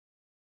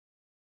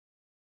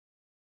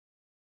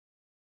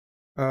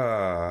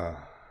Uh,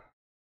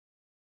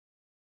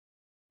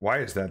 why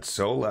is that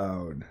so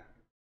loud?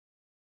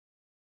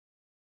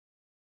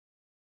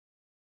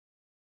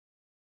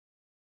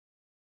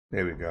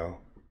 There we go.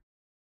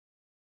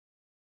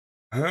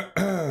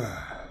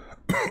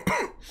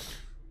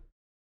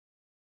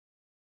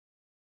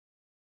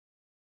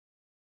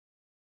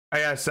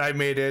 Yes, I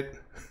made it.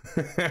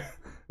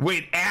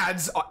 Wait,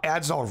 ads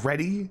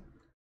already?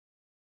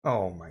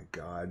 Oh my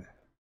god.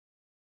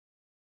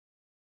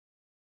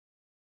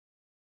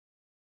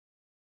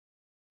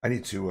 I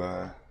need to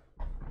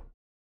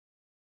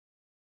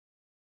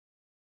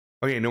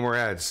okay, no more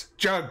ads.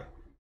 Jugg!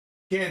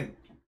 Ken!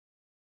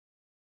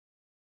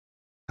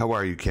 How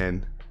are you,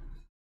 Ken?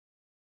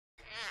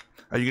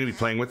 Are you gonna be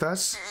playing with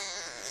us?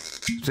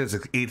 Since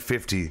it's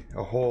 8:50,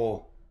 a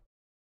whole...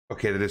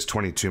 Okay, that is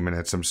 22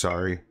 minutes, I'm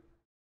sorry.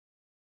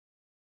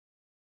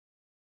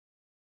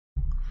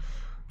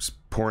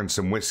 Just pouring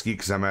some whiskey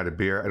because I'm out of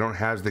beer. I don't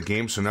have the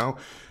game, so no.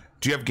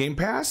 Do you have Game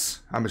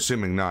Pass? I'm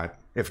assuming not.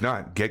 If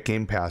not, get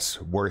Game Pass.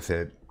 Worth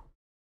it.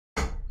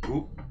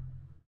 Oop.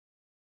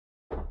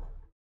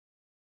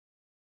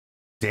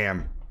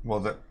 Damn. Well,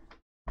 the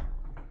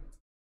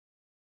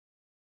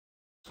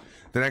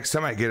next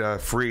time I get a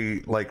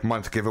free, like,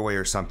 month giveaway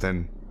or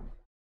something,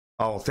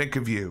 I'll think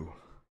of you.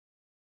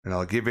 And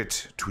I'll give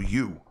it to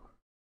you.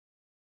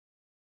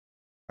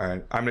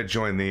 Alright, I'm gonna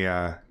join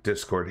the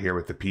Discord here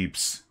with the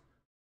peeps.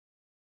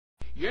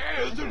 Yeah,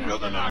 it's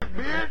another night,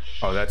 bitch!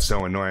 Oh, that's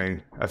so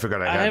annoying. I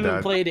forgot I had that. I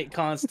haven't played it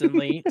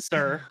constantly,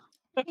 sir.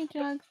 Hey,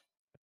 Jugg.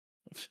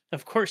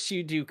 Of course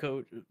you do,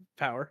 Code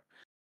Power.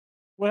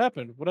 What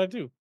happened? What'd I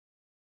do?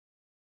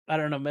 I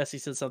don't know, Messi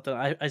said something.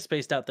 I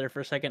spaced out there for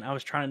a second. I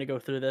was trying to go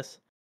through this.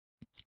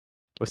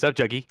 What's up,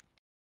 Juggy?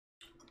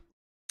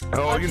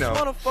 Oh, you know. I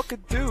just wanna fuck a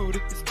dude.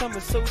 His tongue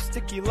is so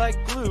sticky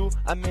like glue.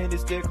 I made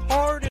his dick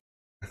hard.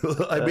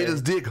 I made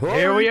his dick hard.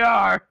 Here we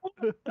are.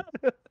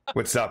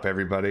 What's up,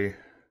 everybody?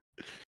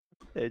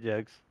 Hey,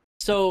 Jugs.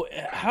 So,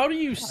 how do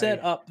you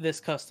set up this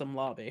custom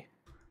lobby?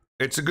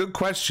 It's a good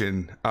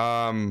question.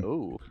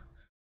 Oh.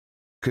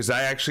 Because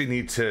I actually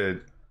need to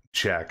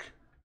check.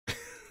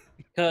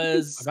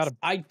 Because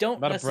I don't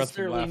about a breath from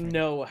necessarily laughing.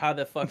 know how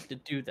the fuck to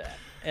do that,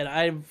 and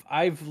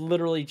I've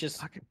literally just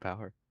Fucking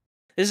power.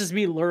 this is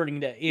me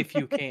learning that if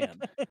you can.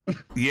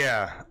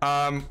 Yeah.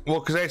 Well,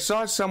 because I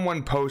saw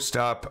someone post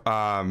up,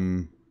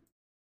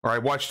 or I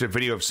watched a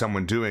video of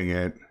someone doing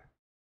it,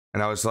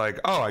 and I was like,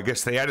 oh, I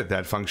guess they added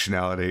that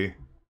functionality.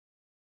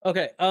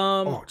 Okay.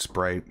 Oh, it's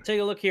bright.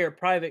 Take a look here.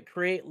 Private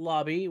create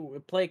lobby.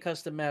 Play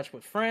custom match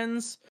with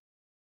friends.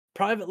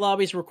 Private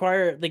lobbies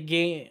require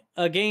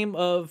a game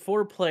of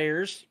 4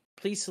 players.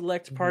 Please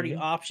select party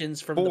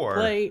options from the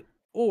play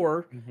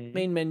or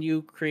main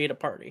menu. Create a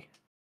party.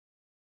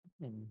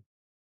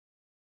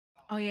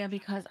 Oh yeah,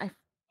 because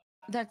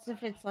that's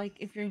if it's like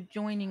if you're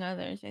joining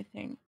others. I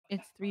think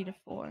it's 3 to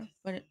 4,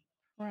 but it's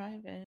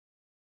private.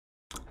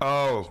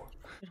 Oh,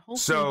 Could hopefully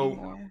so be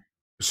more.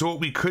 what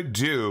we could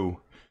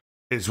do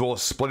is we'll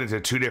split into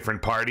 2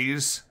 different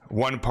parties.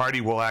 One party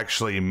will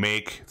actually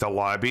make the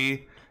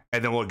lobby,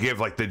 and then we'll give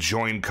like the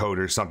join code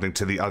or something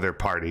to the other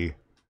party.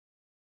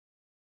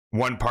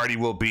 One party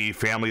will be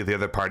family, the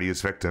other party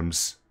is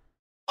victims.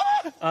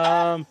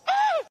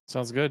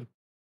 Sounds good.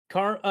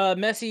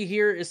 Messi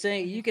here is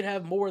saying you can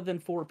have more than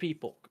 4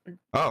 people.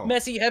 Oh,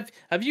 Messi,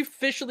 have you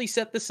officially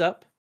set this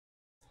up?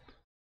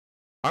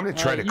 I'm gonna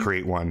try to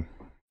create one.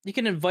 You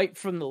can invite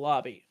from the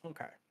lobby.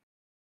 Okay.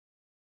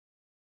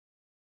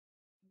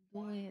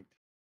 What?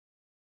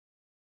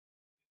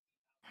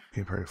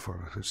 Game party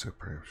 4 who's the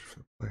player for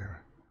the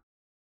player.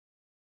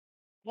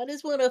 I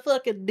just want a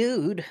fucking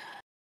dude.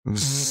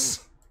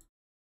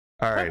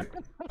 All right,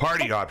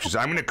 party options.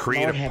 I'm gonna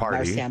create Lord a have party.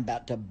 mercy, I'm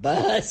about to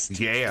bust.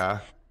 Yeah.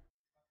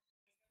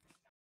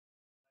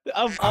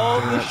 Of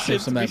all the Save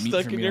shit some to of be that meat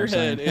stuck for in me, your you know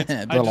what I'm head, it's,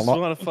 saying? I just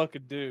want to fuck a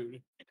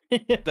dude.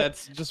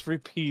 That's just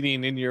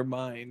repeating in your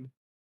mind.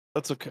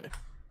 That's okay.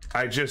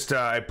 I just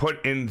I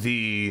put in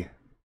the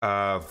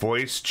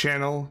voice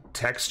channel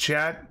text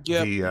chat.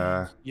 Yep.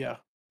 The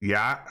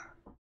Yeah.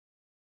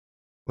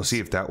 We'll see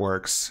if that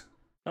works.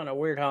 Kind of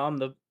weird how I'm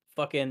the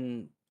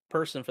fucking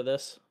person for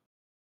this.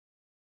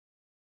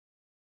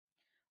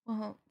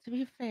 Well, to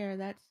be fair,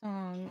 that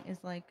song is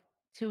like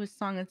to a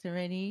song that's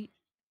already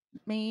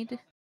made,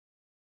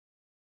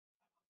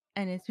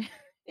 and it's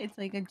it's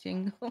like a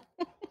jingle.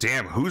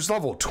 Damn, who's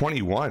level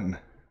 21?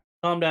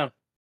 Calm down.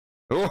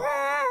 Oh.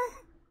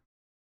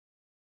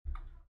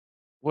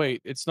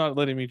 Wait, it's not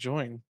letting me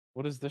join.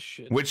 What is this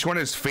shit? Which one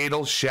is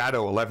Fatal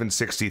Shadow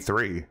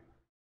 1163?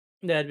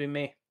 That'd be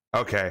me.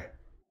 Okay,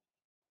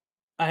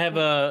 I have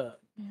a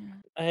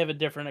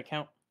different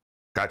account.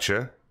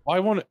 gotcha. Why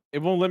won't it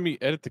won't let me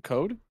edit the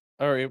code?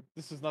 Or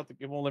this is not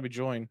it won't let me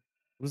join.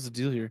 What is the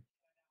deal here?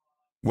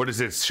 What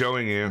is it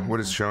showing you? What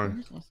is it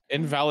showing?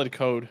 Invalid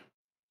code.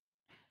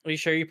 Are you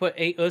sure you put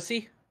 8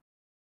 OC?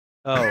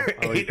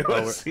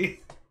 Oh, See?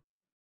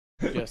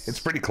 Yes. It's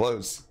pretty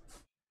close.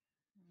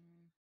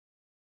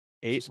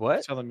 8 what?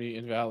 It's telling me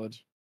invalid.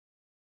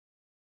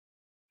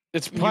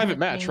 It's a private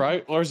match,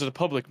 right? Or is it a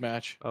public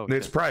match? Oh,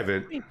 It's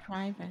private. Be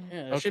private.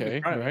 Yeah, it should be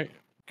Okay, private. right.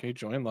 Okay,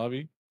 join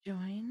lobby.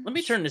 Join. Let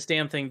me turn this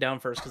damn thing down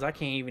first because I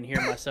can't even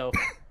hear myself.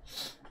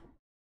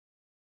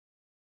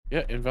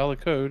 Yeah,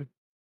 invalid code.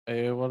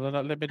 Well, then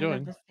not let me I love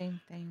join. the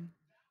same thing.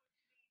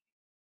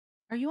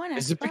 Are you on Xbox?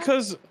 Is it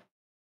because?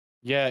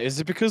 Yeah, is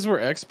it because we're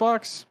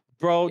Xbox?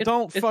 Bro, It-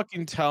 don't it-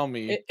 fucking tell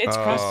me. It's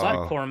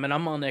cross-platform, and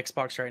I'm on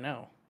Xbox right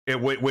now.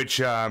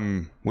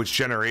 Which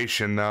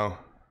generation though?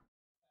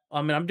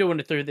 I mean, I'm doing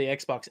it through the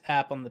Xbox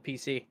app on the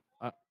PC.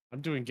 I'm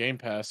doing Game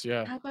Pass.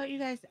 Yeah. How about you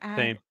guys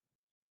Same.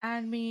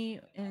 add me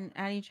and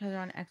add each other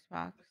on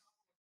Xbox,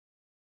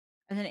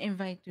 and then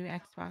invite through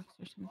Xbox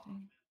or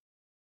something.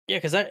 Yeah,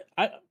 because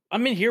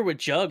I'm in here with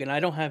Jugg, and I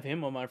don't have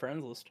him on my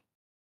friends list.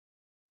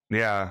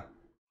 Yeah.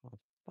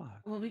 Fuck.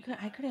 Well,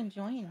 I couldn't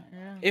join. I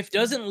don't know. If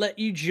doesn't let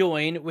you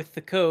join with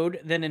the code,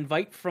 then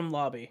invite from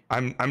lobby.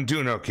 I'm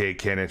doing okay,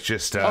 Ken. It's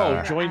just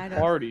Oh, join I don't-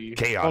 party.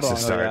 chaos Hold is on.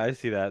 start. Yeah, I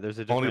see that. There's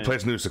a Only different-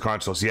 plays news to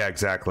consoles. Yeah,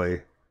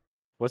 exactly.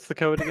 What's the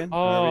code again?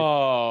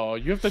 Oh,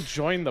 you have to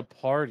join the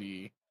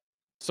party.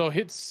 So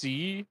hit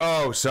C.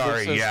 Oh, where it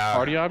sorry. says Yeah.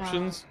 Party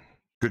options.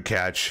 Good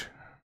catch.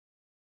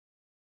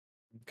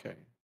 Okay.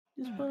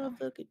 This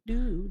motherfucking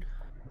dude.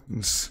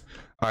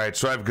 All right,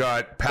 so I've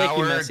got Thank you,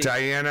 Power, Messi.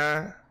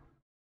 Diana.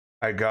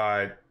 I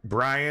got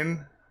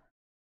Brian.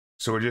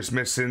 So we're just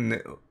missing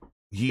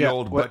ye Yeah,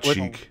 old what- butt what-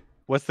 cheek.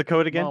 What's the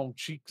code again? Mom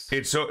cheeks.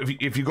 It's so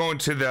if you go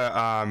into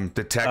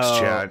the text Oh,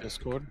 chat,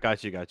 Discord.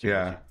 Got you.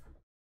 yeah.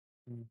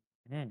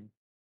 Hmm.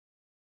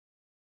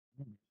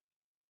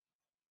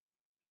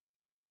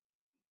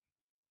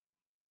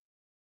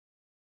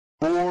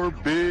 Four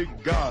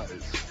big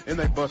guys, and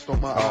they bust on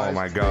my Oh eyes.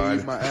 my They God.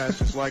 eat my ass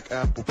just like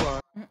apple pie.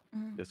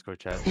 Discord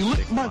chat.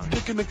 Lick my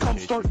dick and the cum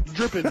start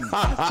dripping.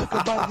 I took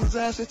about his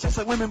ass, it tastes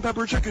like lemon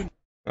pepper chicken.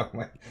 Oh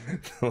my,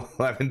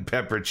 lemon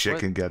pepper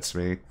chicken gets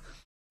me.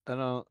 I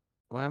don't.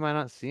 Why am I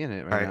not seeing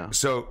it All right right, now?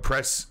 so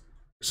press.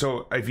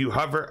 So if you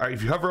hover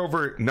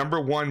over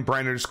 #1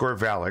 Brian _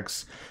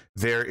 Valix,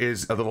 there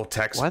is a little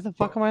text. Why the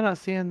fuck am I not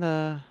seeing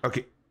the?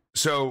 Okay,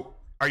 so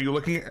are you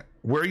looking?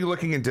 Where are you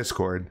looking in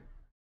Discord?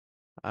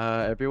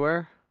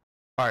 Everywhere.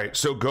 All right,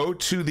 so go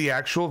to the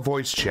actual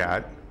voice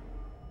chat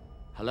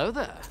Hello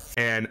there.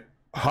 and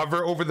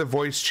hover over the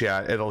voice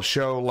chat. It'll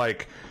show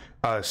like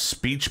a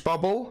speech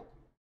bubble,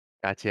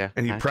 Gotcha.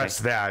 and you Okay. press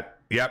that.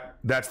 Yep,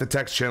 that's the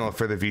text channel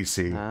for the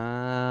VC.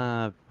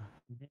 Ah,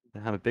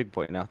 I'm a big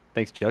boy now.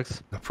 Thanks,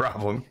 Jugs. No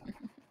problem.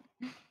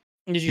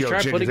 Did you Yo, try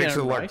Jiggy, putting thanks it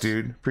for the in luck, rice?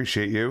 dude.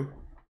 Appreciate you.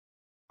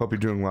 Hope you're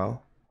doing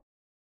well.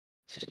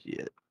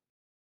 Shit.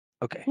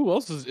 Okay. Who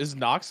else is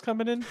Knox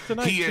coming in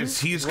tonight? He too, is.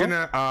 He's as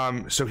well?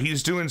 gonna. So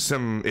he's doing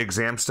some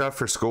exam stuff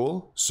for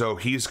school. So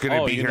he's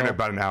gonna Oh, be you here in know.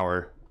 about an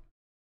hour.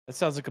 That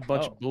sounds like a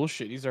bunch Oh. of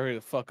bullshit. He's already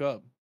to fuck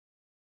up.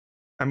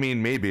 I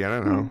mean, maybe. I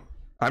don't know.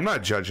 I'm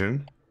not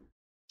judging.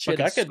 Shit,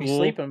 Fucking I could be school.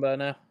 sleeping by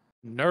now.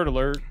 Nerd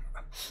alert.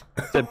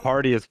 Said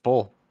party is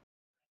full.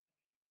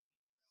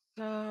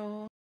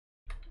 So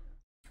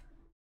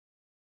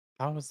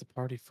How is the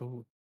party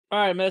full? All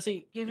right,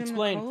 Messi, give him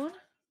explain. the code.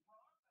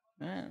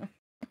 Yeah.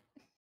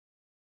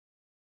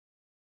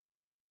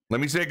 Let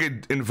me see if I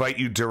could invite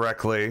you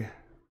directly.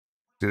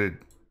 Did it?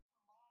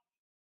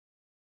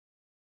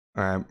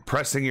 I'm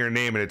pressing your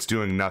name and it's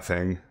doing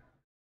nothing.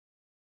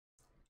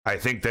 I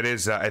think that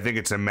is. I think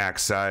it's a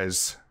max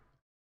size.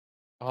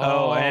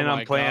 Oh, and my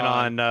I'm playing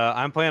God. on.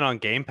 I'm playing on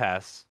Game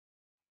Pass.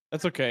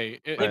 That's okay.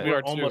 But We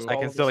are almost too. I all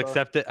can of still us are.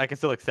 accept it. I can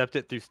still accept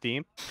it through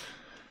Steam.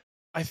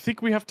 I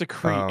think we have to Oh.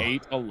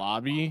 create a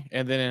lobby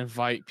and then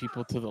invite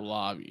people to the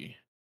lobby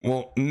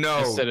Well, no,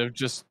 instead of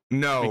just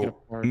making a no,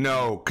 party.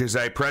 no, because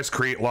I pressed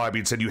create lobby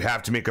and said you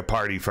have to make a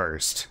party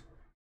first.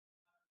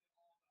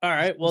 All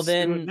right, well Let's do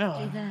it then, Do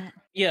now. that.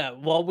 yeah,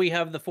 while we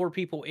have the 4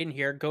 people in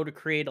here, go to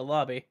create a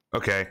lobby.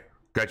 Okay,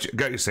 got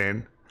you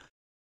saying.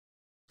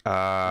 And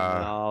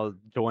I'll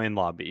join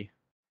lobby.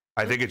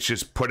 I think it's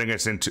just putting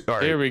us into. All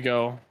right, There we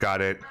go.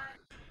 got it.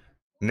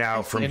 Now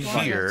I from see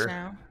four here. notes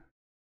now.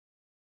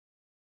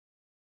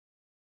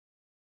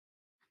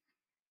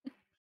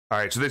 All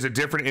right, so there's a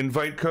different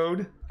invite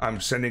code. I'm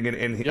sending it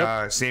in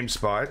Yep. same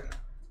spot.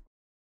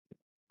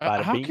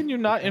 Bada How bing. can you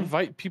not Okay.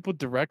 invite people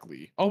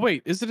directly? Oh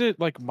wait, isn't it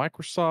like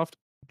Microsoft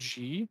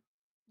G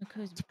The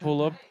code's to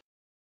pull up? Bubba.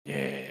 Yeah,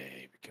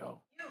 here we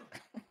go.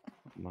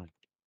 Come on.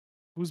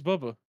 Who's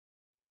Bubba?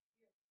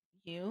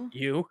 You.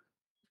 You?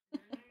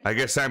 I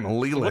guess I'm What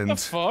the Leland.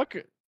 fuck?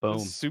 Boom.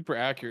 That's super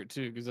accurate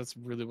too, because that's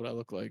really what I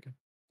look like.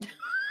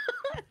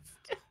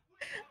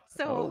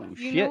 So Oh,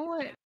 you shit. know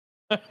what?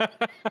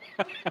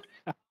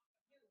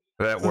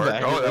 That This is worked.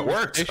 accurate Oh, that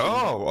worked. representation.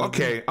 Oh,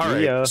 okay. All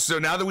right. Yeah. So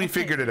now that we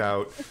figured it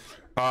out, It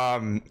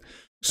only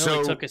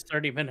so took us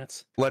 30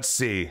 minutes. let's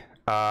see.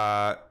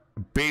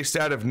 Based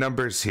out of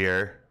numbers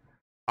here,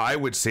 I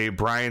would say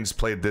Brian's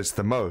played this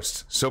the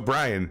most. So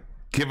Brian,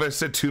 give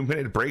us a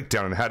 2-minute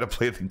breakdown on how to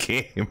play the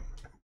game.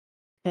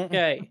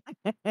 Okay.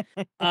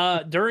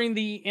 During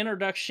the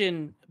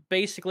introduction,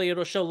 basically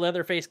it'll show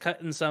Leatherface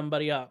cutting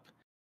somebody up.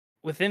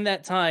 Within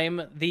that time,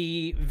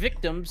 the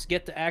victims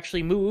get to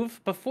actually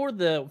move before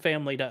the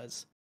family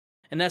does.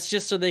 And that's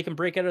just so they can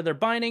break out of their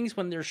bindings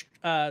when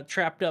they're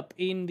trapped up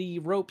in the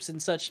ropes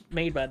and such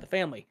made by the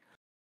family.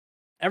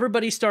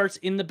 Everybody starts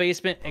in the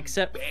basement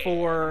except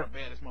for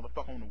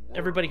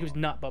everybody who's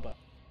not Bubba.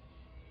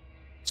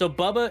 So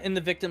Bubba and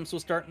the victims will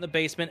start in the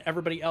basement.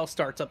 Everybody else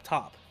starts up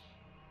top.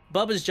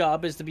 Bubba's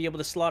job is to be able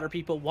to slaughter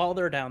people while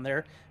they're down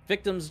there.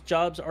 Victims'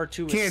 jobs are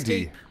to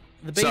escape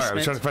the basement. Sorry, I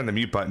was trying to find the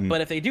mute button.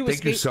 But if they do Thank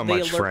escape, you so they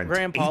much, alert friend.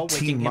 Grandpa, 18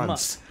 waking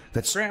months. him up.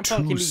 That's Grandpa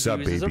two can be used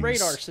sub as a babies.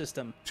 radar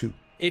system. Two.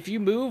 If you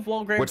move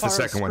while Grandpa What's the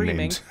second is one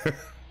screaming, named?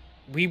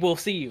 we will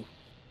see you.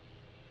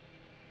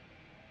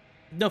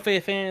 No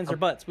fans or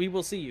buts. We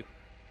will see you.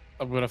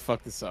 I'm gonna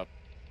fuck this up.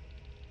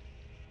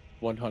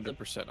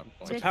 100%. I'm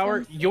going. To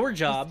power your Be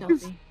job.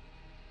 stealthy.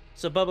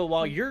 So Bubba,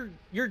 while your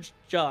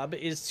job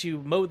is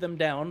to mow them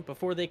down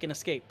before they can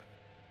escape.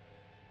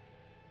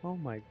 Oh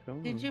my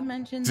god. Did you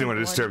mention? Didn't the want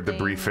to disturb the blood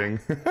briefing.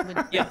 thing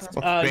with Yes,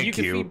 Grandpa? Thank you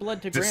can you. feed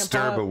blood to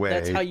Disturb Grandpa. away.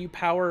 That's how you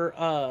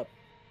power.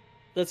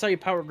 That's how you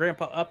power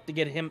Grandpa up to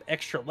get him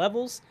extra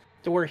levels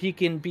to where he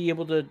can be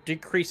able to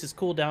decrease his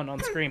cooldown on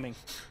screaming.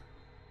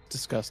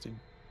 Disgusting.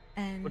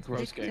 And What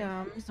gross game.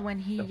 victims, when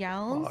he The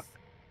yells, fuck?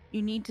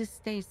 you need to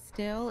stay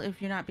still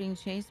if you're not being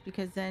chased,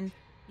 because then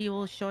he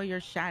will show your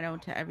shadow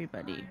to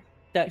everybody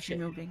That if you're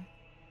shit. moving.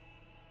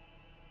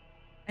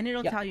 And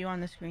it'll Yeah. tell you on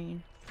the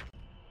screen.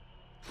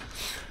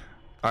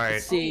 All right.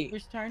 Let's see. We're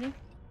starting.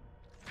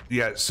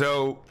 Yeah,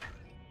 so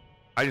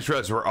I just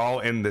realized we're all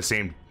in the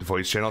same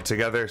voice channel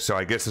together, so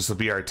I guess this will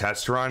be our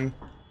test run.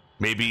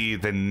 Maybe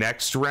the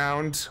next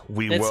round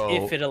we That's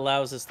will. if it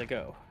allows us to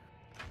go.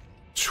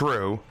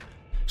 True.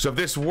 So if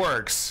this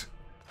works,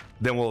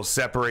 then we'll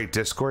separate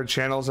Discord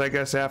channels, I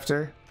guess,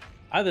 after.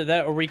 Either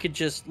that, or we could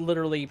just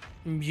literally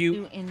Do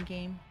mute. in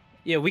game.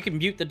 Yeah, we can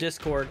mute the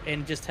Discord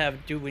and just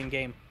have do in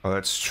game. Oh,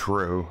 that's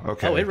true.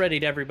 Okay. Oh, it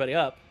readied everybody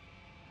up.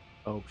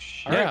 Oh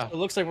shit. All right, Yeah. so it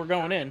looks like we're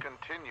going in.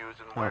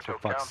 Oh, for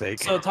fuck's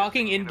sake. So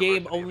talking in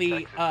game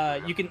only,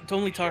 you can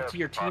only talk to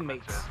your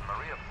teammates.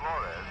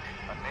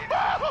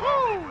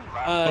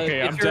 Okay,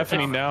 if I'm you're-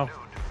 deafening now.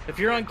 If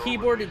you're on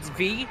keyboard, it's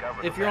V.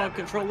 If you're on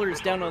controller,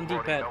 it's down on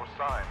D-pad.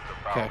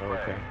 Okay.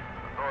 Okay.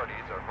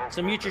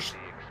 So mute your.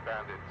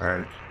 All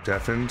right,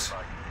 deafened.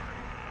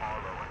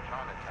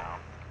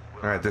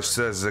 All right, this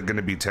is going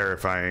to be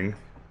terrifying.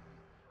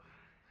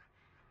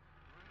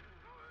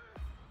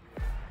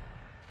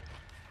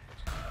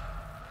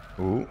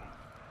 Ooh.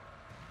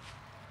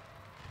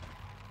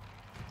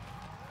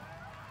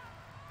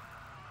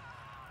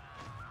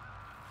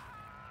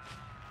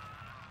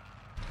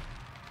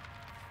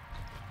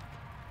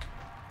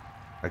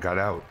 I got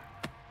out.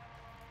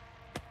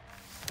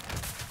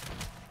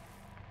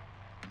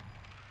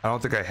 I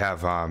don't think I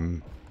have,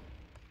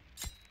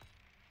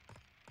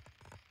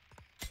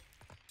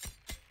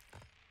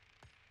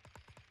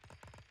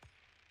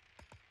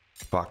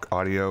 fuck,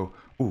 audio.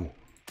 Ooh.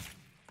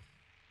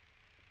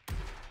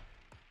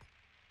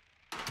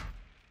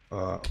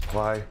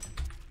 Apply.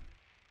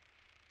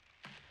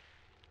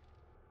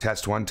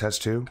 Test 1,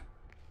 test 2.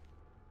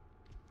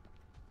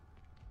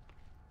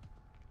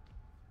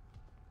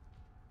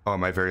 Oh,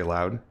 am I very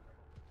loud?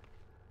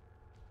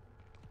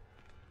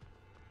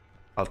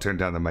 I'll turn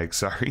down the mic,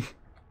 sorry.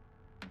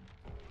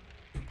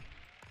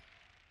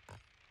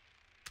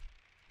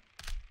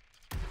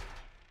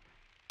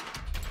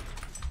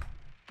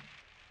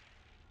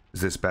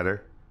 Is this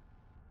better?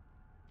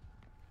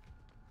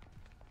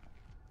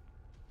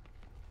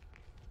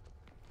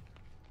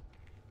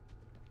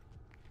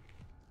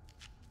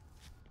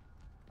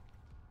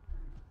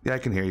 Yeah, I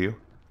can hear you.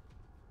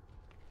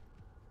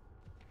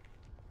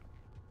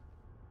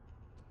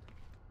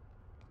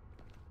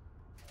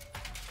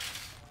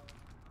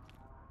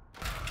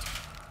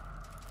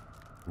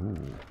 Ooh.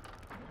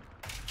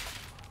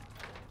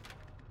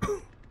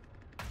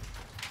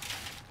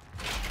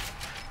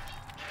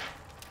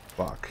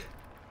 Fuck.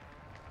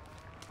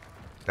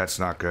 That's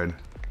not good.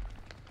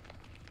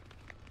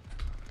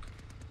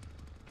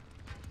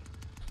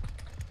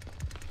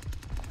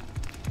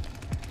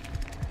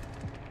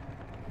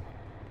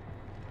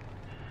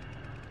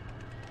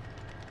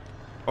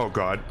 Oh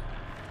God.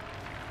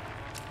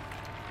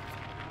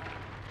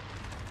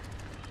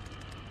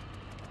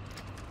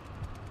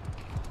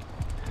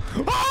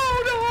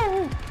 Oh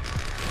no!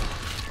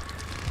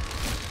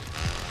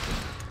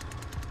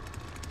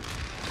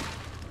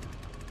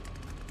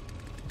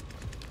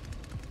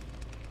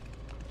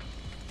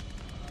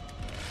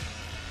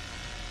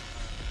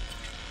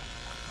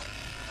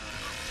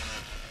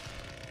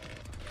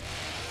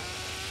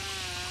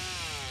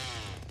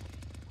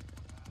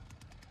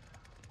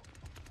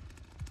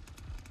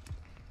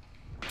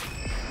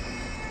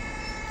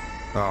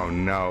 Oh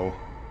no.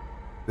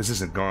 This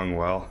isn't going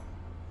well.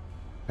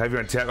 Have you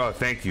on tap? Oh,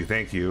 thank you,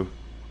 thank you.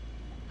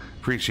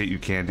 Appreciate you,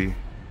 Candy.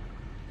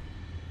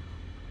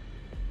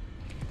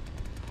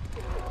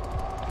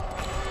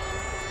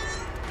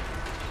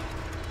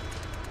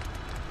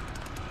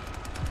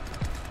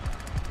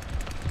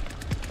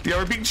 Yeah,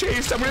 we're being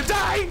chased. I'm gonna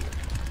die.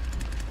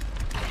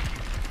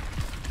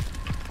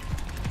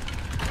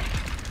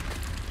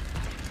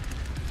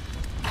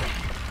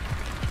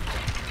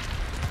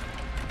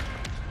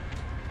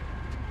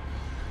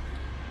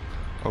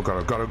 Oh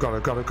god, oh god, oh god, oh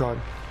god, oh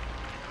god.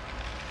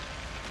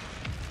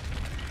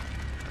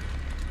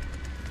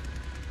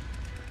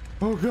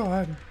 Oh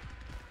god.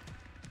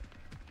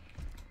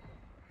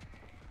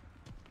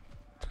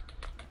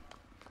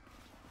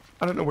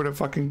 I don't know where to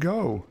fucking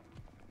go.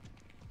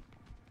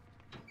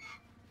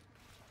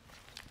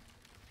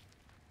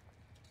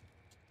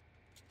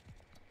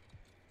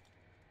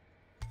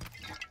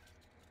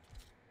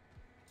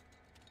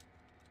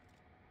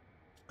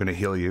 I'm gonna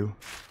heal you.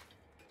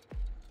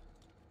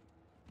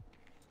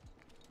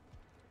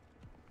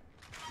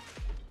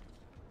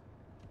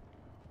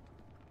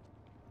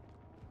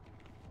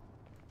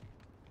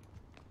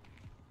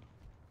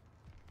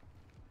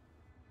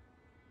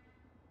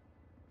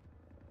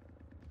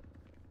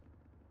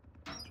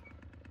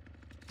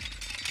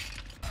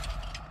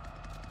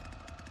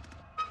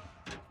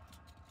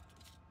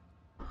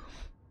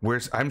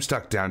 I'm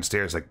stuck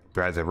downstairs, like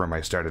by the room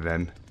I started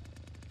in.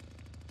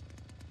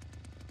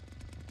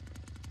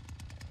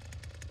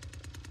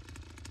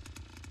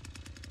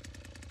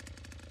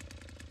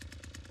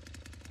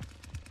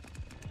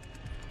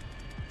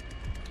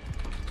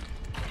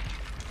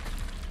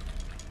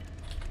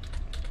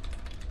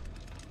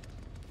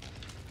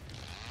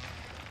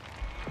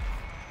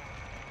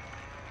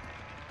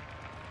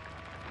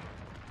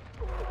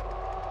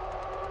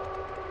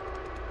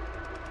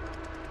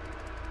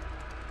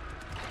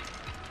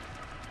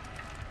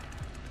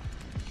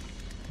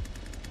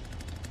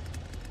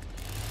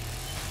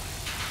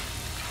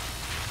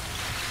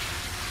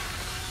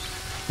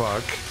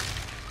 Fuck.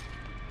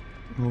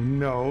 Oh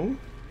no.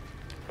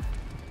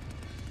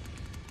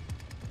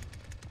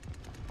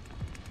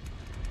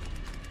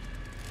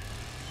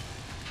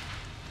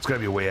 It's gotta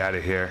be a way out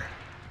of here.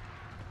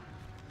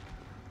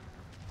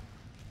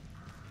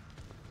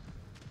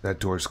 That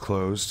door's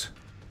closed.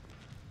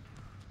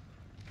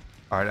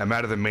 Alright, I'm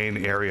out of the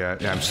main area.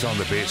 Yeah, I'm still in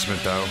the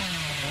basement though.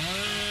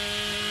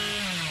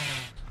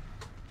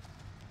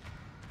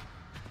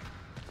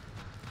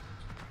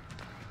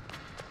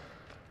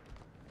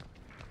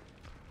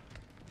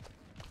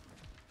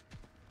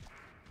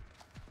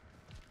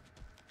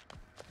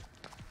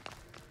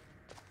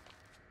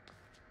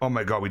 Oh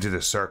my god, we did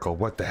a circle.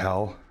 What the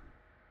hell?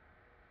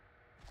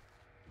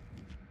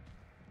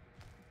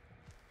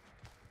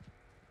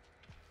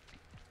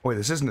 Wait,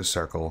 this isn't a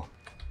circle.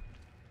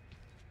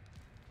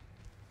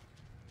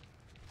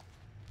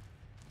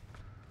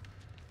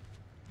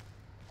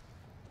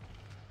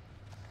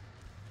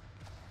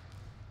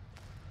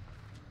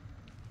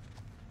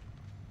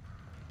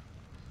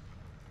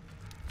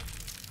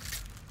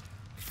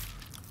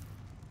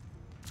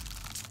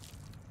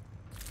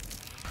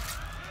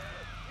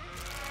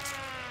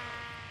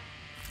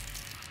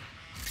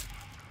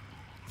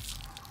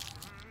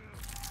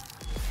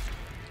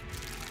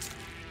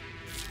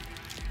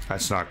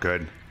 That's not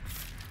good.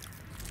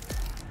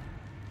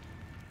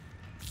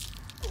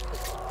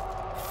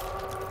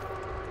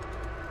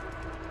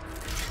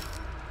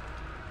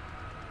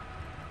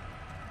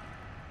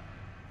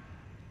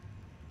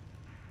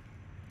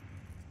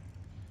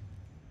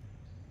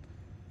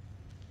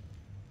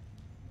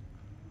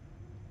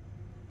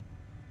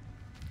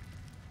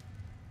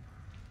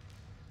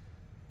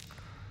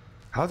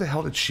 How the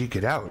hell did she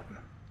get out?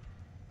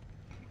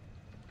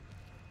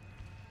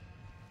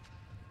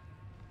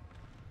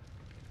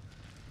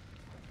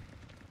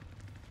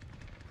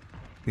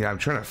 Yeah, I'm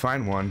trying to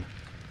find one.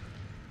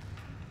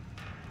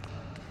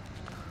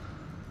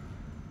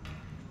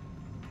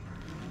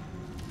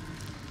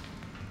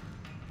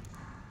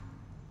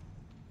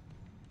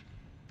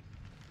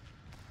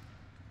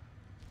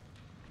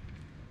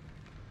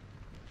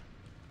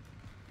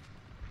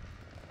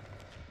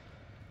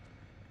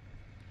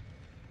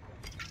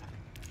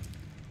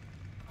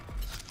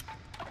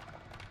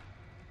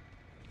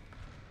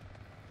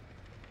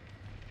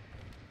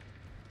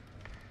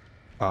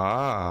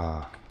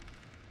 Ah.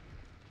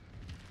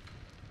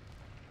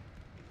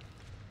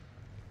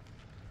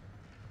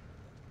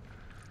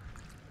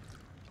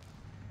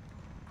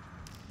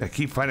 I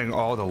keep finding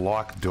all the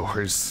locked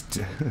doors.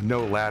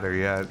 No ladder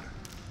yet.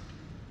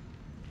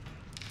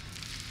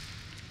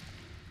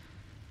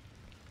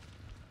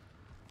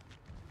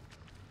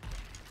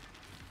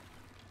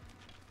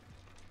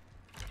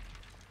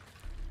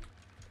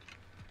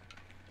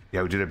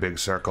 Yeah, we did a big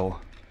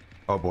circle.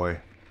 Oh boy.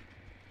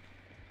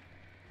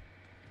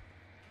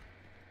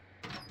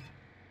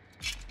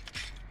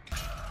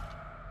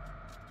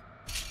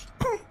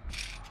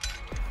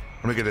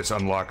 Let me get this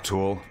unlock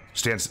tool.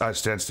 Stand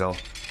still.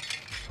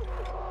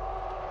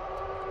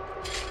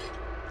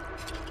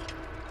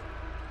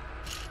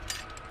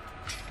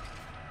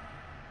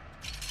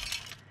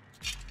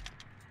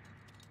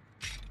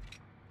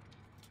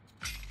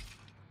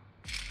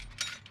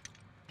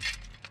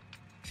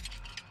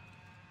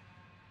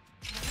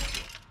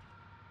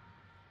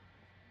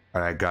 All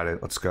right, got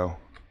it. Let's go.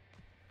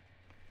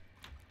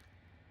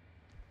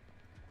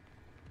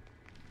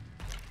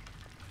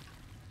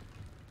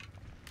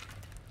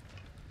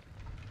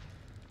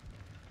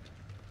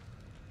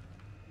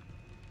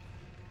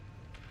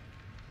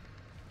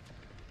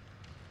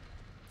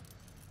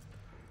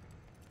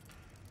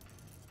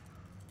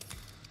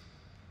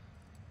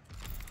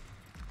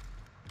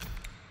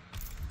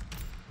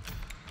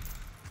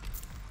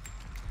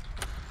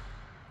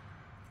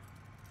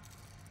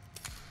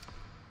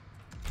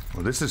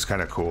 Well, this is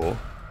kind of cool.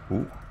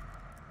 Ooh.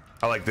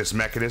 I like this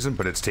mechanism,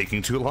 but it's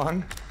taking too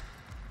long.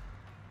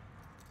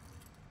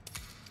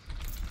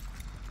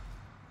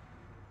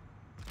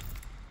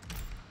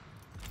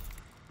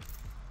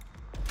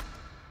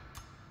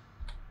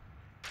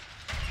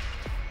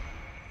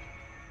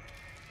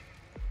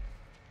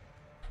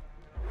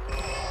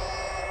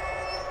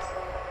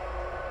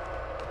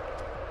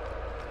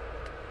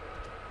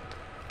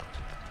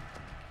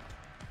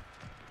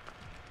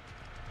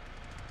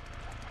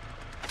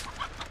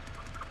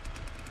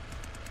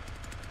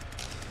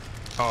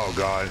 Oh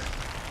god.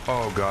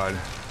 Oh god.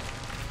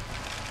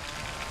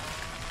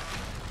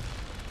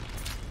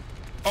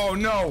 Oh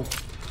no!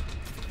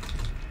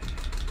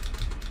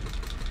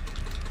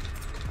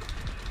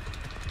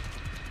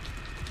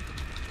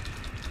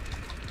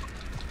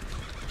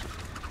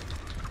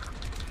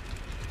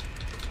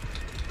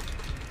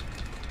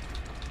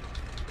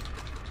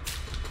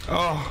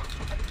 Oh.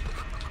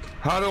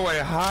 How do I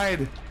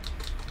hide?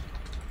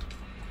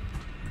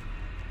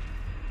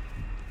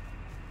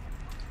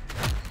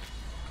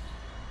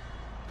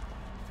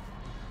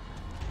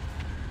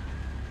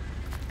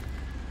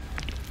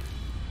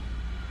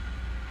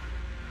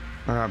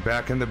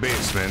 Back in the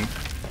basement.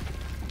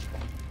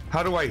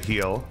 How do I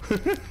heal?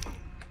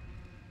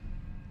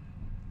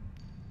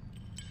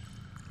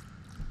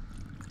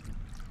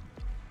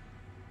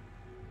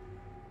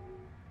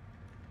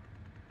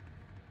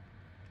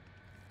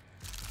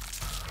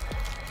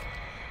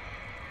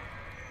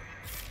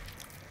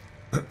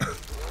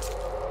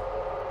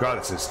 God,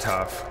 this is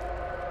tough.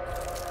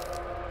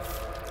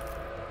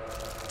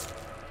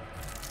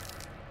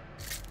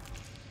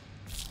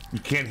 You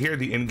can't hear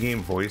the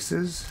in-game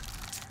voices?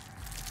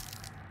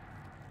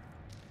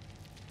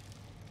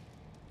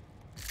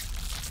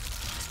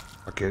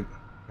 Okay,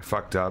 I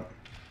fucked up.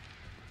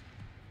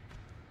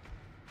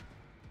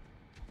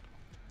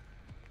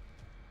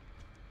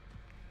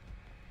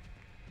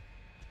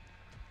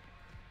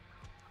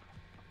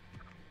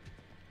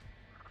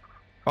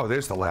 Oh,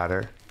 there's the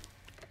ladder.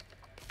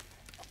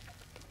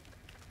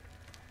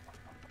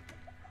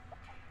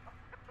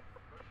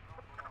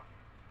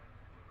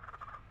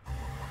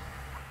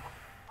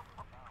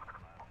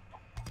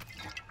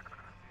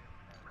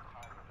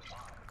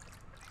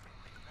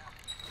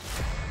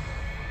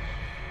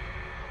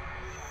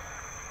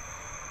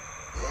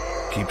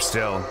 Keep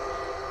still.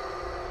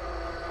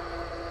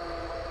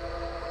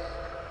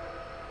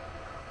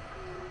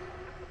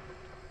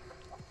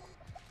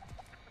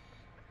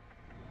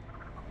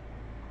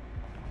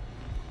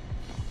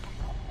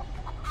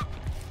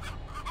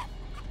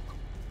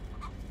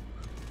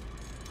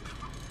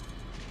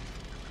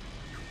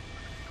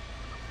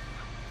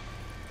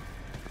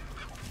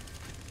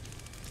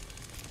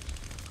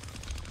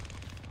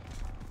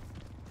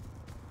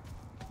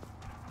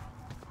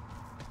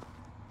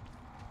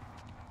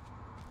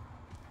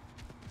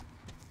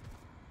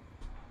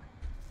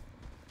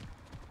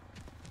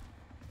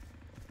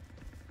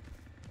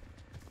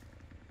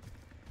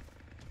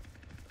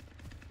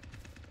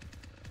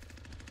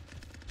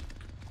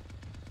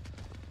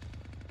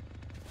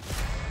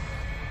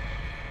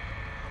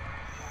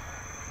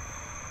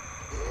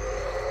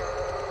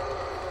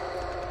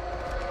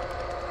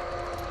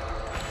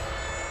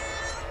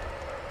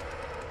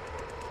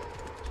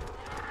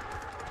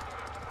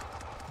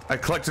 I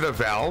collected a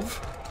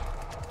valve.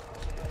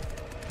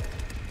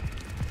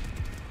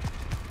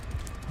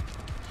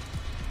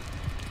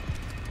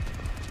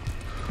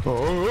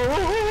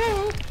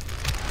 Oh.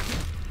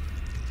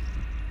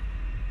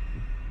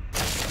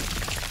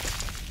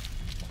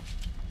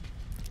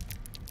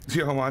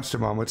 Yo, Monster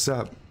Mom, what's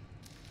up?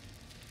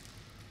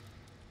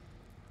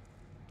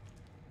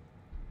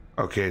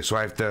 Okay, so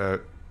I have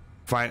to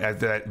find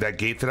that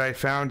gate that I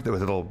found. That was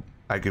little.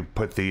 I could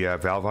put the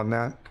valve on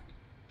that.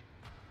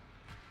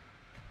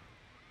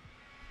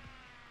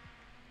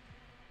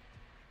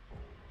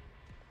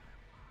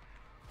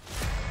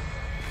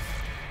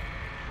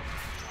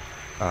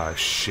 Ah,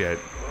 shit.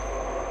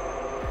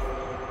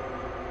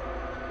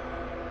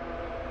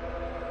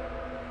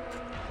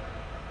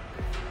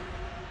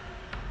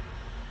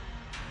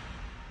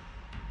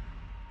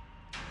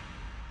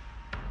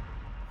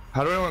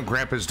 How do I know when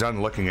Grandpa's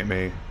done looking at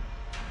me?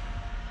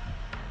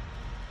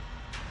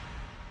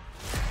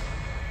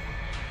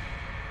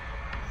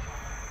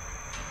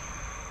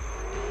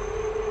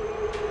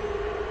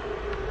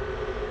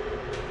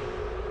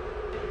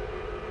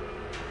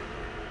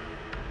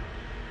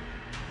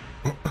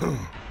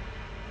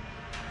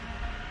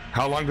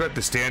 How long do I have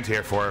to stand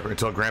here for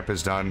until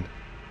Grandpa's done?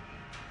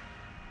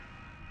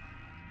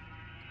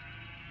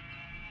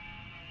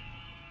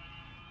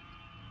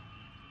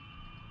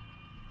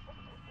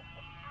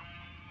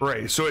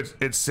 Right, so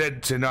it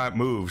said to not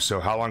move,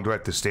 so how long do I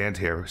have to stand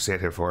here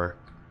for?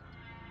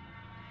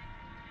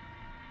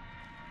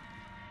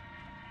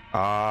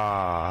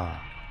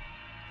 Ah.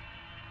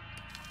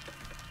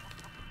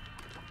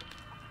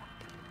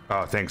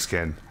 Oh, thanks,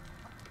 Ken.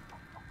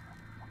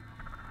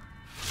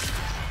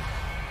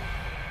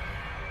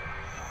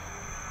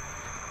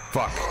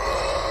 Fuck.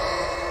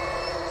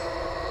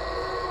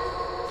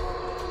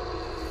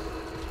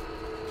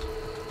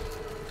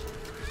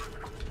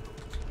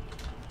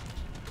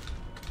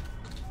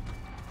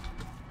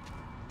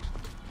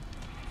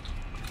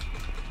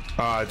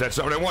 That's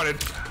not what I wanted.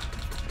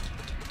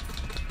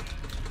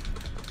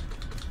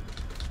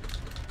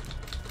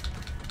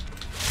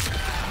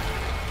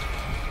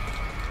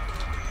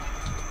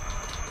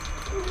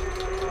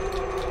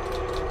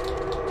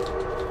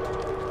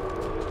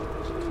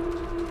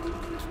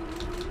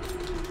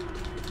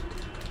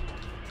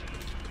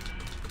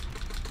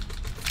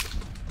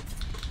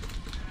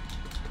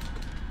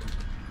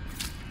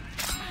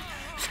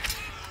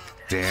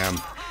 Damn.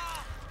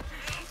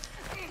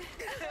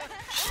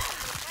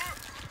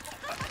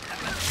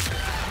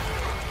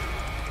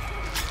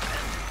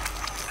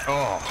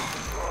 Oh.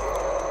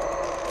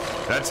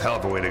 That's a hell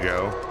of a way to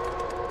go.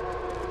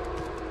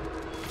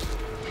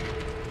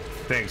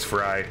 Thanks,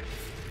 Fry.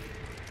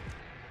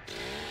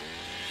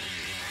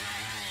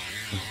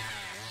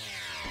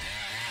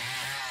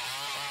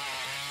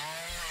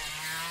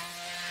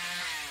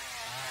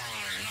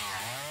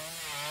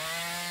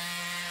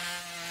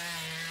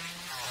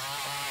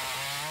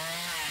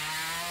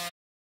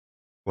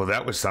 Well,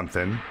 that was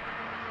something.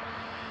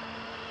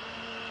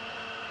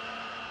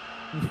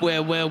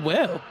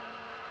 Well.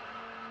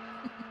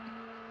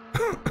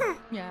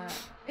 Yeah,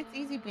 it's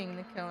easy being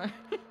the killer.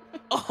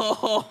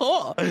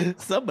 Oh,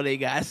 somebody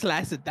got a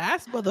slice of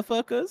dice,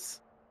 motherfuckers.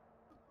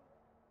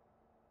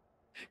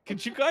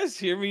 Could you guys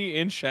hear me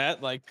in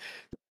chat, like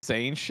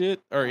saying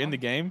shit or in the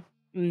game?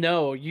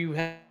 No, you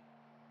have.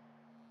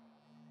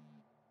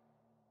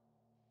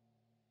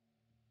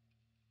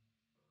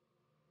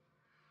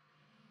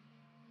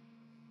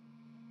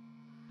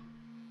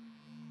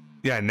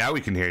 Yeah, now we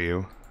can hear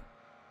you.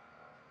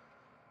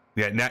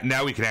 Yeah,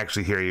 now we can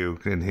actually hear you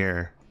in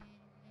here.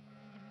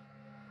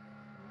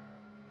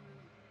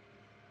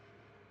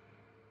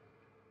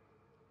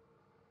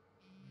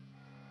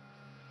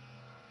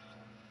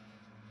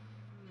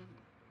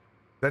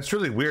 That's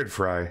really weird,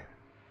 Fry.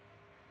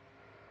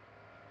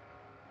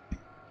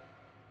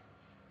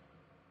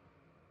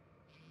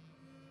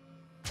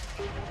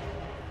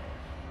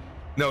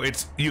 No,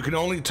 it's you can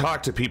only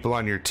talk to people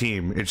on your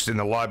team. It's in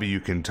the lobby you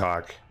can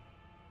talk.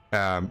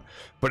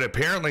 But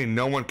apparently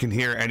no one can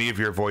hear any of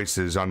your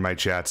voices on my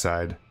chat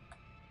side.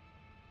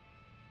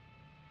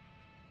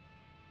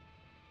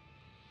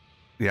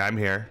 Yeah, I'm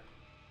here.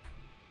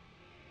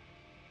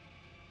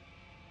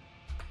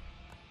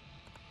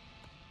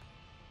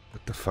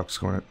 What the fuck's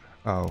going on?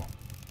 Oh.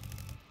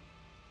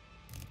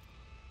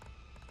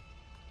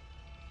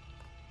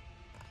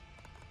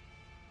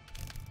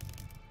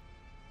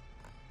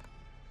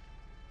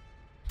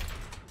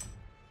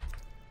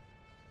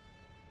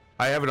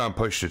 I have it on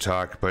push to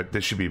talk, but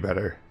this should be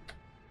better.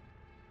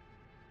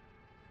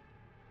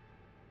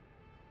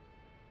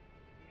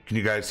 Can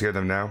you guys hear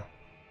them now?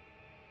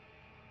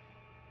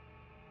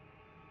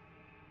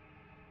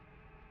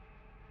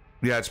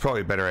 Yeah, it's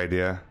probably a better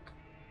idea.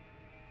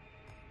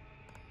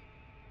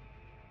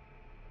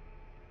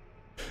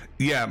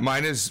 Yeah,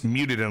 mine is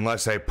muted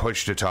unless I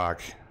push to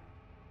talk.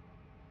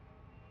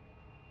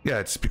 Yeah,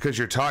 it's because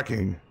you're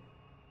talking.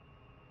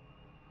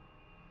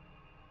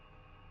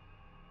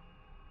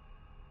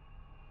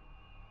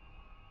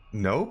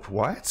 Nope,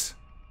 what?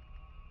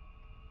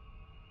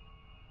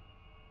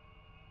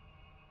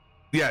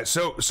 Yeah,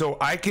 so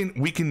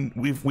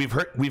we've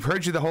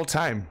heard you the whole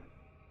time.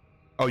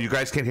 Oh, you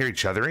guys can't hear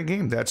each other in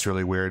game? That's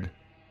really weird.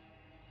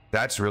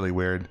 That's really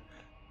weird.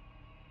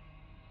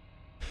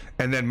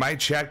 And then my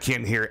chat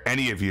can't hear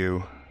any of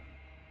you.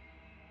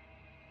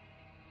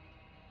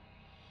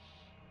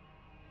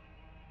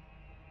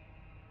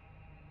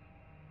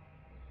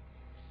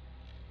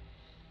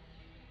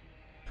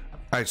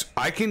 All right, so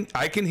I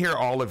can hear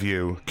all of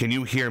you. Can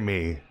you hear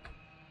me?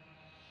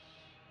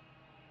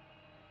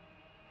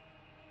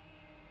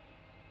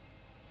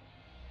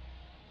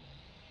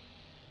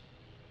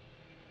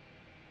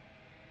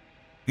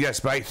 Yes,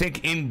 but I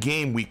think in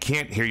game we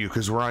can't hear you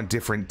because we're on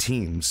different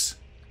teams.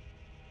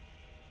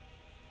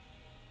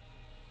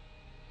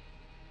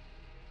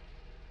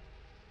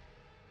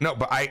 No,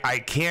 but I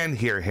can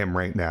hear him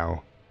right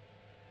now.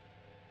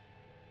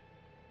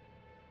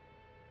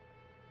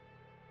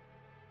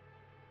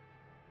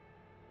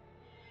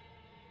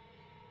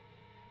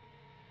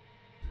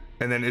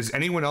 And then is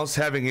anyone else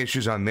having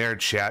issues on their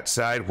chat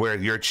side where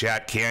your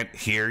chat can't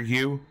hear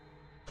you?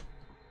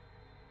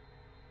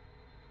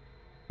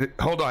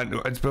 Hold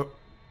on.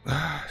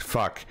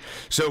 Fuck.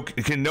 So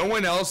can no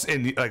one else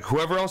in like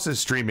whoever else is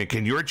streaming,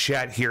 can your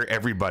chat hear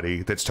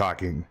everybody that's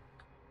talking?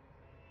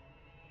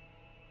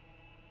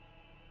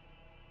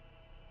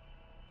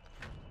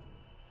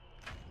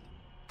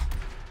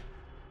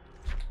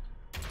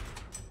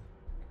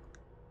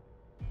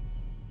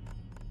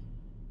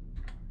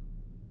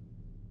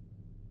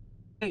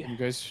 You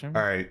guys hear me?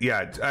 All right,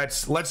 yeah.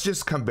 Let's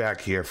just come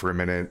back here for a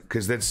minute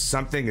because that's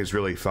something is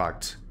really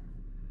fucked.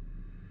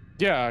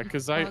 Yeah,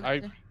 because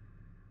I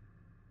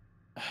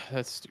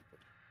that's stupid.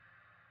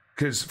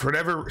 Because for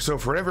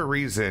whatever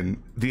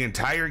reason, the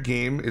entire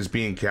game is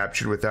being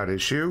captured without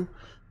issue,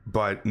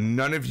 but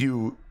none of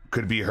you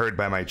could be heard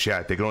by my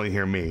chat. They can only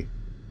hear me.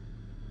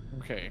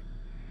 Okay.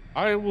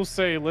 I will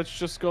say let's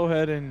just go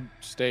ahead and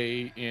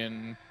stay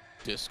in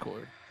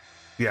Discord.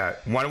 Yeah,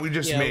 why don't we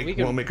just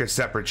we'll make a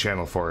separate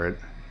channel for it.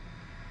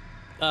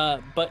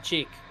 Butt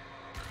cheek.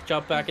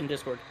 Jump back in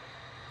Discord.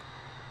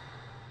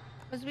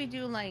 Because we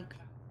do like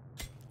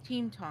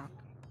team talk.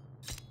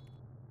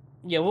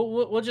 Yeah,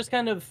 we'll just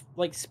kind of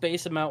like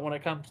space them out when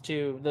it comes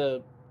to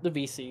the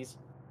VCs.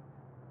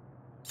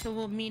 So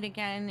we'll meet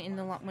again in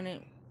the when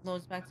it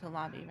loads back to the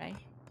lobby, right?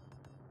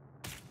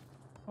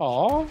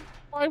 Oh,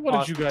 I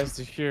wanted you guys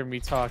to hear me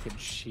talking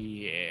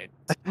shit.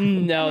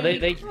 No,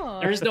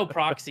 there's no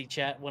proxy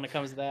chat when it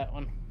comes to that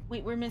one.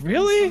 Wait, we're missing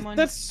Really? someone.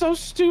 That's so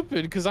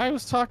stupid. Because I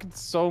was talking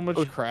so much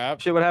crap.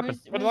 Shit, what happened?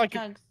 Where's like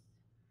Jugg?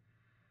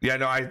 Yeah,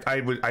 no,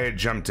 I had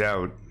jumped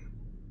out.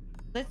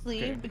 Let's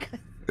leave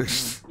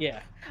because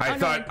Yeah. I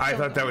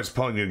thought that was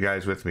pulling you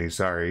guys with me.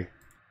 Sorry.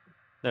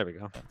 There we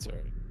go. That's all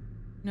right.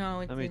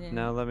 no, it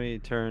didn't. Let me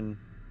turn.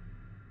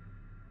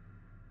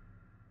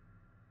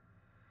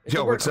 It's a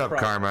Yo, work what's in up,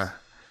 progress. Karma?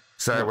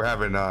 Sorry, we're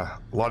having a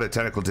lot of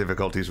technical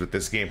difficulties with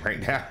this game right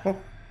now.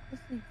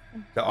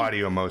 The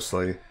audio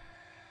mostly.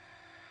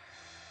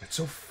 It's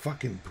so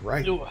fucking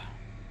bright. Ooh.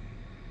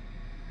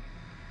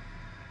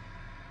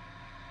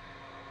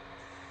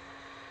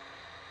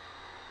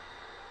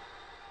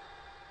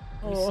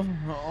 Oh,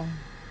 no.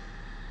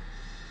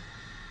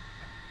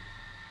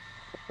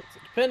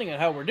 Depending on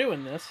how we're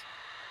doing this.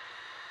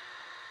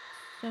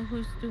 So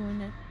who's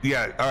doing it?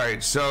 Yeah, all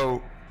right.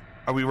 So,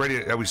 are we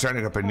ready? Are we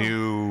starting up a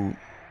new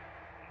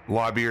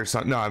lobby or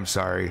something? No, I'm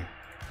sorry.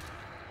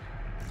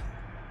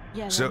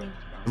 Yeah. So,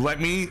 let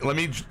me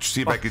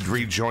see if I could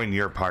rejoin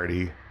your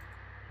party.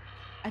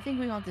 I think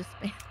we all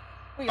disbanded.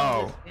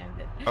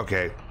 Disbanded.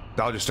 Okay.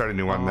 I'll just start a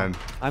new one then.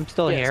 I'm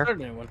still here. Start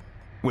a new one.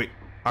 Wait.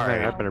 All Okay,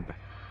 right. I better.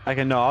 I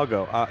can. No, I'll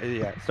go.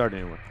 Yeah, start a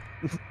new one.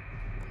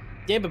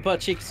 Yeah, but butt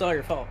cheek, it's all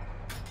your fault.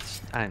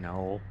 I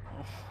know.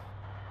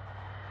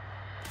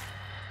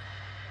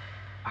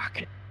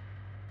 Fuck it.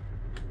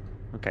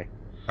 Okay.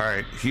 All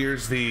right.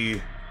 Here's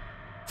the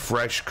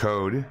fresh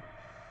code.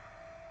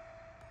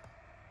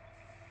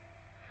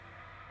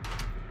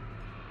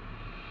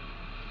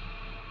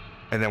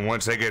 And then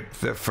once I get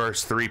the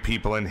first 3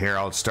 people in here,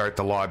 I'll start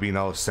the lobby and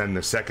I'll send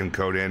the second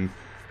code in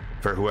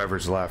for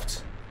whoever's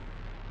left.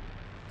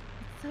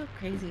 It's so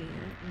crazy you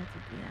have to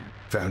do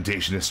that.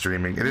 Foundation is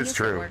streaming. It I is guess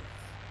true. works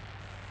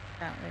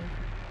that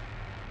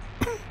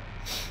way.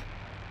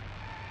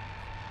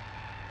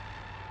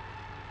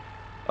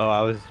 Oh,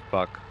 I was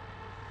fuck.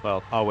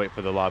 Well, I'll wait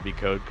for the lobby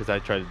code because I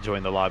tried to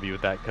join the lobby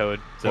with that code,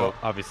 so Well,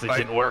 obviously it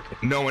didn't work.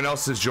 No one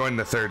else has joined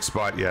the 3rd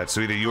spot yet,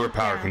 so either you or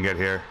Power Yeah. can get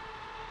here.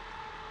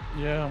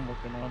 Yeah, I'm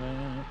working on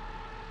it.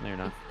 No, you're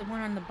not. It's the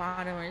one on the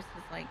bottom where it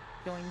says like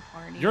join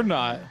party. You're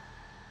not.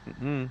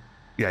 Mm-mm.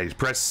 Yeah, you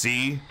press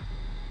C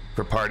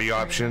for party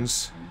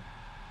options.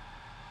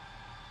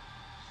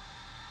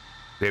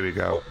 There we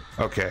go.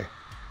 Okay.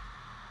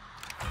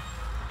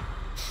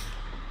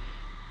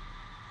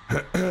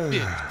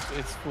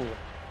 It's cool.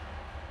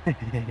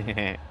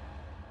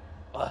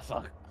 Oh,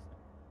 fuck.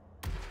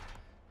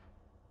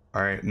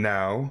 All right,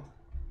 now.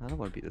 I don't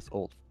want to be this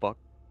old fuck.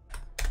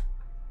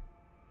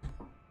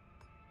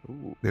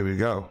 Ooh. There we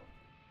go.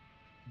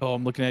 Oh,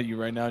 I'm looking at you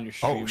right now on your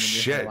stream. Oh, and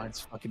shit. Your hairline's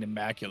fucking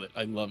immaculate.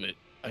 I love it.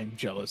 I'm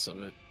jealous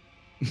of it.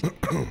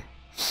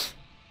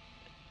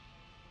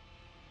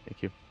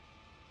 Thank you.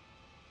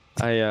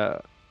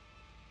 Thank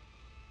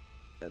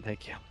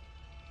you.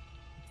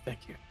 Thank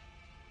you.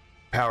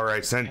 Power,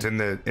 I sent in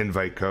the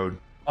invite code.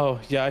 Oh,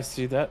 yeah, I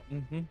see that.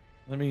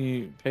 Let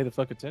me pay the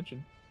fuck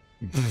attention.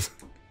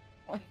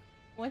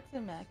 What's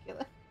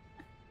immaculate?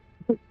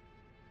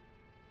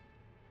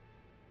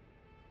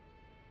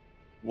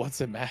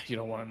 What's it, Matt? You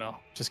don't want to know.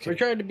 Just We're kidding.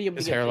 trying to be able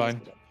His to get hairline.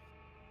 things done.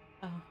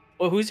 Oh.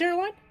 Well, whose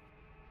hairline?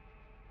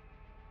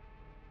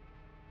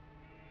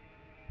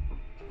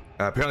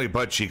 Apparently,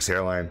 Bud Cheek's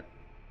hairline.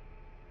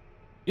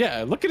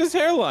 Yeah, look at his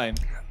hairline.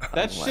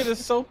 That Oh, shit wow.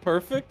 is so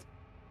perfect.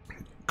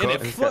 And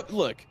it Cook.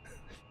 look.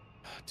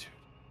 Dude.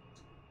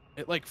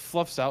 It like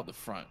fluffs out the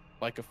front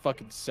like a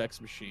fucking sex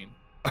machine.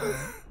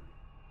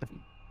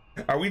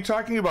 Are we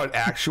talking about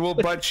actual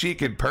Bud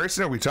Cheek in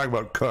person, or are we talking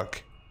about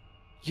Cook?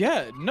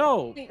 Yeah,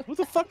 no. Who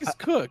the fuck is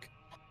Cook?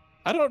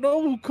 I don't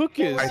know who Cook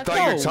is. I thought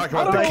No, you were talking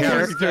I about the don't know who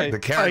this character. guy- The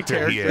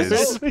character he is.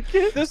 This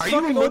Are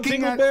you fucking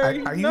looking old at-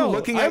 dingleberry? are you No,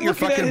 looking at I'm your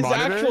looking fucking his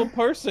monitor? actual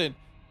person.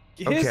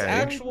 His Okay.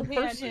 actual Looking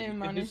at person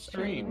him in on his his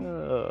stream. stream.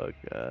 Oh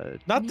god.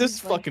 Not this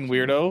He's like- fucking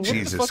weirdo. What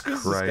Jesus the fuck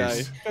is Christ. this guy?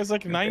 This guy's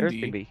like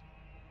Embarrassing 90. me.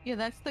 Yeah,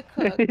 that's the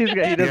cook. He does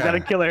Yeah. got a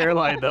killer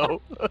hairline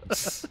though.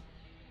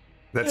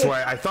 That's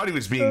why I thought he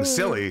was being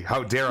silly.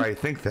 How dare I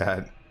think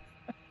that?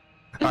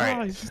 All Oh,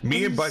 right, he's just-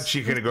 me and he's Bud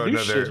Cheek gonna go new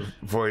another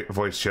shit.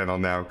 voice channel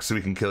now, so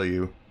we can kill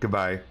you.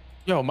 Goodbye.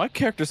 Yo, my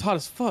character's hot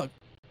as fuck.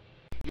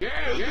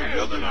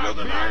 I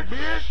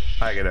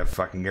gotta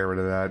fucking get rid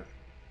of that.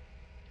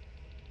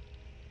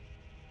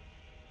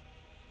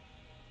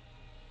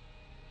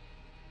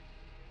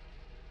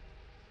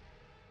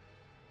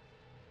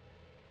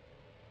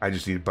 I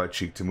just need Butt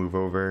Cheek to move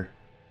over.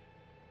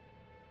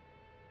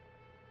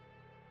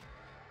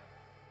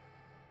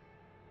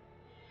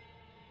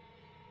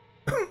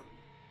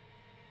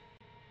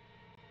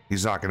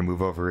 He's not going to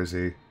move over, is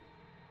he?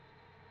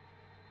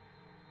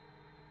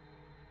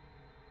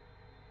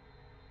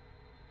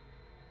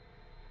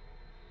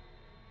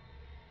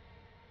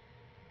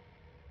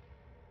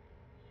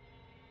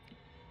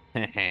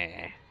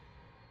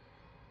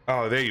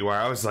 Oh, there you are.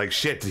 I was like,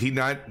 shit, did he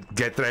not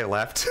get that I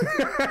left?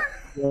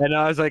 Yeah, no,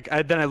 I was like,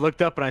 then I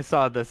looked up and I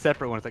saw the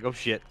separate one. It's like, oh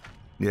shit.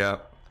 Yeah.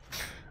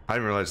 I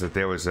didn't realize that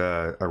there was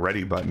a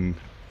ready button.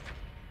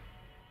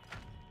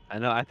 I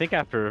know. I think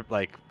after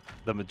like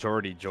the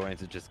majority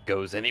joins, it just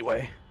goes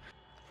anyway.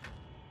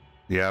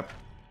 Yep.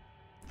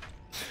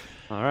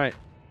 All right.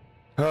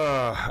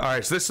 All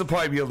right, so this will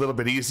probably be a little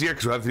bit easier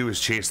because what we have to do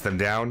is chase them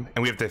down,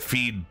 and we have to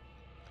feed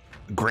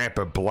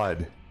Grandpa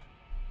blood.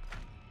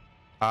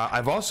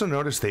 I've also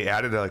noticed they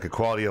added like a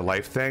quality of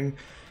life thing.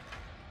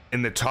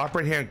 In the top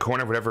right hand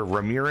corner of whatever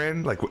room you're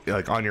in, like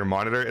on your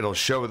monitor, it'll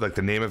show like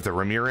the name of the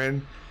room you're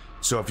in.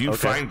 So if you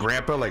find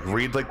Grandpa, like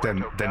read like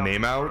the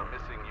name out.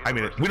 I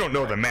mean, we don't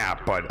know the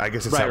map, but I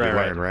guess it's how we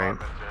learn, right?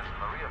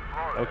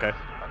 Okay.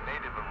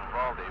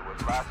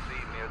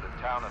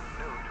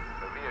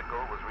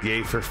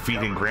 Yay for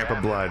feeding Grandpa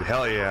blood.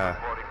 Hell yeah.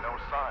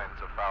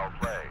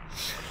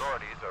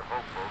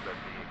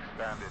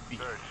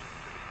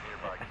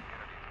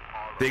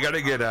 They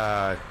gotta get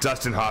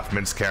Dustin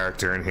Hoffman's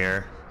character in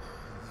here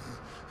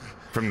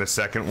from the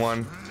second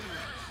one.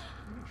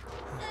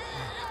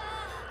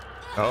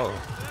 Oh.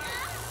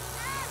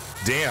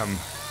 Damn.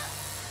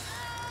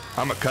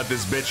 I'm gonna cut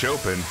this bitch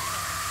open.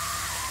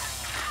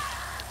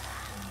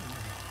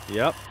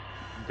 Yep.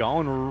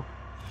 Gone.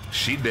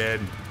 She dead.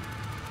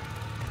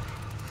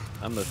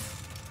 I'm gonna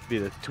be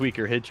the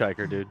tweaker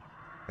hitchhiker, dude.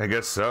 I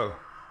guess so.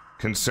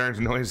 Concerned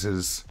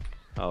noises.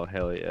 Oh,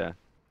 hell yeah.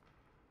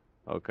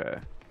 Okay.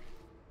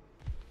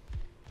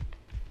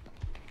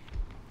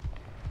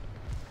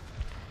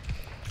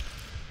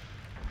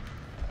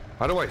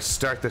 How do I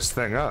start this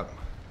thing up?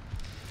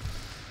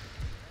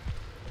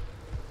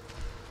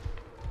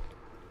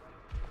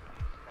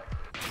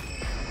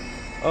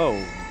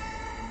 Oh.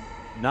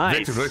 Nice.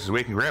 Victor Voice is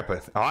waking Grandpa.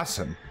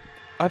 Awesome.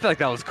 I feel like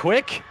that was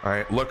quick. All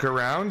right, look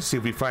around, see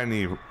if we find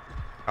any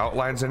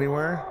outlines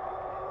anywhere.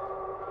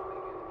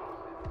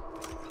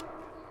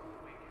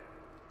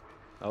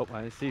 Oh,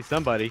 I see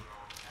somebody.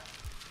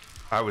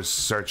 I was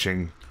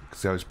searching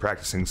because I was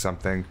practicing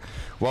something.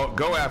 Well,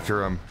 go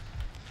after him.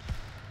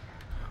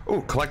 Oh,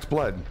 collect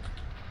blood.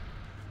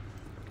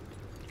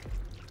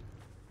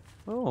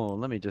 Oh,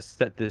 let me just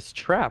set this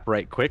trap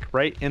right quick,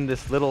 right in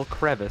this little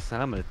crevice,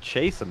 and I'm gonna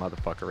chase a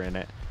motherfucker in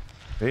it.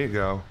 There you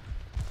go.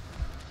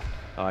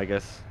 Oh, I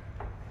guess.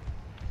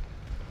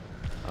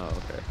 Oh,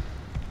 okay.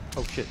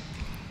 Oh, shit.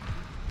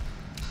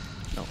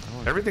 No, I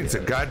want Everything's a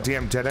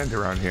goddamn dead end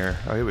around here.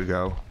 Oh, here we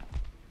go.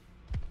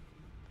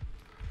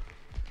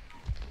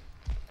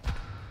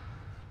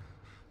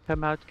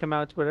 Come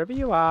out, wherever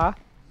you are.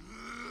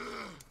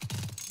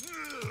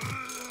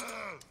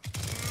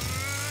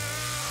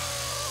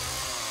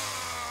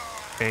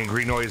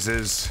 Angry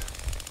noises.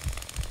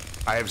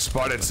 I have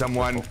spotted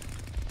someone.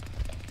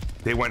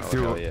 They went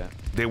through. Yeah.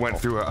 They went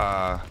through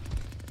a.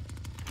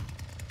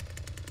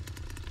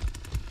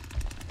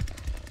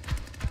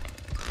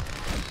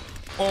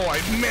 Oh, I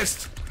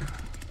missed.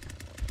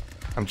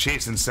 I'm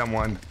chasing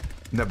someone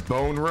in the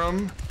bone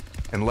room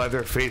and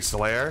Leatherface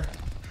lair.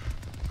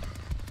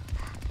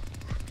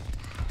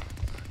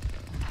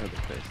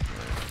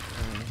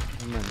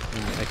 I'm in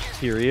the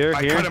exterior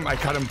I here.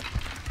 cut him.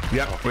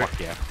 Yep. Oh, fuck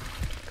yeah.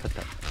 Cut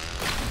that.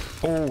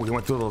 Oh, he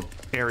went through a little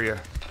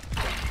area.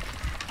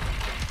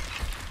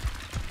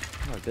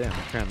 Oh, damn.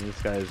 Apparently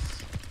this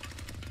guy's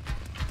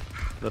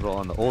a little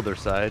on the older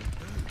side.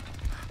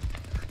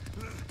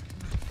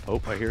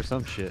 Oh, I hear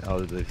some shit. Oh,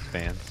 these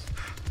fans.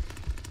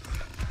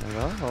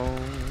 Hello.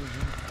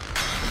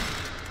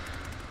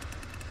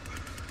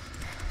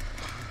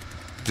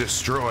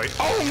 Destroy.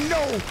 Oh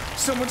no!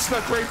 Someone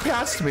snuck right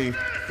past me.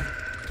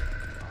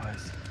 I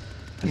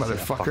see that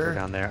fucker Motherfucker.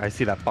 down there. I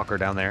see that fucker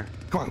down there.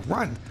 Come on,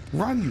 run.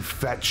 Run, you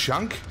fat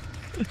chunk.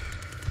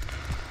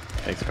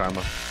 Thanks,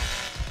 Karma.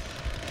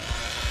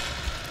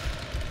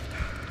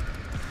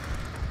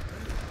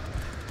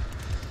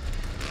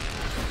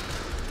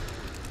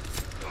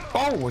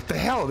 Oh, what the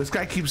hell? This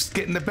guy keeps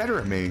getting the better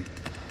of me.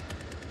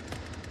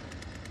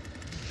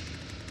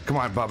 Come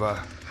on, Bubba.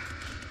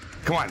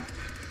 Come on.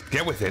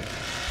 Get with it.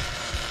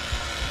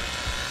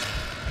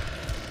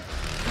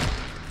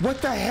 What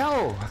the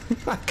hell?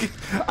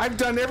 I've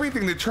done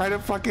everything to try to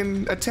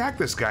fucking attack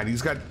this guy. And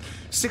he's got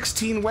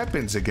 16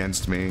 weapons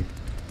against me.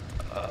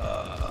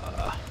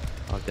 Oh,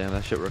 damn.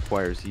 That shit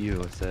requires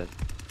you, I said.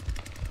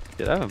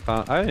 Dude, I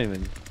didn't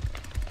even...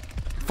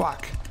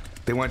 Fuck.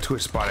 They went to a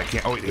spot I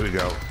can't... Oh, wait, here we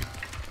go.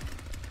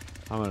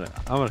 I'm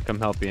gonna come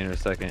help you in a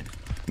second.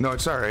 No,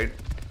 it's alright.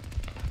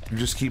 You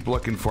just keep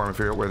looking for them and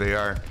figure out where they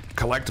are.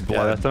 Collect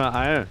blood.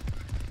 Yeah,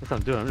 that's what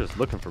I'm doing. I'm just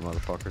looking for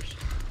motherfuckers.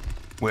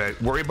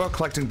 Wait, worry about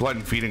collecting blood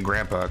and feeding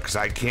Grandpa, because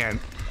I can't.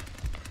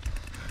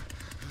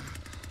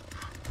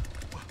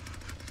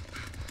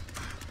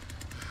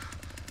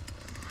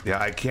 Yeah,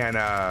 I can't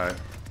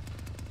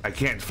I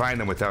can't find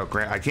them without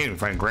I can't even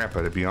find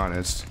Grandpa, to be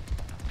honest.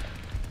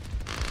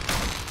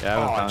 Yeah, I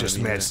haven't I found just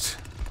him either. missed.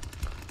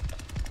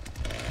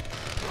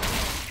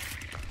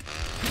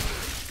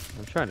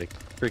 I'm trying to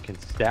freaking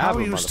stab How are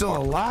him, you still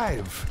motherfucker.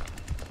 alive?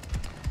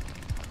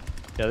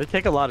 Yeah, they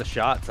take a lot of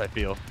shots, I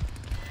feel.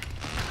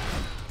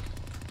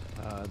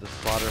 The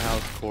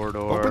slaughterhouse corridor.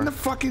 Open the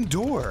fucking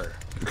door.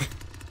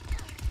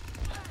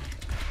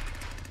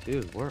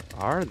 Dude, where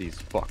are these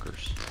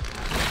fuckers?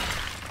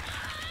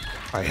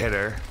 I hit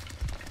her.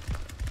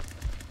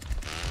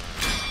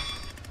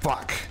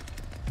 Fuck.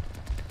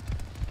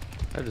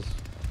 I just...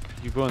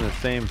 You go in the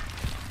same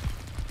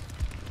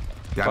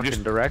Yeah, I'm fucking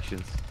just...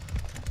 directions.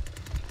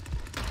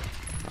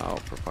 Oh,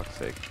 for fuck's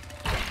sake.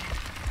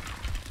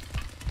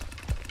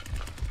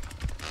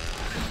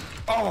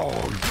 Oh,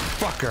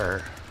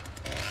 fucker.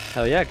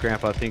 Hell yeah,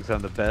 Grandpa thinks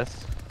I'm the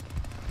best.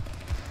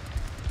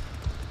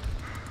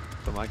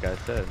 That's what my guy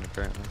said,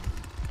 apparently.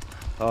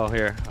 Oh,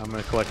 here. I'm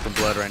gonna collect some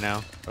blood right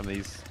now from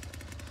these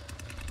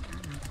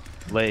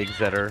legs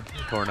that are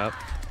torn up.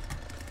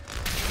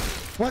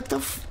 What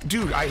the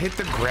dude, I hit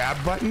the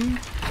grab button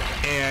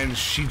and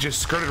she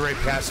just skirted right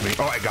past me.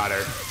 Oh, I got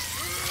her.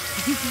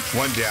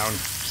 One down.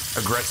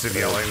 Aggressive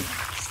yelling.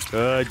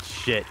 Good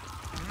shit.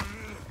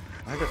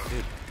 I got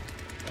dude.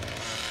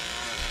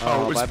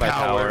 Oh, it was bye-bye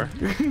power.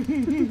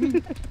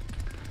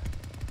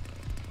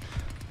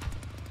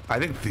 I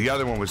think the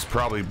other one was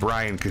probably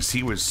Brian because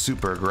he was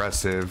super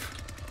aggressive.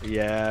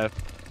 Yeah.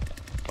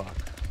 Fuck.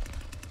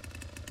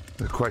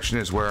 The question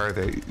is, where are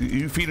they?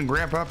 You feeding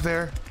Grandpa up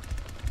there?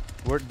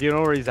 Where, do you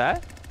know where he's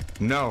at?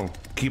 No.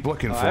 Keep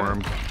looking Oh, for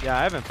him. Yeah,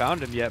 I haven't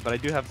found him yet, but I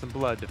do have some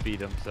blood to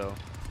feed him, so.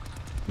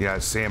 Yeah,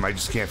 Sam, I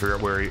just can't figure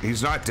out where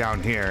he's not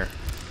down here.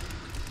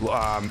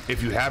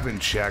 If you haven't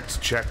checked,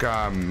 check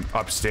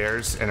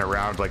upstairs and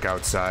around, like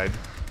outside.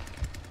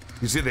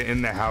 He's either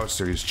in the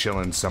house or he's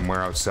chilling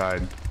somewhere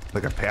outside,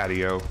 like a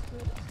patio.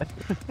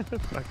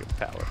 Fucking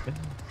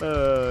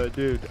Power.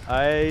 Dude,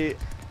 I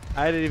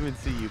didn't even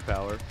see you,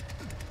 Power.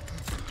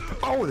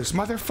 Oh, this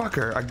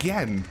motherfucker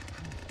again.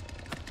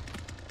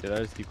 Dude, I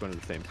just keep going to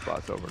the same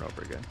spots over and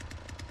over again.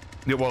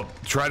 Yeah, well,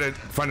 try to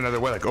find another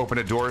way, like open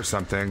a door or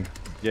something.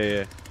 Yeah,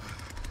 yeah.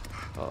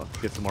 Oh,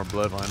 get some more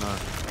blood, why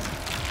not?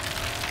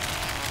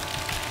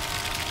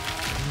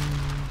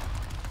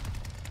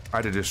 I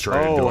had to destroy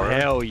a Oh, door.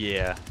 hell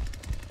yeah.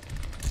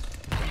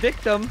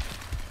 Victim.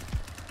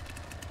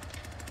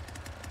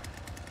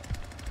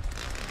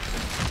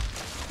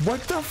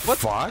 What the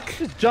fuck?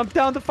 Just jumped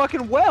down the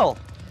fucking well.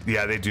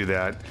 Yeah, they do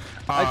that.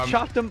 I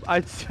chopped him. I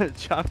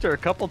chopped her a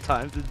couple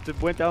times.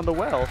 It went down the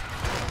well.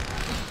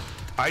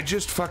 I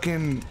just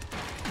fucking...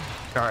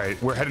 Alright,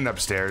 we're heading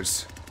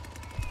upstairs.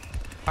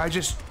 I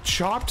just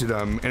chopped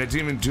them and it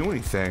didn't even do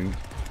anything.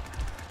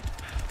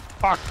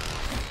 Fuck.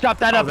 Chop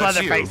that up, that's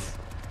you. Leatherface.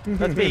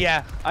 That's me,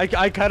 yeah.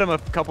 I cut him a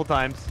couple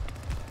times.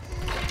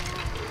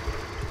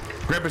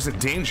 Grandpa's in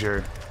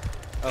danger.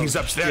 He's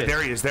upstairs. shit.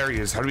 There he is. There he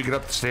is. How do we get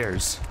up the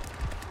stairs?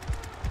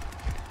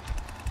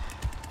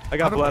 I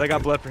got blood. I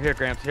got blood for here,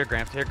 Gramps. Here,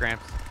 Gramps. Here,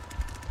 Gramps.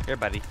 Here,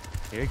 buddy.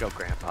 Here you go,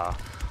 Grandpa.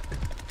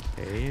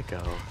 Here you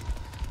go.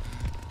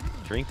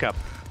 Drink up.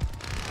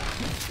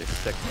 This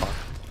sick fuck.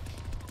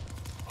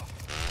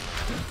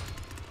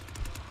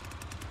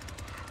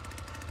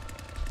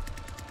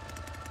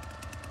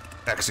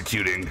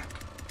 Executing.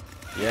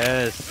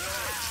 Yes.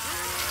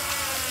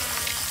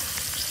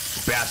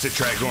 Bastard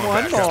tried going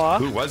One back more.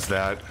 up. Who was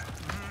that?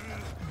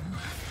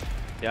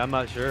 Yeah, I'm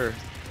not sure.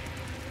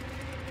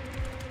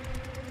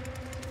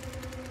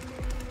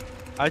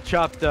 I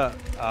chopped up.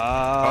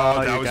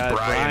 Oh, that you was got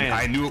Brian.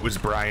 I knew it was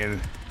Brian.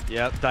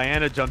 Yep,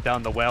 Diana jumped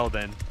down the well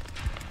then.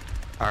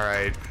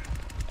 Alright.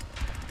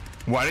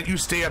 Why don't you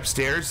stay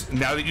upstairs?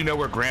 Now that you know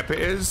where Grandpa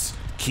is,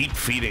 keep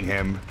feeding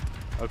him.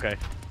 Okay.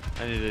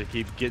 I need to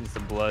keep getting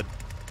some blood.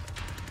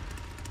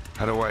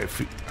 How do I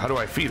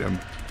feed him?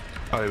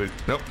 Oh,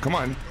 nope, come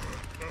on.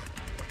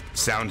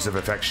 Sounds of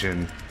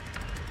affection.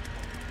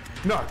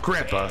 No,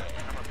 Grandpa.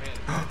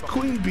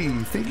 Queen Bee,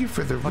 thank you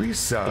for the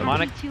resub.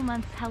 Demonic. 2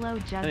 months. Hello,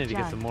 Jugg. I need to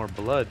get some more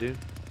blood, dude.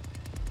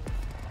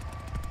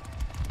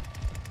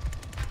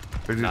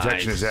 The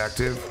detection is Nice.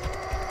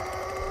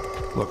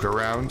 active. Look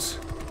around.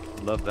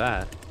 Love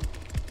that.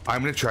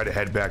 I'm gonna try to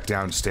head back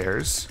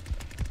downstairs.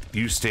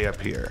 You stay up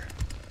here.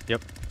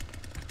 Yep.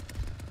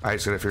 I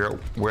just gotta figure out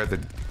where the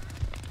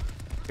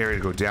area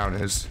to go down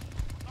is.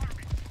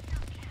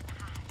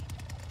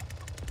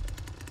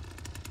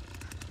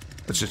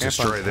 Let's just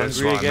destroy this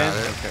Hungry while I'm again?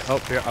 at it. Okay. Oh,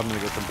 here, I'm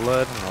gonna get some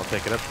blood and I'll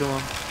take it up to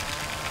him.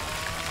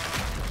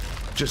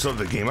 Just load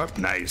the game up.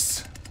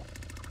 Nice.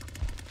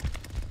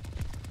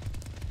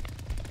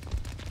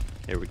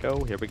 Here we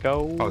go. Here we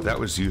go. Oh, that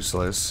was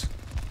useless.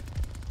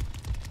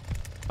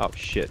 Oh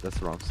shit, that's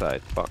the wrong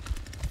side. Fuck.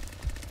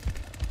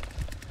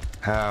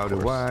 How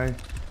do I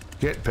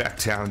get back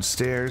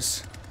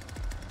downstairs?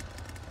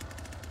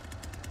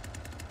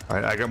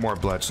 Alright, I got more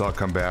blood, so I'll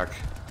come back.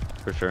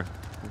 For sure.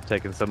 I'm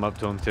taking some up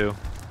to him too.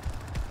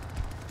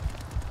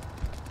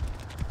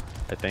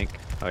 I think.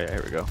 Oh yeah,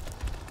 here we go.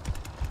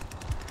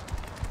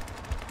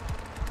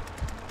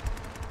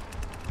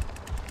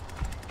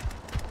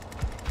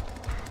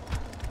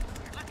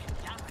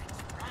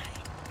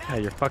 Yeah,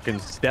 your fucking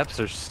steps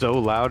are so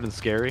loud and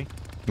scary.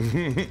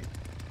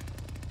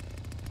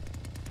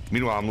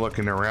 Meanwhile, I'm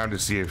looking around to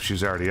see if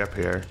she's already up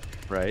here.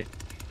 Right.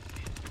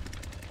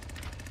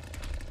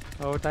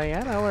 Oh,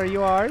 Diana, where are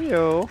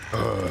you?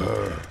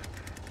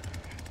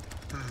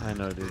 I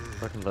know, dude.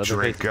 Fucking Leatherface.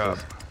 Drink up.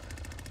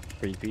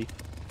 Creepy.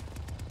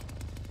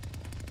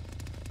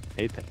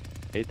 Hate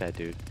that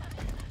dude.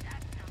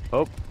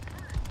 Oh.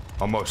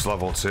 Almost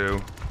level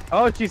 2.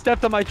 Oh, she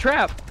stepped on my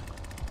trap.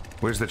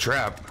 Where's the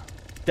trap?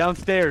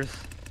 Downstairs.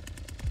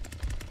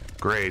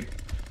 Great.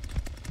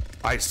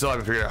 I still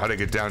haven't figured out how to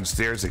get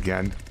downstairs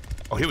again.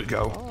 Oh, here we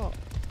go. Oh,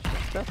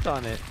 she stepped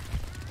on it.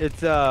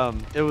 It's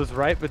it was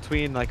right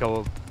between like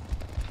a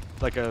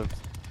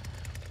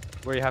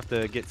where you have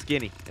to get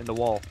skinny in the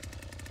wall.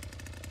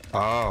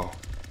 Oh.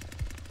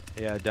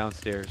 Yeah,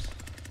 downstairs.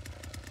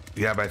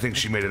 Yeah, but I think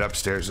she made it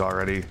upstairs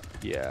already.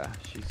 Yeah,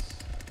 she's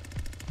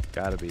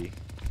gotta be.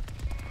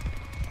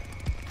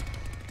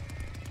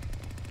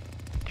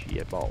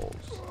 Shit balls.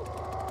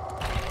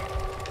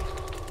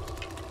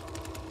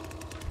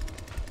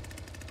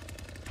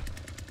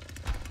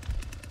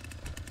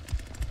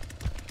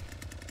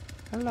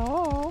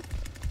 Hello.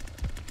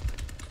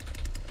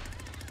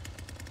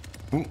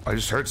 Ooh, I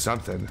just heard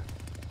something.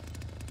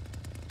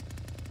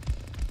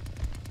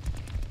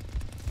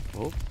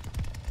 Oh,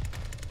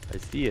 I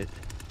see it.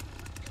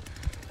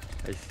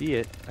 I see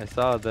it. I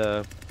saw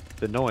the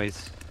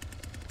noise.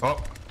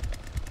 Oh,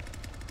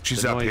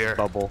 she's The up noise here.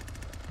 bubble.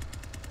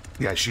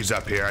 Yeah, she's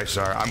up here. I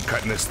saw her. I'm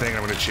cutting this thing.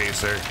 I'm gonna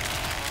chase her.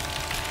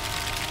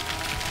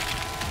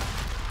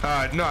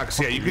 Nox,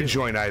 yeah, you can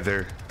join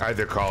either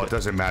call. It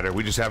doesn't matter.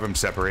 We just have them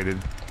separated.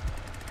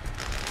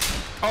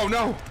 Oh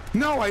no,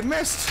 no, I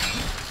missed.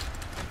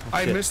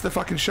 I missed the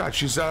fucking shot.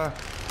 She's the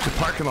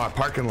parking lot.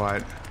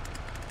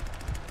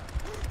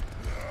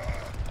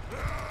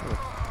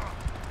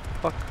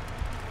 Fuck.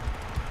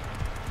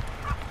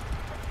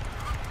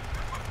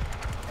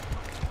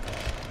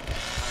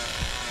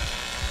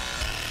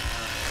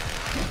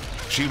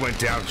 She went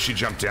down. She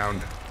jumped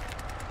down.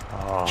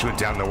 Oh. She went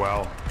down the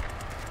well.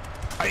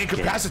 I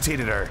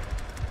incapacitated her.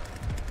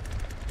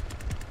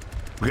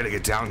 We gotta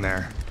get down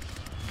there.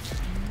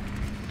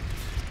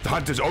 The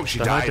hunt is. Oh, she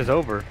died. The hunt is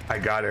over. I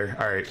got her.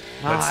 All right.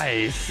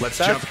 Nice. Let's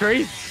That's jump.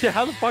 crazy.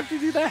 How the fuck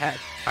did you do that?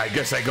 I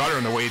guess I got her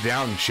on the way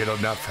down. She had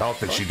enough health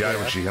that she died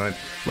when she healed.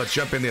 Let's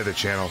jump in the other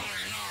channel.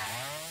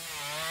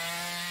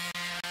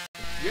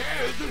 Yeah,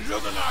 it's a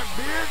juggernaut,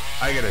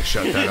 bitch. I gotta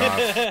shut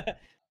that off.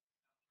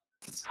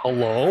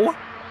 Hello?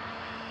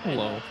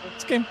 Hello.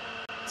 This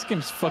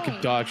game's fucking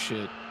Hey. dog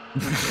shit.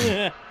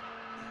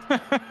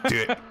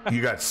 Dude,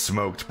 you got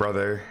smoked,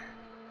 brother.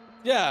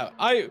 Yeah,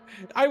 I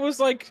was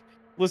like,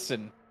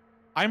 listen,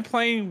 I'm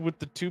playing with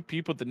the two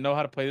people that know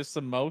how to play this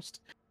the most,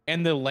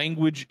 and the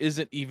language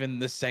isn't even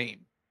the same,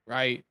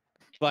 right?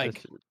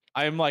 Like,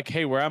 I'm like,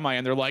 hey, where am I?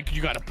 And they're like,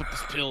 you gotta put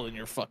this pill in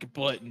your fucking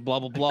butt and blah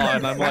blah blah.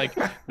 And I'm like,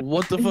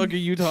 what the fuck are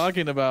you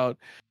talking about?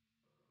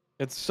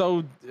 It's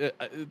so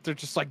they're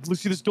just like,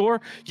 let's see this door.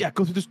 Yeah,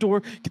 go through this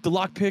door, get the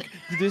lockpick,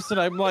 do this, and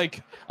I'm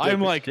like, I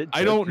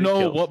don't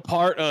know what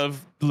part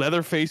of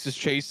Leatherface is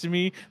chasing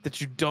me that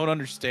you don't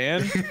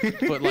understand,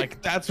 but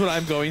like that's what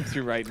I'm going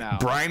through right now.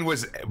 Brian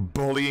was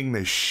bullying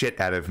the shit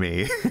out of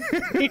me.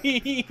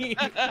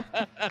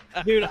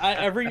 Dude,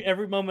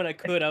 every moment I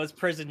could, I was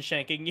prison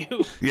shanking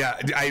you. Yeah,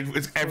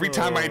 every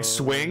time I'd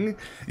swing,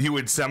 you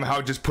would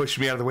somehow just push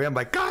me out of the way. I'm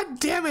like, God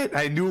damn it!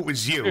 I knew it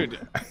was you. Dude,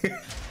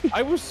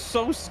 I was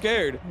so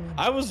scared.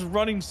 I was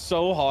running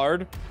so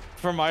hard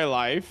for my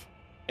life,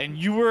 and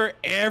you were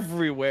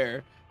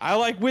everywhere. I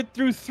like went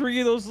through 3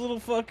 of those little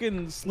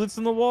fucking slits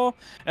in the wall,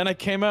 and I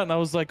came out and I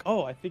was like,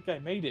 oh, I think I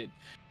made it.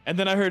 And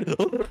then I heard,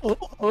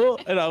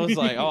 and I was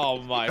like,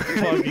 oh my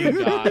fucking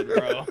god,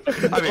 bro.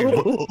 I mean,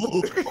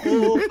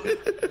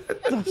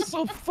 I'm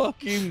so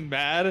fucking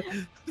mad.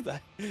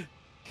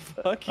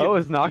 Fucking Oh,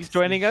 is Nox piece of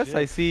joining us? shit.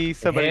 I see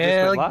somebody just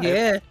Hell went live.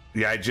 yeah.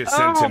 yeah, I just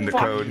sent him the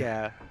fuck code.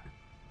 Yeah.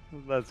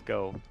 Let's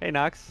go. Hey,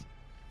 Nox.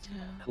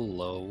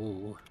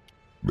 Hello.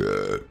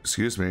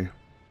 Excuse me.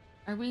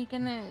 Are we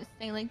gonna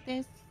stay like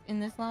this in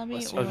this lobby,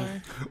 Let's-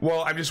 or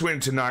Well, I'm just waiting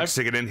to Nox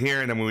to get in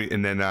here,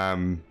 and then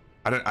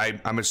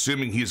I'm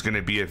assuming he's going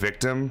to be a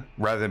victim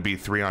rather than be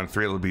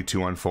 3-on-3. It'll be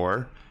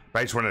 2-on-4. But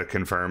I just wanted to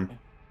confirm,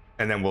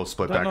 and then we'll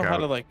split I don't back know how out.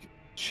 to like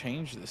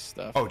change this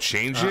stuff. Oh,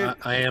 change it.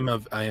 I am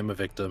a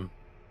victim.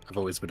 I've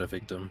always been a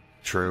victim.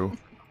 True.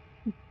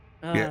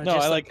 Yeah. No,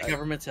 Just I like like- the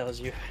government tells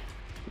you.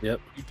 Yep.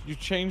 You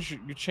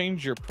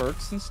change your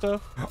perks and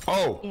stuff.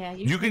 Oh, Yeah,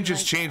 you can can,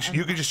 just like, change.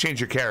 You can just change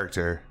your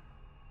character.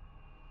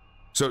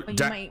 So, but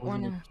you might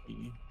wanna.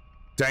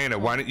 Diana,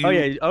 why don't you? Oh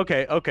yeah.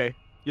 Okay. Okay.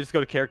 You just go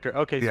to character.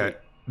 Okay. Yeah, Sweet.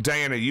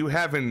 Diana, you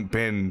haven't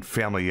been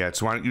family yet,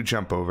 so why don't you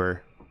jump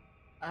over?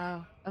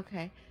 Oh,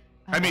 okay.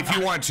 I mean, if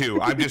you want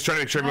to. I'm just trying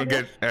to make sure I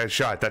everyone get a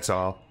shot. That's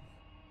all.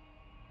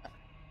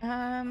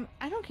 I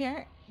don't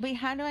care. Wait,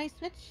 how do I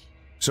switch?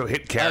 So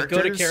hit characters.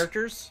 Go to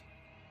characters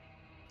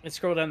and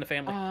scroll down to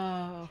family.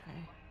 Oh, okay.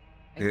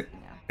 I Yeah. see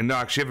now. And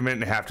Nox, you have a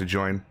minute and a half to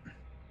join.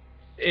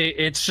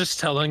 It's just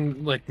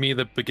telling like me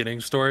the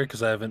beginning story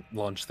because I haven't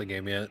launched the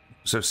game yet.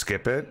 So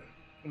skip it.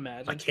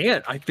 Imagine. I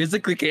can't. I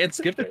physically can't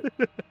skip it.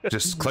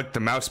 Just click the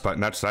mouse button.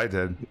 That's what I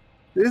did.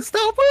 It's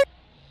not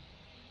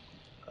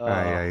working.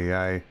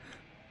 Aye.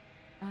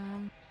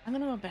 I'm gonna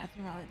go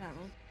bathroom while that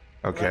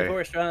was. Okay.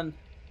 Forest run.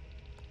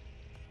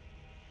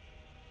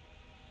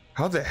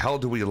 How the hell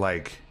do we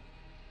like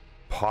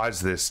pause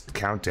this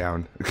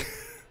countdown?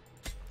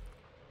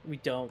 We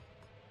don't.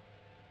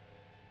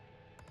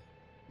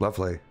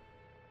 Lovely.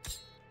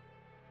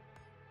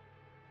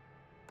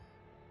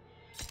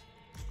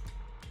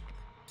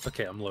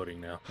 Okay, I'm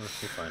loading now. We're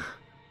fine.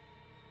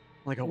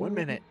 Like a 1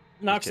 minute.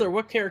 Noxler,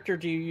 what character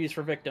do you use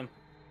for victim?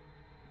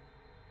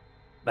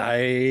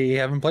 I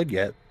haven't played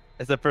yet.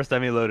 It's the first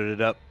time he loaded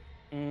it up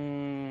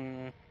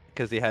Mm,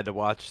 because he had to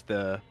watch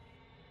the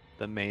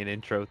main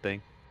intro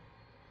thing.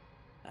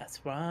 that's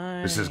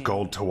right. This is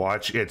gold to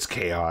watch. It's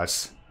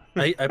chaos.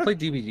 I played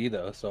DVD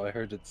though, so I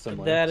heard it's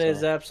similar. That is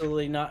so.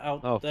 absolutely not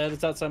out. Oh. That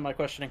is outside my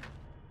questioning.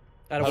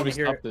 I don't How do want we to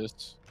hear stop it.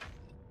 this?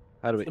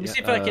 How do we? Let me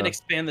see if I can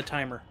expand the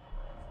timer.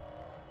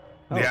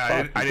 Oh, yeah,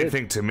 fuck, I you didn't did.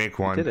 think to make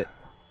one. You did it.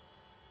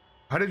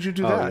 How did you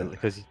do Oh, that?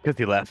 because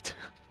he left.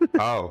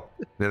 Oh,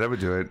 yeah, that would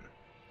do it.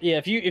 Yeah,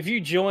 if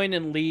you join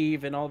and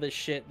leave and all this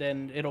shit,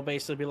 then it'll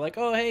basically be like,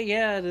 oh hey,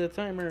 yeah, the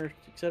timer,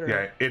 etc.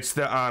 Yeah,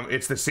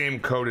 it's the same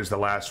code as the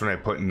last one I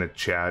put in the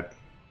chat.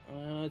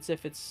 It's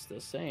if it's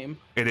the same.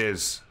 It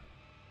is.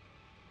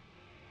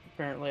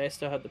 Apparently, I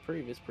still had the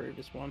previous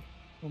one.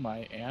 Who am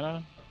I,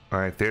 Anna? All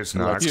right, there's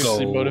Let's Nox. go.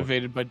 Fiercely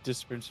motivated by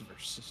disappearance of her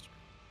sister.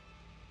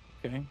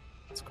 Okay,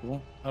 that's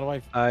cool. How do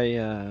I?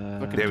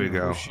 fucking There we do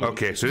go. this shit?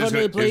 Okay, so this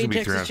Finally is gonna be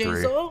played 3 on Texas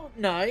 3. Chainsaw.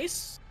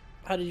 Nice.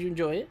 How did you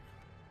enjoy it?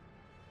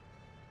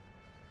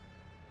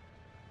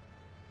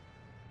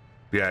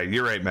 Yeah,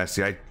 you're right,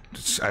 Messi.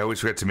 I always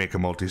forget to make a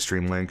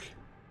multi-stream link.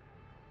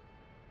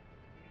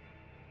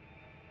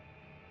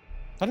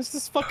 How does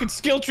this fucking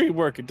skill tree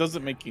work? It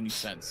doesn't make any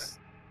sense.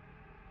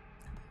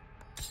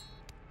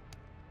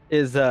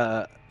 Is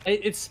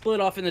It's split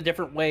off into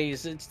different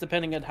ways. It's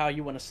depending on how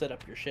you want to set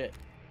up your shit.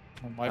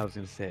 Oh my I was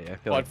gonna say I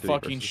feel what like three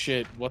fucking versus-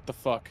 shit? What the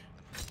fuck?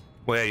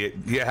 Well,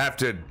 you have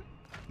to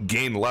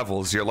gain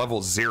levels. You're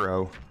level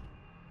 0.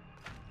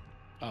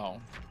 Oh,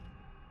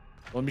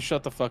 let me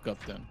shut the fuck up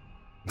then.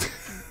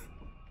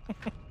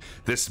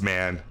 This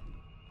man.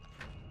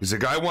 He's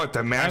like, I want the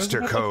How does master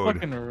that code.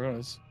 fucking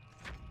arose?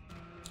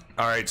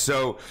 All right,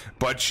 so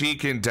Butt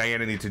Cheek and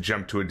Diana need to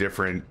jump to a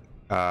different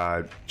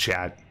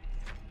chat.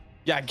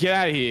 Yeah, get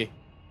out of here. You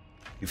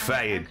I'm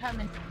fired.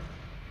 coming.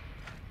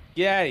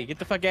 Get out of here. Get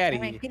the fuck out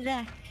of here. Alright, good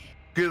luck.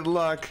 Good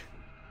luck.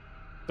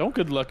 Don't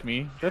good luck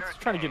me. That's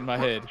trying to get in my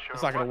head.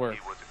 It's not gonna work.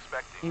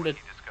 I'm just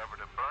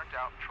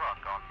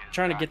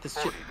trying to get this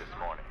shit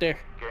there.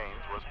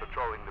 was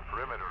patrolling the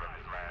perimeter of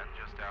his land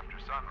just after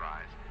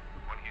sunrise.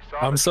 When he saw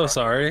I'm the so truck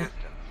sorry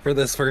for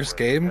this first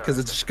game because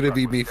it's just gonna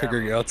be me truck was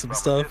figuring out some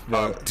stuff. Oh,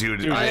 But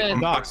dude, Dude, I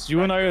Knox,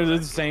 you and I are in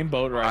the same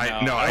boat right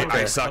now. no, I don't know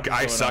what suck. the fuck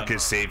I is suck going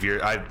as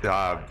savior.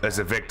 I as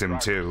a victim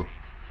too.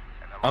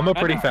 I'm a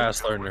pretty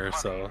fast learner,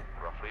 so on.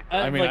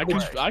 I mean,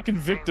 like, I can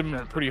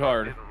victim pretty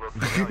hard.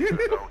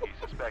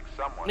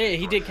 Yeah,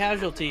 he did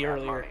casualty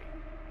earlier.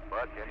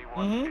 But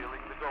anyone Mhm. feeling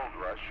the gold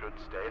rush should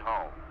stay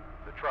home.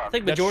 The truck I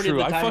think That's majority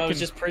true. of the I time I was fucking-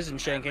 just prison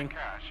shanking.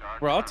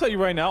 Bro, I'll tell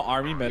you right now,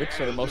 army medics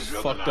are the most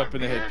fucked up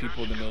in the head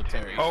people in the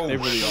military. Oh They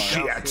really are.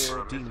 shit!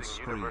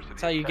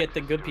 That's how you get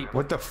the good people.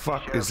 What the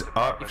fuck is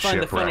up, You find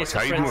the Shipwrecks? funniest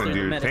How you friends doing, in the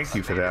dude? medics. Thank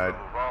you for that.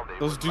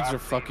 Those dudes are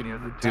fucking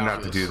ridiculous. Didn't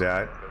have to do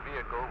that.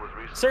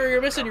 Sir,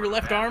 you're missing your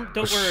left arm.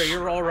 Don't worry,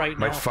 you're all right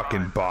My now.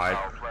 fucking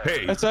bot.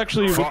 Hey, That's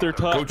actually what they're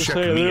go taught to check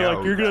say. me They're out.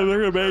 like, they're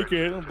gonna make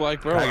it. I'm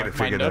like, bro, I gotta my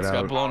figure that nuts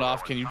got out. blown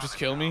off. Can you just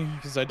kill me?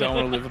 Because I don't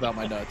want to live without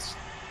my nuts.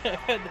 Uh,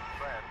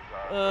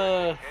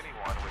 anyone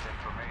with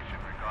information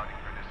regarding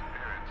her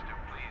disappearance to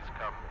please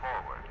come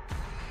forward.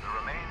 The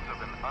remains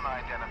of an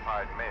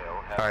unidentified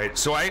male have All right,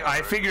 so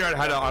I figured out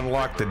how to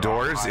unlock the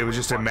doors. It was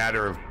just a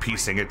matter of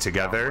piecing it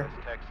together.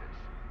 Texas,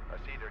 a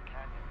Cedar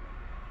Canyon.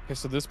 Okay,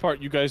 so this part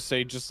you guys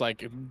say just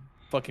like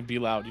fucking be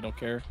loud. You don't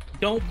care.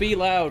 don't be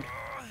loud.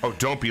 Oh,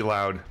 don't be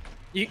loud.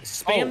 You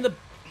spam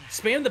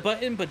Oh. the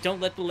button, but don't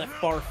let the left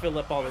bar fill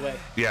up all the way.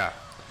 Yeah.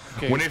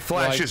 Okay, When it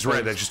flashes well, I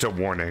red, that's just a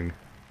warning.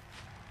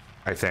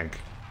 I think.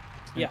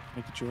 Yeah.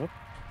 Make it you up.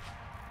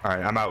 All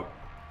right, I'm out.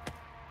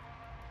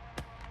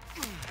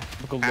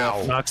 Look a Ow.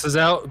 left. Nox is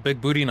out.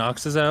 Big Booty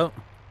Nox is out.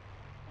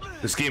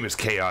 This game is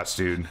chaos,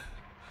 dude.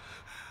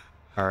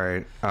 All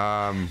right.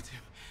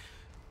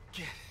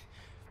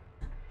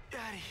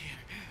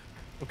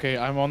 Okay,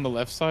 I'm on the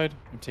left side.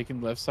 I'm taking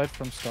the left side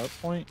from start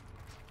point.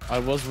 I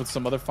was with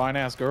some other fine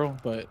ass girl,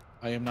 but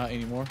I am not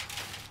anymore.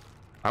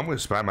 I'm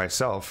just by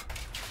myself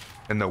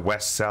in the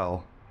west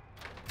cell.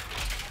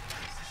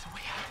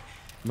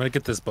 I'm gonna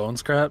get this bone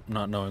scrap,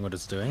 not knowing what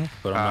it's doing,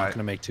 but I'm Uh, not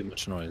gonna make too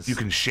much noise. You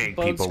can shank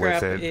Bone people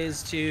scrap with it.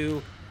 is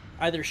to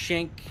either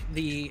shank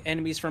the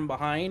enemies from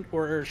behind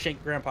or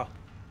shank Grandpa.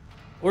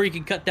 Or you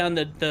can cut down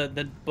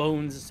the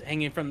bones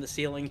hanging from the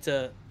ceiling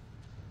to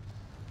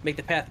make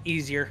the path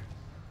easier.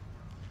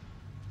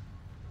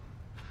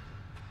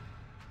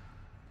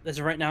 As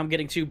of right now, I'm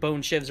getting 2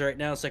 bone shivs right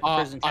now, so I can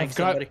prison tank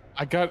somebody.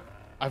 I've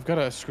got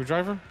a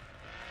screwdriver.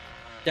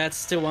 That's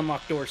still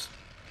unlocked doors.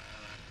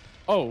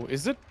 Oh,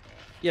 is it?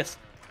 Yes.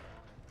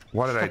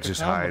 Why did I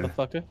just hide?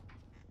 Motherfucker.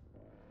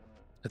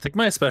 I think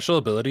my special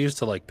ability is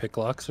to like pick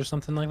locks or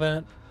something like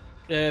that.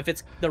 If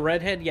it's the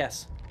redhead,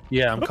 yes.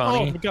 Yeah, I'm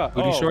Connie. Oh my God.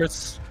 Booty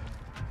shorts.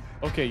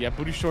 Okay, yeah,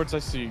 booty shorts. I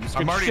see you.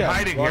 I'm already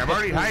hiding here. I'm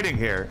already hiding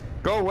here.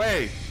 Go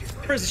away.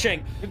 Prison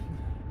shank.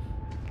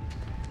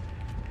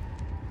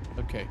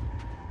 Okay.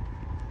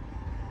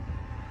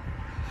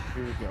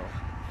 Here we go.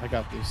 I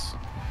got this.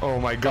 Oh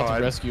my About God.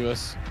 to rescue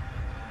us.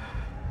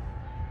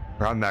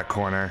 Around that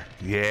corner.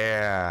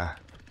 Yeah.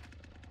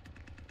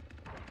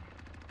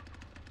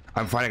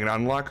 I'm finding an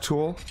unlock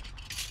tool.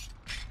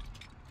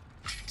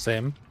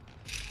 Same.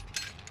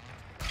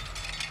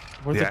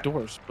 Where are the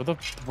doors? Where the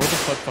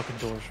fucking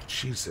doors?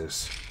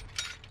 Jesus.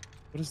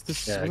 What is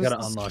this? Yeah, I got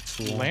an unlock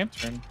tool.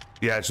 Lantern.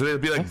 Yeah, so there'll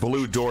be like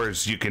blue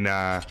doors. You can you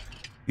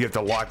have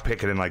to lock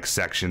pick it in like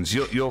sections.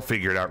 You'll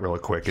figure it out real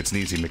quick. It's an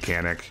easy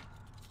mechanic.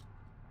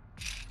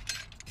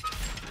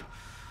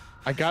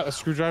 I got a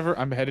screwdriver.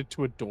 I'm headed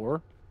to a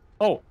door.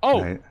 Oh,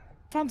 Right.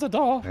 found the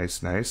door.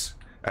 Nice, nice.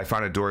 I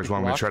found a door as well.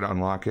 I'm gonna try to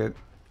unlock it.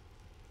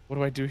 What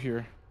do I do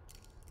here?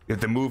 You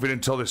have to move it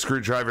until the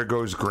screwdriver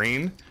goes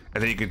green,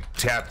 and then you can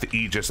tap the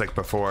E just like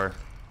before.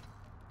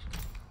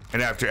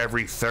 And after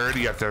every third,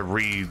 you have to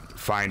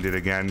re-find it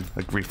again,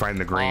 like re-find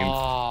the green.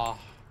 Ah.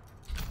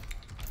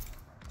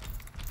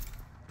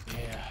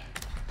 Yeah.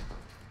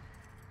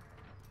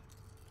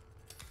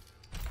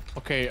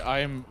 Okay,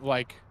 I'm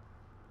like.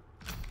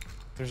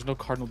 There's no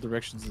cardinal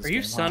directions. In this Are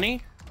you game,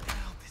 Sunny?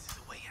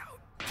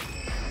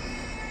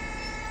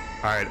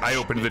 All right, I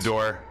opened the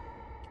door.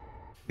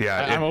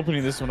 Yeah, I'm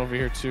opening this one over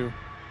here too.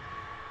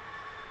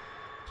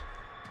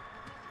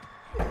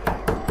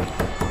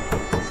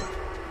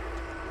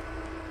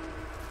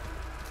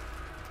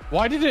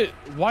 Why did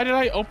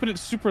I open it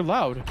super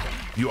loud?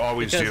 You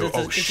always do. It's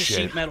Oh it's a shit.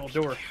 sheet metal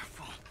door.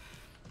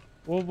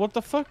 Well, what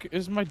the fuck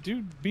is my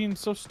dude being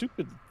so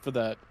stupid for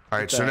that? All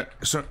right,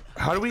 so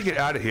how do we get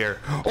out of here?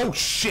 Oh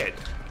shit!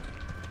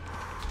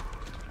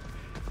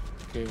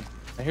 Okay,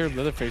 I hear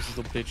Leatherface's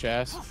little bitch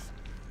ass.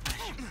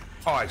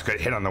 Oh, I just got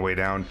hit on the way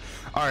down.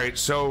 All right,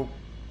 so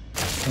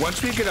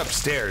once we get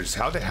upstairs,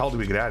 how the hell do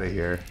we get out of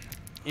here?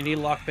 You need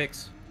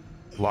lockpicks.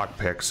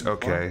 Lockpicks.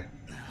 Okay.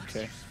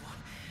 Okay.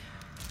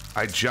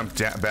 I jumped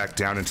back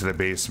down into the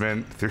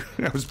basement.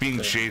 I was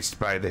being chased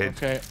by the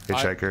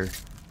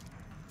hitchhiker.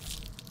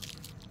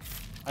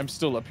 I'm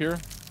still up here.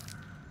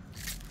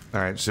 All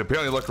right, so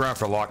apparently look around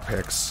for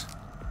lockpicks.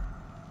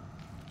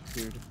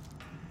 Dude.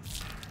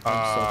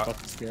 I'm so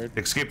fucking scared.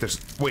 Escape this.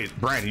 Wait,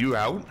 Brian, you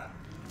out?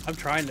 I'm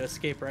trying to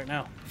escape right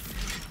now.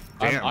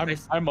 Damn.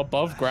 I'm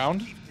above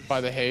ground by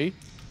the hay.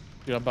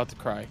 Dude, I'm about to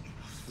cry.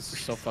 This is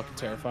so fucking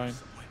terrifying.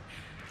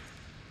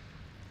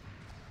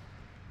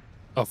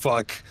 Oh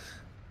fuck.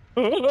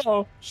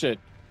 Oh shit.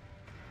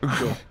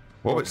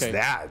 What was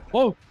that?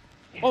 Whoa.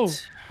 Oh,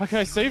 how can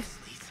I save?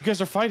 You guys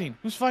are fighting.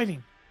 Who's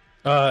fighting?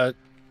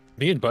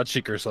 Me and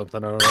Buttcheek or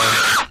something. I don't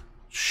know.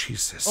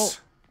 Jesus.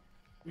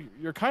 Oh,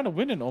 you're kind of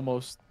winning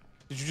almost.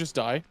 Did you just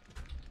die?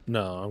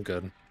 No, I'm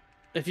good.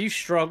 If you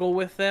struggle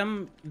with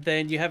them,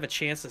 then you have a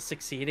chance of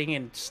succeeding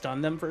and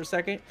stun them for a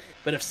second.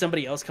 But if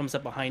somebody else comes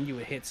up behind you,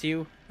 it hits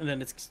you, and then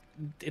it's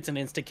an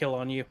instant kill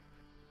on you.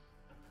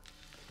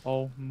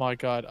 Oh my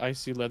god, I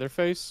see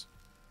Leatherface.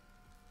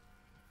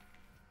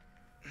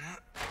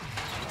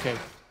 Okay,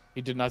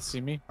 he did not see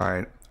me. All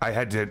right, I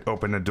had to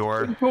open the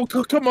door. Oh,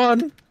 come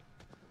on.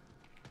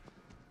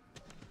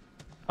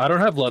 I don't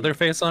have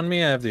Leatherface on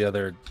me. I have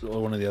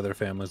one of the other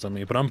families on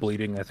me, but I'm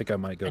bleeding. I think I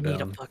might go down. I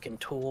need a fucking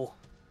tool.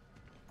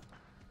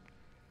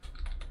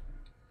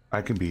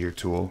 I can be your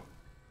tool.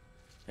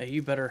 Yeah,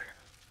 you better.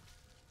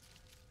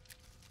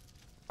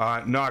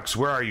 Nox,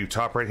 where are you?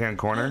 Top right-hand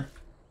corner?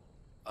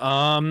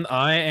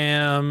 I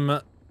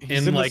am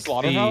in like the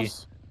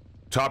slaughterhouse.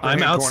 Top I'm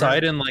right-hand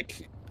outside corner? in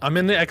like I'm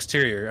in the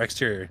exterior.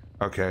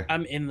 Okay.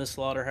 I'm in the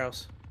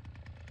slaughterhouse.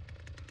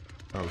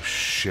 Oh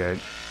shit.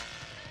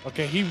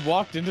 Okay, he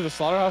walked into the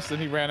slaughterhouse, then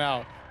he ran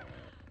out.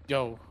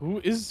 Yo, who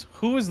is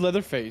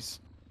Leatherface?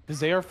 Because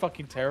they are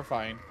fucking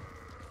terrifying.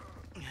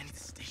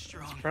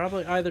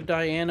 Probably either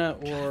Diana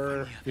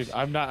or. Dude,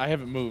 I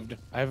haven't moved.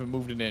 I haven't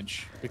moved an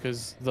inch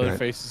because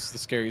Leatherface is the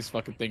scariest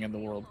fucking thing in the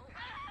world.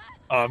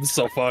 Oh, I'm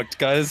so fucked,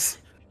 guys.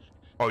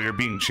 Oh, you're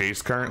being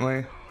chased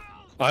currently?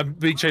 I'm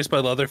being chased by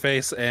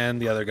Leatherface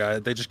and the other guy.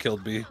 They just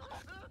killed me.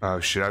 Oh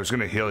shit, I was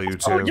gonna heal you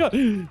too. Oh yeah,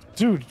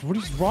 dude, what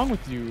is wrong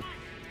with you?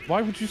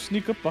 Why would you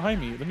sneak up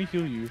behind me? Let me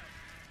heal you.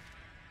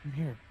 I'm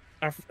here.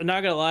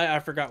 Not gonna lie, I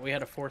forgot we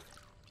had a fourth.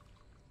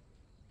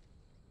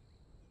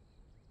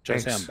 Should I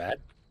say I'm bad?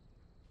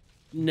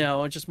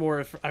 No, it's just more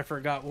if I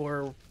forgot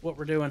what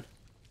we're doing.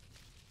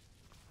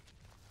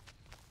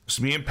 It's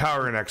me and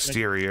Power and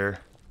exterior.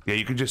 Yeah,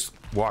 you can just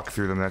walk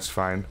through them, that's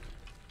fine.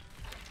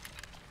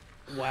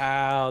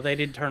 Wow, they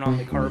didn't turn on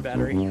the car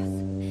battery.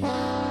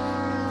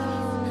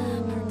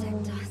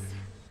 Protect us.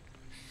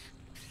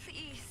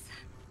 Please.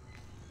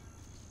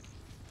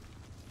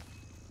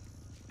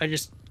 I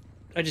just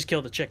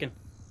killed the chicken.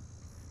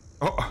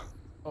 Oh.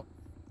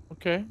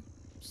 Okay.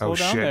 Slow Oh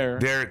down shit!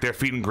 there. They're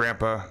feeding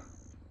Grandpa.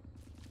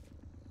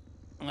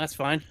 That's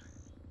fine.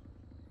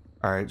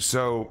 All right,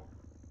 so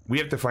we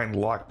have to find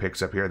lock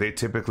picks up here. Are they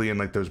typically in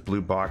like those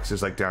blue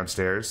boxes, like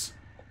downstairs?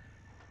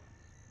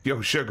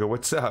 Yo, Sugar,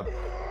 what's up?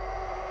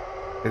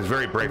 It's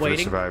very brave for the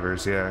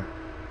survivors. Yeah.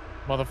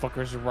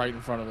 Motherfuckers are right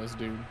in front of us,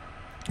 dude.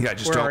 Yeah,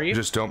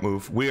 just don't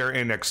move. We are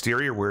in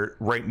exterior. We're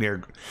right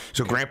near.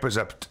 So Grandpa's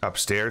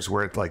upstairs.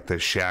 We're at like the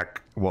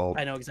shack. Well,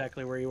 I know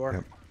exactly where you are.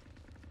 Yep.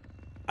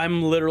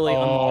 I'm literally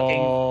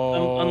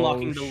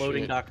unlocking the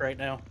loading shit. dock right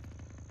now.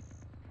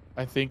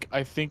 I think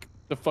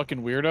the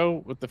fucking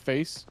weirdo with the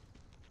face.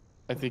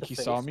 I think he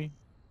saw face? me.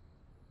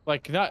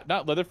 Like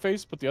not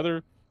Leatherface, but the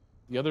other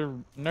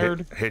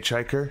nerd.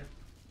 Hitchhiker.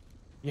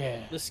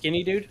 Yeah. The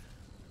skinny dude.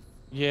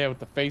 Yeah, with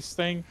the face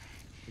thing.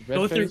 The red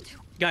Go through, face.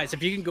 guys.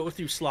 If you can go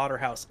through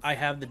Slaughterhouse, I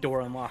have the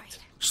door unlocked.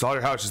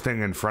 Slaughterhouse is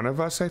thing in front of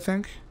us, I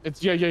think.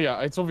 It's yeah.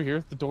 It's over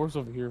here. The door's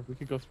over here. We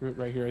could go through it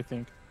right here, I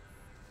think.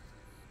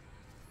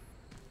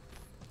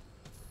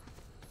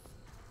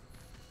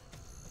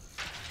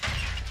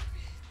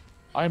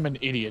 I'm an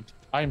idiot.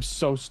 I am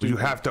so stupid. You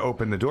have to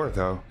open the door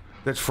though.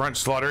 That's front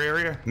slaughter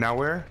area. Now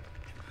where?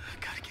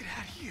 Gotta get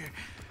out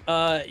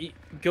of here.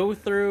 Go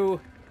through.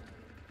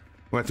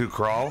 Went through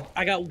crawl.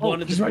 I got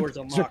one of the doors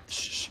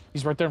unlocked.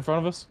 He's right there in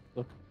front of us.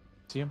 Look,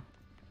 see him?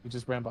 He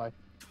just ran by.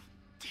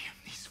 Damn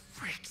these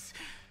freaks.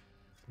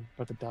 I'm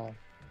about to die.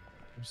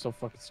 I'm so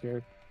fucking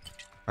scared.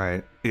 All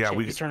right. Yeah,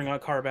 He's turning on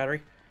car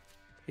battery.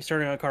 He's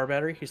turning on car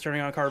battery. He's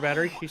turning on car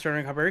battery. He's turning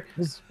on car battery.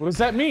 What does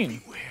that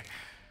mean?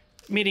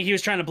 Meaning he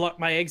was trying to block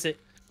my exit.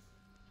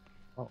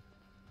 Oh.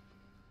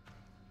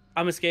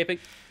 I'm escaping.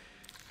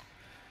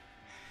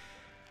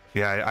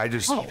 Yeah, I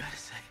just. Oh.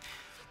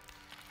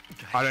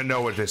 I don't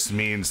know what this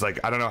means. Like,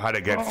 I don't know how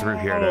to get through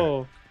here.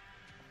 To...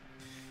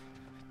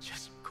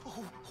 Just go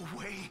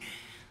away.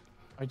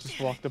 I just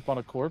walked up on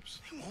a corpse.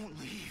 They won't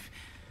leave.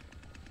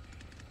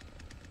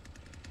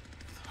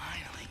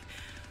 Finally.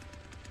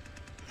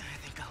 I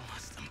think I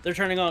lost them. They're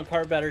turning on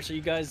car battery, so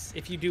you guys,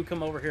 if you do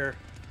come over here,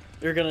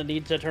 you're gonna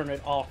need to turn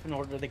it off in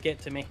order to get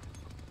to me.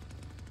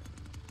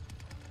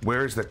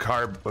 Where's the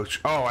car?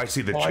 Oh, I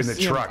see the in the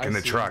truck. In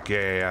the truck.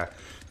 Yeah.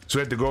 So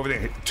we have to go over there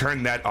and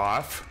turn that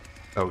off.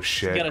 Oh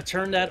shit! You gotta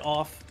turn that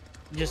off,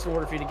 just in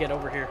order for you to get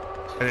over here.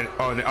 And then,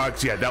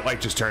 yeah, that light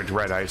just turned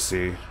red. I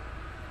see.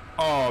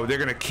 Oh, they're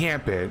gonna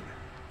camp it.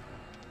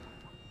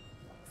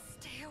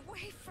 Stay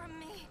away from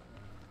me.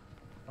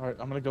 All right,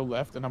 I'm gonna go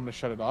left and I'm gonna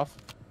shut it off.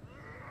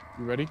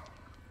 You ready?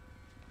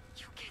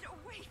 You get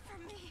away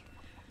from me.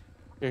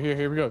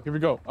 Here we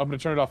go. I'm gonna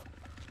turn it off.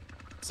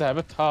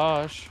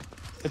 Sabotage.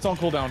 It's on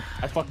cooldown.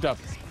 I fucked up.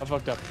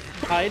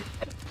 Hide.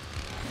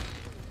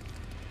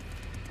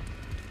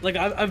 Like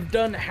I've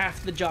done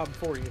half the job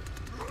for you.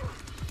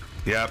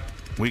 Yep,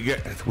 we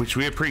get, which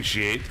we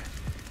appreciate.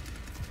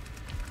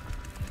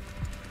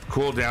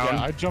 Cool down.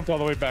 Yeah, I jumped all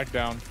the way back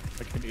down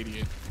like an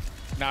idiot.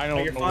 Now I don't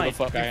know where the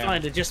fuck I am. You're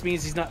fine. It just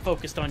means he's not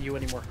focused on you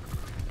anymore.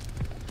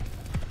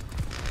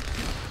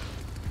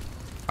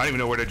 I don't even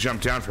know where to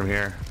jump down from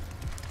here.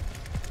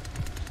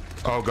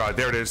 Oh god,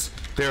 there it is.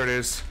 There it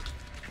is.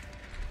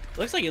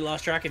 Looks like he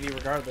lost track of you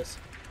regardless.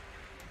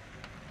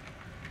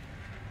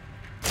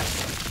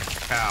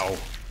 Ow.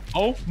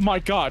 Oh my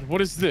god,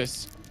 what is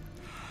this?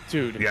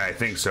 Dude. Yeah, I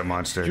think so,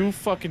 monster. You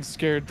fucking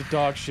scared the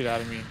dog shit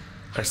out of me.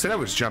 I said I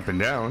was jumping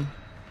down.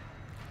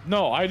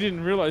 No, I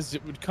didn't realize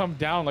it would come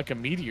down like a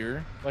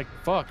meteor. Like,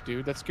 fuck,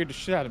 dude. That scared the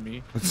shit out of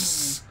me.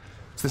 It's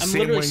the I'm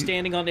same literally way...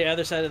 standing on the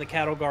other side of the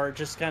cattle guard,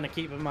 just kind of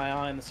keeping my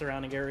eye on the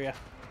surrounding area.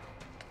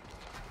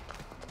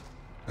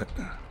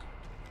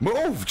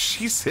 Move,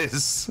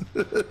 Jesus.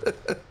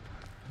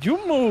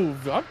 You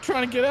moved. I'm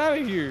trying to get out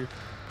of here.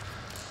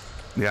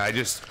 Yeah, I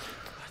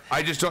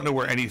just don't know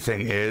where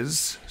anything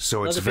is,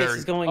 so it's Leatherface very...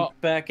 is going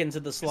back into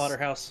the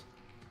slaughterhouse.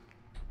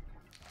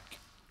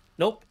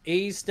 Nope,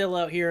 he's still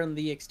out here in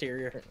the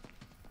exterior.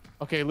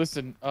 Okay,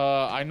 listen.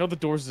 I know the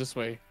door's this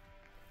way.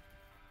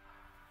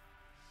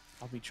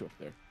 I'll meet you up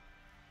there.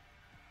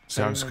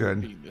 Sounds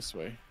good. Being this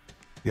way.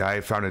 Yeah, I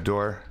found a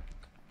door.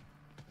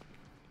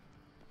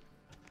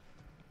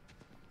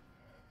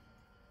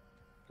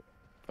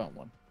 Found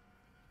one.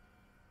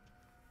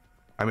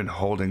 I'm in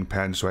holding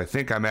pen, so I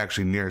think I'm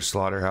actually near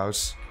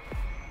slaughterhouse.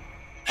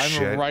 I'm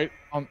Shit. right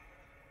on.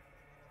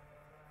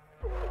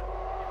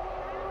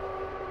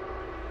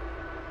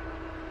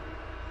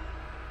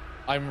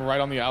 I'm right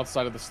on the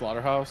outside of the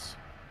slaughterhouse.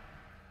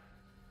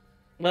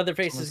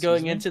 Leatherface is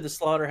going into the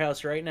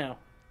slaughterhouse right now.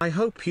 I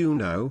hope you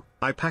know,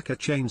 I pack a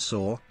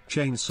chainsaw,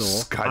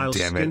 God I'll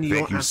damn it, skin your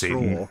thank you, ass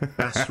Satan. raw,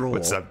 ass raw,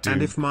 What's up, dude?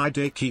 and if my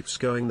day keeps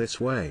going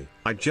this way,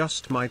 I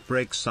just might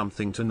break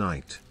something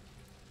tonight.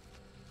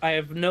 I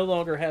have no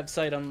longer have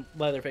sight on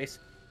Leatherface.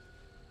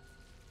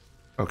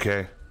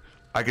 Okay.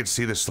 I could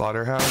see the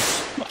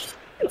slaughterhouse.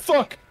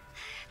 Fuck!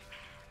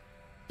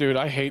 Dude,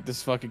 I hate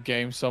this fucking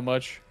game so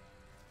much.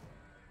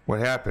 What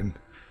happened?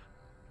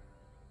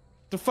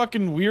 The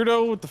fucking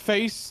weirdo with the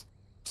face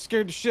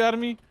scared the shit out of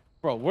me.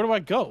 Bro, where do I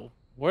go?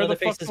 Where the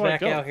fuck is do I back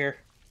go? out here.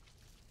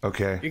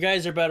 Okay. You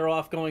guys are better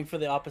off going for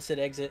the opposite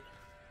exit.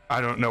 I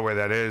don't know where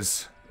that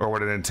is or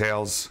what it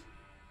entails.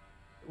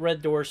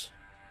 Red doors.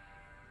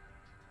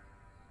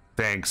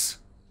 Thanks.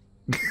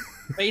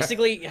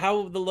 Basically,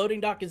 how the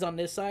loading dock is on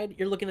this side,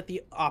 you're looking at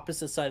the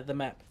opposite side of the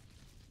map.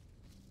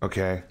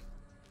 Okay.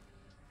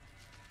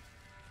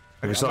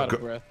 I guess I'll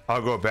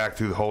go back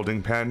through the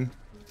holding pen.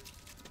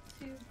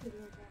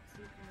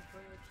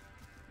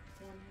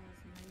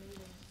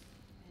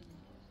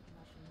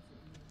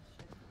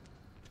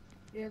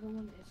 The other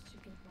one is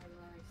chicken fried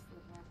rice, the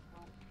black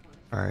pot.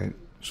 All right,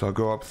 so I'll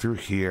go up through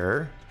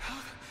here. How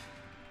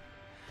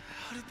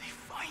did they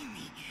find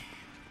me?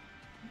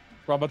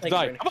 Bro, I'm about to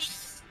die.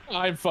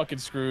 I'm fucking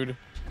screwed.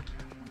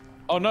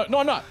 Oh no, no,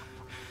 I'm not.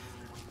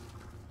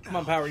 Come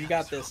on, Power, you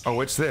got this. Oh,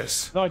 what's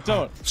this? No, I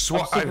don't.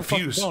 I'm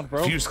fuse.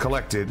 Fuse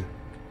collected.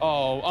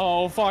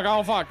 Oh fuck,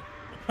 oh fuck.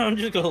 I'm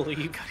just gonna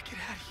leave. Gotta get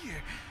out of here.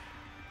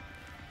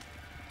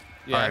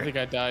 Yeah, All I right. think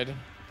I died.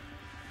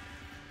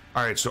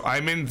 All right, so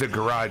I'm in the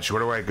garage.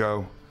 Where do I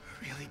go?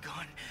 Really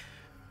gone.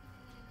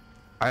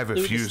 I have a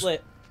Through the fuse.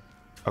 slit.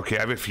 Okay,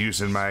 I have a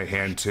fuse in my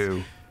hand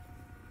too.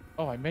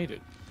 Oh, I made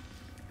it.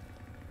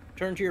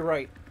 Turn to your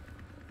right.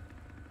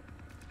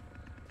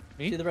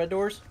 Me? See the red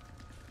doors?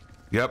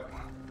 Yep.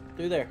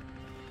 Through there.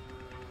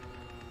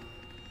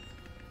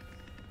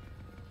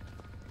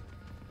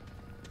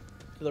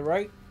 To the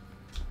right.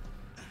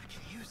 I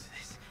can use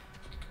this.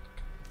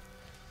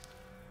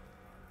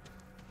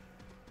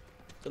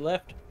 To the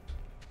left.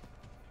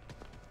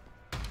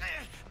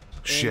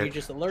 Shit. And you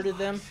just alerted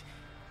them.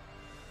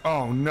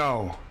 Oh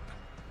no.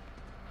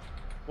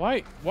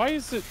 Why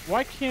is it,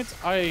 why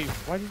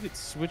did it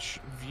switch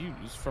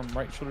views from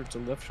right shoulder to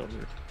left shoulder?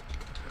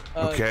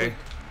 Okay.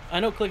 I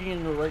know clicking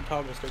in the right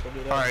toggle stick will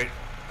do that. All right.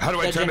 How do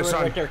I That turn this generator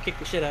on? right there, kick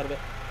the shit out of it.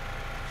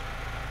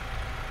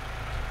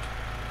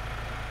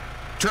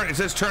 Turn. It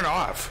says turn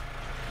off.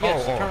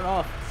 Yes, oh. turn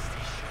off.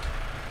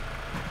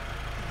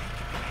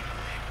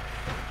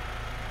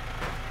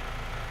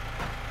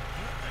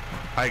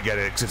 I get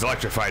it. 'Cause it's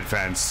electrified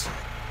fence.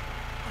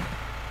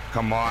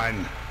 Come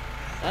on.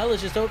 Now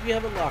let's just hope you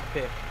have a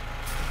lockpick.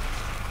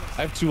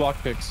 I have 2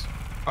 lockpicks.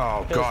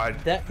 Oh God.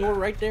 That door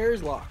right there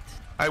is locked.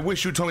 I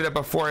wish you told me that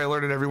before I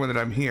alerted everyone that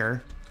I'm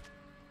here.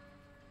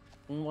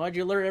 Why'd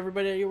you alert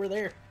everybody that you were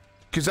there?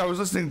 Because I was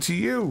listening to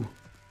you.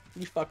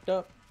 You fucked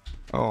up.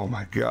 Oh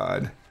my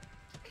God.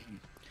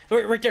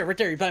 Right there, right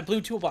there. You got a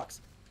blue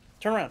toolbox.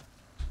 Turn around.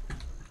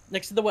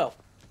 Next to the well.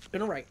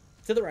 Spin right.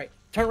 To the right.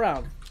 Turn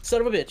around.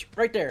 Son of a bitch.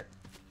 Right there.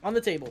 On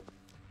the table.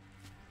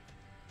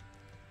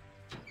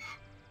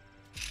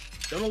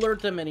 Don't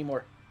alert them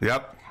anymore.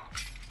 Yep.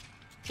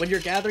 When you're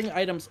gathering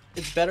items,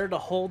 it's better to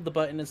hold the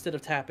button instead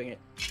of tapping it.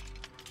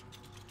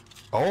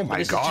 Oh my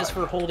This God. is just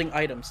for holding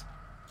items.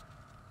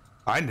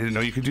 I didn't know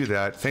you could do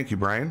that. Thank you,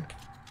 Brian.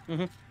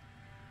 Mm-hmm.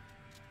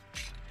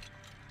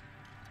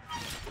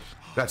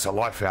 That's a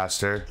lot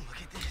faster.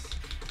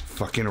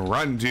 Fucking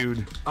run,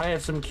 dude. I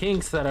have some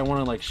kinks that I want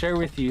to like share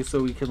with you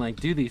so we can like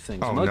do these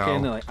things. Oh, I'm okay, no.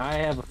 and they're like, I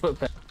have a foot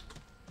pad.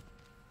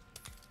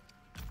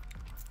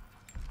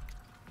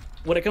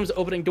 When it comes to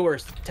opening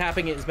doors,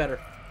 tapping it is better.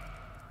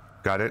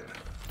 Got it.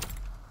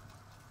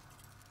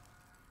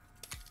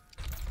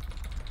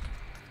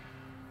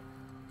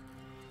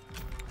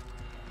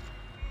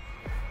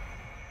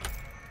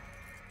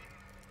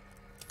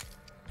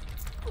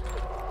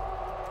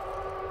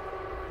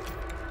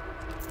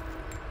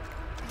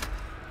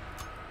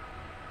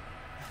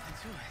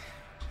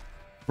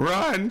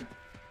 Run!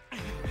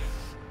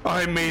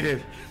 I made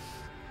it.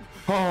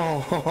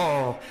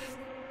 Oh.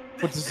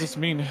 What does this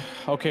mean?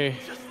 Okay.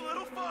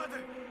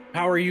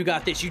 Power, you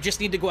got this. You just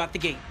need to go out the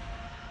gate.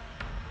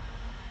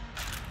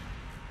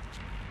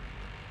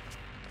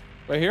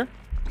 Right here?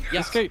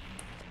 Yes. Escape.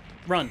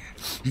 Run.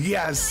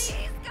 Yes.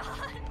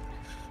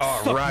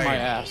 All Fuck right. my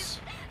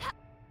ass.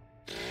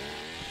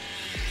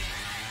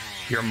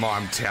 Your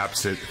mom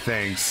taps it.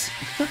 Thanks.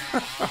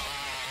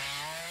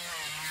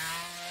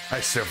 I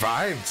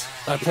survived.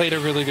 I played a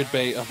really good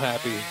bait. I'm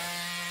happy.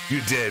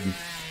 You did.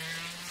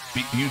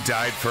 You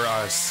died for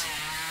us.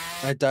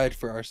 I died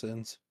for our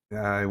sins.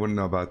 Yeah, I wouldn't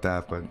know about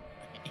that, but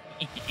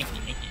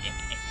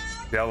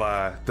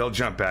they'll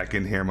jump back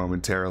in here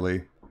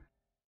momentarily.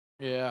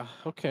 Yeah,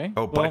 okay.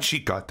 Oh, well, Butt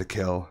Cheek got the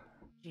kill.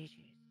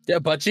 Yeah,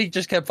 Buttcheek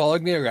just kept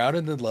following me around,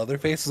 and then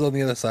Leatherface was on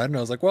the other side, and I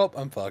was like, "Well,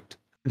 I'm fucked."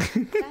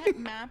 That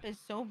map is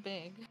so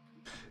big.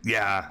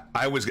 Yeah,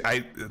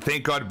 I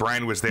thank God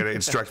Brian was there to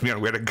instruct me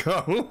on where to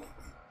go.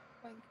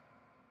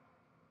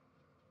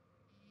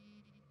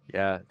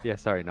 Yeah,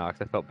 sorry, Nox.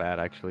 I felt bad,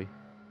 actually.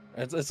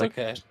 It's like,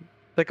 okay.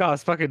 Like, oh,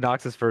 it's fucking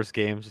Nox's first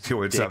game. Just Yo,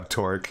 what's up,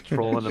 Torque?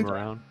 Trolling him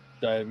around.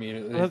 Die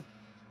immediately.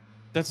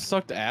 That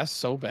sucked ass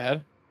so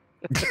bad.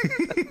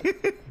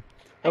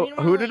 Oh, didn't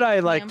who wanna, did I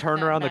like clamp turn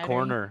that around the battery.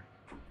 corner?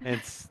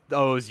 And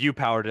oh, it was you,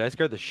 Power. Did I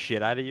scare the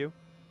shit out of you?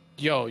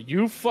 Yo,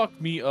 you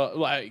fucked me up,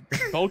 like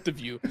both of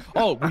you.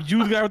 Oh, were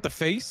you the guy with the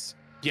face?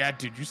 Yeah,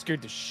 dude, you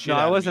scared the shit No, out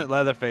I of me. wasn't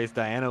Leatherface.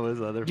 Diana was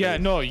Leatherface. Yeah,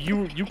 no,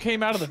 you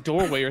came out of the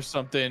doorway or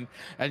something,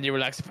 and you were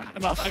like,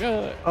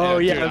 oh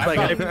yeah, dude, it was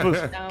like people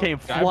No. came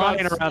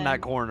flying around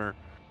that corner.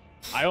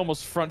 I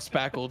almost front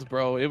spackled,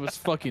 bro. It was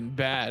fucking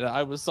bad.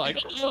 I was like,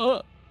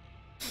 ugh.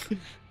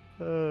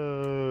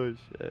 Oh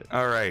shit.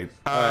 All right.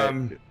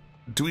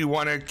 Do we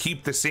want to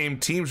keep the same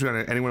teams?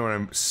 Anyone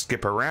want to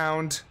skip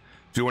around?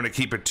 Do you want to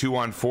keep it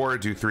 2-on-4 or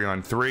do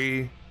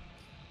 3-on-3?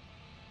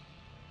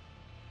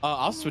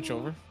 I'll switch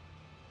over.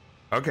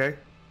 Okay.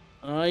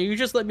 You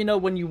just let me know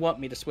when you want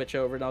me to switch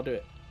over, and I'll do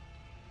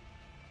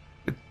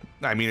it.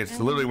 I mean, it's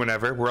literally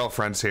whenever. We're all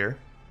friends here.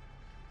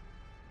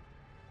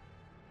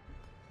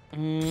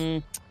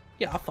 Yeah,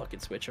 I'll fucking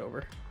switch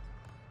over.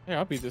 Yeah,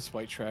 I'll be this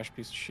white trash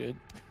piece of shit.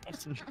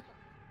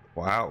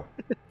 Wow.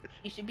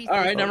 You should be. All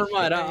right, never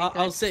mind. Very I'll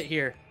good. sit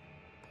here.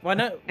 Why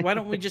not? Why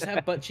don't we just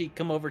have Butt Cheek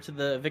come over to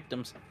the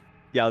victims?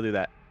 Yeah, I'll do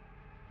that.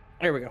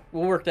 There we go.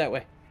 We'll work that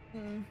way.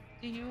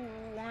 Do you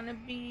want to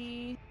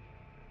be?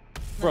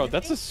 Bro,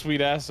 that's a sweet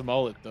ass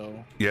mullet,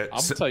 though. Yeah.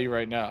 I'm gonna tell you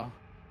right now.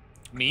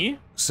 Me?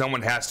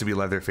 Someone has to be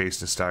Leatherface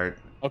to start.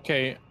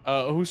 Okay.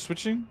 Who's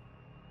switching?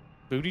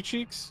 Booty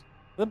cheeks?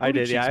 The I booty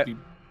did. Yeah. cheeks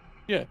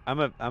be- Yeah. I'm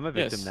a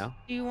victim Yes. now.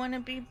 Do you want to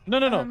be? No.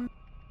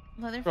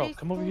 Leatherface. Bro,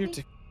 come over here maybe?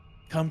 to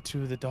come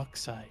to the dark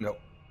side. No.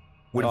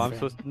 Oh, I'm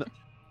supposed to. No,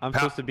 I'm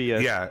supposed to be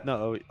a. Yeah.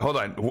 No. Hold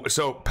on.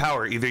 So,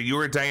 Power, either you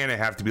or Diana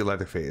have to be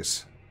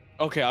Leatherface.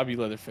 Okay, I'll be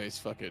Leatherface.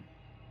 Fuck it.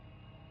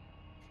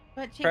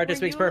 But Chick, Practice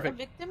were makes you perfect. A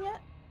victim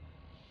yet?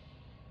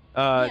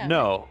 Yeah.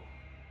 No.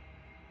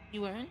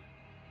 You weren't.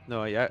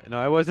 No, yeah, no,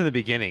 I was in the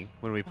beginning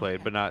when we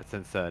played, but not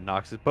since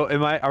Nox is. But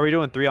are we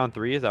doing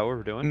 3-on-3? Is that what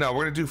we're doing? No,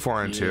 we're gonna do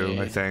 4-on-2,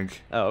 I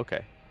think. Oh,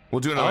 okay. We'll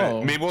do another.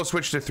 Oh. Maybe we'll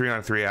switch to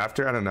 3-on-3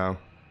 after. I don't know.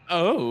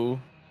 Oh.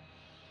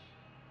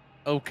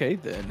 Okay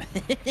then.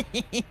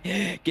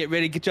 Get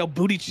ready, get your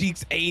booty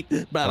cheeks ate.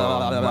 Blah, blah,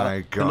 blah, blah, blah.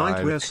 My The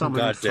night we're God. summoned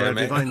God for a damn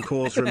it. divine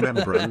cause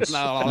remembrance,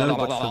 no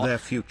but for their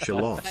future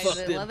loss.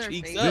 Fuck them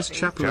cheeks up. This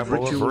chapel of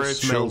Chapel of rituals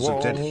smells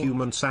of dead ritual.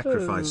 human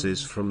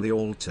sacrifices from the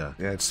altar.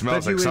 Yeah, it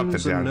smells like something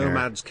Bedouins down and here.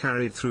 nomads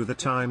carried through the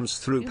times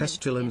through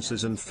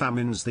pestilences and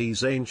famines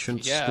these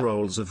ancient Yeah.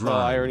 scrolls of Oh,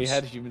 I already rhymes.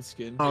 had human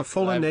skin. Our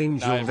fallen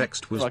angel I'm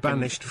Vexed was fucking-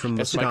 banished from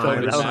the that's my sky,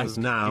 COVID mask.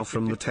 and now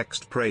from the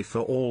text pray for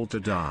all to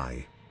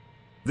die.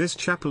 This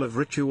chapel of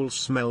rituals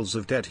smells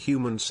of dead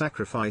human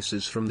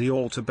sacrifices from the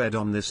altar bed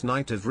on this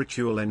night of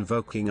ritual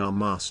invoking our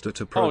master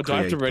to procreate. Oh, do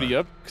I have to ready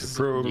up? 'Cause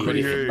I'm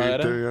ready for Procreate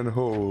murder. the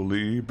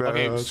unholy bastard.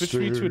 Okay, switch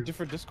me to a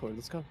different Discord.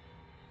 Let's go.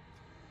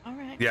 All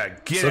right. Yeah,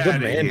 get So out of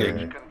demanding.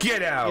 here.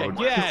 Get out. Yeah,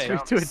 get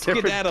out. Switch to a different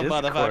Skedaddle,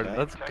 Discord. motherfucker.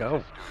 Let's go.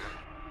 The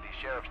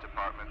sheriff's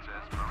department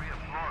says Maria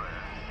Flores,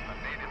 a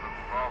native of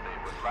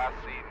Uvalde, was last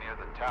seen near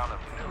the town of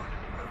Newt.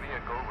 The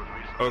vehicle was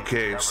recently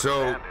Okay, discovered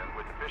so abandoned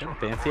with official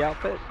Fancy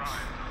outfit.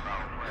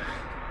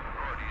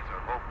 authorities are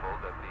hopeful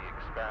that the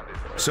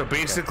expanded So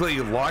basically,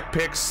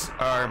 lockpicks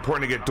are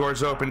important to get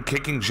doors open.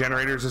 Kicking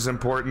generators is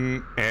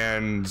important.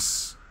 And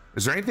is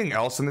there anything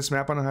else in this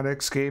map on how to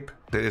escape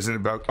that isn't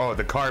about? Oh,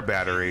 the car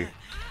battery.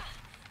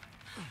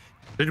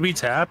 Should we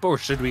tap or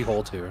should we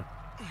hold here?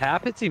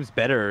 Tap, it seems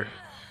better.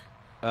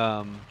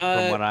 From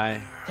what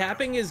I.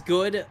 Tapping is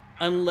good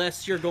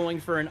unless you're going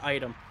for an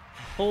item.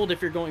 Hold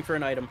if you're going for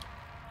an item.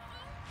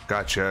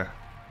 Gotcha.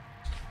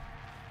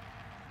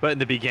 But in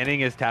the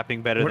beginning, is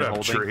tapping better What than up,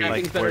 holding? tree?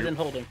 Tapping's better where- than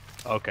holding.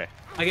 Okay.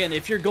 Again,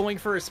 if you're going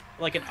for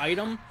like an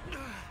item,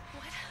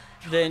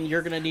 then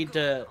you're gonna need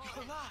to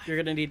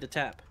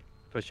tap.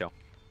 For sure.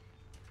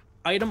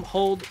 Item,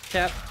 hold,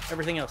 tap,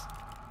 everything else.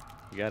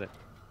 You got it.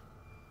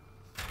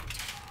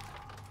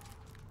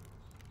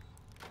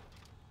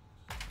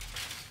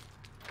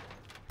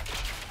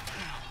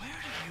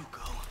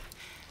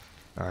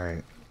 All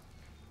right.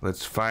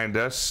 Let's find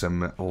us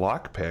some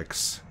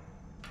lockpicks.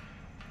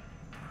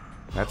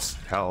 That's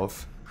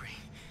health.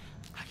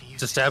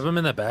 To stab him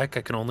in the back,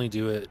 I can only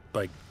do it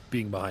by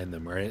being behind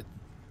them, right?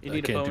 You I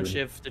need a can't bone do it.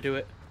 shift to do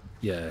it.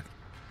 Yeah.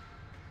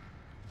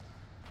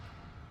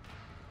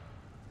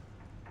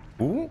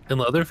 Ooh. Can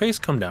Leatherface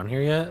come down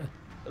here yet?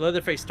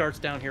 Leatherface starts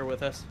down here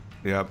with us.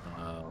 Yep.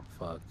 Oh,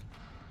 fuck.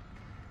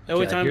 The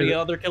only Okay, I time hear the that-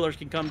 other killers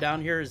can come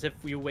down here is if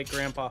we wake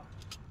Grandpa.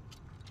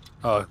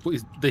 Oh,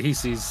 he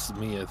sees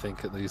me, I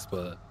think, at least,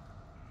 but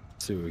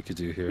let's see what we could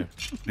do here.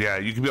 Yeah,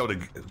 you can be able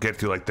to get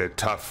through like the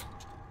tough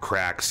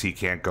cracks he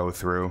can't go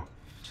through.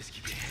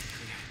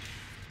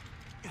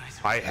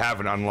 I have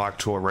an unlocked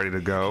tool ready to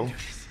go.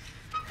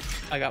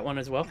 I got one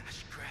as well.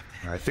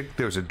 I think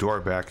there's a door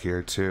back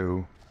here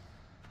too.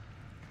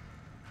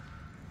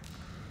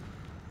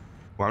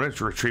 Well, I'm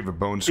gonna retrieve a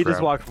bone He scrap.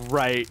 just walked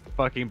right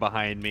fucking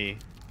behind me.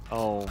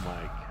 Oh my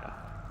god.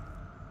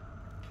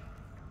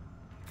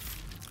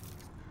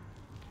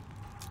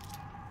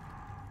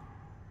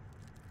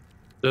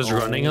 Does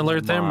running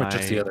alert them or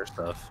just the my- other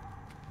stuff?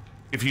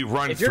 If you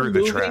run If you're through the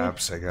moving-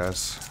 traps, I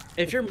guess.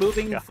 If you're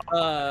moving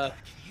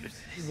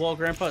while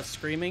Grandpa's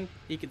screaming,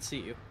 he can see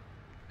you.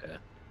 Yeah.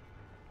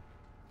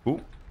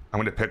 Ooh, I'm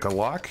gonna pick a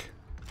lock.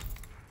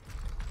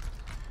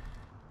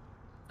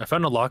 I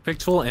found a lockpick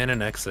tool and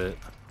an exit.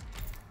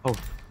 Oh.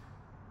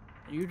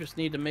 You just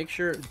need to make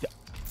sure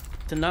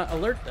to not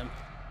alert them.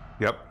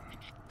 Yep.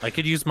 I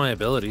could use my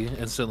ability,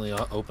 instantly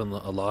open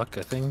a lock,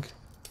 I think.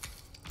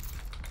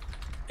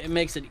 It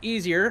makes it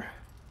easier,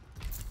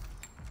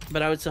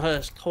 but I would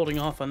suggest holding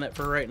off on that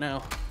for right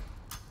now.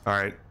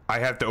 Alright, I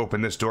have to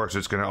open this door, so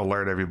it's going to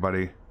alert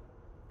everybody.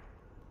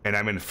 And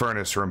I'm in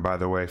furnace room, by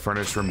the way.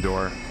 Furnace room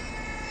door.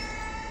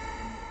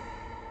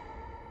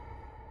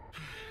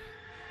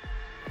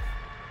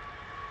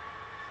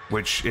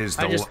 Which is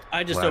the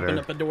I just ladder. opened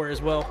up a door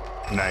as well.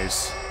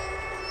 Nice.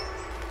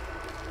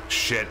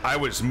 Shit, I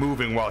was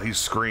moving while he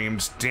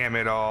screamed. Damn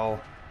it all.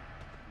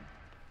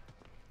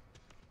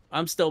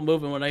 I'm still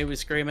moving when I was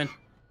screaming.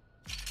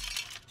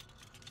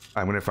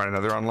 I'm gonna find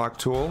another unlock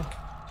tool.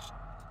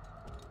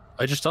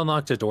 I just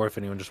unlocked a door if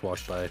anyone just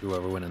walked by,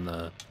 whoever went in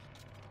the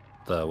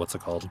what's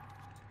it called?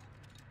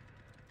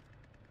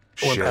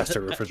 Or past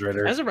the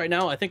refrigerator. As of right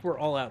now, I think we're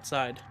all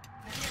outside.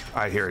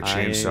 I hear a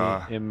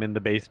chainsaw. I am in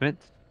the basement.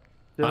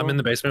 I'm in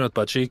the basement with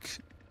Buttcheek.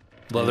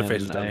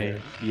 Leatherface is And down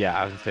here. Yeah,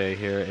 I was gonna say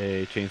here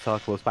a chainsaw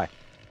close by.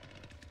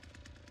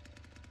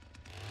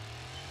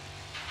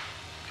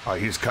 Oh,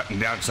 he's cutting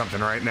down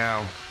something right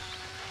now.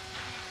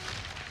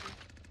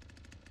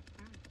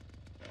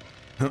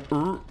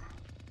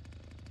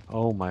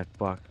 Oh my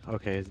fuck.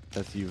 Okay,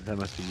 that's you. That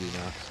must be you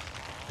now.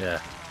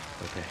 Yeah.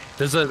 Okay.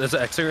 There's an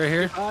exit right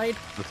here. Hide.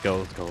 Let's go.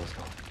 Let's go. Let's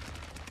go.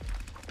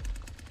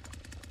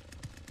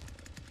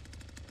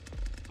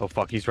 Oh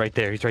fuck, he's right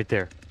there. He's right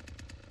there.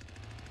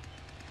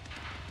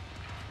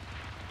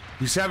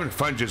 He's having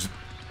fun just...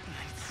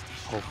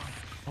 Oh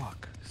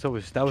fuck. That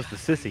was the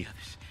sissy.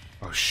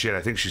 Oh shit,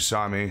 I think she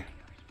saw me.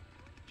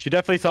 She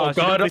definitely saw us.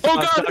 God.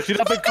 She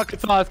definitely fucking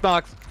saw us,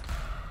 Knox.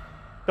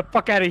 The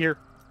fuck out of here.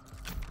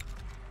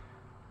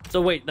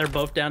 So wait, they're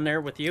both down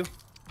there with you?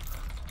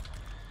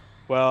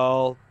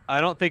 Well,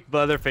 I don't think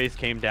Leatherface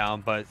came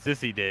down, but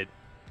Sissy did.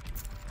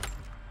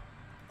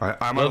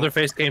 I'm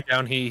Leatherface came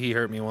down. He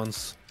hurt me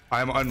once.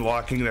 I'm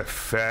unlocking a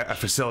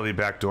facility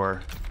back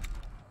door.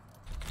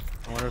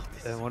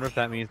 I wonder if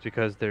that means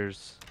because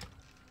there's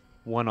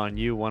one on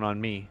you, one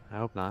on me. I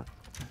hope not.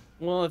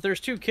 Well, if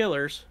there's two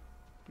killers,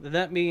 then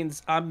that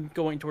means I'm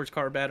going towards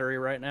car battery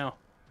right now.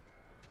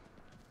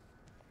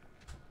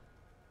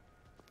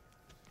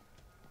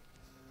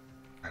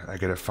 I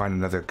gotta find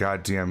another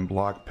goddamn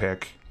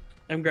lockpick.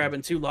 I'm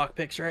grabbing 2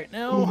 lockpicks right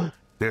now.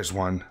 There's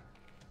one.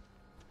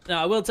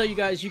 Now, I will tell you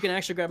guys, you can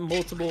actually grab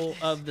multiple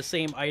of the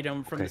same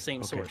item from the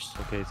same source.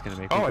 Okay, it's gonna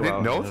make. Oh, I me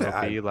didn't know loud, and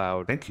it'll that. be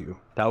loud. Thank you.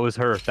 That was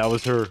her. That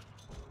was her.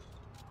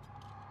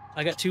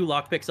 I got 2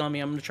 lockpicks on me.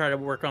 I'm gonna try to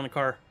work on the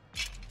car.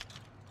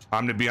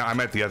 I'm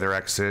at the other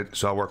exit,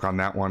 so I'll work on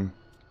that one.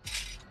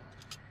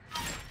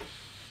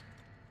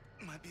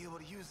 Might be able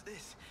to use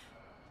this.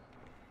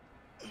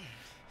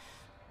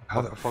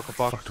 How the fuck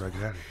do I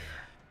get out of here?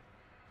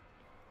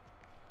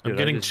 I'm Dude,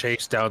 getting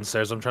chased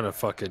downstairs. I'm trying to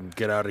fucking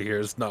get out of here.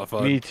 It's not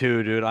fun. Me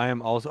too, dude. I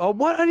am also. Oh,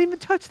 what? I didn't even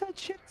touch that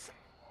shit.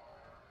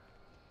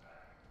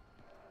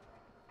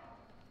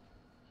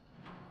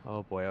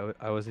 Oh boy,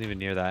 I wasn't even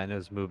near that, and it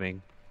was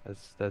moving.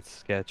 That's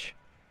sketch.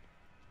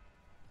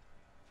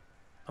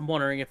 I'm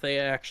wondering if they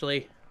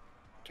actually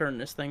turned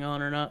this thing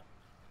on or not.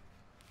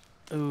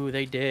 Ooh,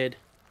 they did.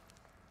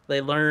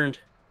 They learned.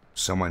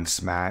 Someone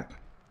smart.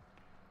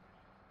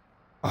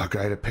 Oh, I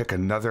gotta pick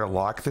another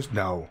lock.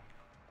 No.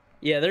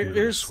 Yeah,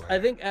 there's. I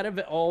think out of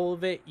all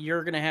of it,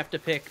 you're gonna have to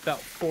pick about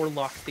 4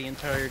 locks the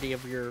entirety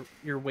of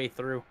your way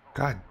through.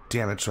 God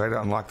damn it! So I had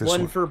to unlock this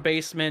one one. for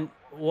basement,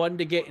 one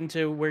to get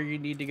into where you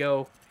need to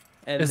go,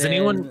 and Is then...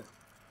 anyone?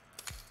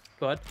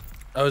 Go ahead.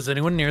 Oh, is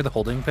anyone near the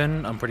holding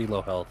pin? I'm pretty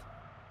low health.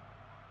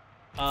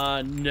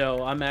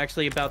 No, I'm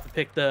actually about to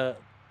pick the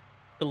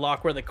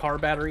lock where the car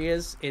battery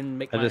is and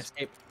make my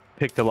escape.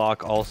 Pick the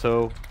lock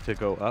also to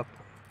go up.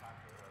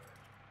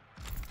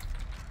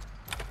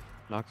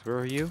 Knox, where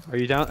are you? Are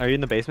you down? Are you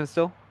in the basement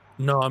still?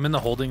 No, I'm in the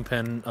holding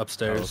pen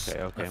upstairs.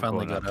 Oh, okay. I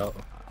finally got out.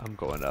 I'm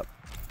going up.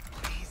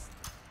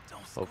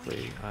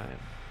 Hopefully,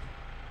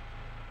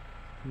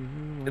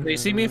 Did they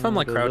see me if I'm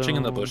like crouching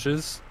in the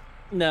bushes?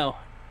 No,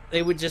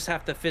 they would just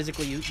have to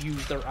physically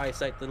use their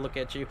eyesight to look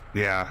at you.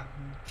 Yeah.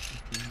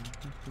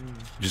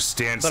 Just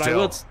stand But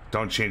still.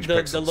 Don't change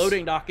pixels. The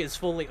loading dock is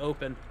fully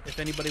open if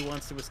anybody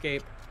wants to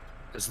escape.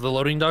 Is the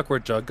loading dock where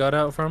Jugg got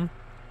out from?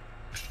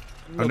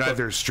 I'm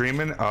neither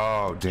streaming.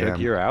 Oh damn! Jugg,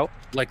 you're out.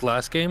 Like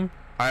last game?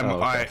 I'm.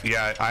 Oh,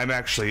 okay. I'm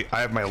actually.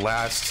 I have my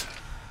last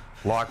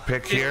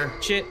lockpick here.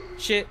 Shit!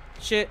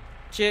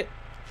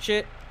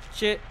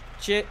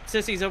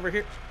 Sissy's over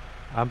here.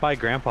 I'm by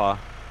Grandpa.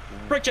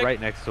 Brick check. Right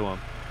next to him.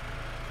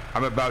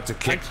 I'm about to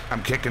kick.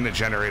 I'm kicking the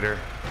generator.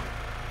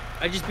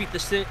 I just beat the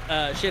shit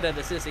out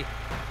of Sissy.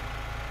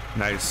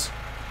 Nice.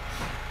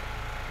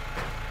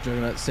 You're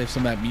gonna save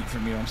some of that meat for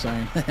me. I'm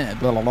saying.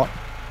 Blah blah blah.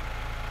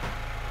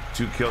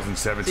 2 kills and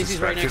 7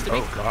 Sissy's right suspected. next to me.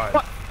 Oh god.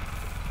 What?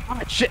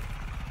 Oh shit!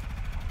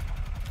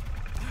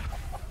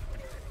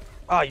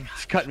 Oh, you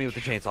just cut me with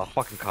the chainsaw.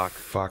 Fucking cock.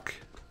 Fuck.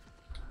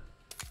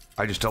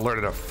 I just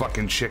alerted a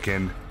fucking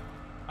chicken.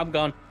 I'm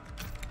gone.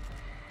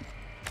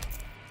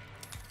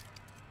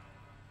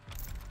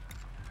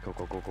 Go.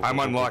 go. I'm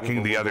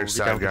unlocking the other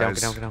side,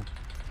 guys. Get down.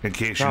 In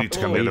case you need to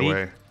come the other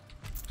way.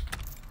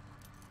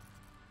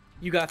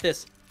 You got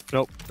this.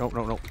 Nope.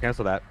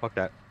 Cancel that. Fuck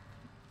that.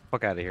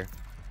 Fuck out of here.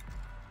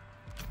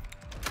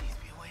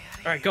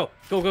 All right, go.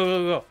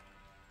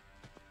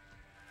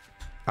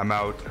 I'm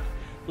out.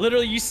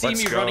 Literally, you see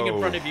Let's me running in go.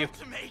 front of you.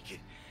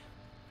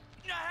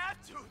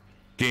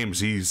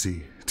 Game's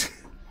easy.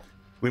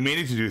 We may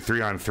need to do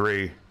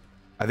 3-on-3.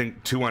 I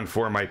think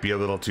 2-on-4 might be a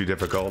little too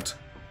difficult.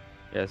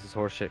 Yeah, this is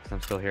horseshit because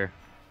I'm still here.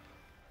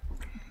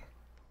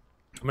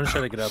 I'm gonna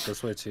try to get out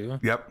this way too.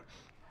 Yep.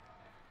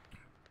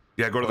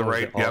 Yeah, go to the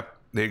right. Yep.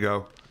 There you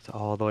go. It's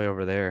all the way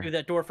over there. Through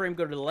that door frame,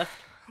 go to the left.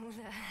 Who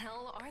the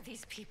hell are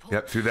these people?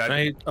 Yep, through that.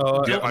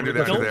 Don't- under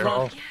that. don't There.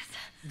 run.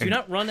 Do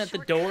not run at the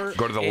door.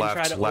 Go to the and left,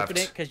 Try to left.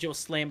 open it because you'll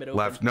slam it open.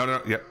 Left.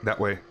 No. Yep, that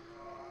way.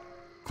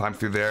 Climb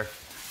through there.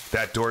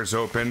 That door's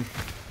open.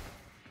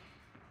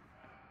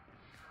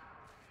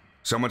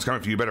 Someone's coming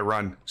for you. You better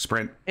run.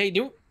 Sprint. Hey,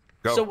 Go.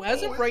 So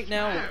as of right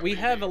now, we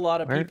have a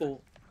lot of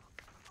people.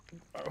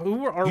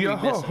 Who are we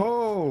missing?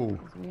 Ho!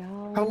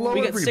 Hello,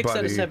 We got everybody. 6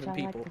 out of 7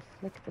 people.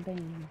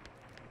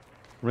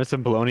 We're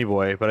missing Baloney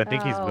Boy, but I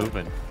think he's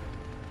moving.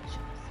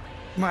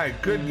 My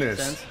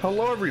goodness.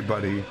 Hello,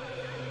 everybody.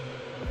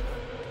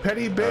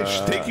 Petty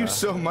Bitch, thank you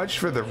so much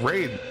for the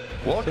raid.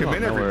 Welcome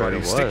in,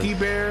 everybody. Sticky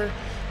Bear,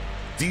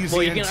 DZNTS,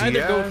 Well, you can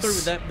either go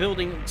through that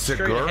building straight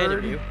ahead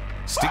of you,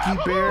 Sticky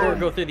Bear, or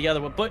go through the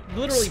other one. But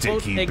literally,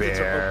 both Sticky exits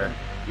are Bear. open.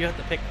 You have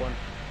to pick one.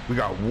 We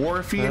got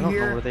Warfy I in don't know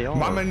here. where they are.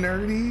 Mama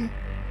Nerdy.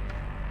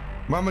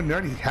 Mama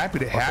Nerdy, happy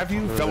to have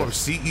you. Fellow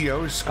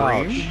CEO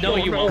Scream. No,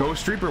 you won't.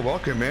 Ghost Reaper,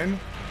 welcome in.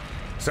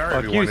 Sorry,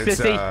 Fuck everyone. you, It's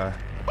sissy.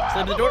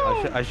 Slam the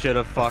door. I should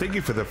have fucked. Thank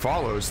you for the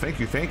follows. Thank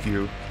you.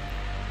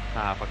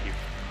 Ah, fuck you.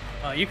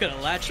 Oh, you could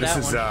have latched This that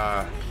is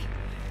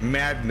one.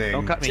 maddening.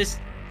 Don't cut me. Just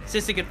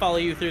Sissy can follow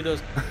you through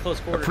those close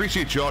quarters.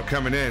 Appreciate you all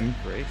coming in.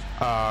 Great.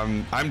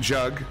 I'm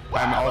Jugg.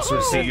 I'm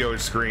also CEO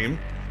of Scream.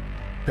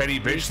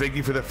 Petty Bitch, thank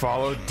you for the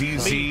follow.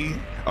 DZ.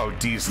 Oh,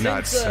 D's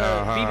nuts. Since,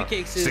 BB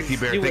Cakes is Sticky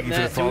Bear, doing thank you for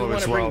the that, do we follow wanna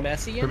as bring well.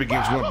 Messi in? Ruby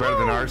Games went better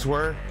than ours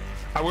were.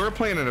 We were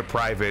playing in a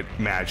private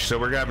match, so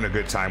we're having a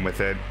good time with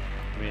it.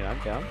 I mean, I'm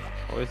down.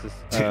 Always this.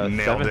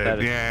 Nailed it,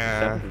 seventh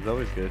yeah. is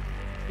always good.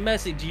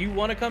 Messi, do you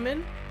want to come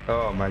in?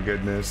 Oh my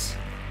goodness.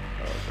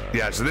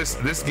 Yeah, so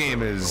this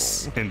game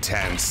is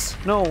intense.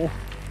 No.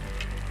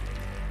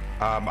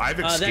 I've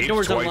That escaped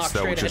door's twice unlocked though,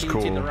 straight which is ahead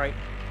of you to the cool. right.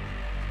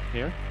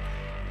 Here?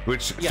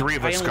 Which Yeah, 3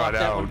 of I us unlocked got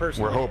that one out.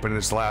 personally. We're hoping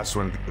this last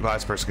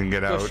person can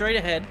get Go out. straight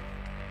ahead.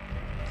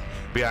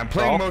 But yeah, I'm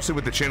playing mostly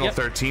with the Channel Yep.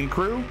 13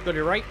 crew. Go to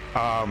your right.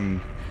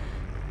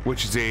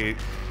 Which is a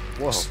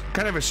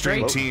kind of a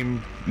stream Straight.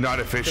 team, not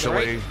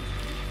officially.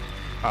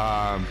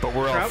 But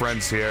we're all Crouch.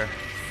 friends here.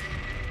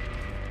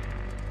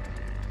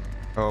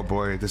 Oh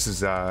boy, this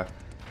is You can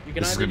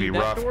this is either gonna be do that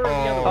rough. door or the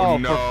other Oh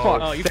one. no! for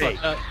fuck's Oh, you sake.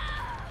 fucked up.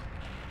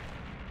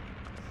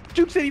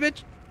 Juke City,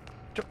 bitch.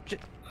 Oh,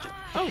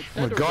 Oh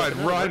my God,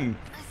 run!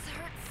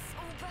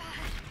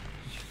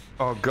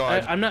 Oh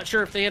God! I'm not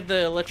sure if they have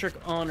the electric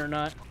on or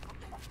not.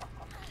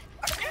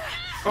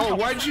 Oh,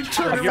 why'd you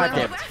turn you're around?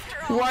 dead.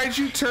 Why'd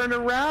you turn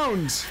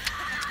around?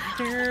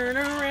 Turn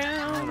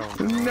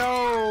around.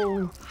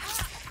 No!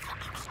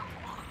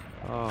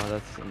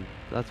 Oh,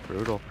 that's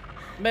brutal.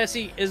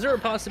 Messi, is there a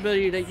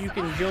possibility that you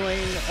can join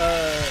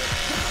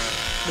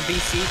the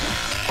BC?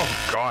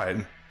 Oh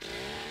God!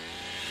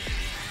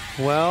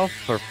 Well,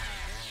 yeah,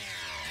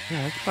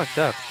 that's fucked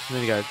up. And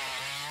then you guys.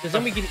 Because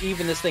then we can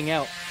even this thing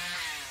out.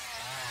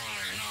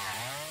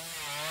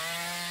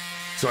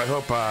 So I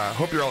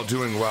hope you're all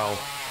doing well.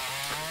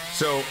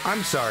 So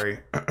I'm sorry,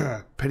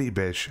 Petty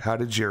Bitch. How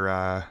did your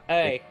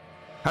Hey,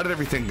 how did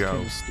everything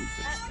go?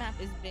 That map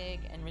is big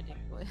and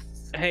ridiculous.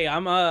 hey,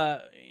 I'm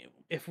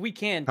if we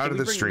can, How can did we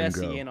the bring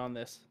stream Messi go? in on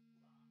this?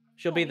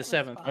 She'll be the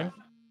 7th. fine.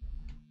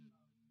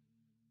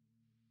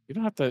 You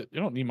don't have to. You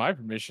don't need my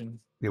permission.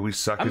 Yeah, we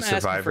suck I'm as asking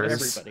for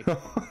survivors. everybody.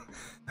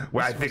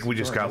 Well, I think we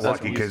just got That's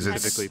lucky because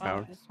it's specifically Fine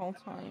powered. this whole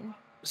time.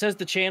 Says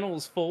the channel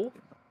is full.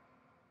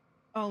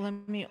 Oh, let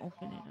me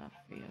open it up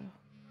for you.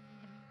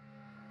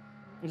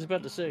 I was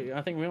about to say,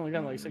 I think we only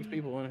got like 6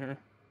 people in here.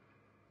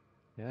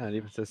 Yeah, it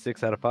even says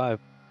 6 out of 5.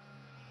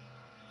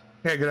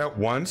 Hey, I got out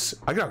once.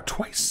 I got out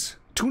twice.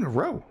 2 in a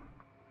row.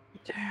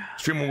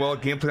 Streaming well,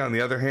 gameplay on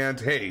the other hand.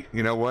 Hey,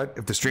 you know what?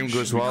 If the stream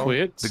goes Should we well,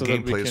 quit the so that we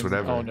gameplay is can-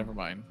 whatever. Oh, never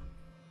mind.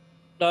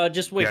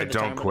 Just wait Yeah, for the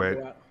don't timer to quit.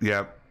 go out.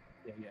 Yep.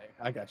 Yeah,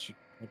 I got you.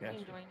 I got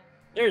you.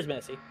 There's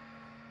Messi.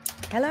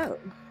 Hello.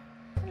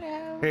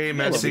 Hello. Hey,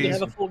 Yeah, look, we can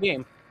have Messi. a full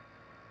game.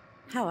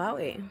 How are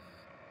we?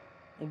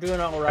 We're doing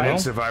all I right. didn't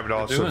survive it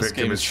all, We're so doing this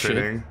victim game is shit.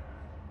 fitting.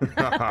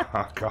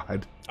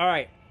 God. All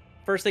right.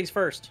 First things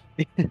first.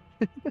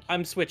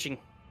 I'm switching.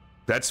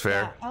 That's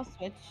fair. Yeah, I'll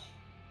switch.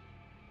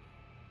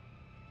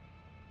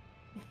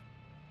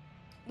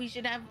 You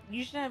should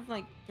have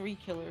like 3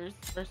 killers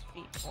versus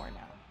 4 now.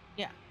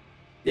 Yeah.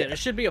 Yeah, there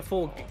should be a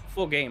full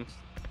game.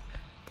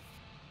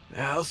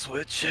 I'll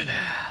switch it.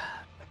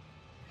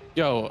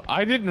 Yo,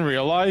 I didn't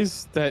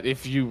realize that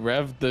if you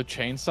rev the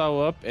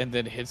chainsaw up and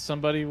then hit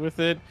somebody with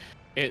it,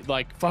 it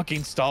like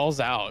fucking stalls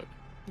out.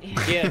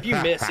 Yeah, if you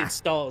miss, it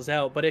stalls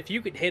out. But if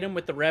you could hit him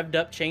with the revved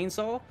up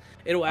chainsaw,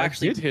 it'll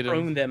actually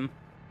prune them.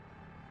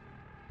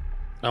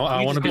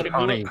 I You want to just be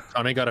gotta Connie.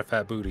 Connie got a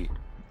fat booty.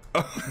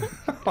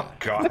 Oh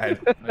God.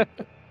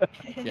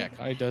 Yeah,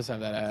 Connie does have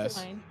that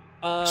ass.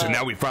 So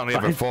now we finally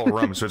have a full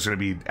room, so it's going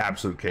to be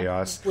absolute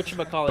chaos.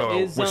 Whatchamacallit But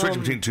is, we're switching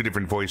between 2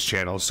 different voice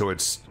channels, so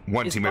it's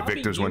one is team of Poppy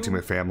victims, one you? team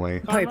of family.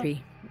 Popey.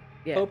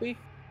 Yeah. Popey?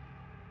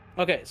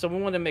 Okay, so we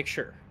want to make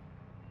sure.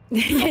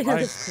 Yeah,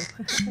 that's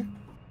cool.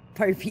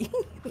 Popey.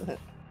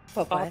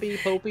 Poppy,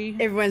 Popey.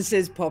 Everyone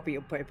says Poppy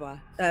or Popeye.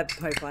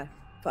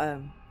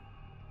 Popeye.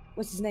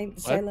 What's his name? The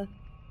What? sailor?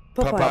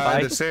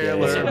 Popeye the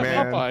sailor,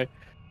 man. Popeye.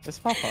 It's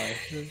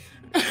Popeye.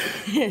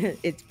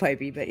 It's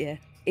Popey, but yeah.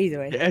 Either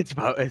way. Yeah, it's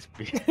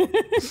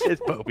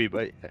Popey,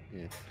 but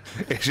yeah.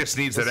 It just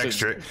needs that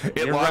extra. It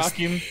You're lost.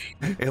 rocking.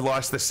 It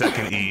lost the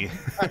second E.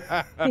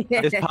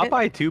 Is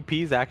Popeye 2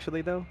 P's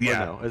actually though? Or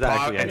Yeah, no? Is that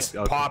Pop, actually it's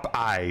okay. Pop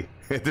I.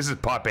 This is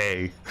Pop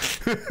A.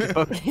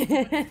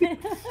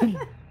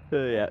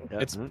 Yeah.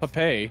 It's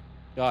Popeye.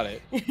 Got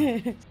it.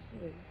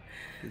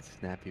 It's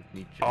snappy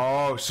feature.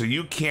 Oh, so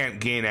you can't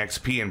gain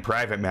XP in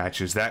private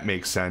matches. That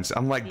makes sense.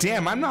 I'm like,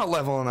 damn, I'm not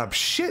leveling up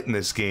shit in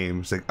this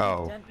game. It's like,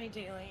 oh.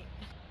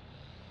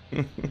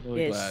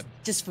 Really Yes, glad.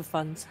 just for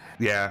fun.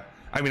 Yeah.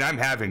 I mean, I'm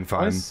having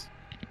fun.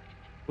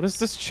 What is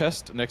this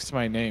chest next to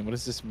my name? What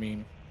does this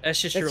mean?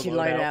 That's just That's your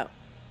your loadout. loadout.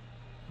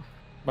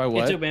 My It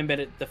what? took me a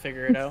minute to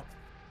figure it out.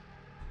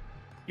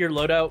 Your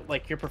loadout,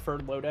 like your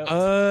preferred loadout.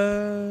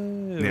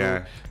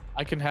 Yeah.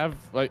 I can have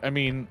like. I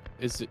mean,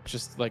 is it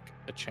just like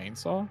a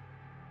chainsaw?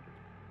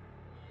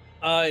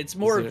 It's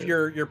more Is of it-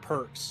 your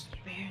perks.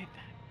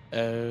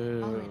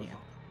 Oh.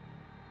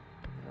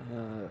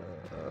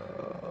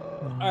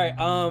 All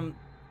right,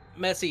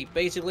 Messy.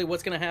 Basically,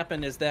 what's gonna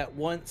happen is that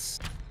once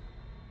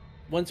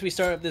we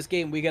start up this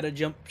game, we gotta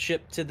jump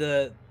ship to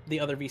the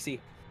other VC.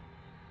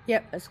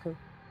 Yep, that's cool.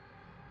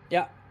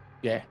 Yeah.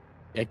 Yeah.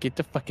 Yeah. Get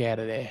the fuck out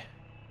of there.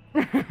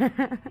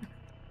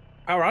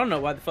 Oh, I don't know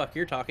why the fuck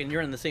you're talking.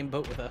 You're in the same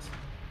boat with us.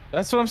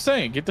 That's what I'm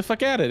saying. Get the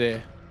fuck out of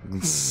there.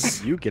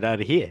 You get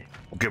out of here.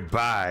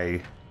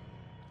 Goodbye.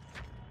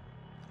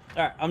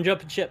 All right, I'm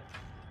jumping ship.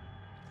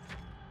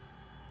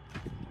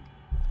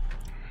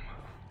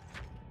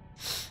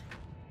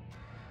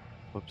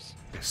 Whoops.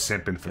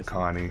 Simping for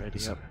Connie.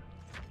 Ready up.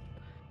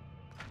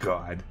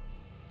 God.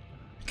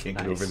 Can't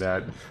get over Nice.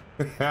 that.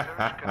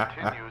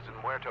 Continues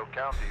in Muerto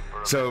County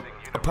for a So, missing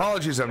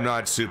apologies I'm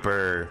not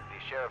super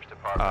Sheriff's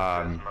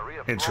Department says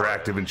Maria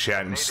interactive in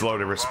chat and slow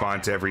to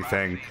respond to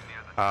everything.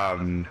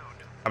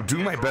 I'm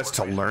doing my best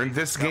to learn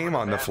this game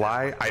on the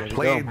fly. I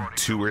played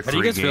 2 or 3 How do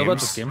you guys games. feel about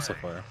this game so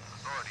far?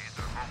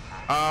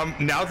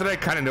 Now that I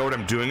kind of know what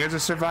I'm doing as a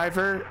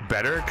survivor,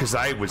 better, because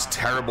I was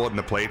terrible in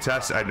the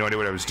playtest. I had no idea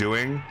what I was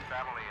doing.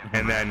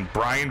 And then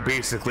Brian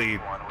basically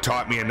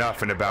taught me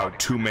enough in about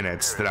 2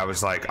 minutes that I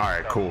was like, all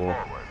right, cool.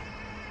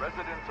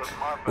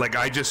 Like,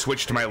 I just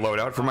switched to my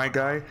loadout for my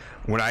guy.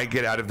 When I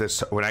get off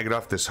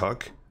this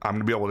hook, I'm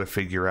gonna be able to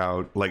figure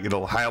out, like,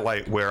 it'll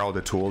highlight where all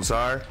the tools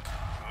are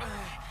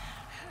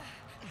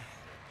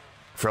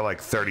for like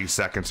 30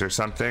 seconds or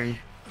something.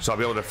 So I'll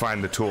be able to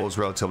find the tools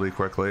relatively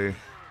quickly.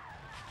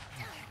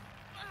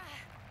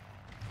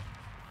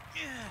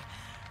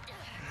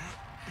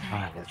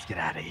 Alright, let's get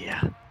out of here.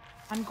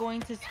 I'm going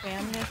to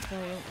spam this so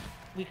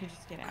we can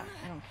just get out.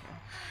 I don't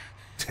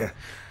care.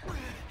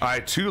 I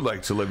too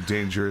like to live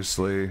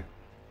dangerously.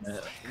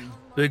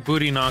 Big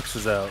Booty Knox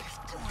is out.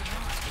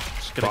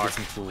 Just gotta Fuck.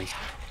 get some tools.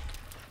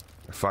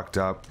 I fucked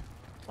up.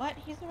 What?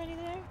 He's already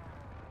there?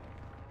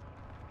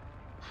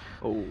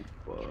 Oh,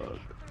 fuck.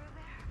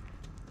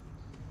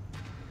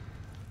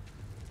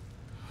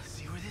 Let's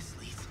see where this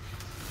leads.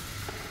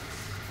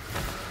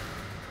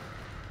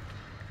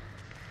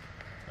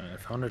 I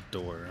found a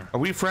door. Are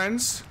we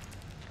friends?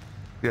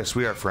 Yes,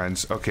 we are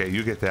friends. Okay,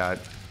 you get that.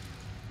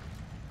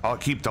 I'll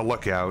keep the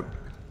lookout.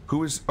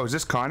 Who is? Oh, is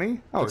this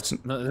Connie? Oh, it's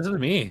No, this is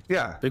me.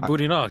 yeah. Big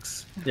Booty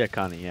Knox. Yeah,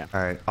 Connie, yeah.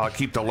 All right, I'll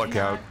keep the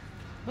lookout.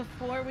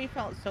 Before we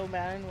felt so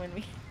bad when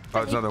we.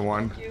 Oh, it's another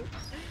one. You.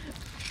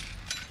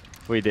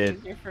 We It did.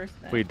 was your first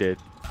night. We did.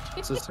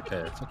 It's just okay.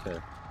 It's okay.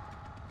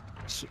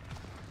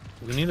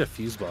 We need a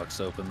fuse box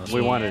to open this.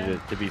 We one. wanted it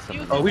to be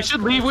something. Oh, we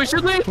should leave. We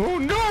should leave. Oh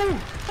no!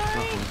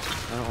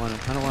 I don't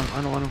want to.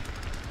 I don't want to.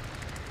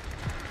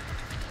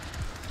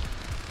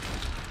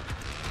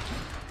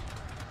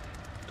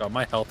 God,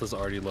 my health is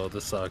already low.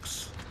 This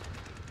sucks.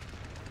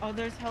 Oh,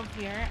 there's help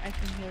here. I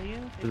can heal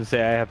you. Does it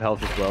say I have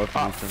health as well? If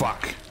you Oh need some,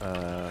 fuck! I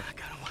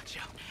gotta watch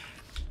out.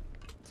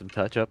 some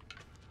touch up.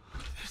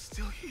 They're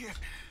still here.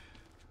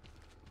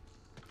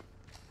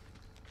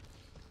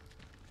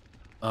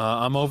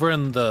 I'm over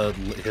in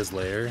his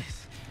lair.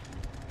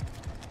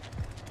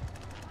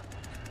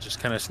 Just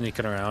kind of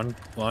sneaking around.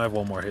 Well, I have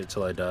one more hit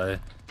till I die.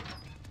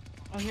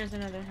 Oh, here's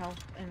another help.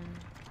 And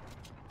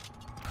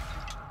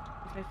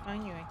if I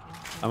find you, I can.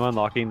 I'm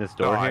unlocking this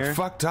door Oh, here. I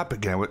fucked up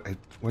again. I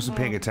wasn't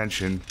paying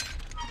attention.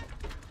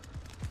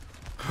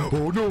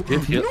 Oh no!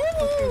 If you-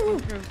 No!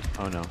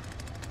 Oh no.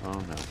 Oh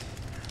no.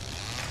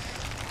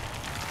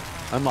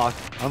 Unlocked.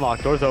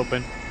 Unlocked. Doors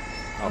open.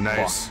 Oh,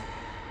 Nice. fuck.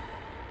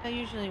 I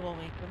usually will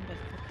wake him, but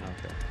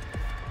Okay.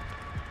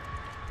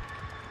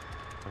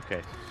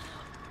 Okay.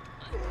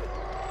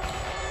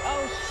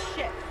 oh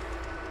shit!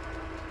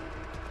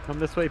 Come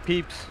this way,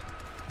 peeps.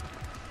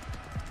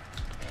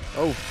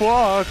 Oh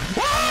fuck!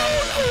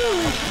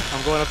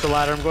 I'm going up the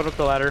ladder. I'm going up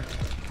the ladder.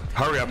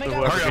 Hurry up! Oh my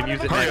God, Hurry up!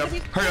 use it Hurry next.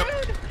 up! Hurry up!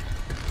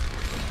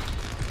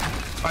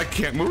 I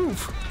can't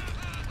move.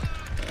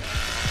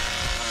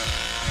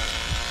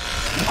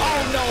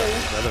 Oh no!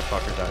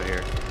 Motherfuckers out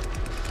here.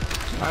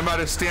 I'm out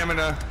of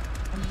stamina.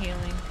 I'm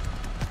healing.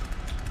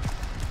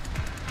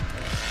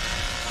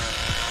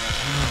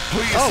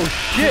 Please. Oh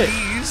shit!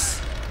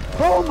 Please.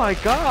 Oh my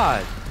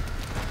god!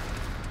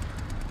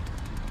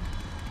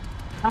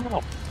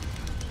 Ow.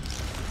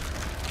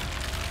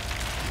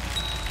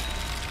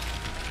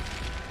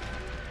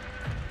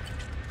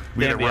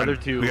 We Damn, gotta the run. other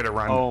two. We gotta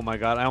run. Oh my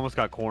god, I almost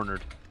got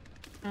cornered.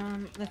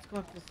 Let's go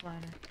up this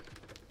ladder.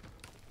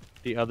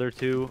 The other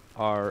two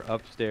are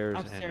upstairs,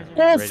 Upstairs and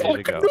are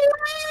ready to go.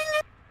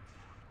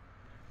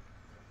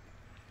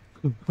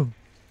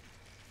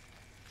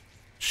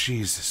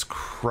 Jesus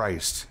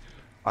Christ.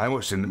 I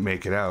almost didn't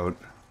make it out.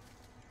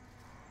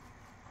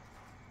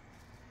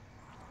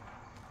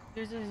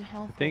 There's a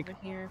health think- over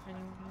here if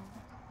anyone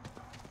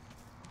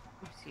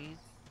knows. Oopsies.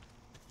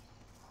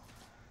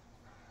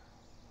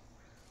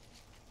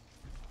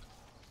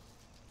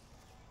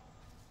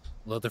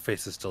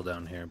 Leatherface is still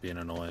down here being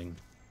annoying.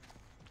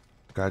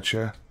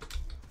 Gotcha.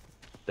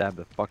 Stab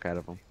the fuck out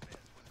of them.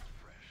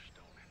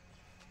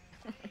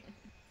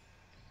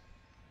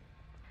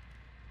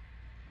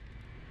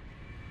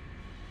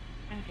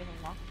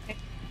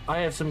 I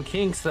have some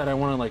kinks that I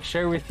want to like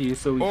share with you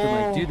so we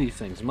can like do these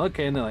things. I'm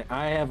okay, and they're like,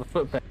 I have a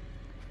foot pad.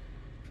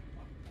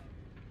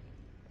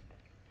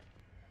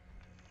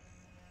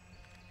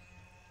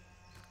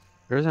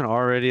 There isn't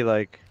already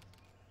like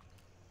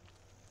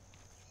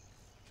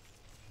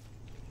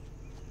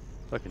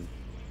fucking.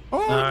 All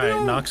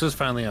right, Nox is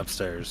finally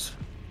upstairs.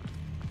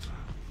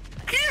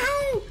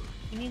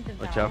 You need the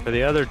Watch out for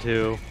the other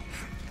two.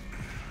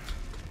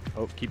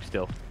 Oh, keep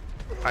still.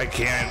 I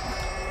can't.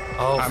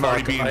 Oh, I'm fuck.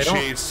 already being I don't-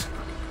 chased.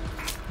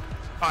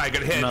 Oh, I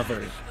got hit.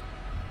 Another.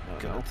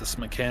 Go with this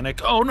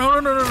mechanic. Oh no no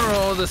no no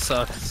no! This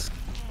sucks.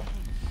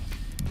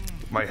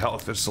 My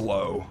health is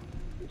low.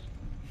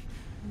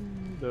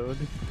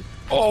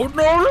 Oh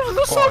no!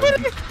 There's so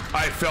many.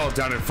 I fell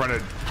down in front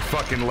of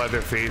fucking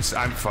Leatherface.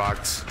 I'm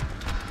fucked.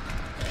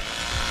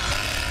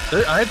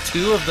 I had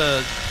two of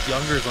the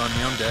youngers on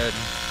me. I'm dead.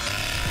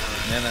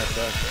 Man, that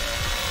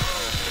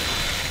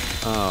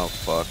sucks. Oh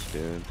fuck,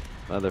 dude.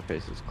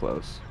 Leatherface is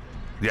close.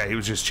 Yeah, he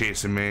was just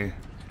chasing me.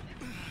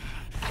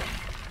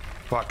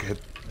 Fuck it.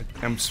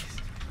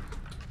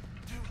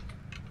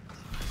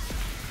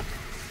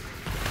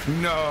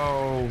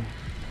 No.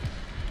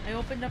 I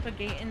opened up a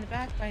gate in the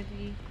back by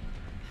the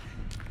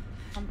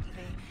pump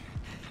thing.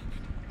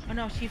 Oh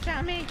no, she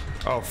found me!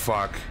 Oh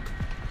fuck.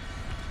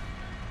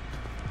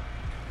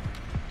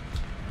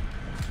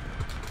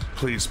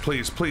 Please,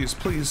 please, please,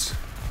 please.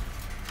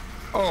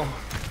 Oh.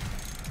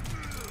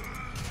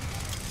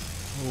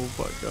 Oh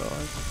my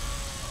god.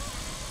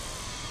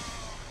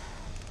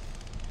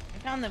 I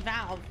found the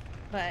valve,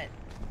 but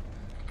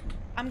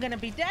I'm gonna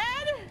be dead!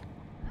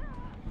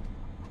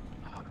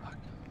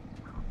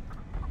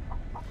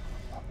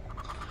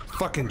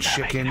 Fucking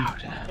chicken.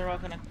 They're all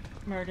gonna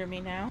murder me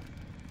now.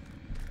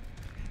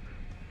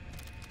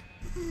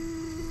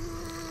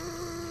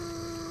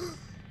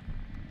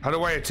 How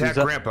do I attack Who's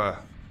up? Grandpa?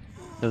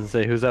 Doesn't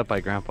say who's up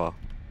by Grandpa.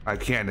 I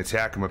can't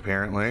attack him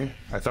apparently.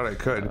 I thought I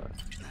could.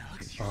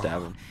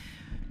 Stab him.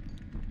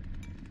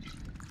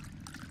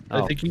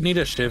 I think you need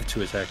a shiv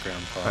to attack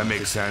Grandpa. That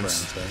makes just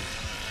sense. for instance.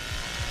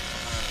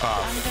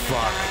 Oh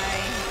fuck.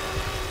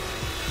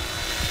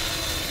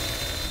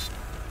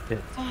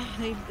 Oh,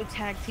 they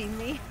tag team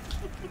me.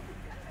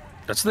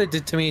 That's what they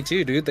did to me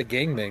too, dude. The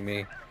gangbang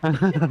me.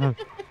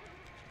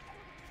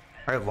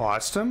 I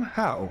lost him?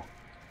 How?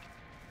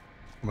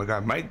 Oh my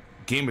god, my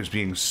game is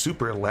being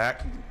super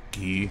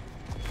laggy.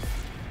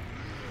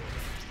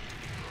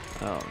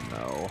 Oh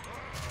no.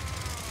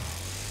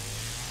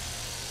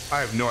 I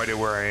have no idea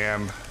where I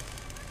am.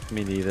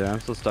 Me neither. I'm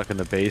still stuck in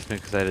the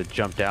basement because I had to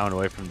jump down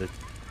away from the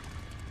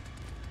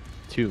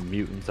two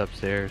mutants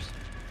upstairs.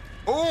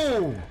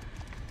 Oh!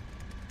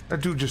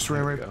 That dude just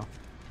ran right. Go.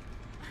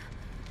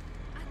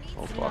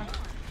 Oh fuck.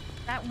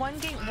 That one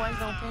gate was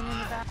open in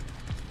the back,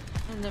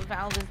 and the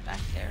valve is back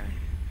there.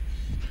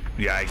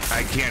 Yeah, I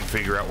can't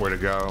figure out where to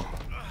go.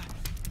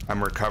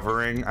 I'm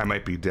recovering. I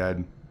might be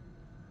dead.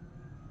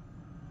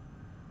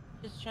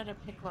 Just try to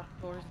pick lock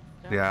doors and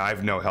stuff. Yeah, I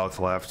have no health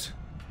left.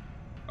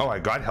 Oh, I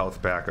got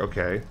health back.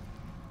 Okay.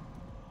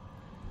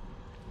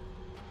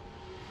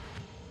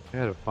 I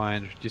gotta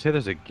find. Did you say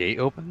there's a gate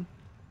open?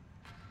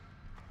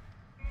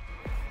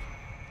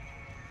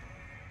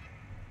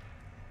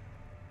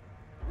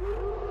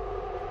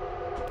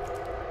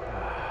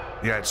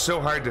 Yeah, it's so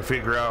hard to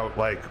figure out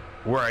like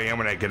where I am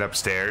when I get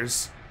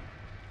upstairs.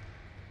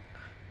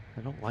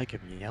 I don't like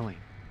him yelling.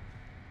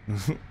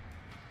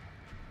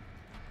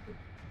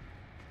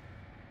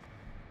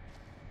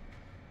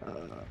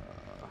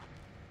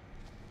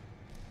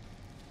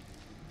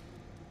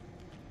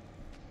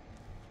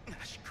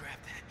 I should grab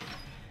that.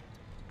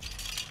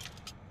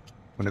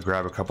 I'm gonna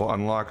grab a couple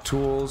unlocked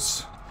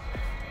tools.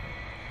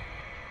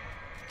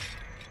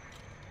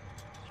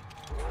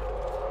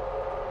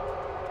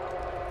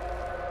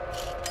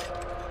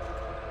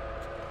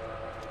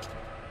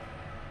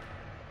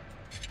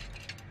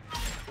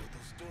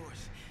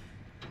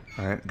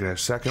 All right, get a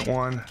second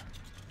one.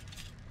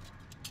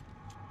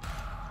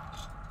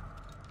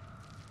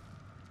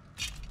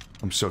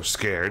 I'm so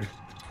scared.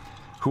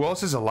 Who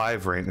else is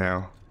alive right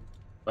now?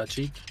 Butt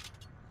cheek.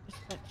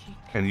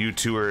 And you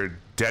two are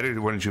dead,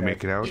 or when did you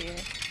make it out? Yeah.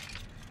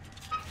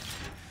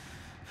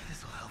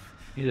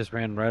 He just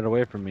ran right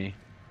away from me.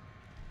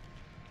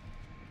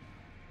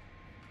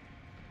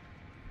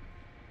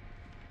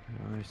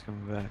 Oh, he's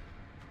coming back.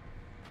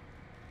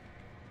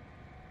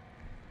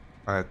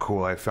 All right,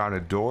 cool. I found a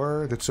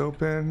door that's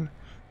open.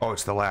 Oh,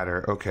 it's the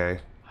ladder. Okay.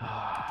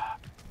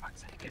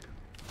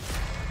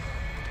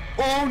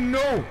 Oh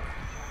no!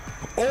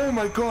 Oh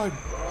my god!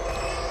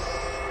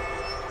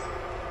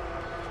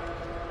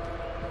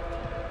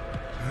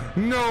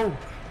 No!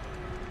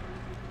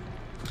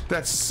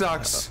 That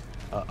sucks.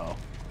 Uh-oh.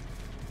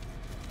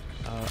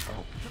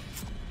 Uh-oh.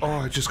 Oh,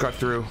 I just got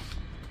through.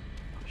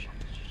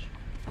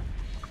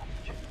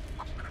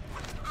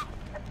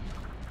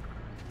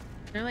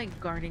 They're like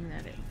guarding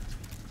that in.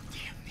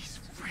 Damn these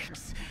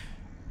freaks.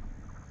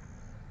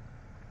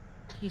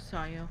 He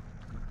saw you.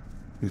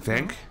 You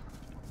think?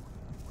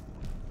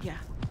 Yeah.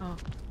 Oh.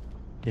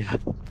 Yeah.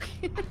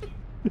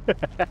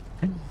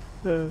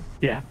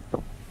 Yeah.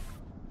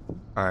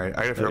 All right,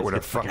 I gotta figure out where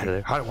to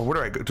fucking. How? Where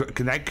do I go?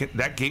 Can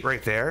that gate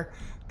right there?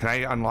 Can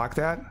I unlock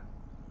that?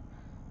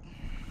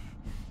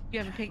 You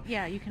haven't picked.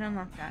 Yeah, you can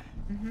unlock that.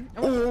 Mm-hmm.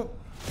 Oh.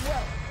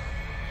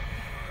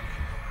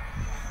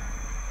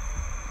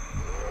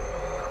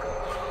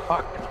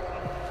 Fuck.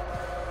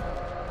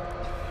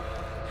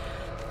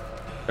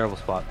 Terrible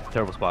spot.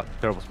 Terrible spot.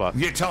 Terrible spot.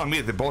 You're telling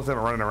me that both of them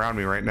are running around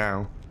me right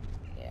now.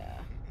 Yeah.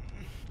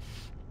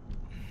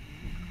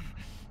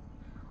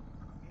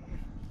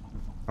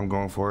 I'm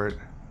going for it.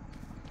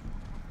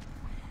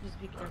 Just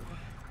be careful.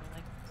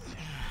 Like...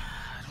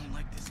 I don't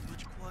like this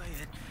much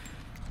quiet.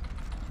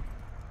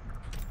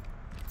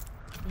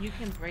 You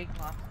can break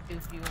locks too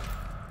if you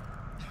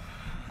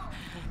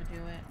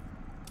overdo it.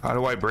 How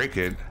do I break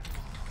it?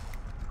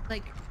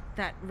 Like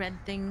that red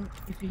thing,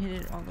 if you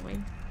hit it all the way.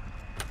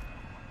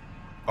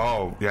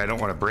 Oh, yeah, I don't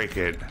want to break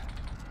it.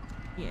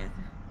 Yeah.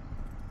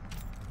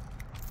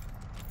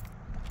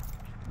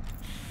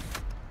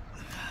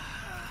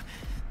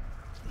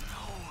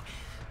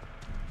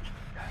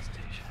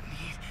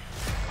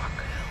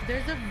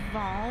 There's a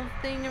valve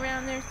thing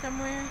around there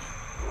somewhere.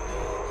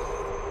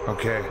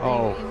 Okay.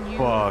 Oh,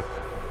 fuck.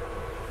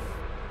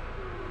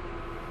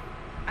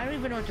 I don't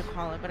even know what to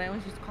call it, but I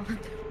always just call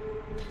it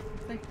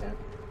like that.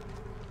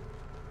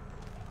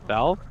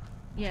 Valve?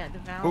 Yeah, the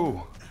valve.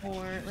 Ooh.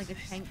 Or like a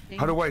tank thing.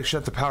 How do I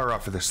shut the power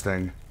off of this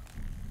thing?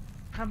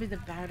 Probably the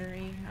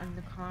battery on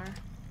the car.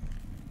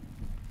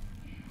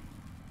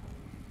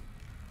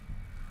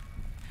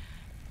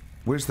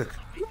 Where's the...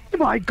 Oh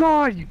my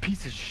god, you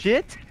piece of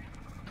shit!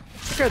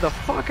 Scared the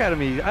fuck out of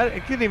me. I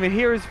couldn't even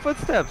hear his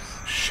footsteps.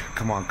 Shit,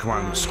 come on, come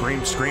on.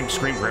 Scream, scream,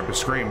 scream, Grandpa,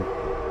 scream.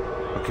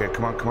 Okay,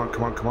 come on, come on,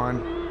 come on, come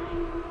on.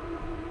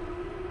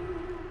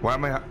 Why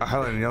am I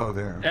highlighting yellow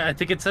there? I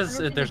think it says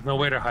there's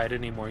nowhere to hide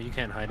anymore. You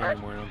can't hide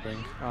anymore, I don't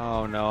think.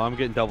 Oh no, I'm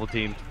getting double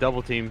teamed.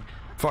 Double team.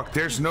 Fuck,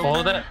 there's no...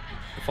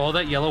 Follow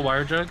that yellow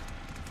wire jug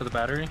for the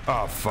battery.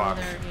 Oh, fuck.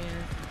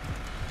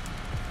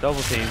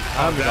 Double team. Oh,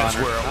 I'm a that's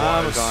goner. where it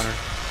I'm a was. goner.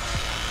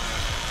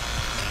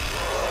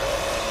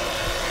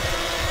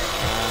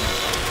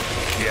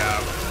 Yeah,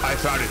 I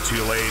found it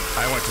too late.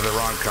 I went to the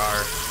wrong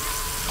car.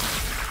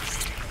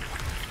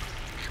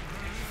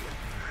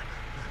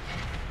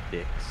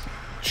 Dicks.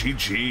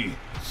 GG.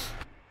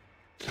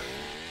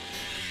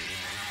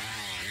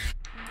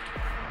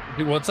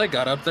 Dude, once I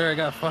got up there, I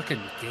got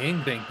fucking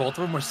gangbanged. Both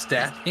of them were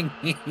stabbing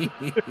me.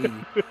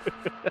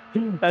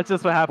 That's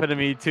just what happened to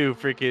me too.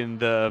 Freaking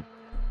the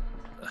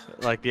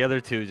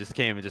other two just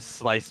came and just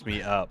sliced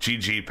me up.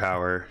 GG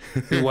power.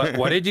 Dude,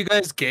 why did you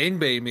guys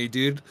gangbang me,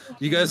 dude?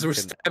 You guys were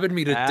stabbing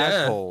me to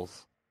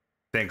assholes.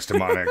 Thanks,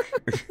 Demonic.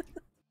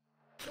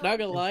 Not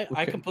gonna lie,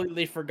 I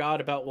completely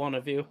forgot about one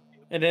of you.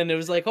 And then it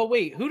was like, oh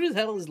wait, who the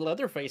hell is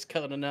Leatherface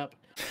cutting up?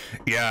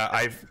 Yeah,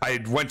 I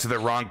went to the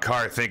wrong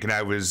car thinking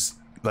I was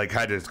like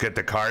had to get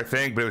the car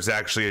thing, but it was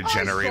actually a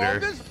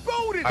generator.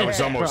 I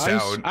was almost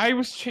out. I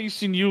was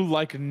chasing you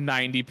like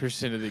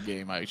 90% of the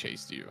game. I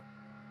chased you.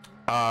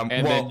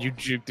 And then you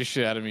juked the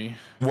shit out of me.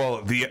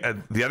 Well, the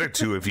other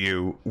two of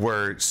you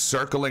were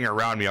circling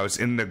around me. I was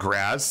in the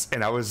grass,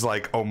 and I was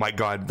like, "Oh my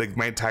god!" Like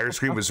my entire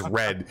screen was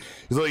red.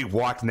 He literally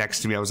walked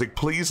next to me. I was like,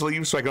 "Please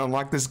leave, so I can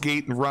unlock this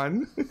gate and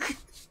run."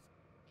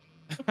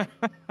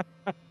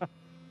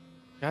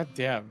 God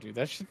damn, dude,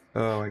 that shit.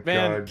 Oh my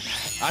Man, god!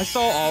 I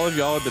saw all of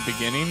y'all at the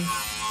beginning,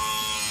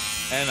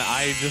 and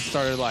I just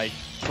started like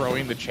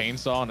throwing the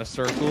chainsaw in a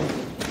circle.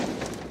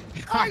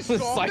 I was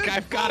like,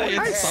 I've got to hit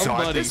I saw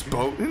somebody. this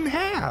boat in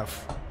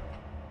half.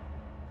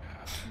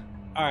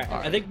 All right,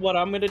 I think what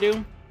I'm gonna do,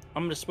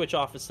 I'm gonna switch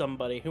off as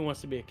somebody who wants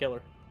to be a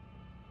killer.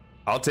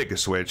 I'll take a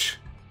switch.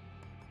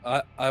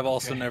 I've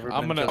also never.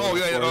 I'm been gonna- killed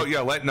Oh before. yeah.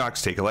 Let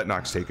Nox take it. Let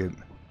Nox take it.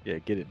 Yeah,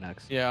 get it, Nux.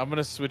 Yeah, I'm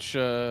gonna switch.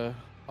 I'll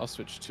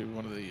switch to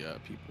one of the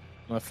people,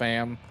 my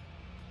fam,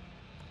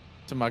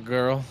 to my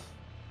girl.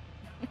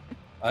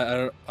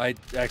 I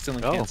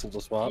accidentally Oh. canceled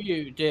the swap.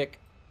 You dick.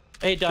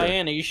 Hey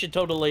Diana, you should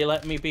totally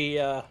let me be.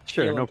 Sure,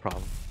 healer. no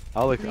problem.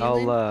 I'll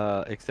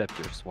accept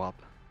your swap.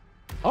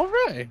 All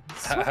right.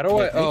 How do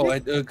I? Oh,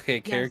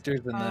 okay. Characters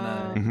and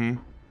then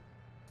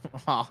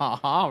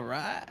All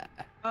right.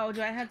 Oh,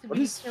 do I have to What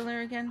be is-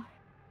 killer again?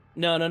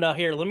 No.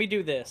 Here, let me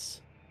do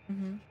this.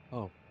 Mm-hmm.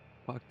 Oh,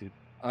 fuck, dude.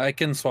 I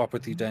can swap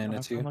with you,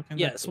 Diana, too.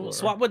 Yeah,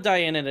 swap with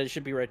Diana, and it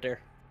should be right there.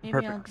 Maybe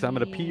Perfect, I'll 'cause I'm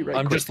gonna pee be- right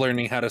I'm quick. just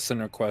learning how to send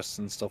requests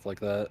and stuff like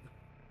that.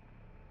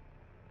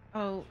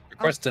 Oh.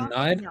 Request I'll swap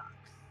denied? Nox.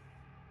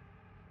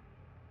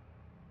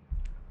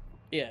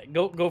 Yeah,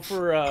 go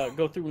through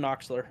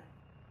Noxler.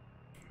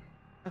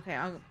 Okay,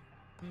 I'll.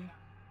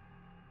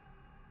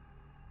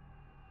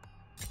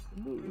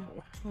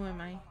 Who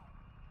am I?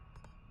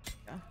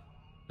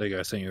 There you go.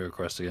 I sent you a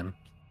request again.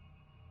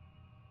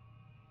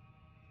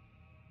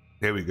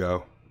 There we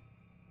go.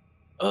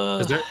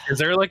 Is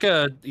there like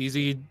a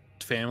easy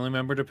family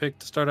member to pick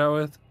to start out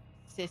with?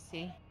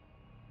 Sissy.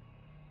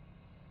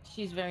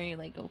 She's very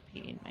like OP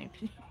in my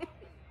opinion.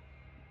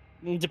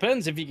 It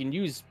depends if you can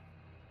use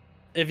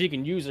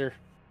her.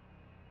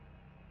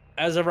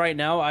 As of right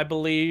now, I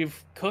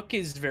believe Cook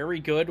is very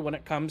good when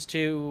it comes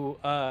to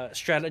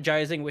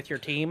strategizing with your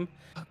team.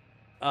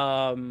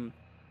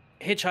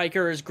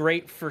 Hitchhiker is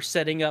great for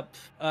setting up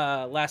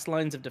last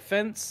lines of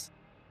defense.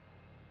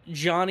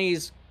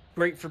 Johnny's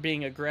great for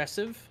being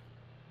aggressive.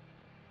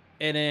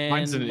 And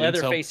Mine's then an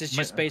Leatherface intel- is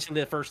just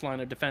basically the first line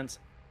of defense.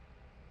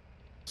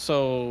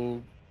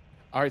 So,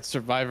 all right,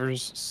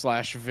 survivors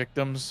 /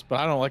 victims, but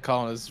I don't like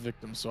calling us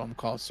victims, so I'm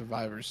calling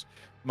survivors.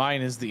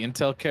 Mine is the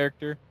intel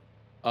character.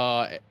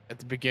 At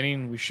the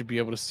beginning, we should be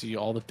able to see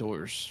all the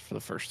doors for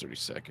the first 30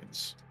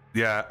 seconds.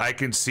 Yeah, I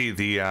can see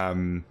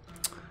the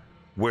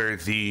where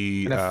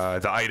the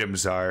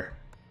items are.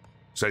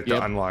 So like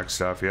the unlock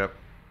stuff. Yep.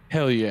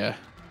 Hell yeah.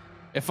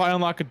 If I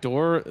unlock a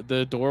door,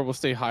 the door will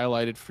stay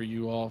highlighted for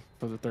you all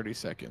for the 30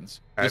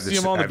 seconds. I You have see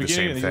them all in I the have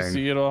beginning, and same you thing.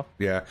 see it all.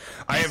 Yeah,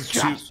 I have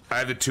two. I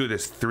have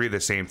three of the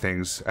same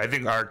things. I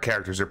think our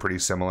characters are pretty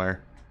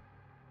similar.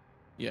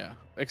 Yeah,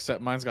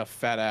 except mine's got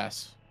fat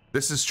ass.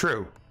 This is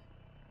true.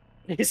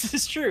 This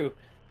is true.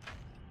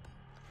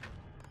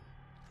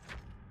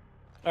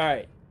 All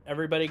right,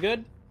 everybody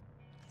good?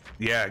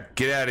 Yeah,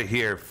 get out of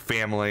here,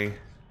 family.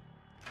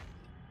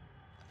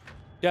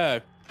 Yeah,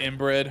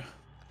 inbred.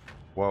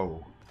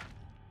 Whoa.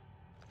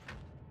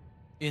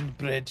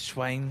 Inbred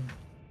swine.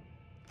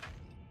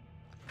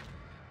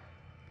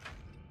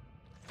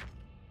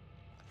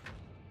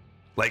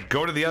 Like,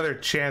 go to the other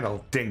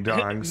channel, ding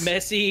dongs.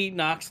 Messy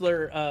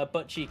Noxler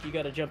butt cheek. You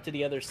got to jump to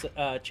the other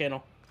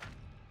channel.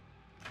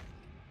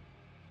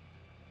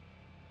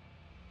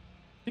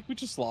 I think we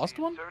just lost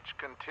one. Search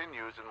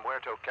continues in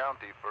Muerto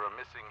County for a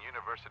missing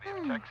University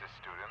of Texas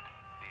student.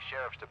 The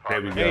sheriff's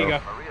There we department. go. There you go.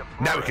 Maria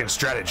Now we Flores, can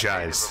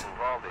strategize.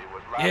 Uvalde,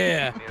 was last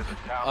Yeah. seen near the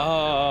town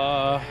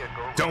of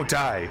Vehicle Don't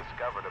die.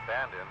 discovered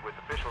abandoned, with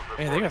officials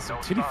Hey, they got reporting some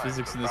no titty signs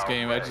physics of in this foul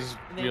game. I play. just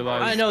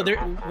realized. I know.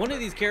 One of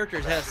these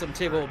characters has some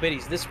tickle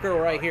bitties. This girl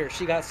right here,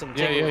 she got some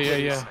Yeah, tickle yeah,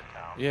 yeah, bitties.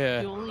 yeah.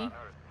 Yeah. Julie.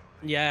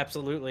 Yeah,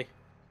 absolutely.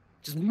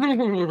 Just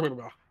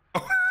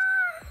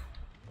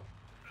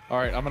All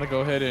right, I'm gonna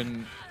go ahead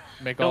and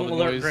make all Don't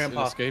the alert noise Grandpa.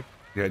 and escape.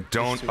 Yeah,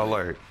 don't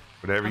alert.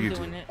 Whatever I'm you do.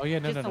 doing it. Oh, yeah,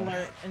 no, Just no, no.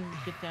 alert and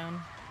get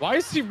down. Why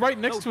is he right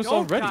next to us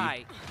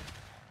already?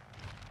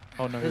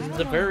 Oh no, This he's is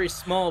a very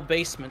small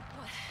basement.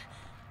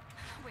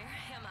 Where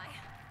am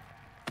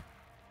I?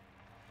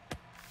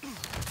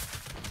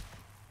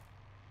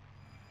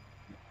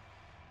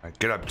 Alright,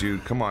 get up,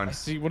 dude. Come on. I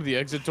see one of the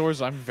exit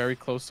doors. I'm very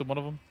close to one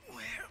of them.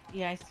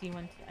 Yeah, I see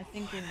one. I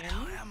think you're near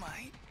me. Am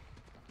I?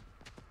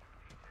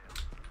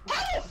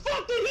 How the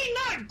fuck did he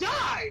not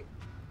die?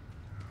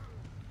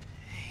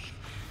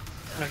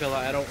 I'm not gonna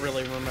lie, I don't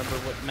really remember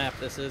what map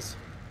this is.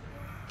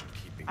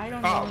 I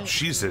don't know. Oh,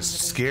 Jesus.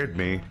 Scared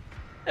me.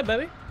 Hey,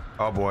 baby.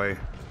 Oh, boy.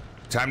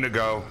 Time to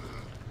go.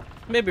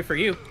 Maybe for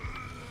you.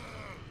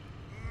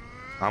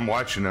 I'm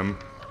watching him.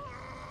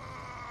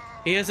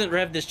 He hasn't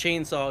revved his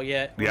chainsaw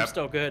yet. I'm Yep.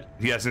 still good.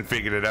 He hasn't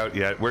figured it out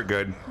yet. We're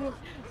good.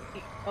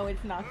 Oh,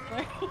 it's not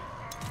there.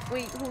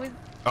 Wait, who is?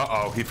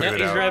 Uh-oh. He Yep, figured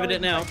he's it out. revving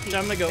it now.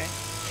 Time to go.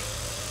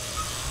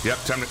 Yep,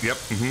 time to... Yep,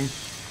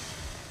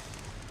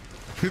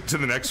 to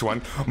the next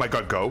one. Oh, my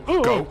God. Go.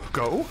 Go.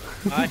 Go.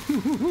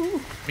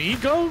 Me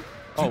go?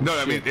 Oh, no,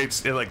 shit. I mean,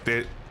 it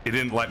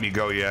didn't let me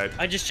go yet.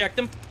 I just checked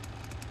him.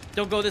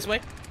 Don't go this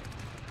way.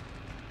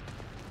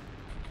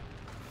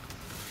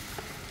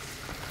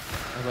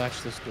 I'll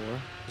latch this door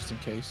just in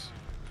case.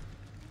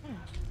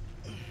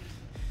 That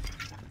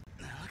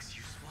looks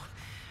useful.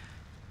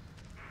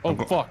 Oh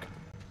fuck!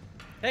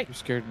 Hey, you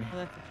scared me. Oh,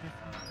 that's a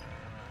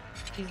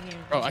He's near.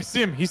 Oh, I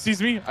see him. He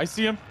sees me. I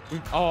see him.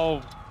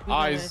 Oh,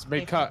 eyes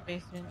may cut.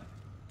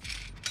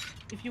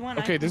 If you want,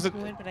 Okay, I there's can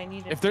do it, but I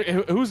need it. If there,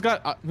 who's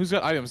got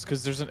items?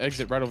 Because there's an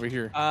exit right over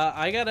here.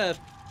 I gotta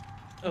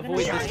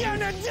avoid You're this.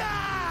 gonna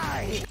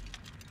die!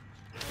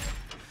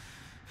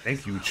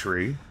 Thank you,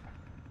 tree.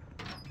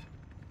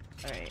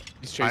 Alright.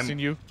 He's chasing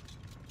you.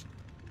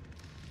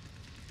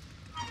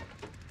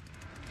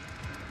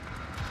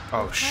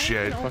 Oh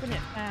shit!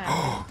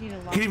 He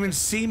didn't even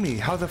see me.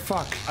 How the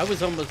fuck? I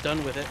was almost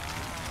done with it.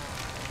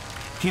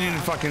 He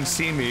didn't fucking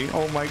see me.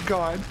 Oh my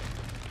god.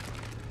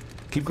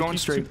 Keep going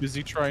He's straight. Too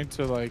busy trying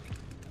to like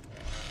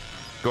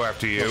go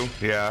after you.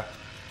 Yeah.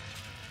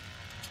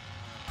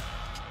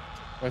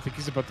 I think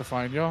he's about to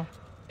find y'all.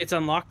 It's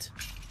unlocked.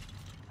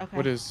 Okay.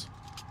 What is?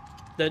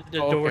 The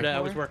door that I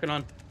was working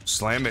on.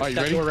 Slam it. Oh, you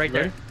That ready? door right You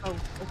there. ready? Oh,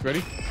 okay.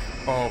 Ready?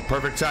 Oh,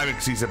 perfect timing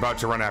because he's about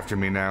to run after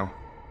me now.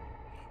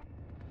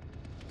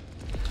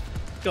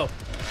 Go.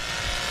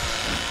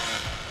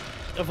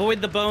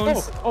 Avoid the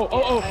bones.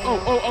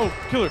 Oh!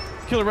 Kill her!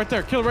 Kill her right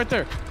there! Kill her right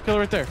there! Kill her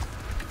right there!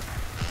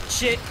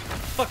 Shit.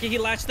 Fucking he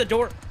latched the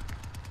door.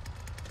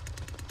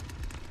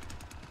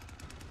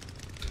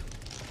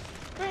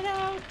 Right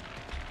out.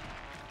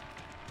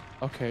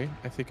 Okay,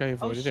 I think I Oh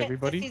avoided shit!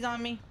 everybody. Sissy's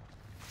on me.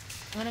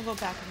 I'm gonna go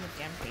back in the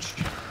damn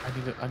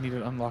thing. I need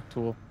an unlock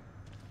tool.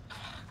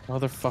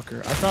 Motherfucker!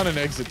 I found an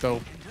exit though.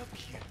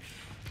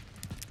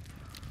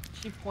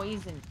 She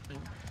poisoned me.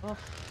 Oh,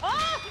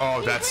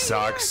 Oh, that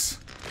sucks.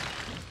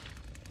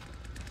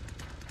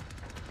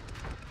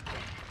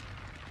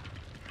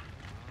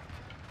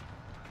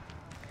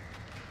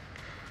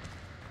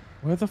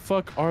 Where the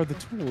fuck are the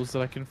tools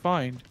that I can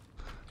find?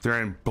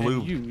 They're in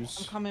blue. And use.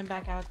 I'm coming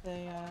back out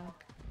the.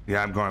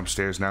 Yeah, I'm going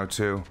upstairs now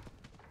too.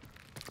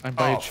 I'm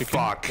by Oh, a chicken.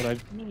 fuck. But I...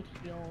 Need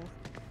heals.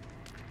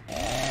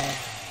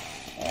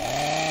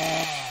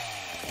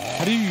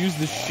 How do you use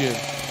this shit?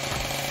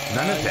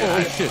 None of Oh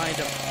that. shit! Behind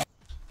him.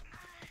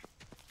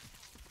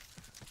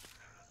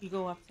 You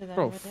go up to them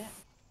Bro, with it.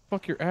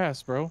 fuck your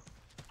ass, bro.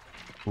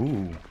 Ooh. I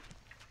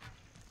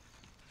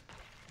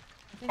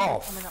think they're Oh,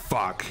 coming up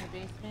fuck. in the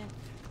basement.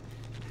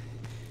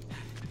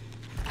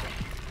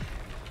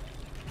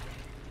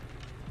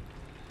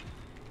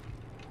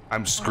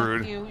 I'm Oh,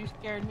 screwed. not you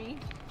scared me.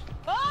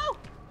 Oh!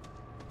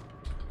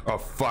 Oh,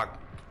 fuck.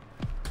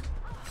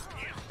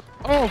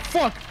 Oh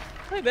fuck!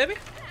 Hey, baby.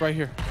 Right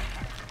here.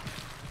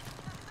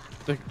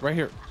 Like, right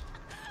here.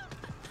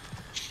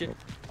 Shit.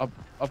 Up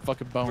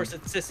fucking Of bone. course,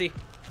 it's Sissy.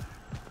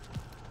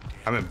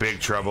 I'm in big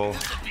trouble.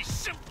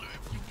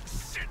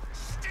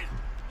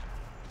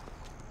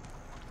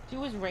 She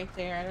was right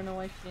there. I don't know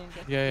why she didn't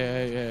get.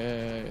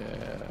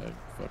 Yeah.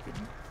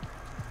 Fucking.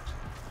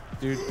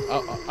 Dude,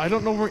 I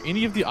don't know where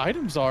any of the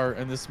items are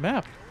in this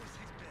map.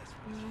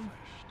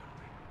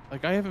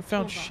 Like, I haven't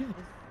found shit.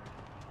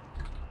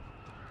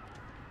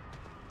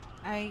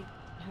 I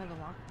have a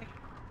lockpick.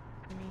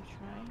 Let me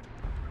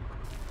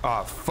try.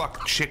 Oh,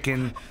 fuck,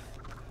 chicken.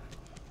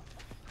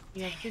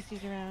 You have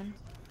sissies around.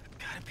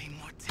 Gotta be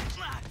more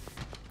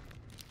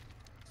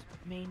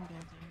Main building.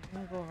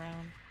 I'm gonna go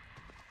around.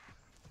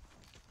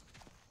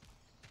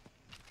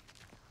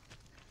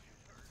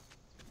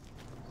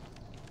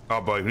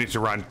 Oh boy, we need to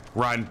run.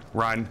 Run.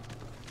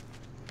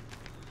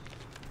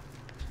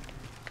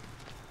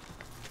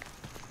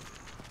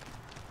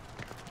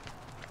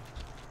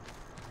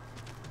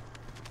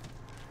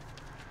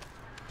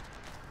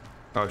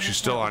 Oh, she's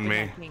still on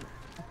me. Okay.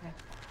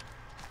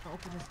 I'll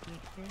open this gate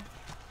here.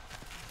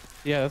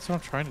 Yeah, that's what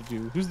I'm trying to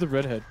do. Who's the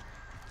redhead?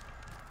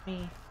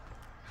 Me.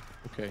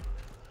 Okay.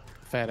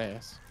 Fat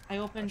ass. I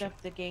opened up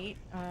the gate,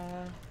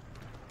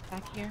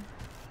 back here.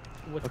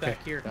 What's Okay,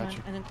 back here? gotcha.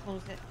 And then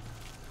close it.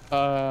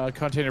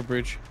 Container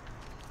bridge.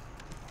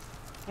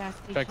 Gas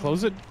Can I station.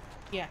 close it?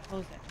 Yeah,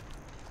 close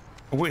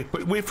it. Wait,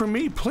 but wait for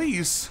me,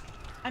 please.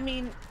 I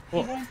mean,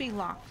 Well- it won't be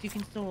locked. You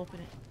can still open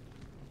it.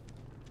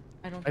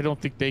 I don't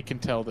think they can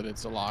tell that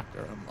it's locked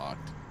or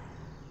unlocked.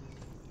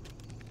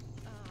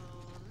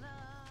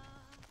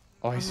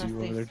 Oh, I see you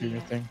Unless over they there doing see your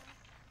it. thing.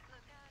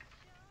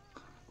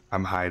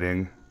 I'm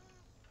hiding.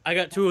 I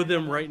got two of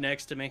them right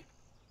next to me.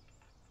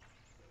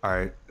 All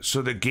right.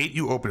 So the gate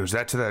you opened, was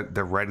that to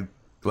the red,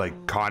 like,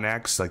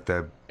 Connex? Like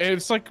the...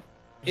 It's like...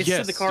 It's to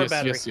yes, the car yes,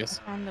 battery. Yes.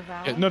 On the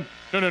valve.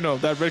 Yeah, no.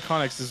 That red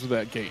Connex is with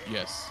that gate,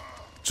 yes.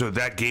 So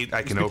that gate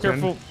I can Just be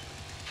open? careful.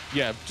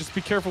 Yeah, just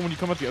be careful when you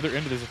come out the other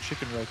end. There's a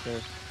chicken right there.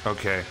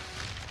 Okay.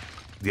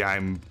 Yeah,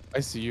 I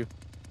see you.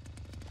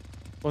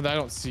 Well, I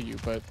don't see you,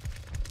 but...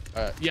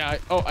 yeah,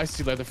 I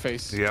see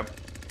Leatherface. Yep.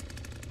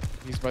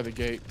 He's by the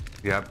gate.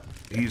 Yep.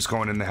 He's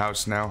going in the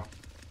house now.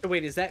 Oh,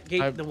 wait, is that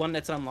gate the one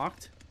that's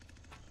unlocked?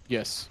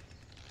 Yes.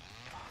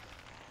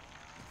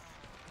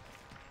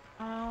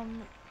 How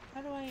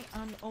do I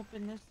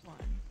open this one?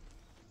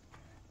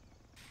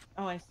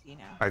 Oh, I see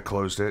now. I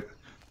closed it.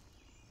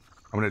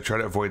 I'm going to try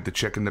to avoid the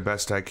chicken the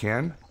best I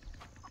can.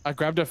 I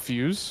grabbed a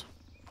fuse.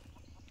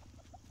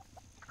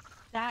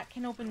 That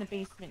can open the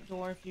basement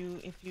door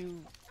if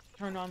you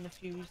turn on the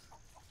fuse.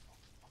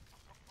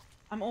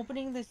 I'm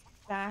opening this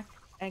back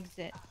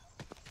exit.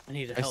 I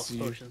need a I health see.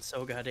 potion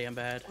so goddamn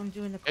bad. I'm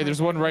doing the. Hey, there's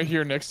one right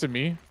here next to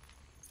me.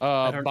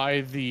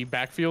 By the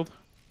backfield.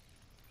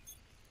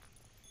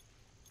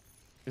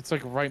 It's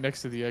like right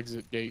next to the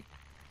exit gate.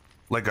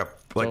 Like a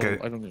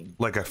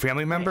like a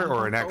family member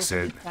or an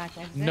exit?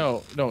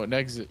 No, an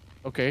exit.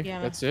 Okay,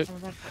 Yeah, that's it. I'm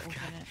about to open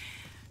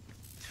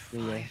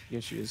it. Yeah, yeah,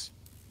 she is.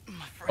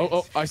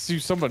 Oh, I see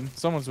someone.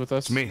 Someone's with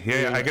us. It's me.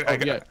 Yeah, I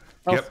get. Yeah.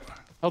 Yep.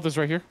 Health is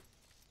right here.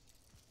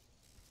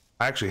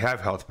 I actually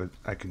have health, but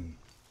I can.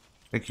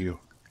 Thank you.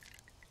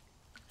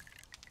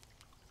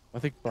 I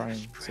think Brian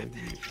said.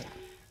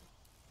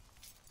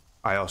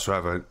 I also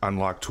have an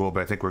unlocked tool,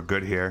 but I think we're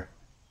good here.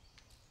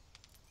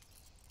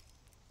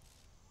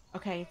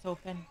 Okay, it's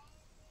open.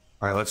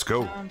 All right, let's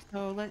go.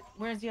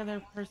 Where's the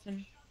other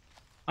person?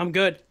 I'm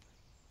good.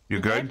 You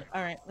good?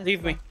 All right, let's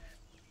Leave go. me.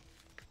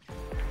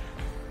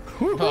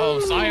 Oh,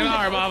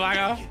 sayonara,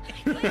 motherfucker.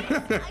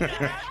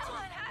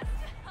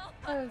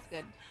 That was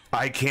good.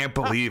 I can't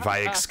believe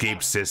I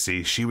escaped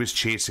Sissy. She was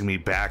chasing me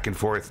back and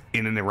forth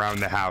in and around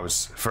the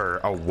house for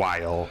a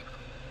while.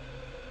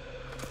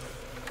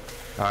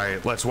 All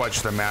right, let's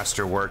watch the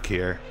master work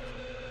here.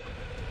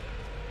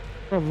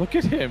 Bro, look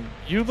at him.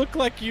 You look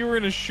like you were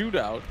in a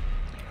shootout.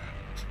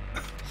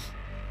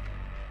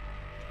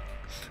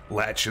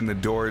 Latching the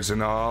doors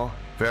and all.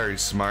 Very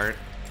smart.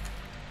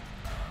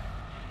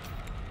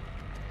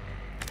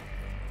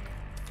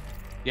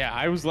 Yeah,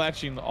 I was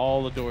latching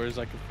all the doors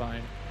I could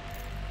find.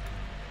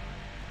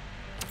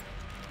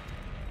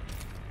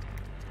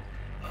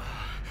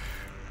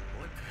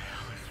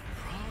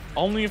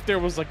 Only if there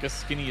was like a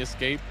skinny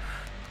escape.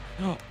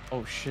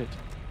 Oh shit.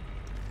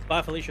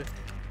 Bye, Felicia.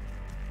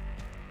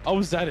 Oh,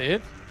 is that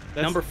it?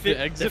 That's Number the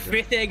exit? the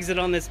fifth exit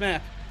on this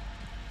map.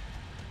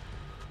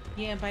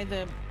 Yeah, by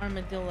the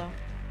armadillo.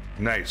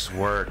 Nice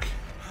work.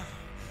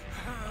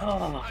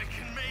 Oh.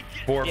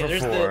 4 Yeah, for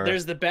there's 4.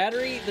 there's the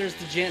battery, there's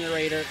the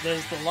generator,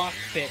 there's the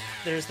lockpick,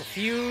 there's the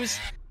fuse,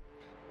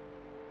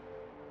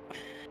 and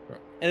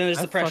then there's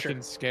the pressure.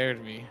 Fucking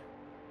scared me.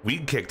 We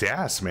kicked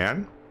ass,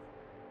 man.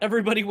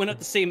 Everybody went up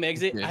the same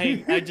exit.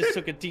 I just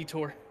took a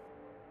detour.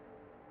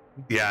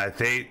 Yeah,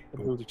 they.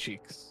 The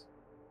cheeks.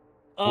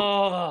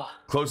 Oh.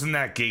 Closing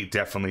that gate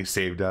definitely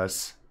saved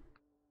us.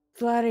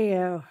 Bloody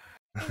hell.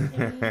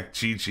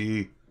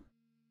 GG.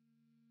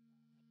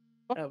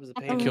 That was a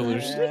pain.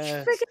 Killers.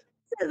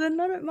 They're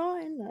not at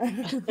mine.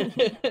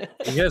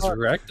 You guys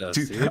wrecked us,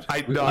 dude.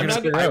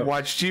 I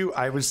watched you.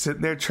 I was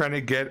sitting there trying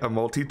to get a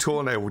multi-tool,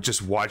 and I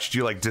just watched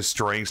you like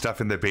destroying stuff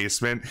in the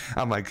basement.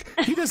 I'm like,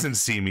 he doesn't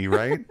see me,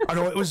 right? Oh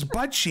no, it was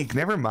Butt Cheek.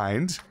 Never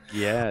mind.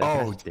 Yeah.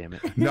 Oh, damn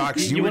it.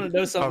 Nox, You want to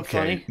know something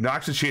funny?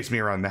 Nox would chase me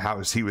around the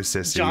house. He was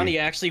Sissy. Johnny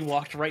actually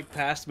walked right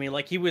past me,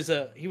 like he was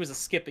a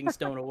skipping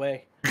stone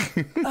away.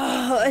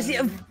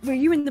 Oh, were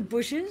you in the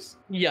bushes?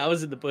 Yeah, I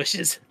was in the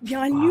bushes.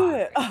 Yeah, I knew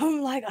it. I'm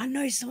like, I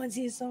know someone's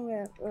here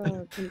somewhere.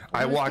 Oh,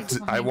 I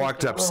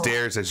walked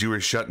upstairs as you were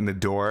shutting the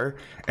door,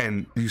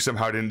 and you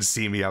somehow didn't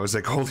see me. I was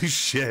like, holy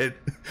shit.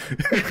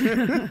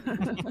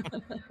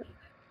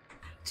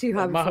 Too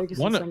hard to focus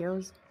on something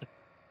else.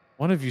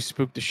 One of you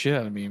spooked the shit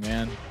out of me,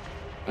 man.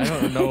 I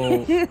don't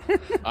know.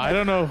 I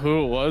don't know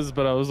who it was,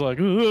 but I was like,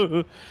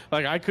 ugh.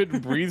 Like I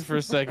couldn't breathe for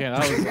a second. I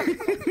was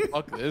like,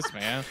 fuck this,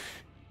 man.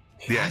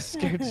 Yeah, I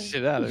scared the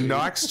shit out of me.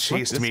 Nox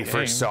chased me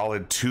for a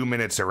solid 2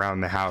 minutes around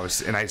the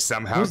house, and I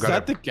somehow was got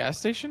that the gas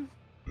station?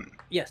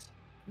 Yes.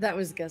 That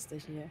was the gas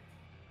station, yeah.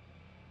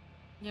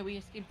 Yeah, we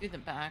escaped through the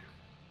back.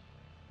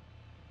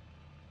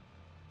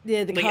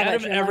 Yeah, the Like, car out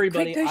of battery.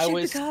 everybody, Quick, go I shoot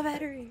was the car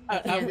battery.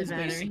 I was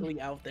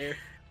basically out there.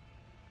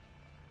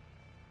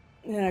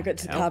 And then I got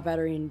to the car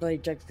battery and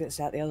Blade Jugg gets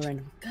out the other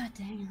end. God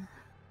damn.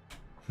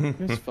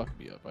 This fucked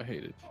me up. I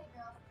hate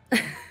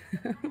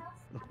it.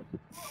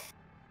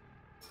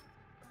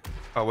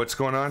 Oh, what's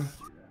going on?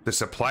 The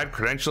supplied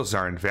credentials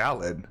are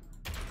invalid.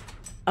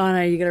 Oh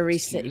no, you gotta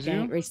reset your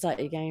game. Restart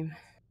your game.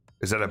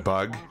 Is that a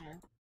bug?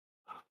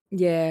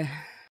 Yeah.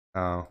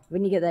 Oh.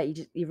 When you get that,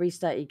 you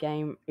restart your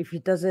game. If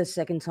it does it a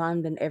second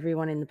time, then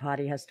everyone in the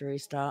party has to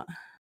restart.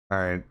 All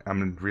right,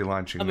 I'm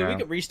relaunching I mean, now. we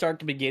could restart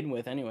to begin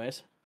with,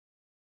 anyways.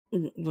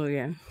 Well,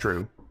 yeah.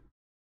 True.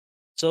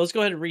 So let's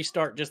go ahead and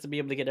restart just to be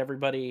able to get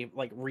everybody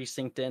like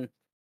resynced in.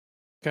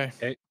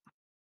 Okay.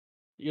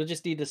 You'll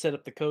just need to set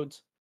up the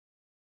codes.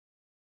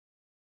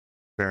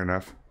 Fair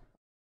enough.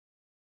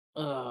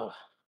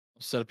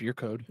 Set up your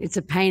code. It's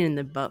a pain in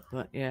the butt,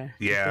 but yeah.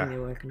 Yeah.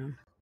 They're working on.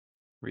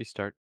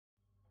 Restart.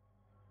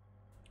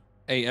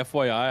 Hey,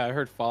 FYI, I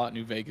heard Fallout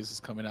New Vegas is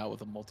coming out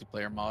with a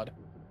multiplayer mod.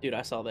 Dude,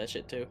 I saw that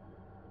shit too.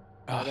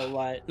 Not gonna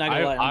lie. Not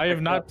gonna lie. I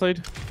have not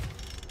played.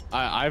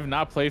 I have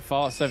not played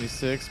Fallout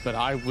 76, but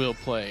I will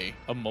play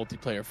a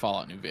multiplayer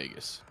Fallout New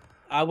Vegas.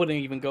 I wouldn't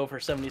even go for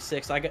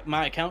 76.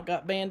 My account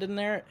got banned in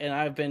there, and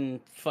I've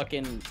been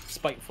fucking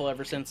spiteful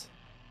ever since.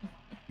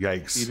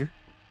 Yikes.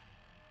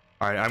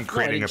 All right, I'm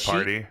creating a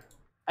party.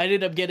 I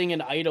ended up getting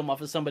an item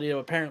off of somebody who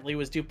apparently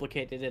was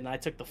duplicated, and I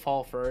took the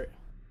fall for it.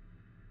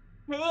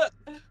 What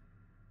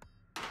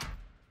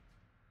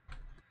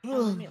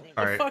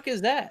the fuck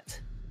is that?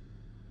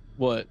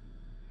 What?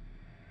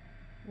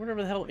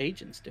 Whatever the hell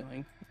Agent's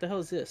doing. the hell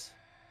is this?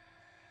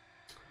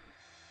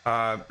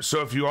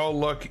 So if you all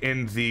look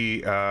in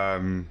the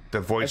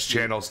voice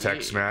channels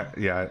text, Matt,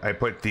 yeah, I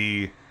put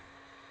the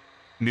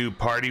new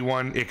party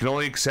one. It can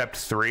only accept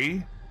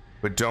 3,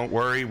 but don't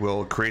worry,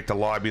 we'll create the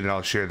lobby, then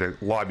I'll share the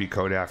lobby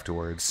code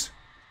afterwards.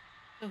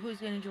 So who's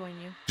gonna join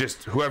you?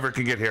 Just whoever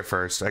can get here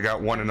first. I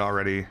got 1 in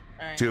already.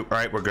 All right. 2. All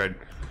right, we're good.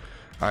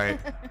 All right,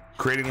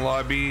 creating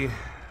lobby.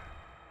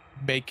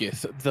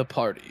 Maketh the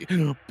party.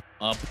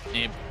 Up,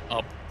 imp,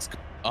 up,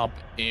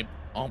 imp,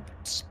 up.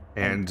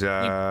 And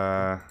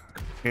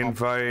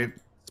invite,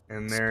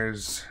 and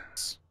there's.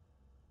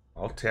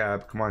 I'll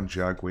tab. Come on,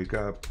 Jugg, wake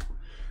up.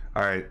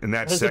 All right, and I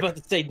that's. was about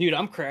to say, dude,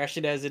 I'm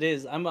crashing as it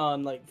is. I'm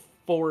on like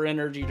 4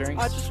 energy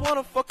drinks. I just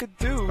wanna fuck a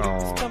dude. Oh,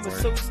 His tongue is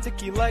so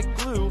sticky like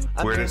glue.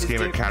 I made Weirdest his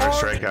game of dick Counter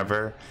Strike hard.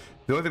 ever.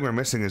 The only thing we're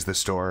missing is the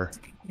store.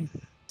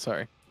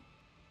 Sorry.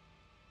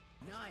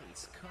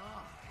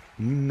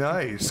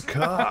 Nice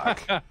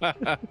cock. That's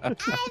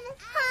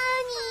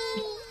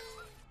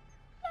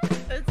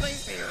my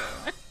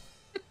favorite.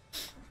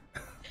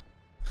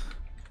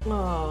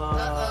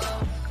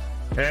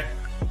 Eh.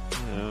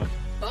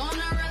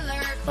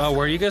 Where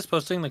are you guys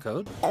posting the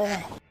code?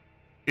 Inside.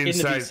 In the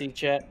VC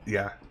chat.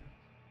 Yeah.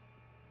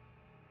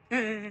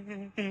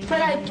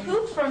 But I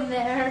poop from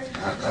there.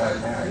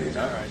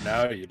 Alright,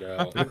 now you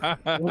know.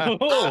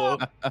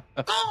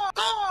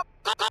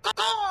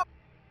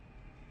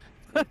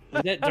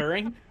 Is that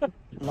during?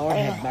 Lord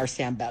have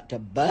mercy, I'm about to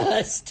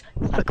bust.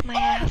 Fuck my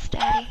ass,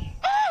 daddy.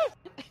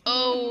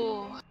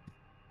 Oh.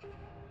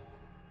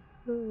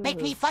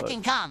 Make me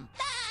fucking come.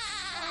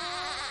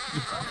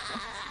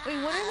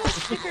 Wait, what are those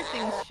sticker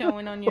things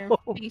showing on your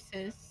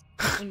faces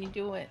when you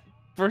do it?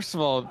 First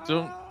of all,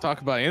 don't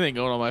talk about anything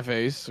going on my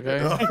face, okay?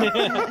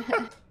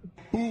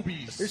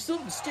 Boobies. There's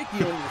something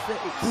sticky on your face.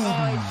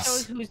 It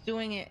shows who's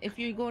doing it. If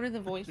you go to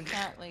the voice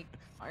chat, like,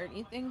 or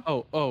anything.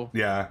 Oh.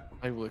 Yeah.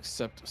 I will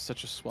accept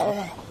such a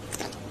swap.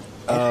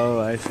 Oh,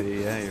 I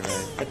see. Yeah, you're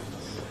right.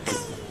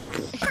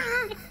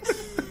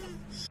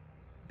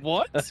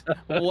 What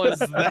was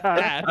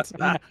that?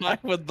 I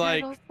would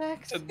like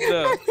to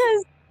know.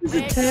 There's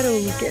a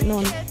turtle getting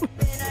on.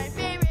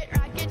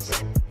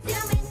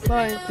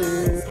 Flying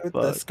through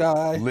the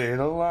sky.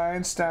 Little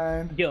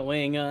Einstein.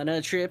 Going on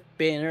a trip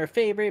in her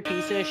favorite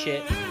piece of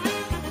shit.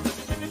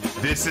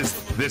 This is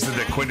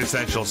the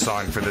quintessential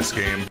song for this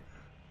game.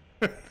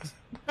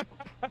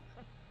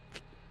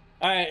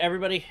 All right,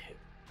 everybody.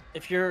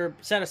 If you're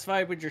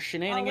satisfied with your Oh, wait,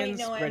 shenanigans,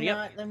 no, I'm ready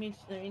not. up. Let me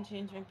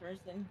change my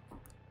person.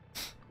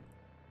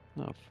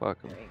 Oh,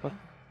 fuck him.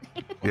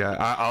 Yeah,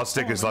 I'll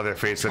stick his leather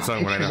face. That's the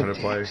only one I know how to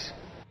play.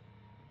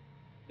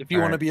 If you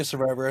want to Alright. be a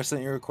survivor, I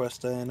sent you a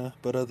request, Diana.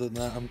 But other than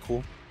that, I'm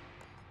cool.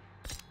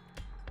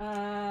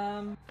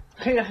 I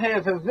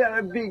have a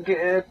very big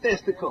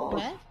testicle.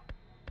 What?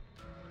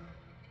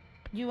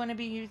 You want to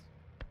be your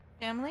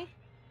family?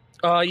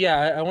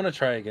 Yeah, I want to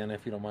try again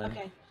if you don't mind.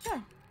 Okay,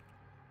 sure.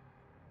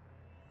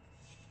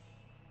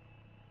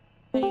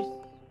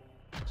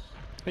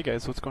 Hey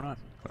guys, what's going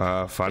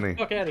on? Funny.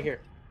 Fuck out of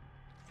here.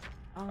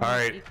 All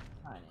right.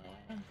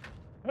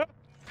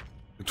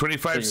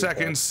 25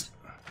 seconds.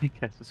 Hey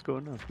guys, what's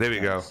going on? There we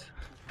go.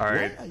 All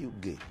right. Why are you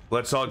gay?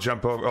 Let's all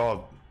jump over.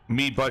 Oh,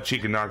 me, Butt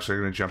Cheek, and Nox are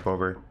gonna jump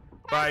over.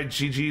 Bye,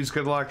 GG's.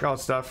 Good luck. All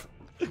stuff.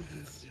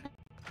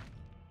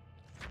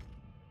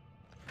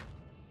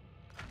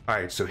 All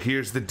right. So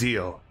here's the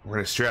deal. We're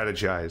gonna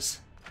strategize.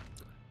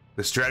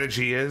 The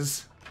strategy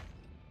is,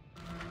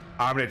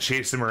 I'm gonna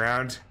chase them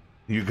around.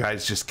 You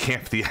guys just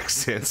camp the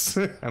exits.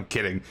 I'm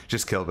kidding.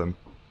 Just kill them.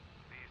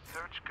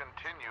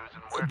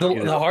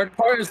 The hard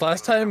part is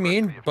last time me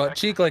and Butt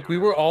Cheek, like, we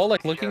were all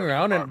like looking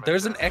around and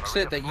there's an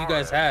exit that you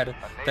guys had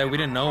that we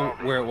didn't know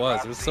where it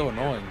was. It was so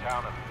annoying.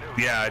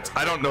 Yeah,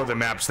 I don't know the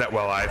maps that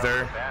well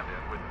either.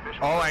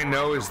 All I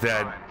know is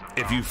that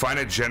if you find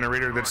a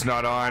generator that's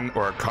not on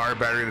or a car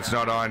battery that's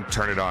not on,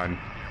 turn it on.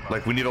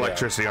 Like, we need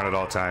electricity on at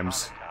all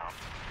times.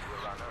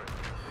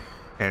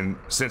 And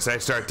since I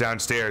start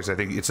downstairs, I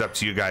think it's up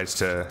to you guys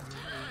to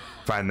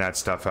find that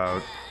stuff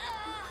out.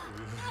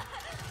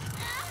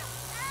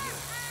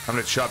 I'm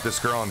gonna chop this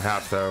girl in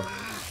half, though.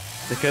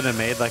 They could have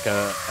made like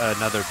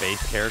another base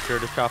character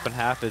to chop in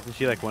half. Isn't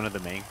she like one of the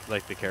main,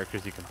 like the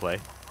characters you can play?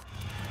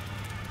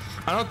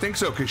 I don't think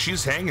so, because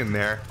she's hanging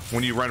there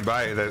when you run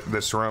by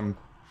this room.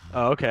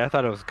 Oh, okay. I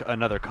thought it was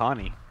another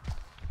Connie.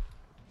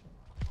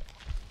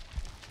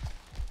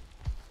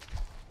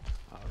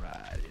 All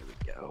right, here we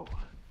go.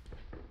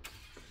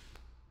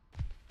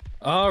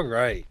 All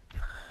right.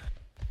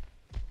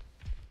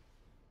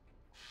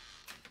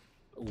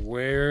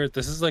 Where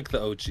this is like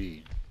the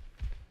OG.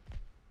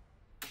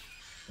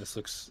 This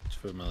looks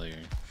familiar.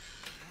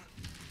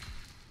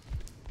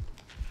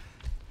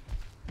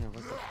 Yeah,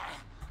 what's up?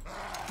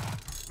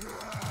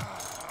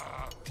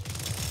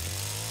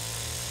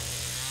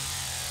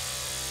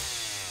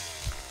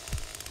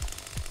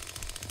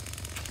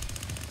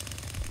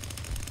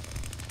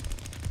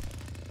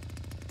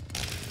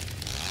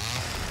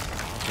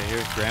 Okay,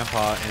 here's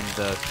Grandpa in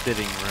the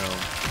sitting room.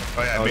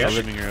 Oh yeah, the maybe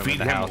living room in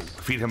the house.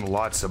 Feed him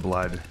lots of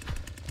blood.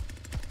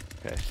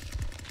 Okay.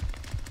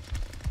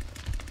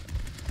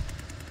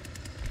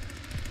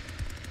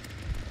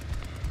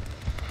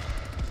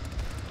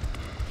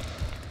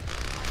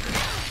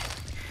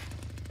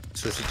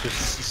 Is it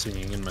just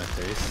singing in my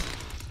face?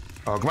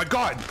 Oh my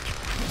god!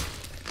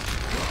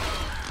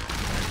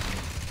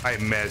 I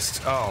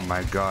missed. Oh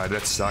my god,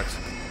 that sucks.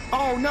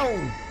 Oh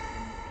no!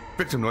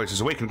 Victim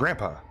noises awaken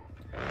Grandpa.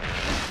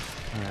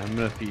 Alright, I'm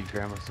gonna feed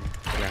Grandpa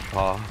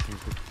Grandpa some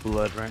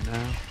blood right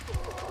now.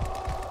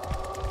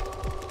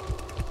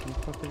 Where the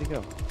fuck did he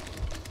go?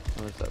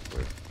 Where's that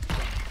bird?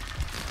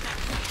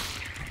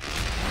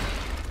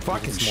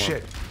 Fucking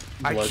shit.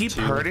 I keep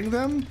hurting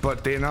them,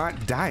 but they're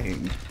not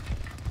dying.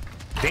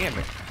 Damn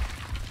it.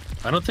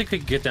 I don't think we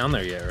could get down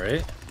there yet,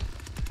 right?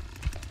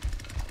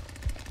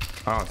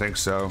 I don't think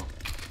so.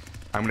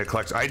 I'm gonna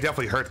collect. I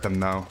definitely hurt them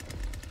though.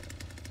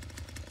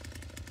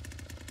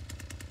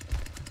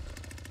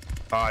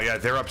 Oh yeah,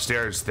 they're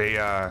upstairs. They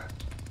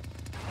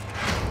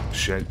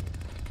shit.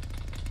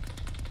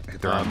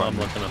 I'm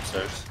looking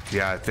upstairs.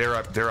 Yeah,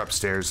 they're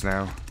upstairs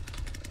now.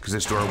 Cause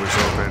this door was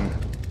open.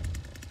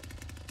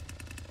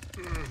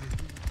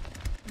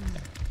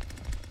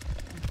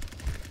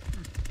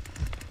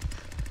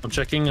 I'm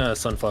checking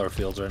sunflower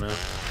fields right now.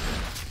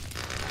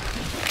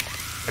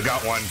 I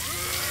got one.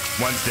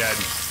 One's dead.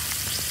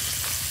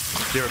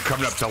 They were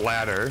coming up the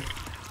ladder.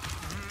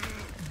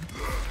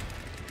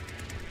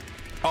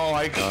 Oh,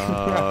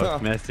 Oh,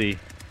 messy.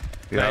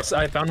 Yeah. Nice.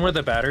 I found where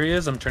the battery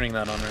is. I'm turning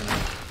that on right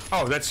now.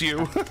 Oh, that's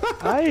you.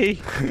 Hi.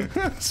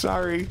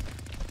 Sorry.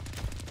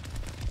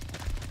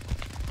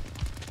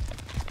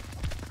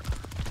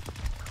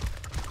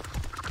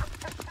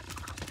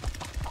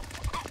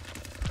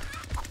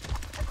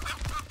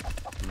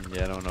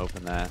 Yeah, don't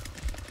open that.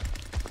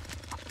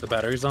 The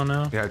battery's on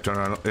now? Yeah,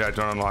 don't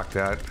unlock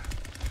that.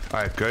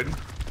 Alright, good.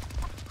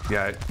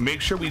 Yeah,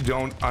 make sure we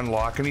don't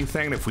unlock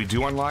anything. If we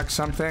do unlock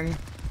something,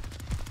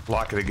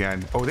 lock it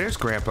again. Oh, there's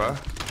Grandpa.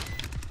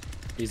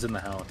 He's in the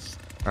house.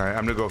 Alright,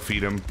 I'm gonna go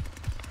feed him.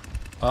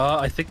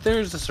 I think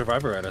there's a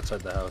survivor right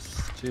outside the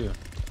house, too.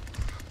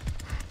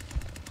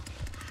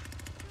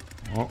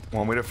 Well,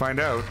 one way to find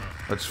out.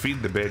 Let's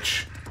feed the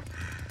bitch.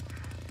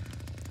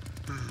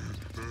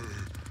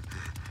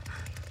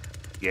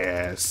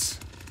 Yes.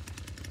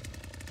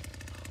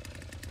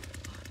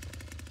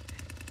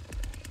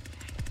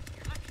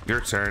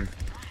 Your turn.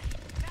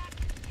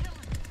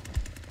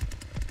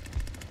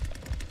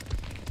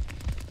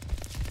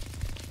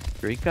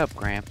 Drink up,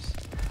 Gramps.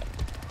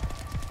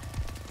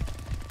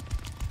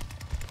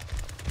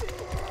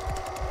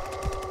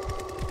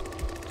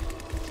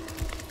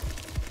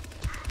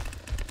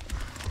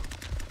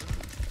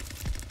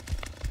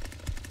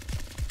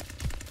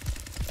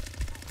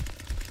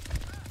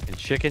 And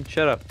chicken,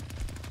 shut up.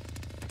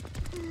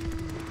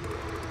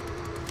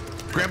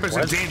 Grandpa's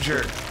in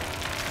danger.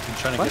 I'm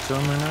trying to get to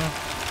him right now.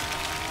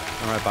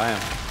 I'm right by him.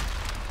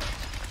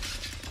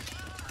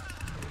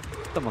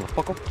 The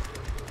motherfucker.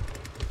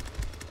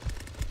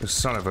 The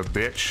son of a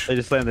bitch. They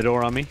just slammed the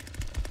door on me.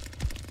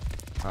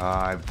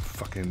 I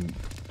fucking...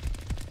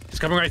 He's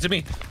coming right to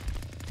me.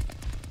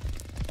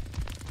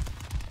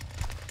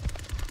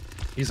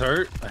 He's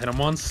hurt. I hit him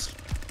once.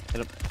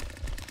 Hit him.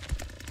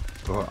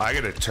 Oh, I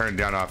gotta turn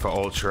down off of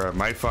Ultra.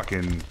 My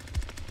fucking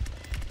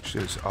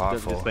shit is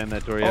awful. Just slam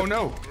that door. Oh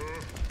no!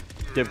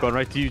 Yep, going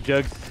right to you,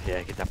 Jugs.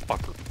 Yeah, get that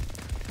fucker.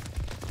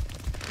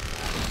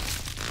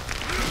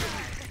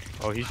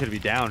 Oh, he should be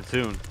down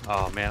soon.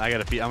 Oh man, I'm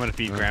gonna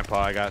feed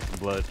Grandpa. I got some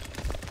blood.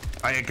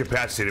 I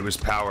incapacitated his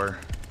power.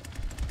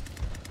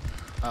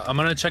 I'm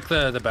gonna check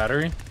the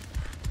battery.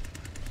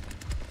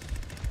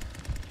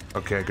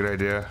 Okay, good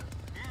idea.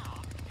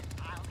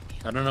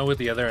 I don't know what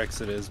the other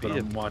exit is, but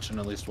I'm watching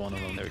at least one of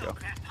them. There we go.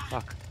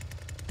 Fuck.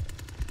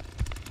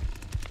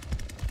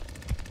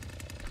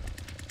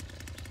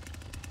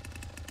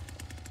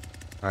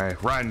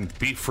 Alright, run,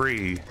 be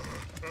free.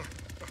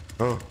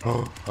 Oh.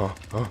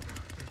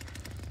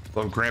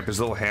 Love Grandpa's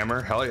little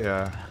hammer. Hell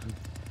yeah.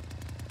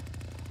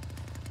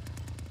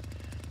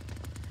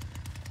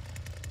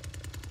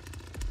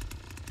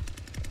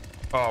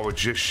 Oh, we're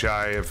just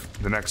shy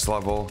of the next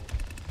level.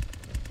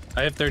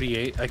 I have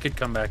 38. I could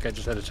come back. I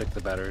just had to check the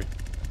battery.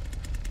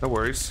 No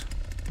worries.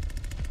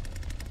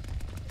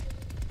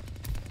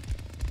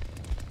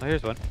 Oh,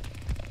 here's one.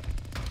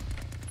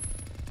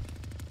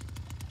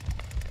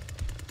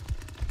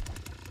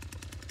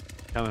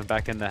 Coming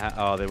back in the house.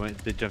 Oh,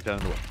 they jumped down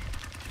the well.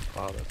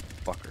 Oh, that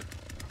fucker.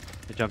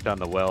 They jumped down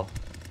the well.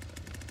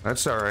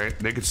 That's alright.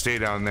 They could stay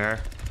down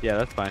there. Yeah,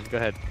 that's fine. Go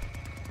ahead.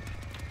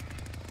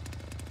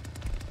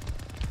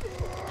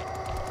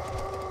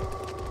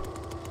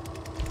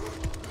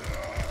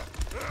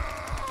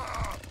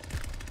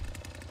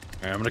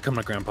 Alright, I'm gonna come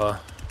to Grandpa.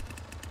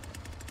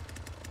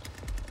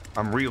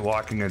 I'm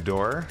relocking a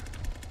door.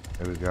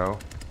 There we go.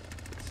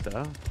 Good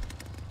stuff.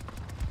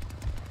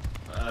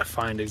 I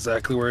find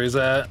exactly where he's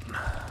at.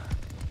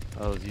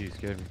 Oh, you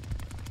scared me.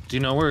 Do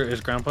you know where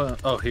is Grandpa?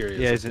 Oh, here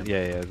he is. Yeah,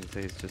 I was gonna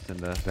say he's just in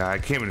the... Nah, I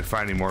can't even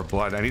find any more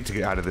blood. I need to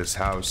get out of this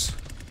house.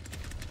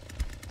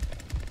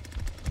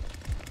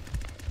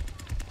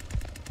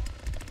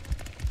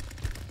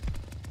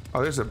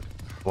 Oh, there's a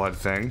blood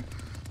thing.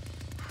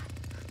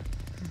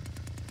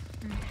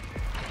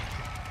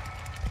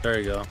 There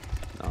you go.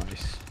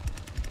 Nice.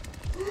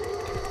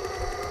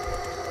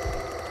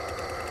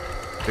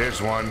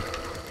 There's one.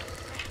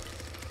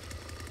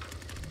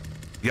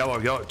 Yellow,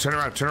 yellow. Turn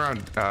around, turn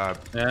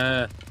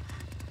around.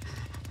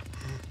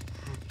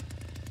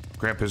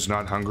 Grandpa's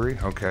not hungry?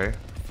 Okay.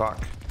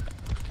 Fuck.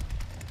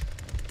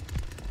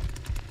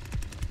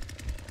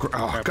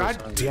 Oh,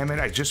 God damn it.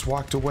 I just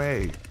walked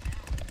away.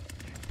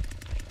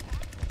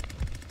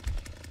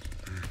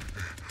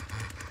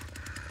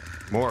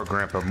 More,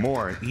 Grandpa,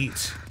 more.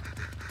 Eat.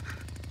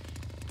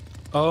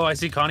 Oh, I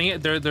see Connie.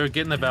 They're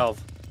getting the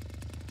valve.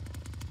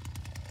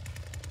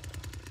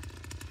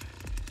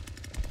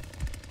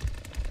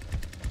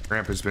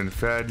 Grandpa's been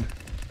fed.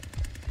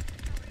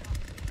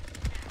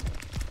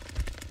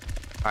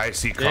 I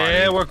see Connie.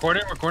 Yeah, we're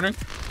cornering, we're cornering.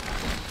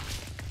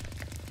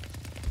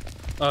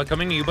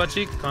 Coming to you, butt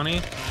cheek,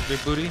 Connie,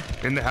 big booty.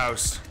 In the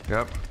house.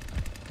 Yep.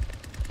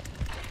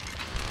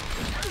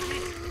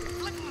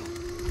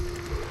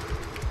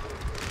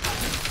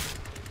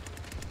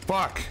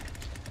 Fuck.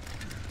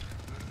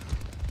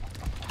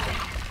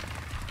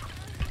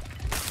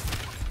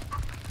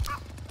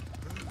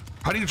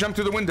 How do you jump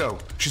through the window?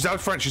 She's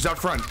out front. She's out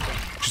front.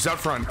 She's out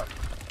front.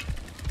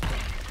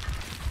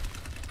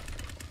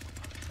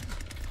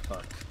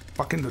 Fuck.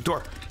 Fucking the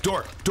door.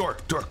 Door. Door.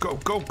 Door. Go.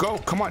 Go. Go.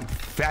 Come on,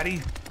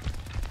 fatty.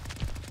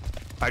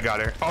 I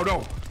got her. Oh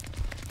no.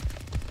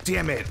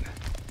 Damn it.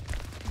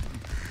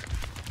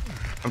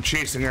 I'm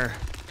chasing her.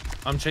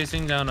 I'm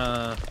chasing down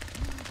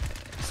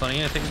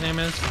Sonny, I think his name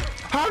is.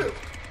 How do...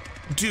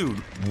 Dude,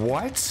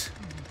 what?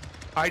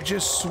 I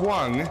just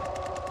swung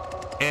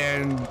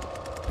and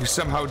you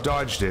somehow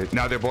dodged it.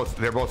 Now they're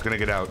both gonna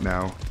get out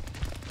now.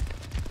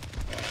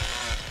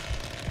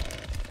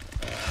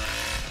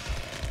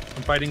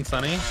 I'm fighting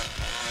Sonny. I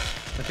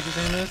think his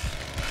name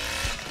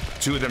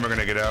is. Two of them are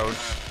gonna get out.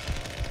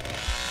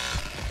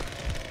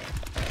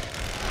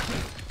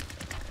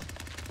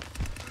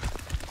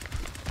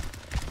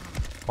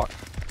 Fuck.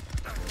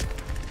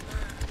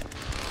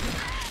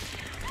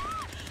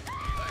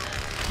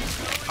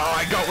 Oh,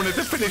 I got one at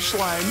the finish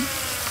line.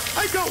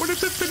 I got one at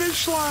the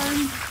finish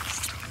line.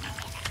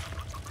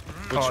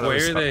 Which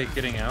way are they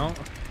getting out?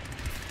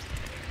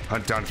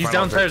 Hunt down. He's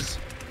downstairs.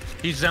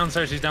 He's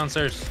downstairs. He's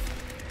downstairs.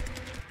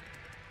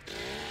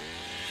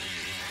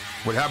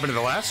 What happened to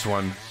the last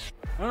one?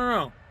 I don't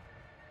know.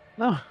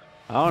 No,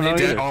 I don't know. They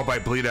did Either. all by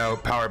bleed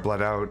out. Power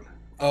bled out.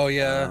 Oh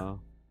yeah.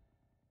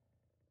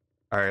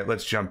 All right,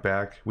 let's jump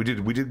back. We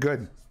did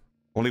good.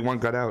 Only one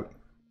got out.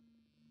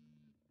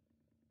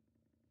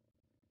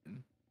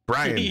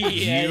 Brian,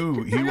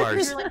 you are.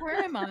 Like,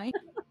 where am I?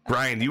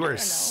 Brian, you are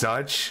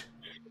such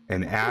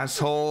an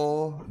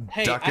asshole.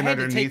 Hey, I ducking had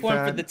to underneath take one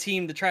that. for the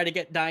team to try to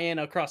get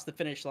Diana across the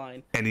finish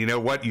line. And you know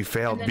what? You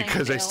failed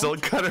because I still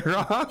cut her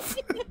off.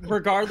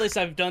 Regardless,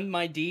 I've done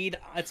my deed.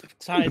 It's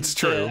time It's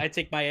true. I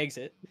take my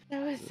exit.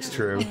 It's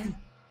true.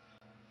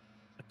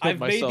 I've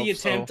made myself, the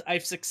attempt. so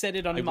I've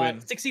succeeded on I my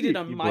win. succeeded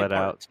on You my bled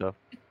part. out, so.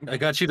 I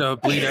got you to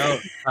bleed out,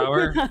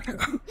 Power.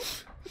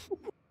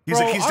 He's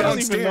Bro, like, he's I don't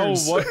even know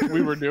downstairs. what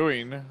we were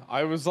doing.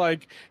 I was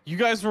like, you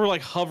guys were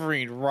like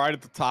hovering right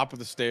at the top of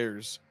the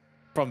stairs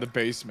from the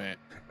basement,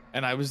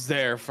 and I was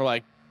there for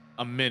like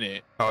a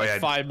minute. Oh, like yeah.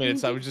 5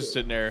 minutes. I was just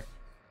sitting there.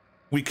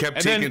 We kept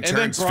And taking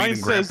turns Brian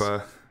feeding says-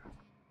 Grandpa.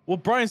 Well,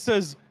 Brian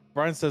says,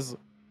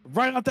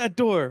 right out that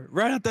door,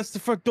 right out. That's the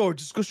front door.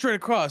 Just go straight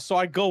across. So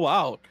I go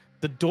out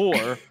the door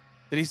that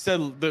he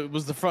said that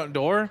was the front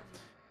door,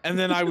 and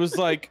then I was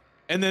like,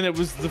 and then it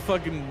was the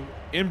fucking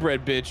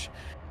inbred bitch.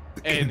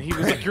 And he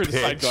was like, "You're the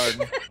side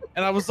garden,"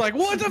 and I was like,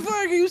 "What the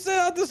fuck? You said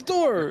out this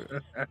door."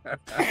 But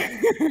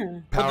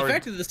the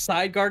fact that the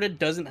side guarded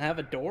doesn't have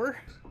a door.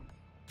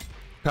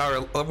 Power,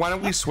 why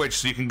don't we switch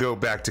so you can go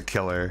back to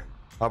killer?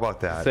 How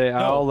about that? Say,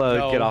 I'll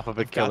No, get off of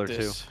a I've got killer too.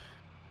 this.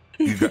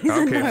 You got,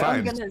 okay, I'm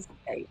fine. gonna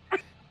escape.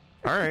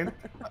 All right.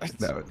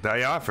 No,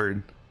 I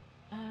offered.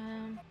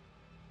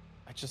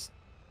 I just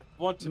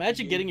want to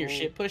Imagine be getting your able-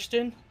 shit pushed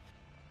in.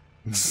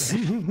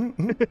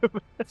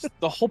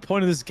 The whole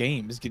point of this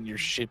game is getting your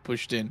shit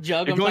pushed in.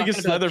 Jugg, You're I'm going talking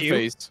against about you.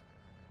 Leatherface.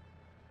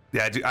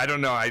 Yeah, I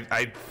don't know.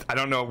 I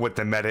don't know what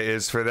the meta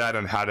is for that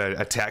on how to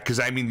attack. Because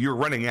I mean, you're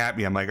running at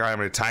me. I'm like, all right, I'm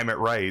gonna time it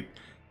right.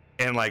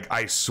 And like,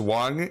 I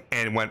swung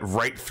and went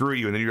right through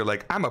you. And then you're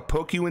like, I'm gonna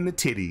poke you in the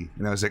titty.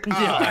 And I was like,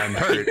 I'm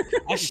hurt.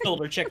 I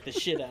shoulder checked the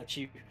shit out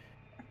you.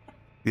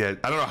 Yeah,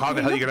 I don't know how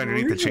the hell you get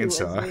underneath the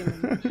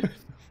chainsaw.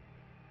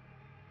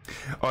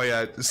 Oh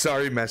yeah,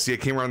 sorry, Messy. I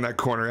came around that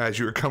corner as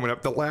you were coming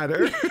up the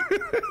ladder.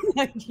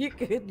 You're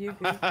good, you're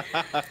good.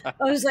 I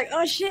was like,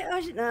 oh shit,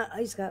 no,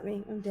 he's got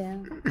me. I'm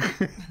down.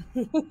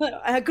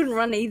 I couldn't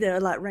run either. I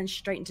like ran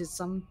straight into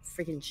some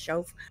freaking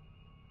shelf.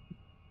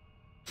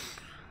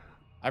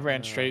 I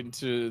ran straight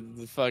into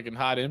the fucking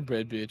hot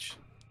inbred bitch.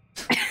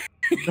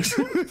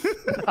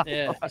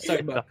 Yeah, I was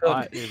talking about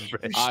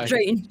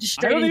Straight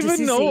I don't into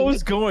even know CC. what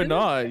was going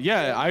on.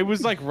 Yeah, I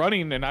was like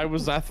running and I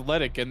was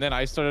athletic, and then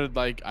I started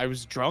like I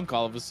was drunk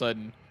all of a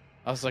sudden.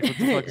 I was like, "What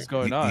the fuck is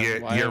going on?" You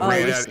Why-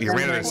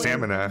 ran out of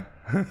stamina.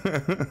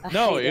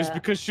 No, it was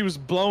because she was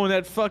blowing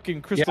that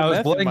fucking crystal I was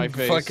meth in blowing my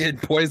face. fucking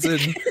poison.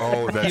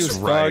 Oh, He that's was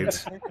right.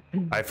 fucked.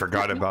 I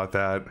forgot about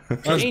that.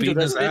 I was beating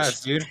his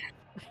ass, dude.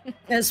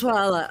 That's why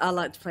I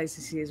like to play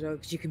CC as well,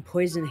 because you can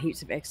poison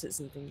heaps of exits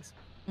and things.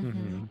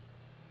 Mm-hmm.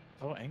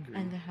 So angry.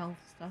 And the health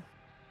stuff.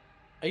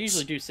 I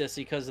usually do Sissy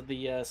because of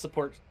the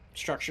support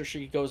structure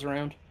she goes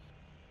around.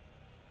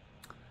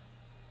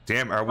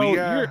 Damn, are we?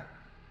 You're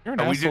an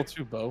are we asshole just,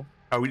 too, Bo.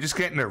 Are we just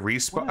getting a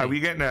respawn? Are we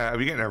getting a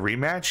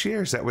rematch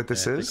here? Is that what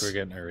this I is? think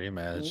we're getting a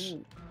rematch.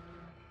 Ooh.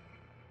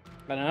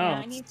 I don't know. Yeah,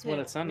 I need That's to what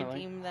it sounded like.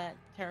 redeem that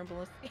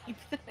terrible escape.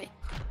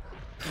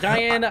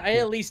 Diana, I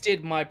at least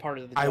did my part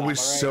of the job. I was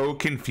all right? so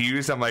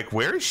confused. I'm like,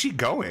 where is she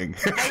going?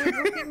 I was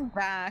looking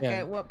back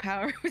at what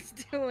Power was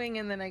doing,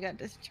 and then I got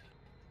distracted.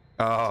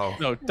 Oh.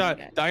 No,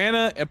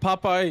 Diana and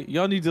Popeye,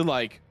 y'all need to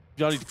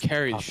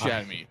carry the shit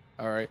out of me.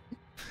 All right.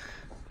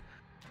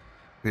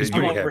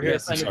 I'm over here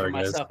thinking for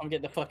myself. I'm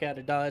getting the fuck out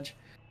of Dodge.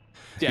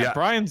 Yeah,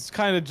 Brian's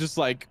kind of just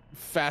like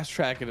fast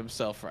tracking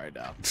himself right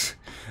now.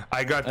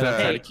 I got And I'm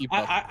trying Hey, to keep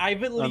up.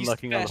 I've at least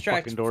Unlocking all the fast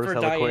tracked fucking doors for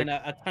hella quick.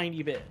 Diana a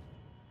tiny bit.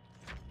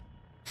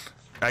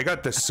 I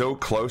got the so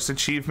close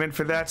achievement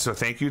for that, so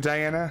thank you,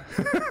 Diana.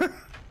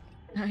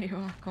 Oh, you're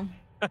welcome.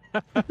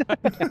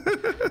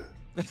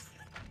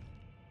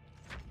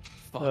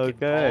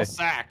 Okay.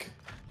 Sack.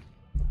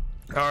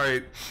 All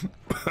right,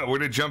 we're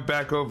gonna jump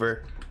back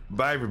over.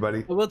 Bye,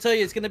 everybody. I will tell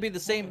you, it's going to be the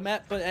same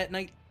map, but at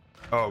night.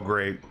 Oh,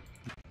 great.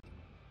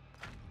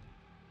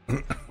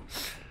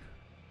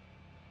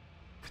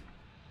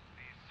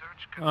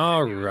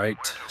 All right.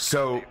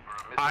 So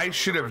I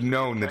should have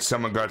known that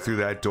someone got through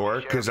that door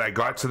because I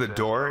got to the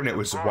door and it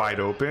was wide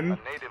open. And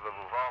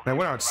I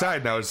went outside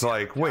and I was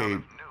like, wait,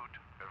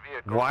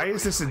 why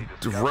is this a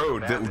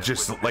road that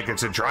just like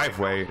it's a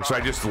driveway? So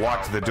I just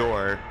locked the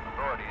door.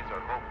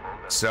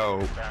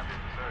 So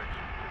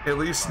at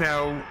least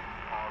now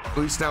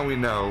we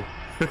know.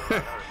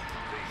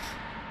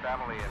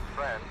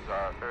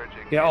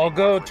 Yeah, I'll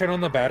go turn on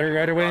the battery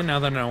right away now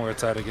that I know where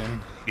it's at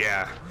again.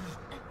 Yeah.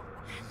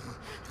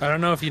 I don't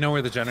know if you know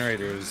where the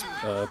generator is,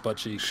 Butt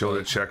Cheek.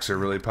 Shoulder checks are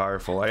really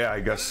powerful. Yeah, I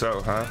guess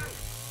so, huh?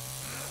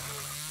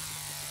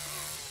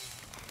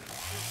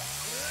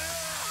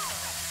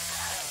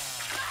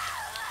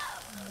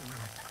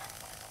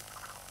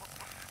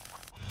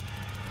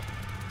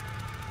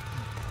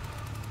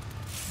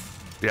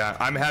 Yeah,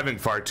 I'm having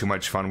far too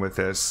much fun with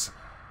this.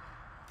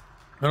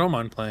 I don't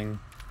mind playing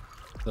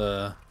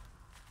the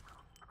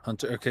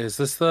Hunter. Okay, is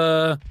this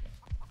the...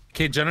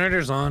 Okay,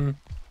 generator's on.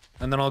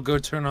 And then I'll go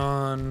turn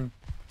on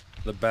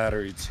the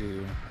battery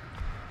too.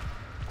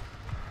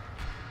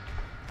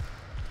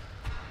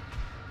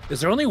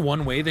 Is there only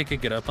one way they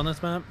could get up on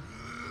this map?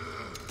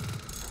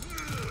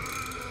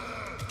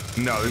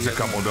 No, there's a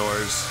couple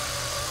doors.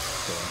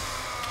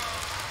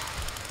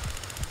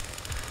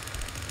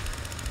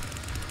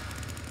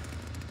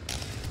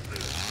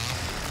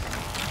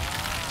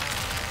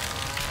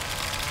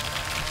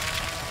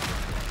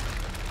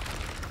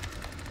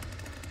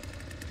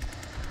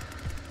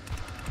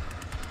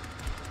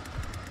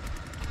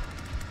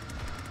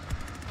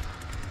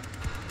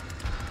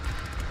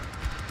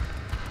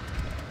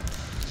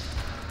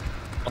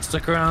 I'll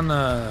stick around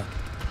the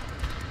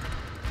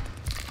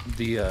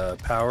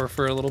power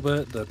for a little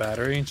bit, the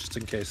battery, just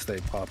in case they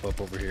pop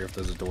up over here if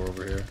there's a door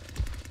over here.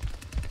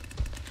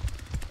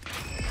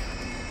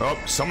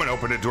 Oh, someone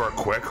opened a door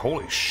quick.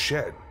 Holy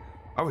shit.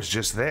 I was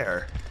just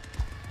there.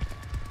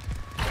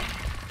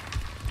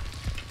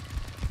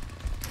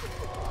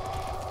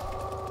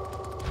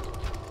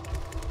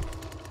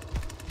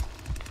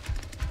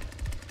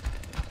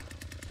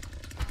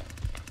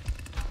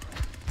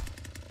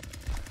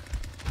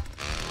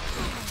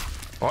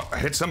 Oh, I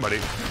hit somebody.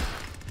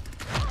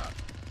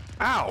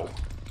 Ow.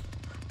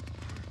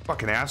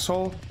 Fucking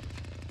asshole.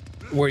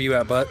 Where you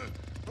at, Butt?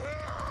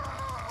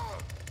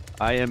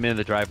 I am in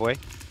the driveway.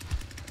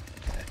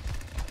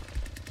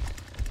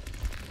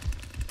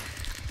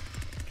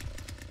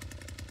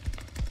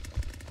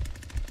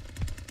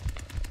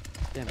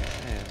 Damn it,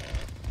 man.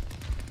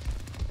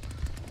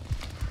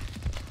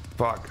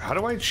 Fuck. How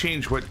do I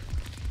change what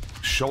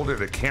shoulder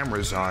the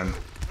camera's on?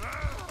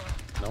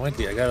 No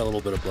idea. I got a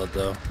little bit of blood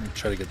though.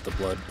 Try to get the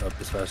blood up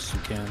as fast as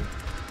we can.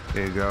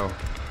 There you go.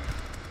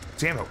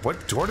 Damn it,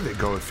 what door did they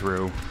go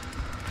through?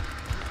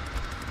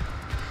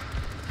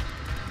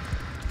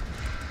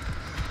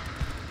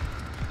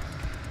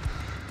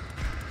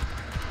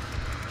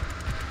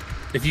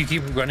 If you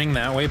keep running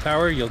that way,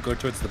 Power, you'll go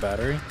towards the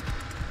battery.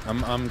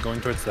 I'm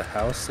going towards the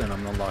house, and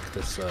I'm gonna lock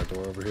this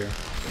door over here.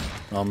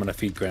 I'm gonna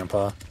feed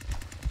Grandpa.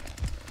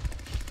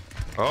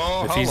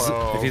 Oh,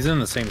 if he's in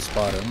the same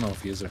spot, I don't know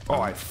if he is or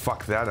Oh, I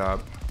fucked that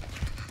up.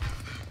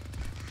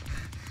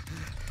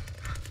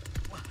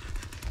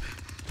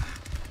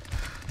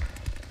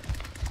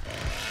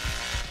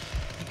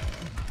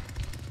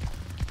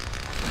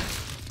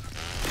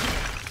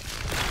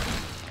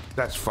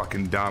 That's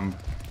fucking dumb.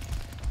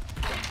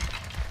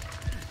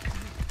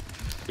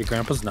 Your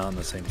Grandpa's not in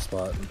the same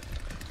spot.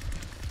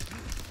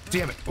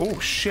 Damn it. Oh,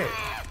 shit.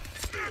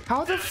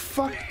 How the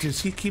fuck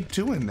does he keep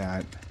doing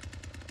that?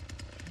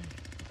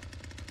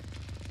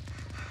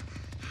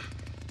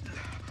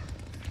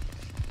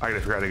 I gotta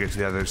figure out how to get to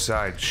the other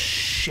side.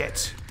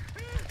 Shit.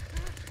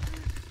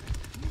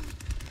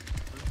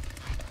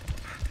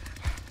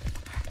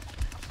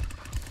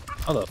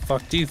 How the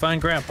fuck do you find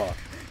Grandpa?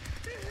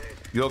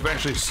 You'll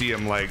eventually see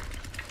him, like...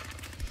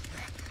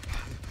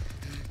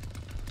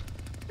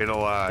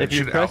 It'll, if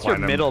you press your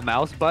middle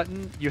mouse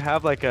button, you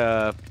have like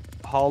a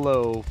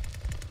hollow...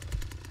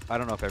 I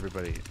don't know if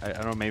everybody... I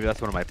don't know, maybe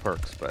that's one of my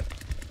perks, but...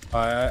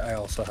 I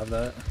also have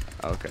that.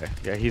 Okay.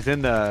 Yeah, he's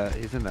in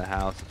the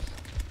house.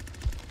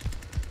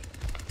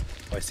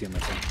 Oh, I see him, I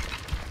think.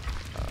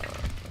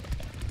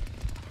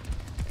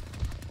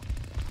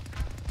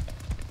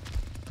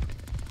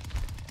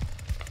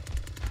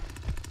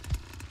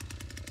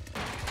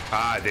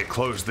 They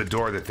closed the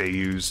door that they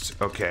used.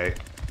 Okay.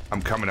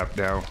 I'm coming up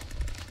now.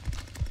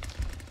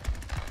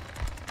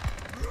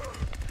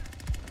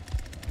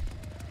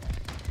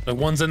 The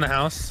one's in the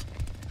house.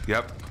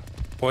 Yep.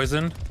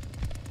 Poisoned.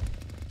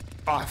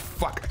 Oh,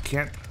 fuck. I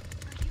can't.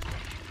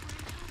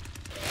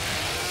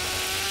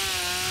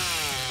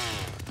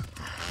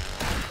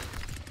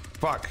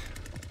 Fuck.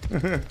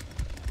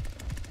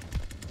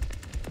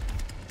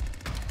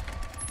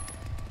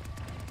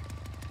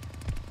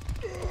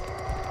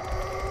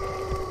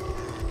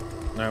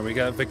 Alright, we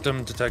got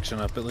victim detection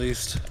up at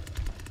least.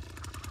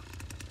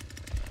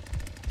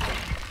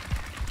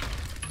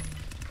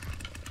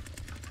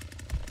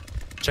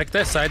 Check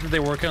that side that they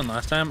were working on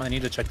last time. I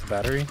need to check the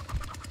battery.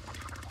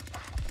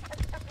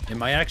 It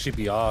might actually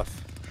be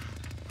off.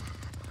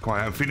 Come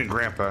on, I'm feeding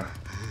Grandpa.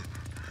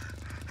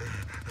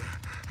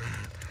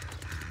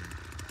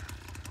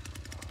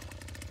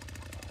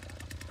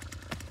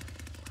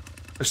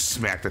 Just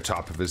smack the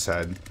top of his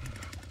head.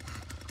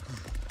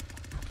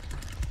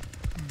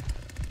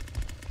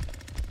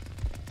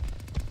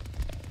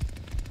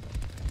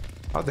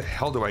 How the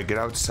hell do I get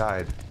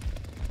outside?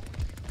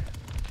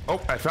 Oh,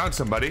 I found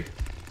somebody.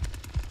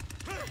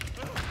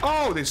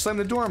 Oh, they slammed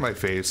the door in my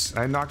face.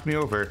 I knocked me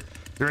over.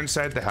 They're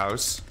inside the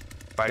house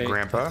by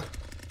Grandpa.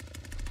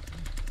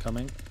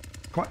 Coming.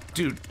 Come on,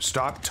 dude,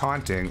 stop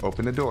taunting.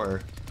 Open the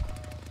door.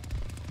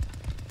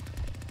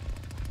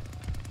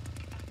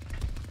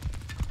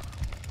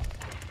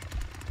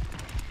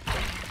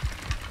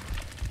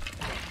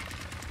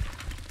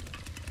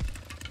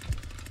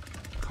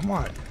 Come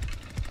on.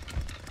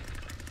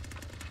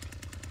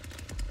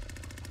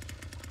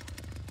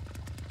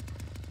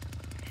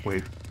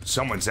 Wait,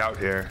 someone's out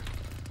here.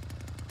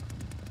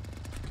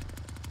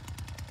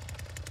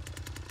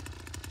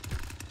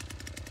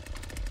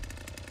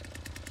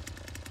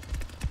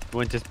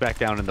 Went just back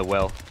down in the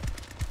well.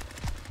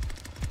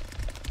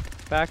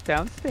 Back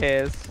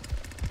downstairs.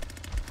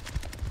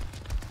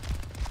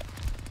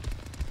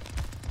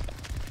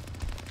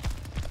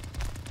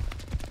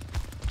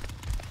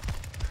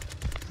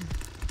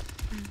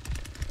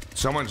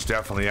 Someone's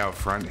definitely out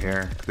front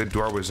here. The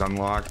door was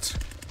unlocked.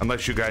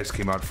 Unless you guys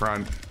came out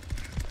front.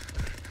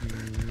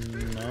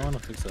 No, I don't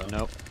think so.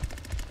 Nope.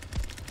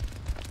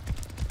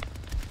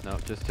 No,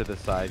 just to the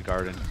side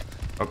garden.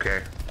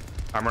 Okay.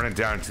 I'm running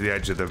down to the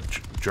edge of the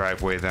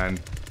driveway then.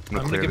 I'm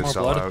gonna clear this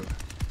all out.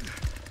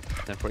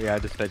 Yeah, I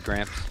just fed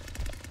Gramps.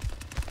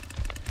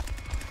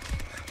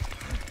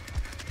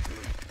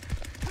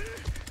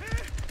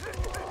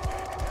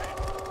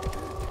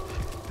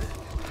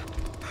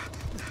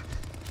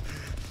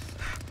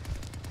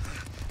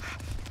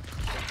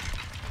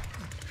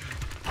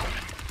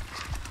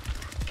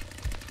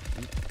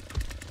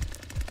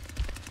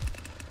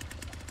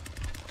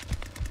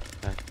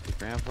 Back to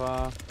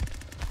Grandpa.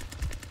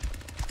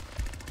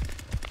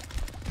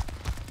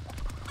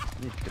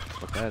 I need to get the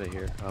fuck out of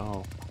here.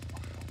 Oh.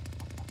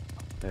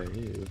 There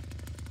you.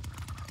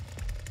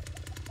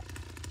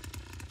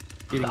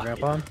 Eating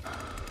Grandpa?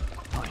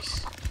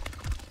 Nice.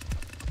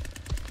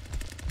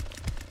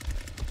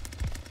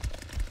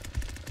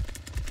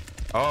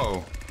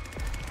 Oh.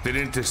 They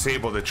didn't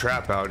disable the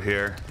trap out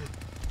here.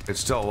 It's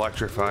still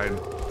electrified.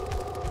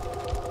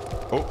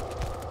 Oh.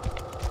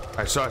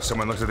 I saw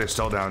someone. Looks like they're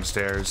still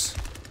downstairs.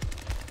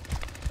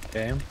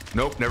 Okay.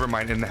 Nope, never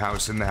mind. In the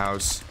house, in the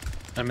house.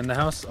 I'm in the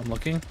house. I'm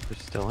looking. They're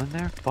still in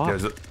there? Fuck.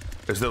 Yeah,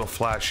 there's a little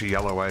flashy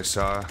yellow I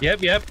saw.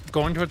 Yep.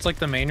 Going towards like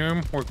the main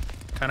room, where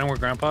kind of where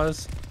Grandpa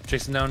is,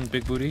 chasing down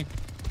Big Booty.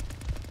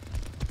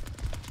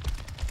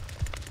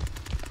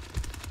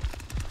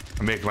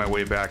 I'm making my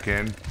way back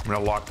in. I'm gonna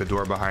lock the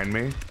door behind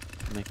me.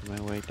 Making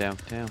my way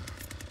downtown.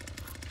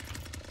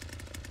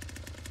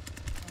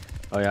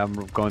 Oh yeah, I'm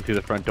going through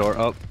the front door.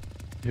 Oh,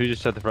 who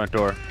just shut the front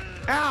door?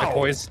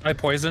 Ow! I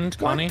poisoned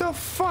Connie. What the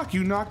fuck?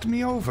 You knocked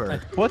me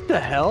over. What the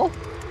hell?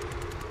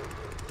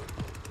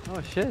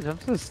 Oh shit, I'm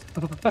just...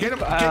 Get him,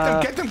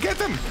 get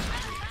them!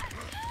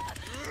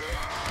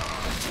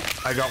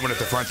 I got one at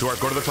the front door.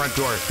 Go to the front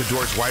door. The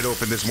door's wide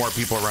open. There's more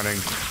people running.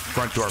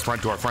 Front door,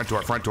 front door, front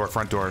door, front door,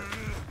 front door.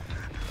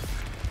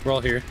 We're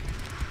all here.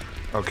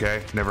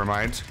 Okay, never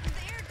mind.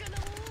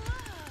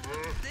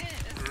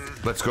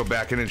 Let's go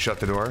back in and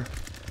shut the door.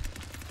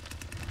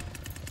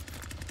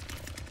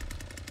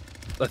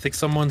 I think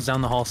someone's down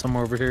the hall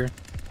somewhere over here.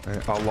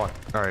 I'll lock.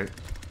 All right,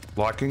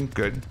 locking.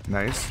 Good,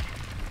 nice.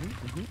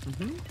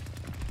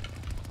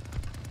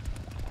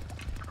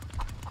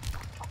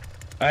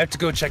 I have to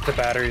go check the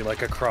battery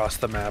like across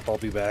the map. I'll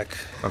be back.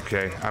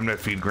 Okay, I'm gonna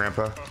feed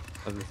Grandpa.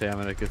 I was gonna say I'm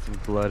gonna get some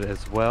blood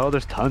as well.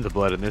 There's tons of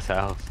blood in this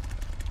house.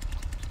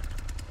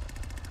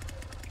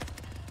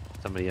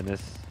 Somebody in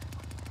this?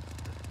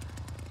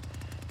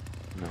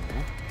 No,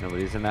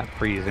 nobody's in that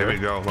freezer. There we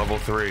go, level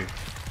 3.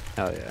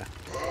 Hell yeah.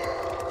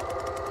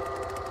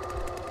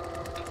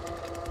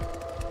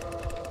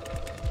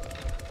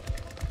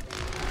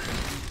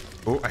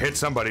 Oh, I hit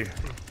somebody.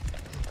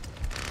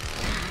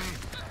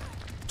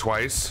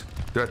 Twice.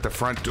 They're at the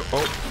front door.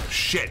 Oh,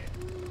 shit.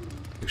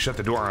 They shut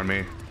the door on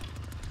me.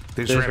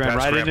 They just ran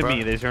right into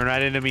me. They just ran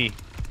right into me.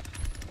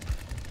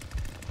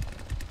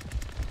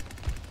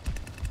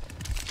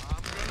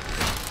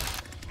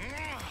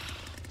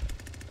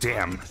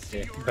 Damn.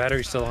 Yeah.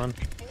 Battery still on.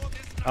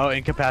 Oh,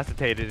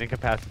 incapacitated.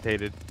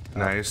 Incapacitated.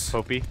 Nice.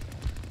 Popey.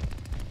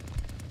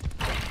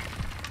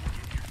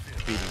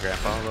 Feeding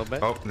Grandpa a little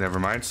bit. Oh, never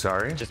mind.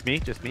 Sorry. Just me.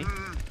 Just me.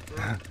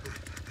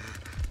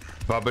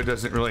 Bubba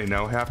doesn't really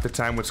know half the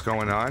time what's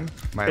going on.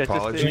 My Yeah,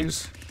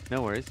 apologies.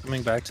 No worries.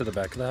 Coming back to the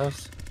back of the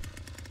house.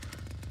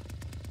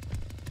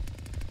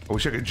 I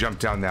wish I could jump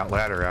down that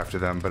ladder after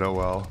them, but oh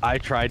well. I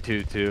tried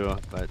to too,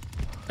 but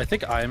I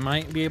think I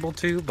might be able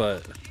to,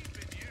 but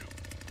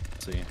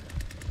let's see.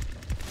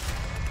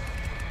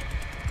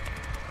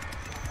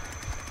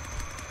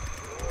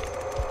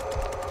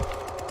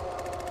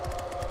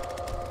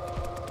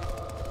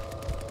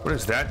 What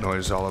is that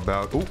noise all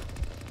about? Ooh, never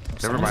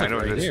Someone's, mind. I like, know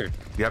right it is. here.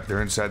 Yep,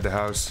 they're inside the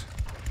house.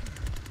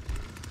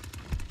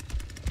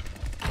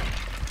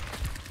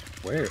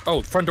 Where?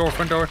 Oh, front door,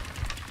 front door.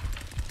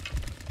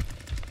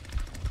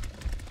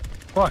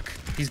 Fuck,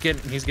 he's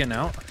getting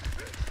out.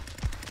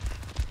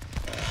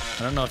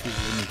 I don't know if he's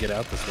gonna get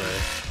out this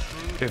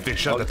way. If they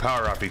shut the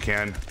power off, he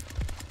can.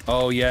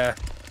 Oh yeah.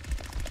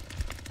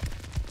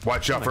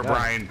 Watch out for God.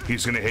 Brian.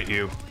 He's gonna hit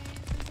you.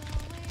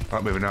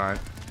 Oh, maybe not.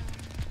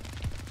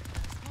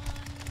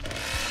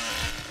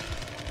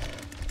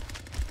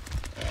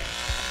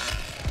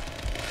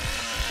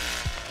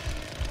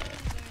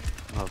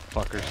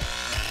 Motherfuckers.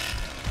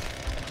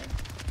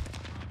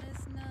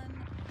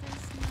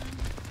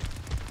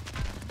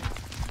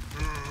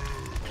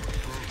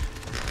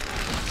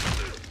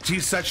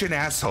 He's such an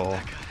asshole.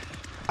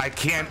 I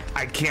can't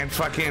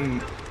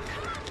fucking...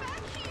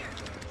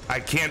 I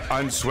can't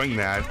unswing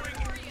that.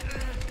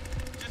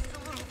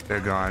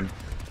 They're gone.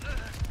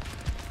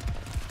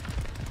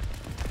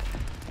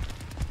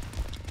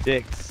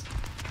 Dicks.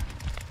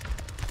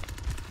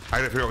 I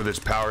gotta figure out where this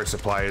power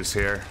supply is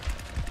here.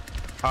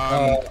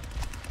 I'll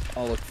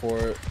look for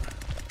it.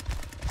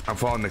 I'm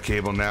following the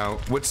cable now.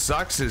 What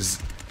sucks is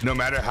no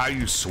matter how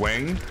you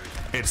swing,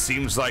 it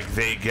seems like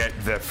they get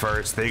the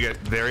first.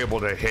 They're able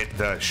to hit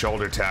the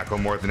shoulder tackle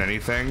more than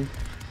anything.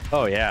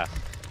 Oh yeah.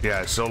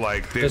 Yeah. So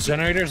like The this.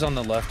 generator's on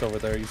the left over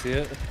there. You see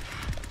it?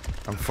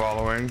 I'm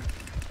following.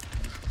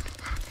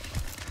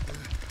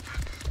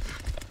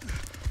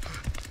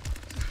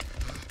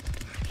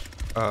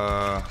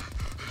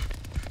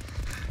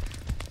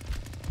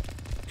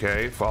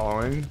 Okay,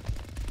 following.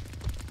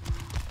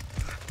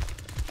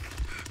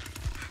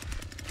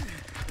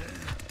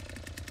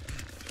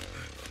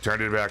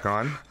 Turned it back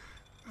on.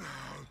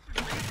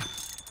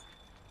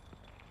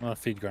 I'm gonna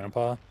feed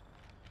Grandpa.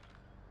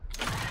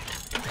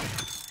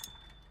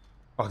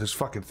 Oh, this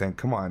fucking thing.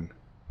 Come on.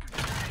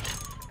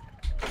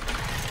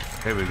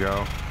 Here we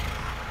go.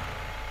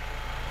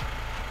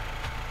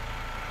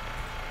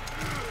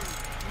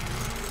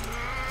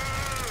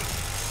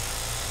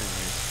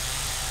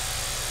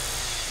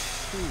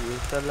 Who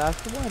is the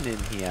last one in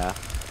here?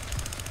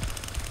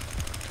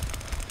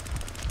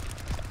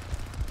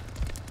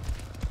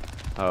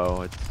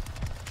 Oh, it's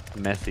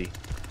messy.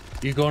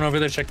 You going over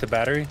there to check the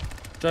battery,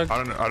 Jugg?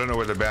 I don't know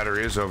where the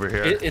battery is over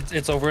here.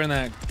 It's over in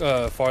that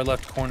far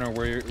left corner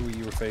where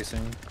you were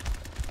facing.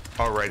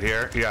 Oh, right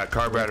here. Yeah,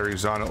 car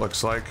battery's on. It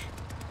looks like.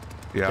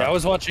 Yeah. Yeah, I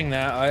was watching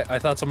that. I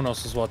thought someone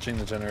else was watching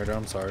the generator.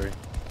 I'm sorry.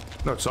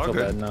 No, it's all Feel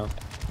good. bad now.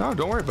 No,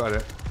 don't worry about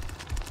it.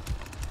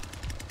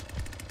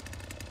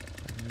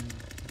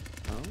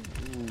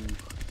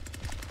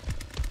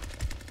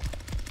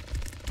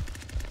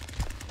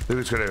 We're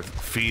just gonna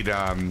feed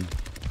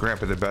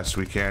Grandpa the best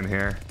we can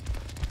here.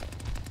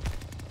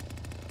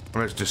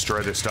 I'm gonna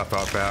destroy this stuff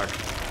out back.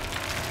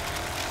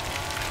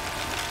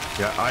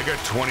 Yeah, I got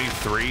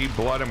 23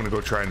 blood. I'm gonna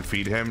go try and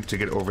feed him to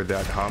get over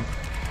that hump.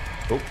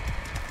 Oh.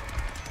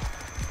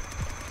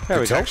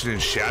 There we go. Detection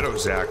and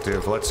shadows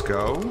active. Let's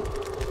go.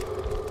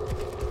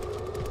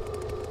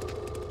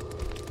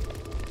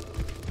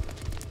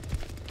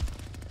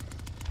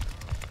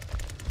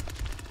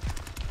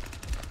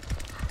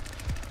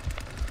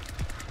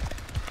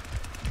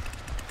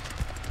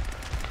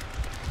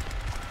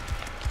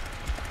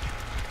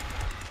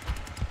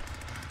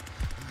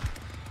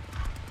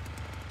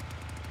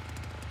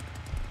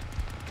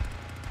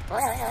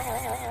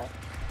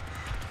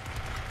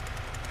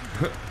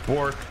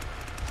 Bork,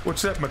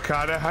 what's up,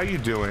 Makata? How you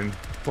doing?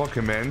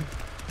 Welcome in.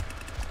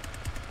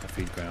 I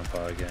feed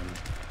Grandpa again.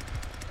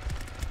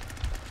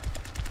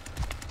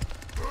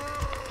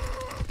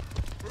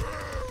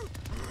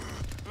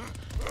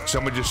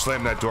 Someone just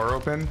slammed that door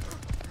open.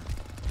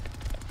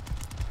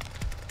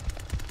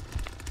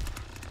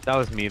 That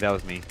was me. That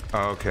was me.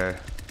 Oh, okay.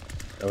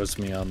 That was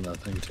me on the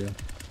thing too.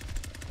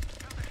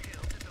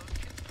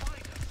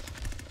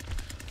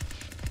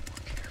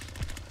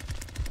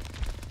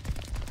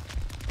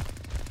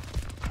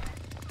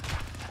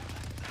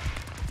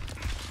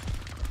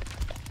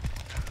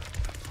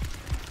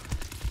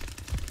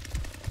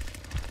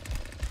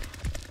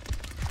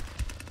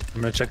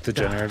 I'm gonna check the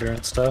generator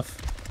and stuff.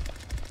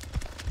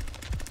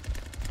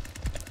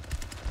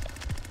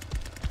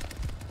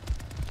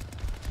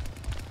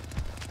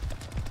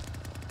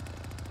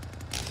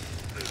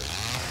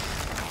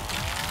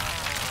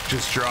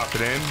 Just drop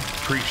it in.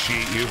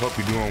 Appreciate you. Hope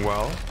you're doing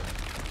well.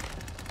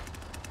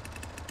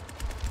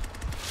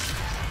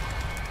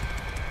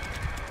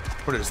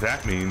 What does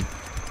that mean?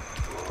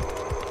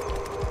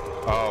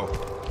 Oh.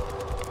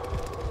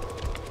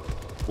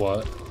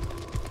 What?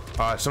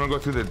 Someone go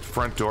through the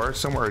front door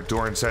somewhere, a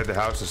door inside the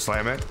house to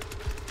slam it.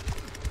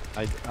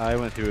 I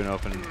went through an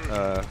open,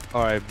 or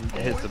I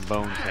hit some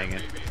bones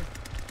hanging.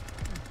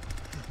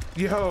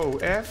 Yo,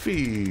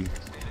 Effie.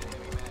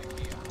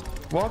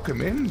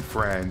 Welcome in,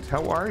 friend.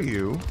 How are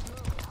you?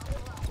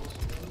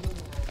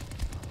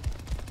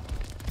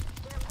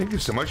 Thank you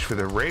so much for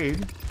the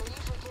raid.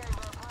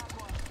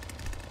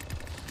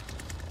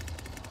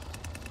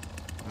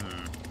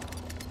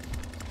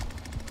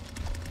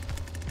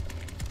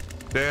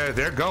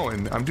 They're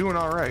going. I'm doing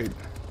all right.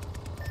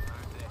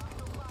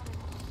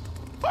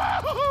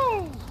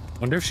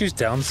 Wonder if she's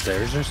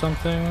downstairs or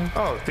something.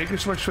 Oh, thank you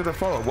so much for the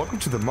follow. Welcome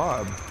to the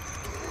mob.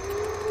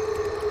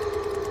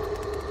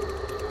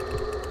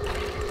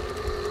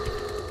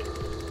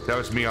 That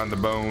was me on the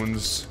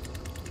bones.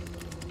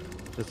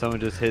 Did someone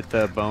just hit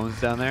the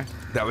bones down there?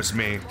 That was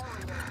me.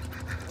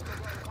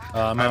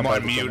 I'm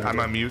on mute. I'm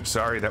on mute.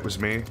 Sorry, that was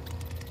me.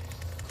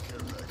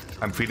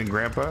 I'm feeding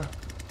Grandpa.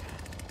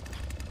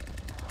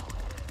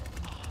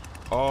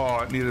 Oh,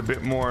 I need a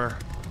bit more.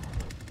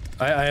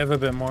 I have a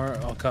bit more.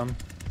 I'll come.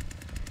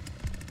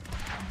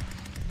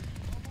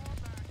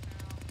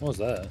 What was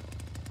that?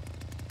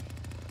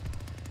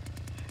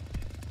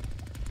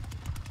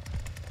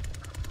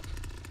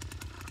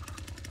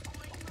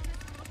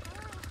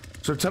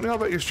 So tell me all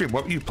about your stream.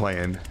 What were you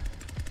playing?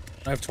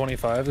 I have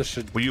 25. This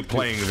should. Were you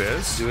playing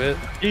this? Do it.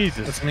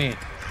 Jesus. That's me.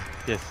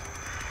 Yes.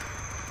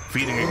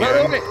 Feeding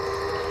again.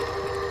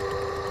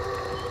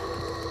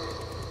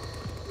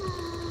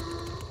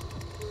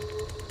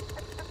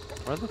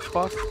 Where the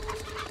fuck?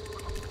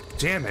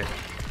 Damn it.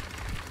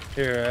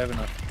 Here, I have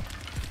enough.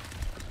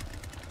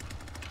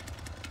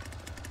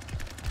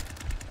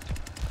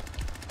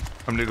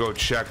 I'm gonna go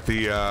check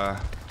the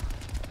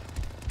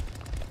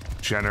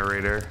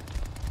generator.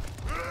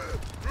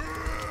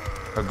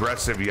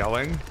 Aggressive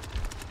yelling.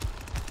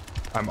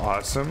 I'm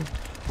awesome.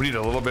 We need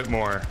a little bit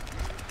more.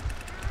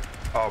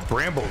 Oh,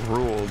 Bramble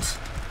ruled.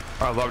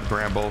 I loved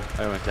Bramble.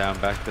 I went down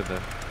back to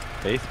the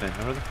basement.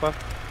 Where the fuck?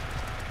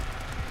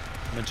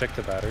 I'm gonna check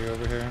the battery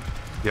over here.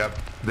 Yep,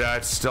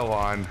 that's still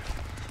on.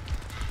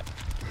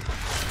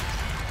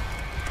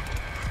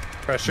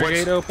 Pressure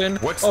gate open.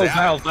 What's oh,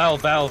 that?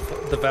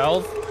 valve. The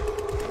valve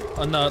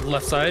on the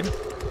left side.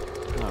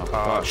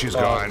 Oh, she's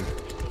gone.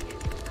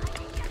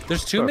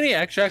 There's too many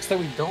extracts that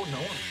we don't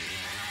know.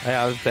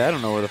 Yeah, I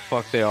don't know where the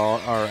fuck they all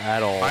are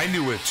at all. I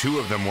knew where two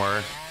of them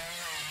were.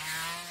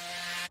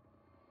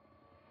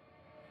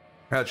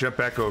 I'll jump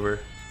back over.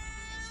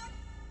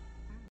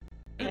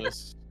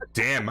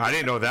 Damn, I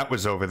didn't know that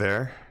was over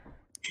there.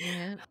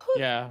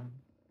 Yeah.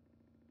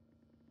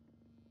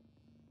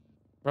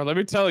 Bro, let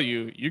me tell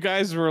you, you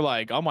guys were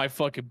like on my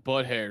fucking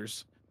butt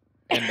hairs.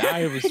 And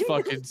I was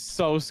fucking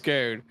so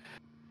scared.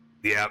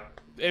 Yep.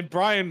 And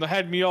Brian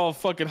had me all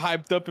fucking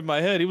hyped up in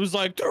my head. He was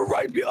like, they're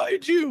right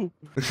behind you.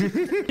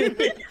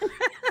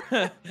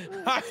 I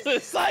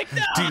was like,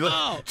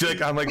 no. Do you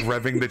like I'm like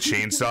revving the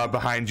chainsaw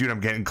behind you and I'm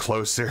getting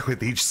closer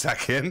with each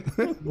second?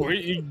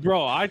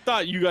 Bro, I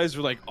thought you guys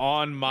were like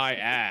on my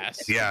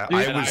ass. Yeah,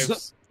 Dude,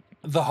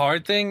 the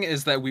hard thing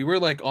is that we were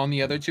like on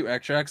the other two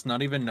extracts,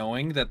 not even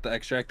knowing that the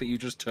extract that you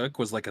just took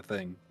was like a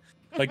thing.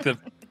 Like the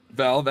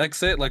valve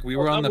exit, like we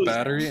were on the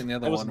battery and the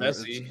other one was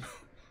messy.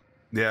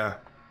 Yeah.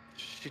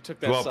 She took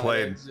that well side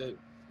played. exit.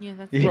 Yeah,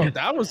 that's Bro,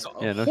 that was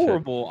no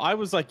horrible. I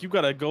was like, you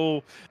gotta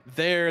go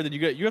there, then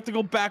you have to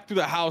go back through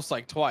the house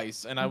like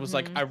twice. And I was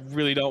like, I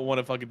really don't want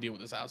to fucking deal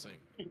with this housing.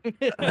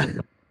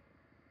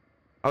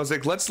 I was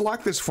like, let's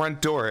lock this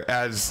front door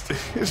as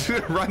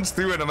it runs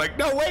through and I'm like,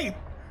 no, wait,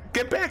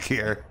 get back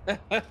here.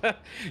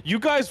 You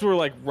guys were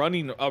like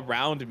running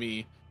around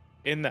me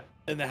in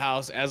the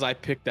house as I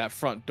picked that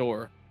front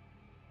door.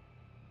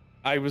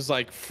 I was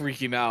like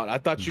freaking out. I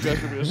thought you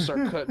guys were gonna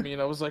start cutting me, and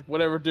I was like,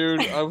 whatever,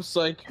 dude. I was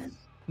like,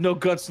 no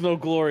guts, no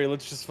glory.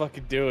 Let's just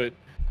fucking do it.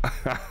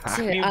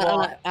 So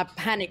I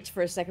panicked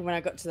for a second when I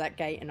got to that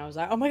gate, and I was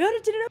like, oh my god, I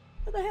did it!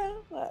 What the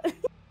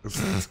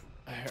hell?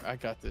 I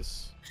got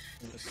this.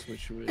 I'm gonna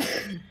switch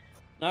with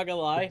Not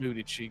gonna lie,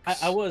 booty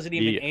cheeks. I wasn't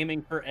even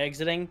aiming for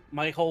exiting.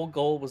 My whole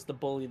goal was to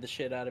bully the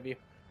shit out of you.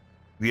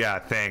 Yeah,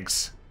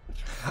 thanks.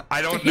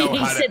 I don't know You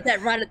how said to.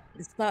 that right at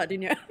the start,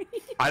 didn't you?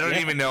 I don't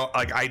even know.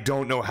 Like, I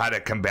don't know how to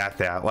combat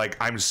that. Like,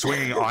 I'm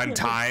swinging on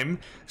time,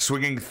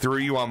 swinging through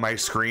you on my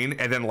screen,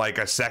 and then like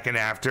a second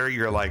after,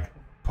 you're like,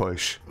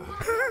 push.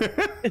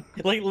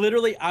 Like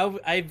literally,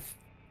 I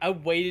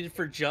waited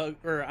for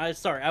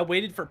I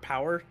waited for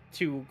Power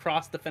to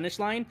cross the finish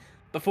line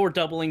before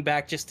doubling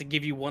back just to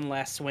give you one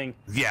last swing.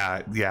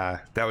 Yeah,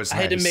 that was. I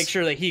had to make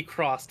sure that he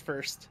crossed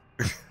first.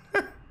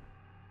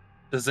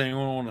 Does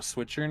anyone want to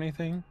switch or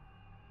anything?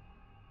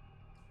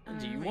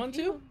 Do you want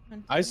to?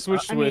 I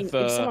switched I mean, with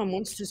if someone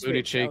wants to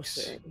booty switch, I'll cheeks.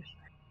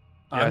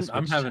 switch.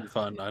 I'm having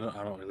fun. I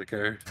don't really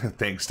care.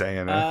 Thanks,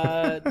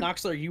 Diana.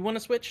 Noxler, you want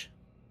to switch?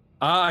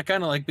 I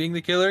kind of like being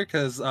the killer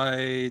because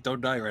I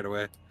don't die right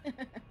away.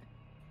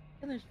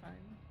 Killer's fine.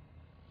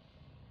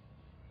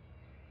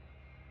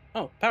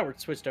 Oh, Power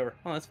switched over.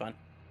 Oh, that's fine.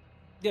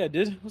 Yeah,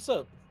 dude. What's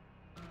up?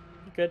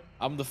 Good.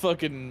 I'm the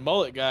fucking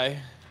mullet guy.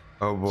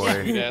 Oh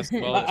boy. Yes,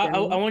 mullet.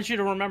 I want you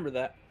to remember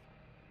that.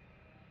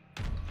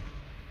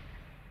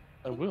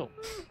 I will.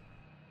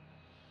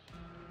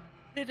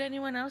 Did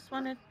anyone else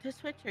want to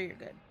switch, or you're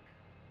good?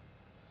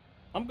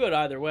 I'm good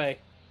either way.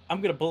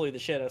 I'm gonna bully the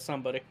shit out of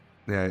somebody.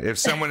 Yeah, if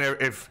someone,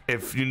 if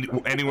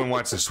anyone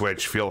wants to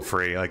switch, feel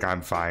free. Like,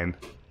 I'm fine.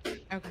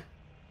 Okay.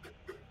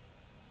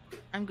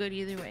 I'm good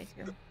either way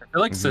too. I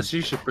feel like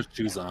Sissy should put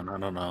shoes on. I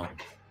don't know.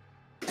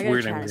 It's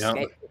weirding me out.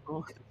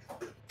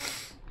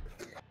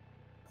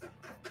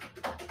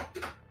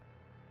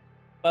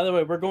 By the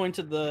way, we're going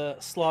to the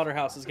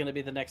slaughterhouse. Is gonna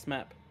be the next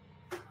map.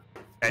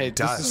 Hey,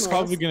 this is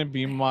probably gonna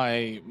be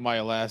my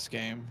last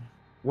game.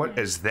 What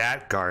is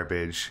that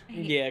garbage?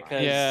 Yeah,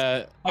 cause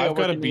Yeah, I I've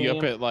got to work in be the up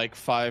AM. at like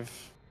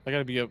 5. I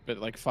gotta be up at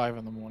like 5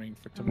 in the morning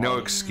for tomorrow. No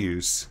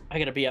excuse. I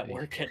gotta be at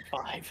work at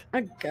 5.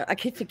 I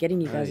keep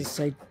forgetting you guys are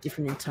so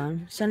different in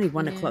time. It's only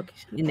 1 o'clock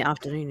in the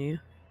afternoon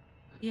here.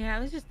 Yeah, I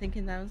was just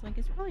thinking that. I was like,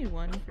 it's probably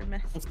 1 for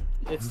mess.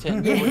 It's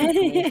 10.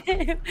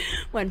 Yeah.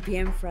 1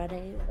 p.m.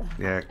 Friday.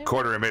 Yeah,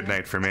 quarter of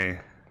midnight for me.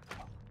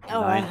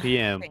 Oh, 9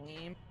 p.m.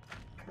 You're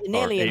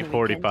or nearly in the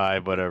weekend.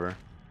 8:45, whatever.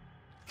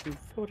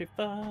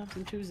 245s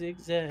and 2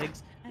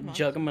 zigzags.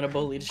 Jug, I'm gonna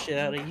bully the shit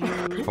out of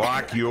you.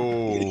 Fuck you.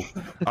 All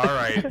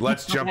right,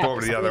 let's jump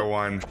over to the other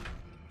one.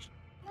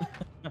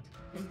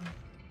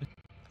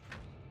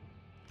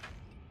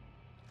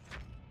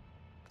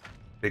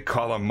 They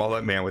call him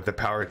Mullet Man with the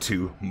power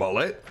to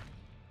mullet.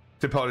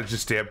 To probably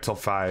just stay up till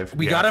 5.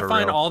 We Yeah, gotta for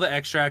find real. all the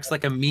extracts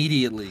like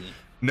immediately.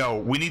 No,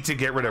 we need to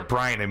get rid of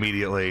Brian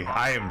immediately.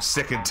 I am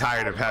sick and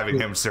tired of having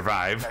him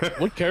survive.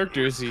 What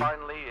character is he?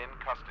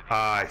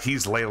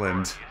 He's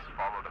Leyland.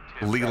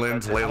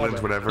 Leyland,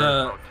 whatever.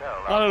 I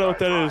don't know what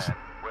that is.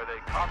 Where they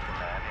caught the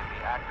man in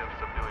the act of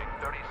subduing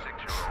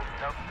 36-year-old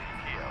Kelsey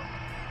Keogh,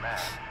 man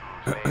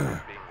whose name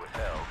is being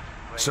withheld.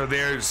 So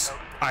there's,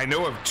 I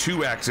know of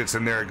 2 exits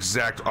and they're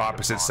exact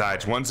opposite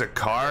sides. One's a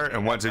car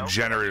and one's a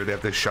generator they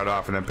have to shut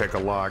off and then pick a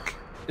lock.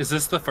 Is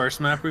this the first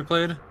map we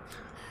played?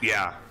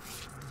 Yeah.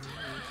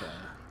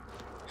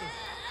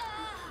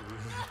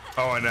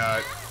 Oh, and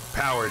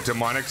Power,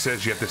 Demonic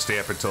says you have to stay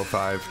up until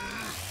 5.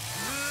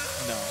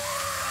 No.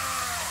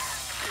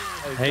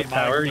 Hey,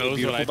 Power, you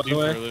knows what I beautiful, by do the for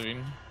a way?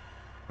 living.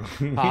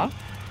 Huh?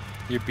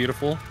 You're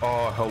beautiful.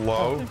 Oh,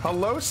 hello.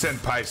 Hello,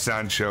 Senpai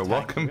Sancho.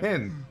 Welcome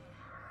in.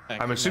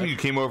 Thank I'm you, assuming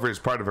Nick. you came over as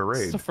part of a This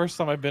is raid. the first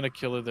time I've been a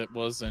killer that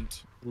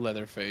wasn't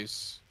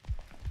Leatherface.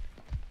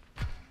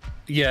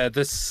 Yeah,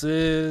 this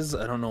is...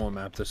 I don't know what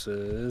map this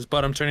is,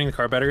 but I'm turning the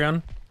car battery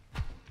on.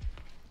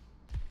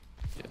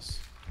 Yes.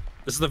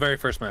 This is the very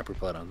first map we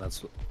played on.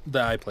 That's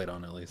that I played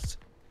on, at least.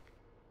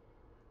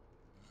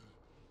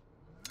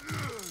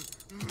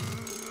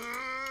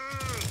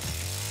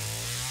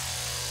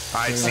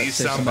 I see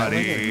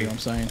somebody. I'm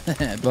saying.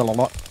 Blah, blah,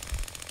 blah.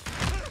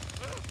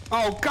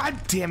 Oh, god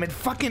damn it.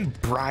 Fucking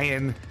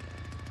Brian.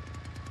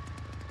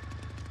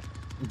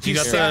 You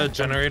got the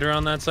generator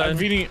on that side?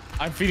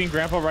 I'm feeding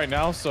Grandpa right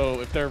now,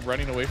 so if they're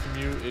running away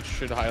from you, it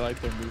should highlight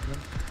their movement.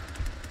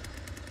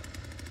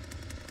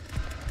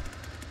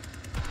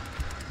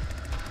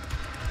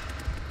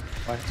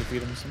 I have to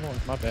feed him some more.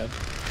 My bad.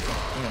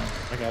 Hang on,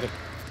 I got it.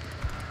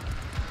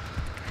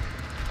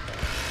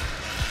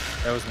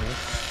 That was me.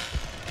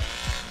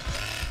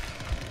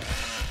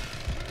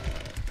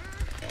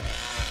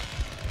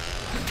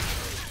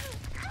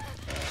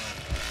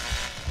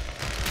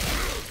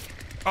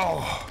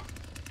 Oh.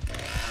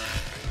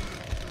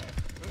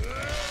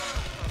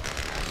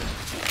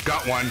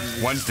 Got one.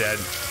 One's dead.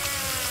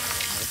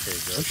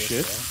 Oh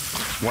shit.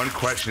 One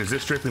question, is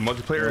this strictly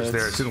multiplayer or is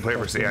there a single player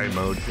versus AI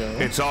mode?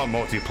 It's all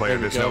multiplayer,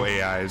 there's no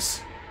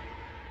AIs.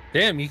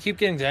 Damn, you keep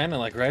getting Diana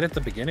like right at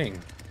the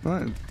beginning.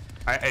 What?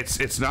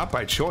 It's not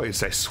by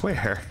choice, I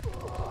swear.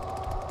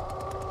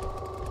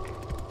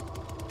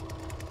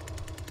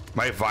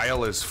 My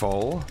vial is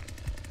full.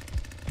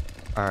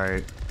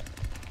 Alright.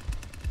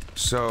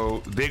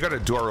 So, they got a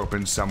door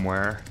open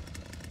somewhere.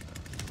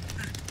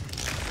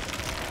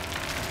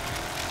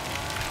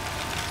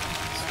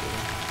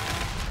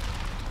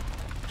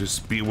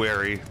 Just be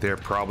wary, they're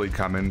probably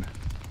coming.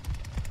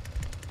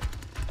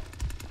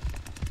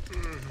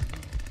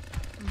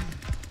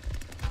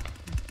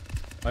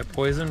 I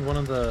poisoned one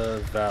of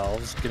the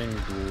valves, getting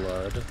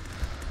blood.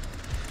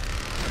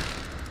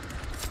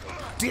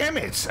 Damn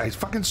it! I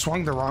fucking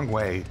swung the wrong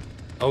way.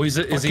 Oh, is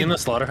he in the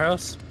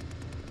slaughterhouse?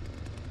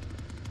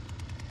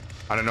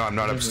 I don't know, I'm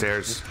not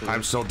upstairs.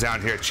 I'm still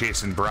down here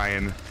chasing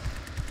Brian.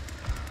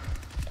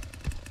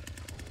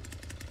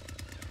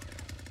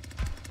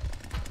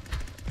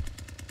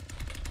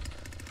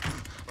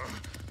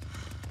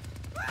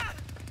 I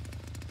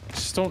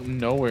just don't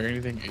know where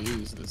anything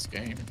is this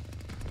game.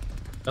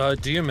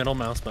 Do your middle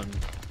mouse button.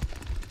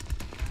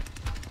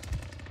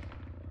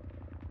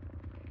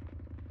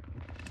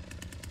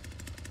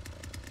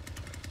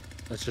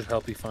 That should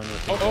help you find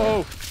what.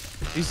 Oh!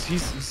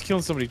 He's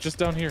killing somebody just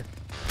down here.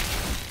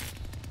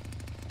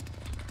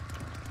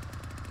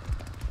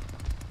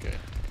 Okay.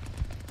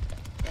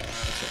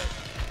 That's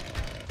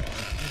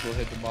right. Go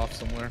hit them off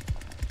somewhere.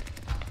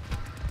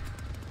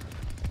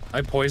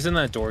 I poisoned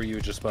that door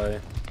you just by,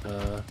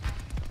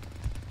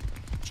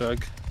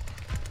 Jugg.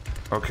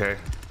 Okay.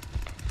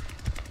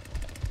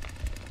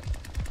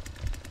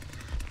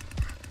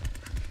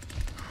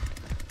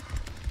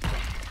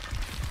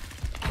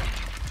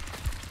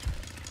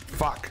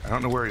 Fuck, I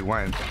don't know where he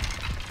went.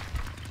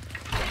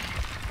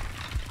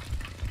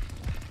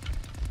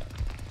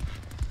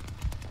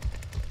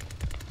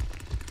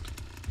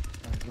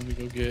 Alright, let me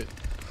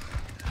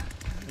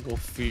go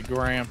feed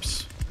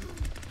Gramps.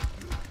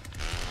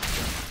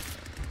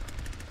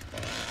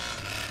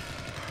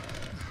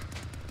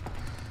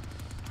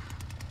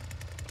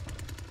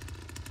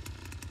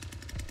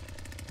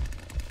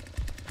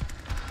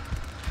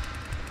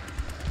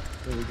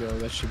 There we go,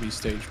 that should be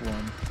stage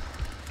 1.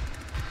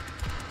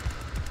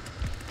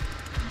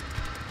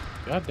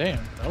 God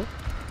damn, nope.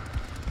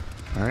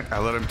 Alright, I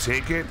let him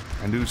take it.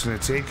 I knew he was gonna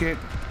take it.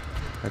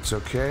 That's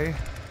okay.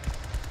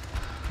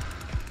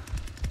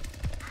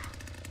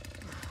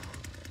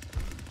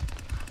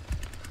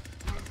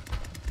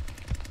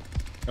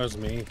 That was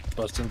me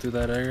busting through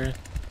that area.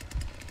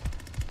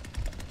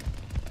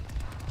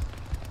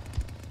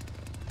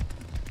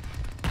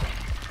 I'm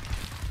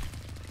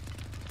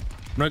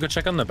gonna go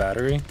check on the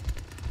battery.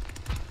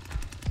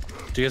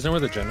 Do you guys know where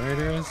the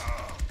generator is?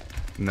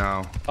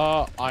 No.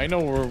 I know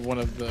where one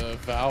of the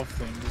valve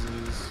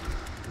things is,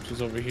 which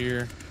is over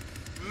here.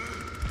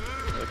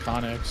 The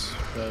Connex,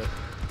 but...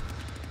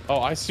 Oh,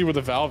 I see where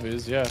the valve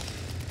is, yeah.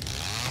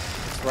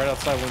 It's right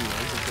outside one of the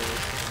exit doors.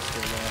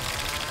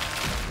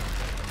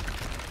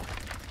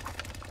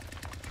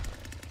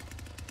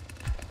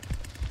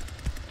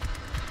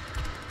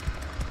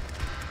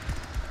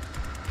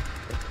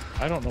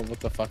 I don't know what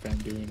the fuck I'm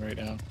doing right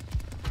now.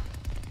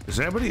 Is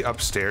anybody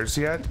upstairs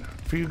yet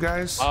for you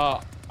guys?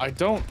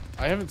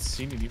 I haven't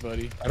seen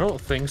anybody. I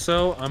don't think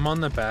so. I'm on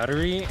the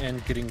battery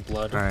and getting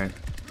blood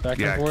back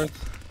and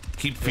forth.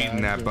 Keep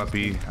feeding that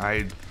puppy.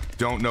 I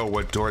don't know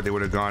what door they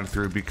would have gone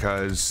through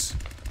because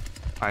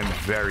I'm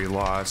very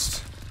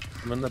lost.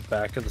 I'm in the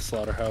back of the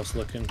slaughterhouse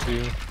looking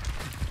too.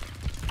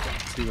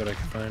 See what I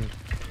can find.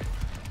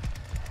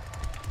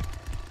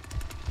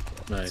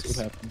 Nice. See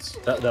what happens.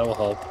 That will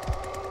help.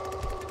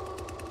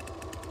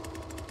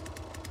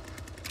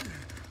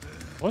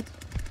 What?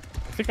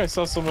 I think I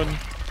saw someone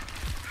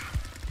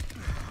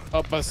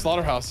up by the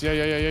slaughterhouse.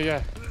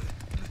 Yeah.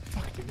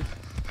 Fuck, dude.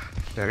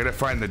 Yeah, I gotta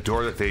find the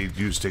door that they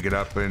used to get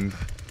up in.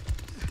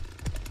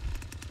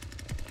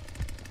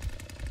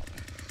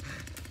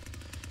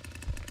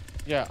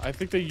 Yeah, I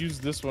think they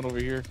used this one over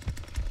here.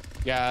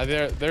 Yeah,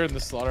 they're in the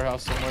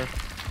slaughterhouse somewhere.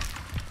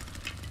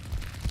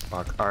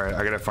 Fuck. All right,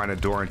 I gotta find a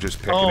door and just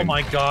pick it. Oh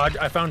my god,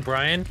 I found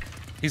Brian.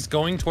 He's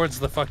going towards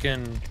the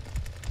fucking,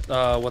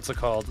 what's it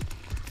called?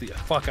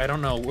 Fuck, I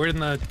don't know. We're in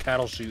the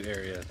cattle chute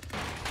area.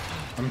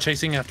 I'm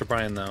chasing after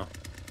Brian though.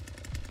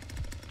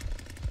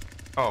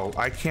 Oh,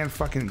 I can't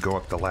fucking go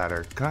up the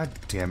ladder. God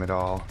damn it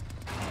all.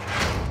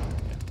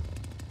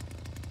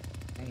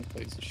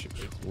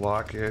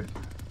 Lock it.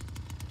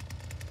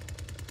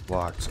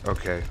 Locked.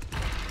 Okay.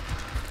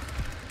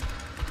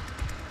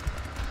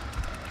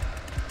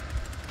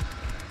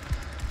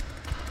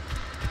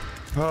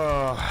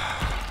 Oh,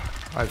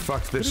 I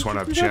fucked this one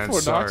up, Jen.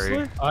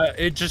 Sorry.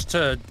 It just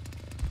to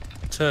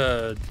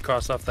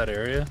cross off that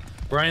area.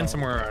 Brian's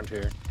somewhere around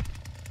here.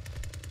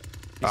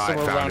 I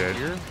found it.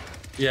 Here?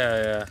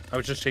 Yeah. I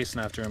was just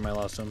chasing after him. I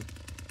lost him.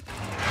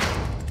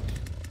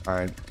 All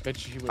right.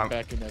 Bet you he went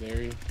back in that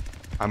area.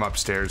 I'm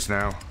upstairs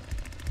now.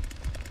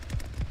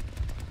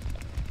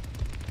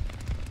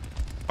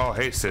 Oh,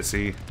 hey,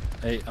 sissy.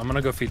 Hey, I'm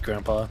gonna go feed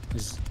Grandpa.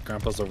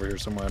 Grandpa's over here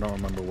somewhere. I don't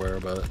remember where,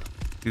 but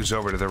he's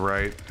over to the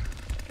right.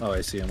 Oh,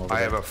 I see him over there.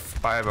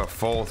 I have a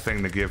full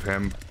thing to give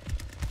him.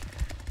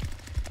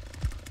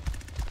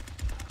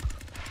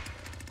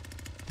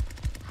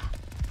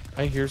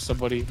 I hear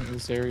somebody in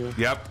this area.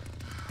 Yep.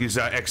 He's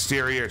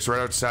exterior. It's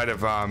right outside of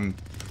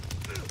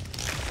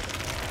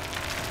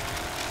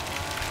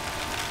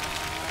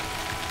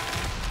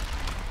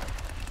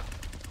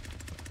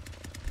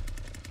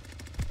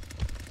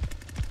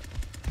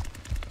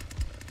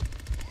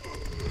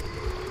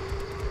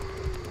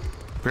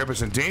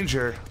Grandpa's in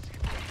danger.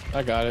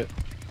 I got it.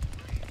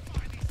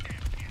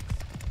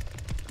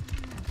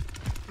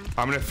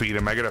 I'm gonna feed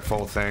him. I got a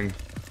full thing.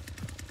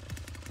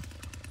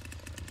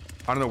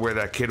 I don't know where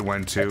that kid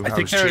went to. I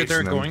think was chasing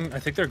they're them. going. I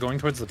think they're going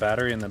towards the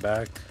battery in the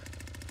back.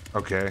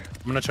 Okay.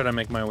 I'm gonna try to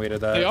make my way to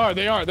that.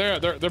 They are.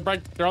 They're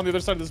back. They're on the other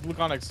side of this blue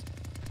Connex.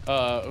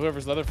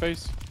 Whoever's the other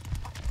face.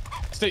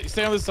 Stay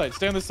on this side.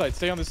 Stay on this side.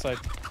 Stay on this side.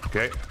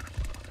 Okay.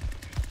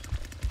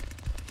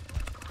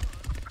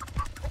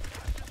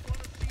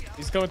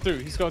 He's coming through.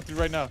 He's going through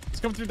right now. He's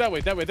coming through that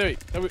way. That way. That way.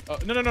 That way.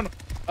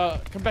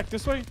 No. Come back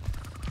this way.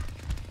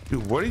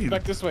 Dude, what are you?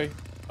 Back this way.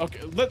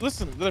 Okay.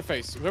 Listen, the other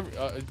face. Whoever.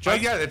 Oh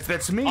Jugg, yeah,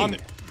 that's me.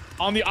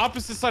 On the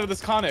opposite side of this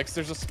Connex,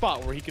 there's a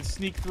spot where he can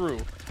sneak through.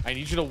 I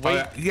need you to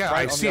wait. Yeah,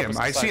 right I see him.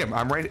 I see him.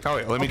 I'm right. Oh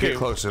wait, let me get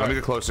closer. Let me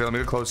get closer. Let me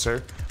get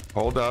closer.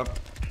 Hold up.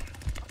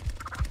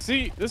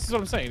 See, this is what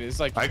I'm saying. It's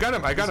like I got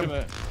him. I got him.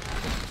 gonna...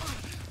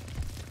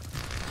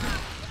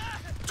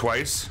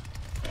 Twice.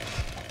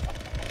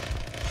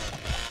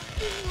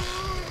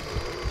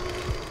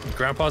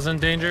 Grandpa's in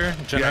danger.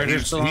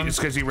 Generator's still on? It's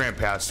because he ran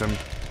past him.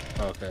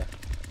 Oh, okay.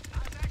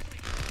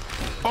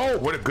 Oh,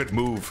 what a good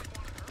move.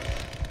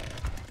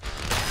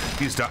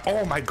 He's done.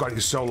 Oh my god,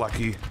 he's so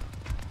lucky.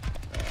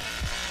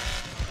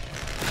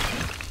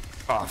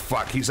 Oh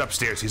fuck, he's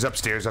upstairs. He's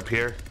upstairs up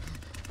here.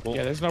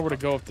 Yeah, there's nowhere to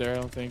go up there, I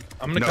don't think.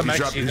 I'm gonna come back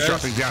to you he's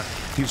guys. dropping down.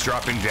 He's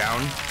dropping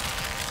down.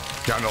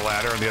 Down the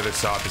ladder on the other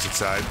opposite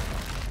side.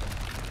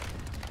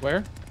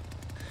 Where?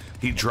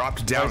 He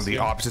dropped down the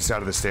opposite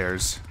side of the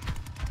stairs.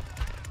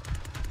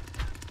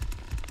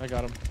 I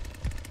got him.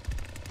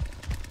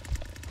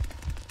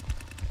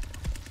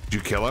 Did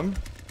you kill him?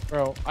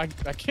 Bro, I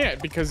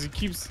can't because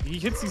he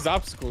hits these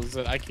obstacles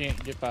that I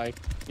can't get by.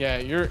 Yeah,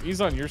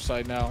 he's on your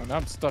side now, and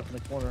I'm stuck in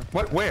the corner.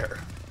 What? Where?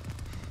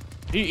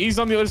 He's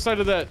on the other side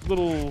of that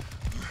little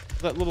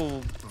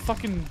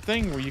fucking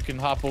thing where you can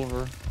hop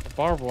over the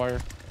barbed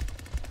wire.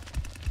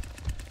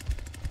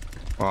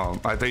 Well,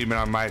 I thought you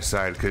meant on my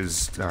side,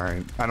 because all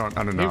right, I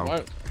don't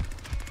know.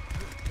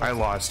 I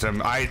lost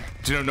him. I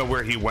didn't know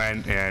where he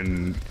went,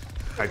 and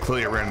I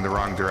clearly ran in the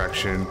wrong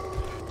direction.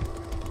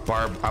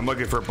 I'm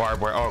looking for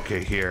barbed wire. Oh,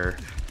 okay, here.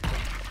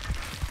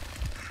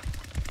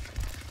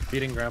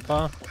 Beating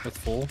Grandpa with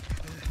full.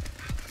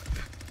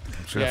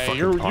 Yeah,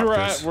 you were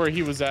at where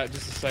he was at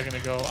just a second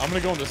ago. I'm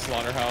gonna go in the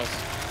slaughterhouse.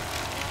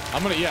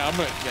 I'm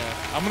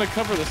gonna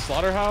cover the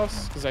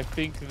slaughterhouse because I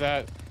think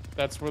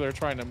that's where they're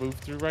trying to move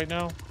through right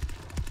now.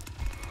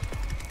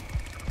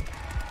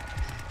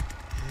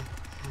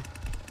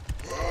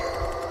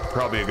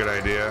 Probably a good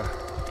idea.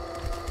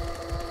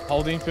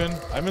 Holding pin.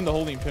 I'm in the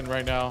holding pin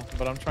right now,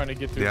 but I'm trying to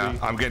get through. Yeah,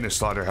 I'm getting a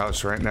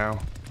slaughterhouse right now.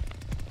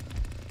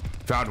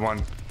 Found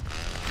one.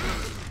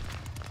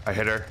 I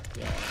hit her.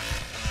 Yeah.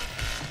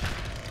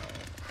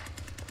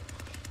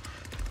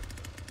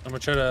 I'm gonna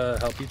try to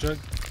help you, Jugg.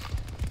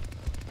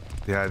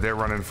 Yeah, they're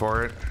running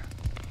for it.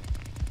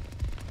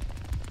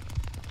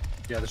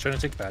 Yeah, they're trying to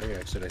take battery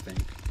exit, I think.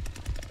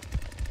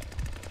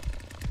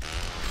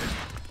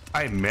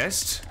 I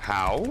missed?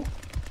 How?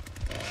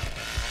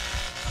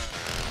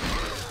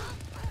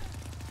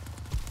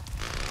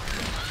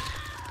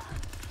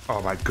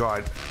 Oh my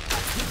god.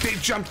 They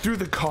jumped through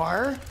the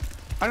car?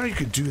 I know you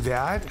could do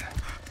that.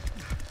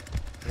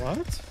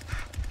 What?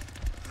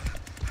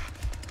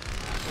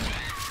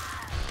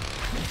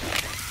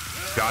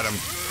 Got him.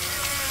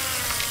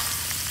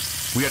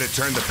 We had to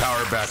turn the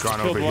power back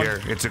on over one.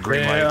 here. It's a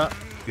green light.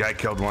 Yeah, I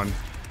killed one.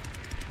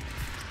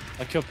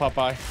 I killed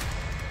Popeye.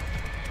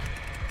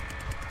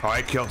 Oh,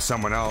 I killed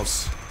someone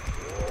else.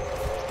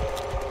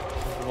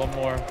 One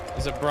more.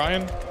 Is it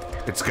Brian?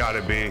 It's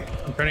gotta be.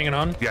 I'm turning it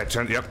on. Yeah,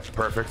 yep,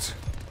 perfect.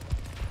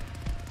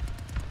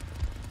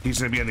 He's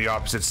gonna be on the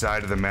opposite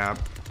side of the map,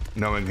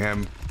 knowing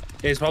him.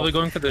 Yeah, he's probably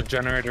going for the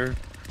generator.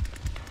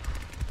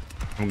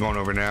 I'm going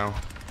over now.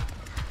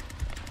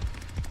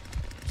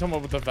 You talking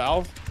about with the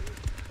valve?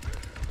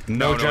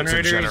 No, it's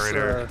a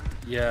generator.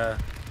 Yeah.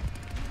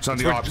 It's on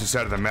the opposite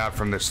side of the map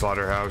from this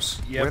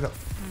slaughterhouse. Yep. Where the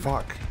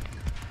fuck?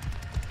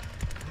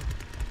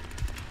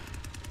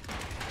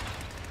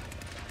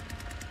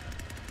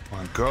 Come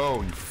on,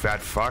 go, you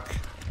fat fuck.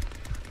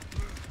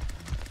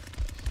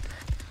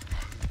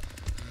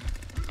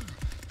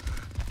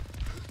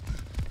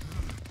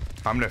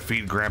 I'm gonna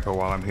feed Grandpa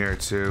while I'm here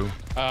too.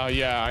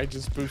 Yeah, I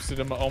just boosted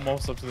him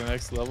almost up to the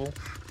next level.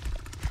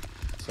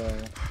 So.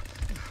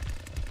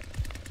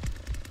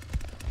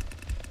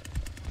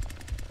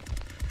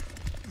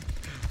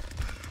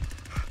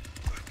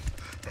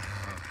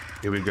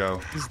 Here we go.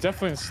 He's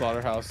definitely in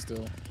slaughterhouse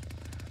still.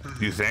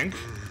 You think?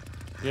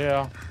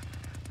 Yeah.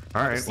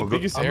 All right. It's the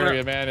biggest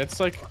area, man. It's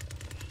like.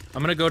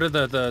 I'm gonna go to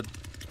the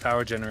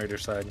power generator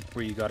side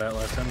where you got at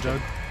last time,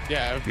 Jugg.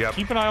 Yeah. Yep.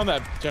 Keep an eye on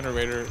that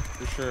generator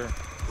for sure.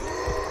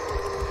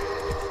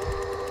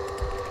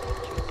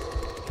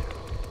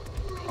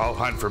 I'll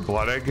hunt for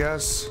blood, I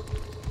guess.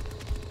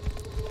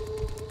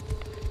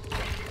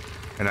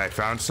 And I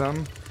found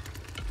some.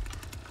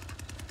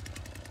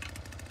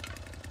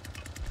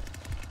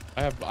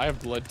 I have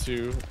blood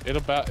too.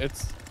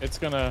 It's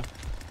gonna.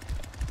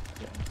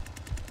 Yeah.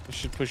 It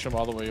should push him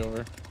all the way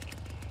over.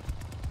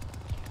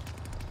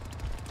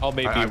 Oh,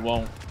 maybe it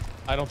won't.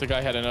 I don't think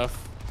I had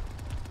enough.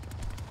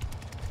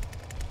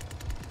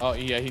 Oh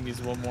yeah, he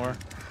needs one more.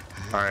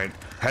 All right,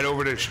 head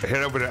over to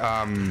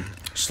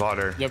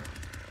Slaughter. Yep,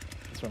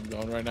 that's where I'm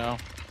going right now.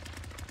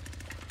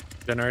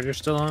 Generator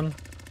still on? I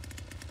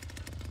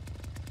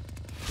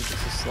think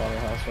it's a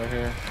slaughterhouse right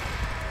here.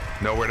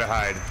 Nowhere to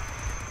hide.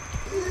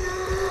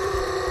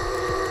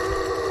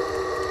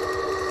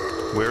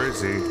 Where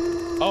is he?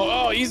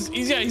 Oh, he's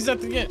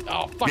at the end.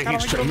 Oh fuck! Yeah, I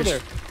don't get over there.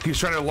 He's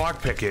trying to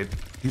lock pick it.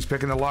 He's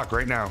picking the lock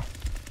right now.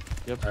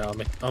 Yep.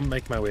 I'll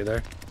make my way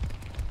there.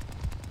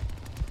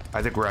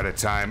 I think we're out of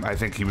time. I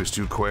think he was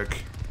too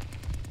quick.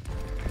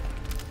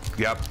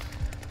 Yep.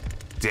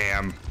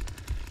 Damn.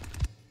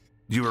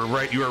 You were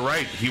right. You were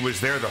right. He was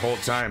there the whole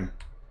time.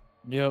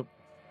 Yep.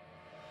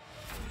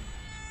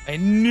 I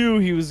knew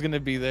he was gonna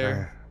be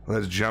there.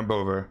 Let's jump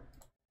over.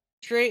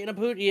 Straight and a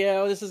boot.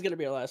 Yeah, this is gonna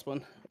be our last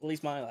one. At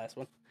least my last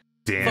one.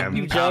 Damn. Fuck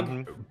you,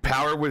 Jugg.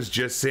 Power was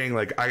just saying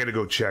like, I gotta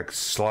go check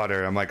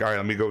Slaughter. I'm like, all right,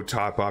 let me go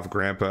top off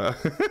Grandpa.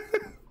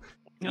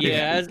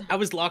 Yeah, I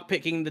was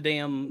lockpicking the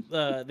damn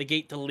the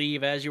gate to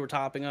leave as you were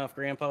topping off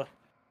Grandpa.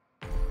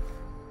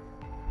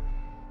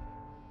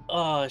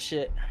 Oh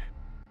shit.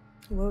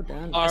 Well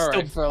done.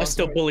 I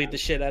still bullied the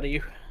shit out of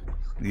you.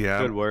 Yeah.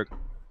 Good work.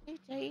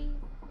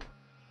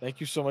 Thank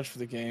you so much for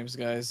the games,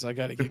 guys. I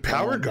gotta get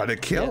Power going. got a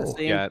kill.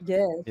 Yeah,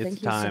 thank it's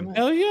you so time. much.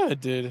 Hell yeah,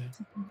 it did.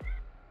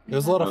 It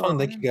was a lot of fun.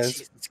 Thank you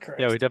guys.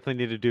 Yeah, we definitely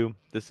need to do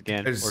this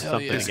again or Does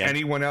something again.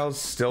 anyone else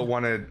still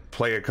want to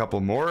play a couple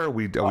more? Or are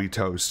we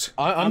toast?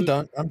 I'm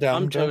done. I'm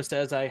down. I'm toast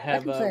as I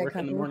have can play a work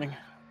in the couple. morning.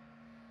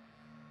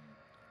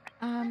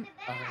 All right,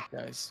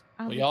 guys.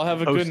 I'll Well, be y'all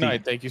have a good Toasty.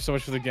 night. Thank you so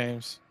much for the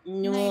games.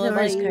 No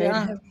worries, Craig.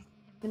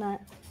 Good night.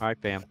 All right,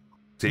 fam.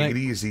 Take it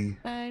easy.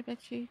 Bye,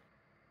 Betsy.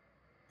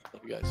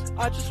 Love you guys.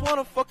 I just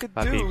wanna fuck a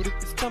Bye, dude.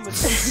 peeps. It's coming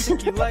so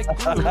sticky like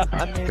glue.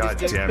 I mean,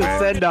 God it's damn The it.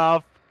 send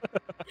off.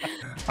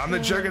 I'm the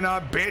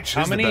Juggernaut bitch.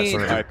 How This is the many- best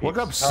one I Alright, do. Look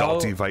up peeps.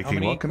 Salty How Viking.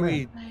 many Welcome can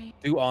in. we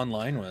do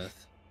online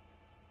with?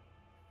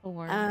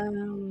 4.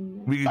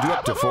 We can do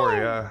up to 4,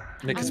 yeah.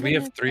 Because I'm we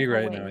gonna have 3 step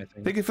right away. now, I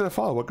think. Thank you for the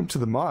follow. Welcome to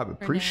the mob.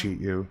 Appreciate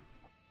you.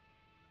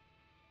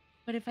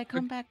 But if I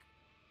come back,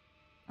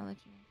 I'll let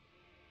you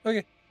know.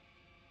 Okay.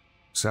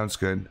 Sounds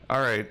good. All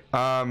right.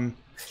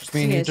 Just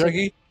me and you, Yeah, so-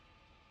 Juggy.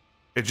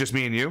 It's just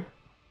me and you.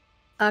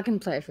 I can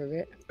play for a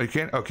bit. You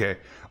can? Okay.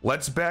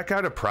 Let's back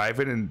out of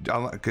private and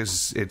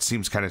because it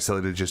seems kind of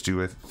silly to just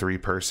do a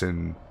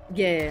 3-person.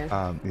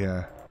 Yeah.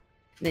 Yeah.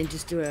 Then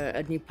just do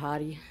a new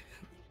party.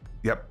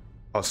 Yep.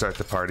 I'll start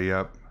the party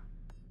up.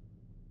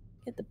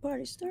 Get the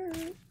party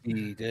started.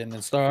 He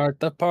didn't start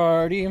the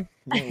party.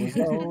 It was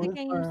The always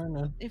games,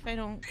 burning. if I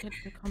don't get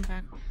to come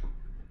back.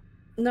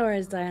 No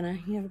worries, Diana.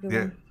 You have a good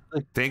Yeah.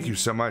 one. Thank you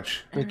so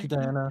much. Thank you,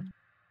 Diana.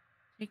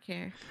 Take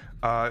care.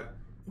 Bye.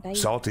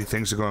 Salty,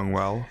 things are going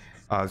well.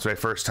 It's my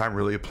first time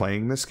really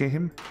playing this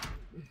game,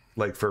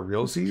 like for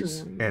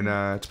realsies, and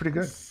it's pretty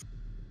good.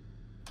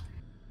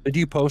 Did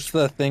you post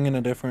the thing in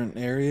a different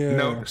area?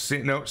 No,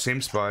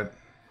 same spot.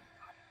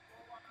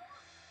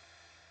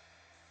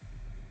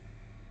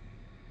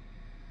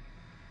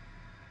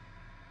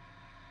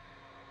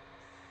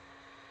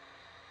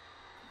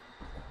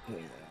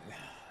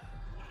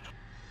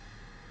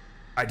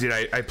 I did.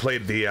 I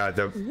played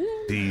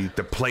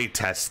the play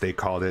test, they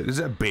called it. This is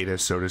a beta,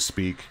 so to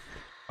speak.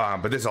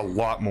 But there's a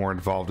lot more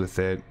involved with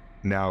it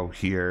now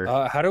here.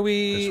 How do This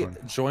we one.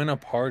 join a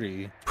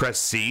party? Press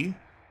C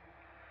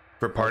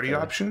for party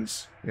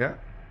options. Yeah.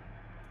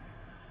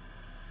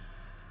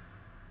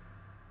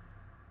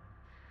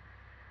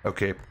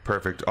 Okay,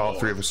 perfect. All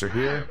 3 of us are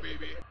here.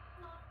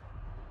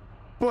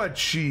 Butt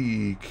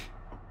cheek,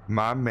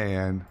 my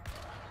man.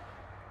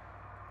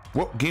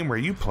 What game were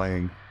you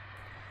playing?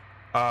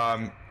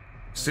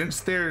 Since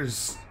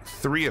there's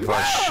 3 of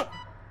us,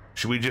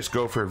 should we just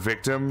go for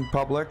victim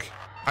public?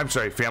 I'm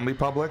sorry, family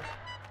public?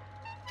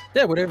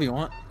 Yeah, whatever you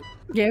want.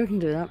 Yeah, we can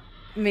do that.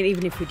 I mean,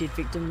 even if we did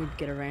victim, we'd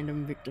get a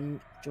random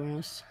victim join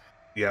us.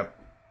 Yep.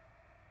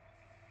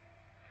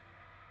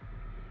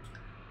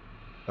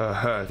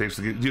 Thanks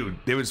for the dude.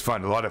 It was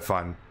fun, a lot of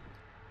fun.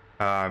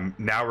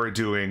 Now we're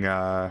doing.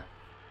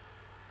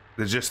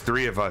 There's just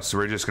 3 of us, so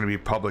we're just gonna be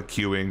public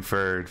queuing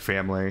for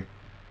family.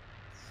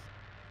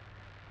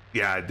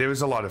 Yeah, there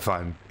was a lot of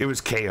fun. It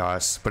was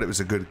chaos, but it was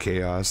a good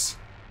chaos.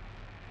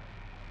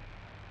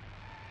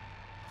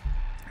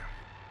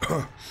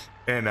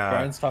 And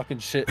Brian's talking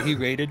shit. He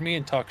rated me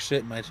and talked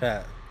shit in my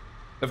chat.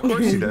 Of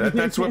course he does.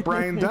 That's what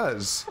Brian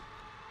does.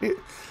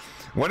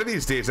 One of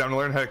these days, I'm gonna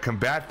learn how to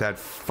combat that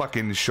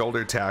fucking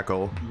shoulder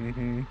tackle.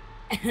 Mm-hmm.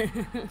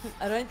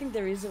 I don't think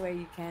there is a way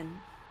you can.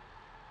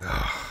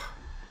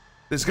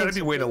 There's got to be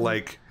a way to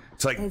like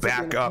It's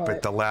back gonna up hurt.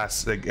 at the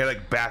last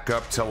like back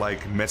up to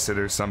like miss it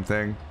or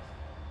something.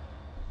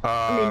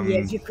 I mean, yeah,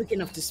 if you're quick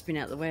enough to spin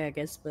out the way, I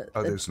guess, but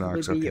Oh, that'd there's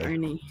Nox, probably be your okay.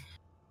 only.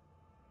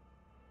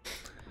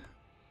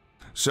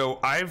 So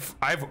I've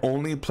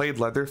only played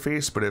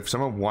Leatherface, but if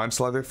someone wants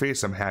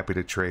Leatherface, I'm happy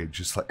to trade.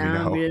 Just let me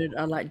know. Weird.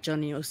 I like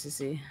Johnny or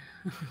Sissy.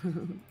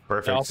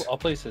 Perfect. I'll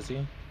play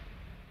Sissy.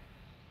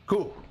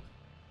 Cool.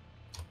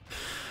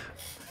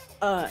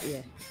 Yeah.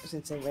 I was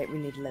gonna say, wait, we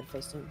need to let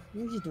face down.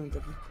 What are you doing,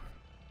 Dippy?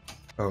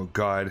 Oh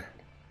God.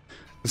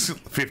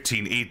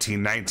 15,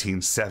 18,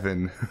 19,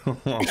 7.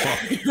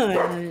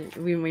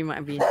 we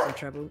might be in some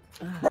trouble.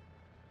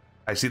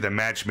 I see the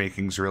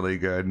matchmaking's really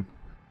good.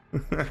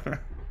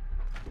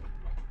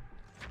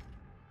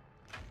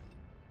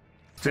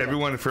 To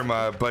everyone from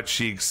Butt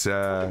Cheeks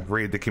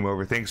raid that came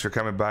over, thanks for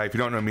coming by. If you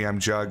don't know me, I'm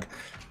Jugg.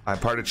 I'm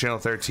part of Channel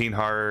 13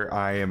 Horror.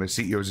 I am a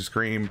CEO of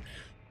Scream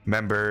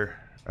member,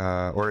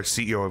 or a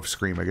CEO of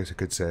Scream, I guess I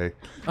could say.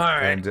 All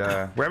right. And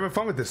we're having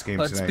fun with this game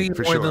Let's tonight. be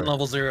for more sure. than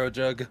level 0,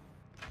 Jugg.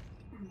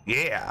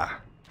 Yeah.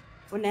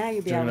 Well, now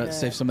you'll be Doing able that, to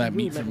save some of that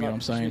meat level from me, up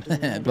I'm saying.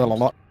 and shit. Blah, blah,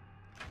 blah.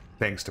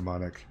 Thanks,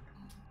 Demonic.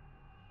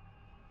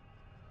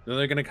 Then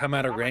they're gonna come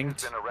out of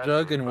ranked,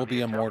 Jugg, and we'll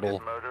be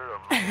immortal.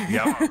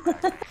 Yep.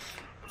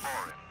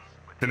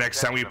 The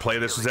next time we play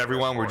this with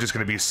everyone, we're just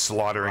going to be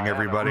slaughtering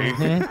everybody.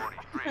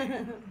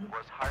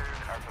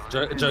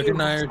 Jugg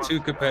and I are two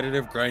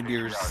competitive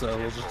grinders, so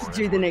we'll just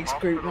do the next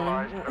group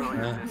one.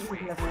 Yeah.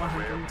 Level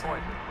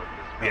 110.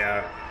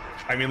 Yeah.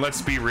 I mean, let's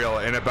be real.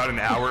 In about an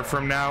hour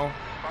from now,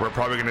 we're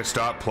probably going to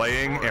stop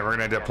playing, and we're going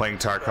to end up playing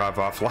Tarkov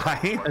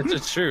offline.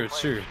 It's true,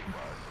 it's true.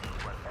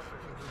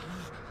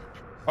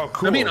 Oh,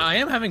 cool. I mean, I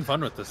am having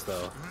fun with this,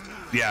 though.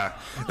 Yeah.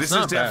 This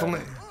is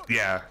definitely...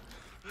 Yeah.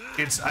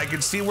 I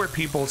can see where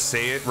people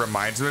say it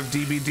reminds them of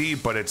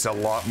DBD, but it's a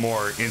lot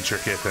more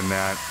intricate than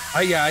that.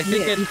 Yeah, I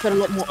think you've got a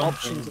lot more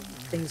options of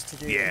things to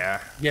do. Yeah.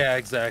 Yeah,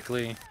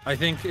 exactly. I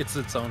think it's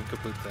its own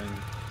complete thing.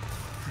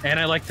 And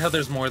I like how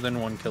there's more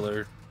than one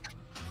killer.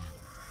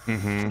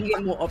 Mm-hmm. You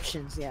get more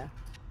options, yeah.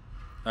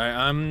 Alright,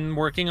 I'm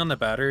working on the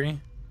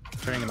battery.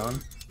 Turning it on.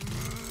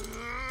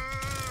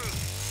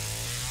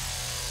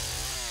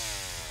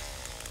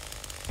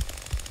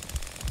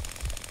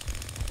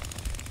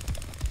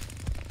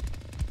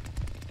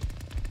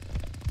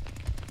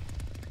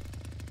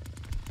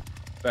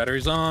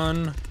 Battery's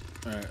on.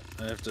 Alright,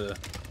 I have to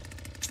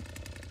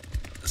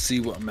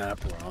see what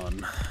map we're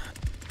on.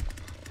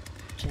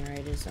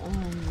 Generators on.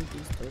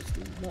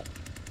 What?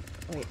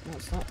 Wait, no,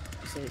 it's not.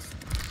 It says.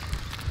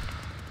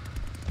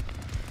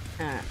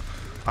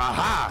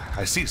 Aha!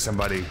 I see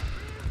somebody.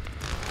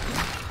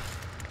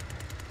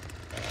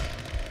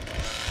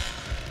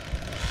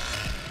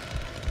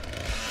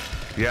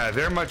 Yeah,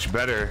 they're much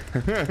better.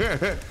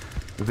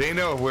 They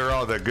know where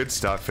all the good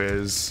stuff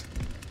is.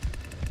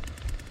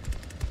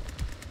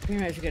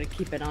 Pretty much, we gotta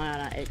keep an eye on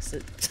our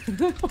exit.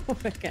 We're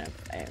gonna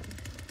fail.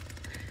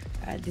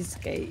 This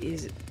gate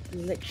is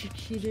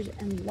electrocuted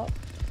and locked.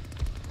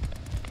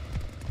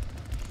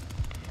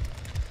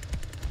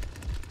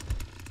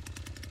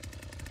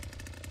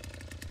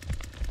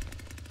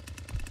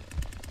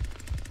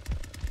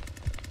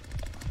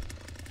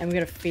 And we're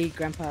gonna feed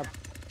Grandpa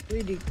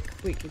really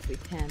quick if we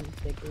can,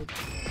 if they're good.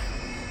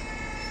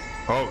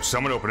 Oh,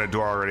 someone opened a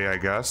door already, I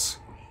guess.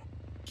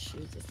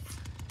 Jesus.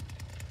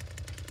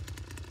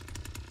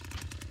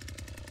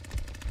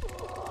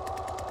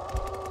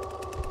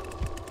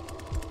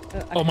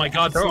 Oh my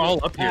god, they're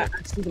all up here.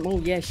 I see them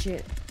all, yeah,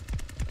 shit.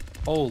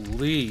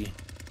 Holy.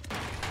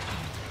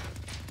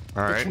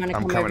 Alright,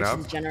 I'm coming up.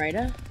 To the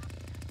generator.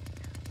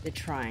 They're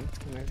trying to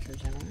come over to the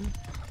generator.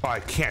 Oh, I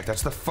can't.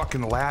 That's the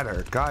fucking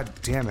ladder. God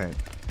damn it.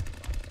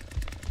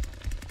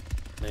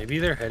 Maybe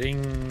they're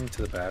heading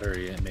to the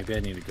battery, and maybe I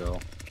need to go.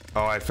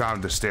 Oh, I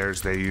found the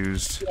stairs they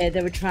used. Yeah,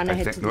 they were trying to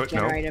head to the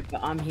generator,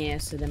 but I'm here,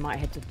 so they might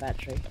head to the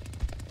battery.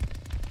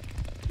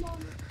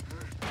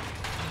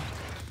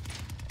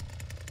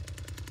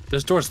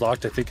 This door's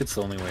locked. I think it's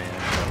the only way in,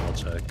 but I'll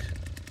check.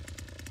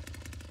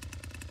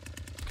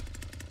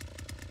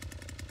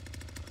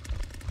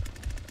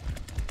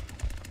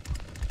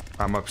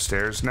 I'm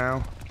upstairs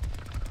now.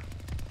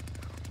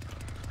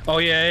 Oh,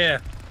 yeah.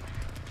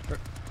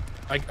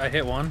 I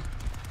hit one.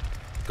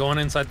 Going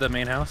inside the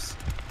main house.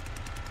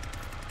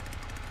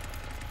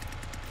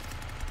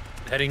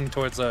 Heading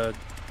towards, it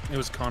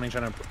was Connie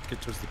trying to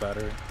get towards the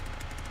battery.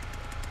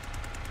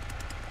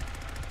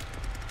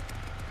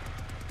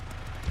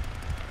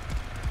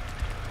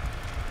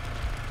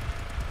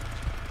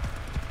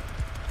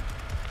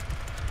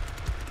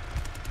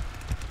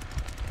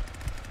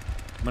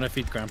 I'm gonna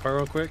feed Grandpa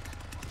real quick.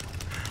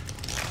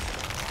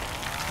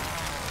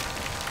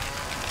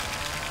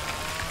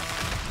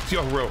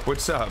 Yo, Rope,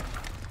 what's up?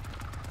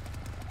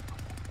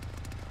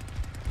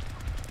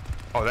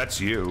 Oh, that's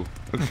you.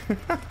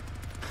 I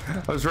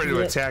was ready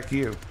to attack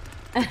you.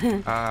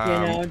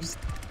 Yeah, no, just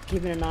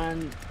keeping an eye on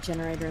the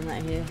generator and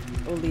that here.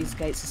 All these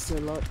gates are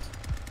still locked.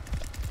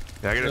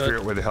 Yeah, I gotta figure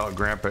out where the hell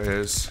Grandpa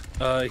is.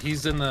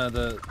 He's in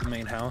the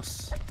main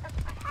house.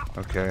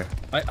 Okay.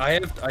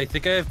 I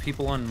think I have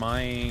people on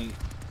my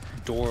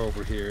door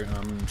over here, and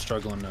I'm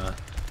struggling to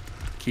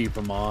keep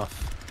them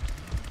off.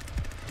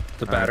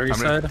 The battery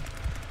side.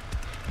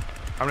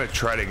 I'm gonna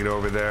try to get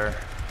over there.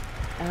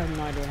 I have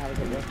no idea how to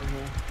get there from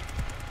here.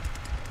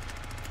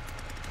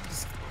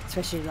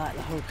 Especially like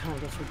the whole can't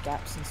go through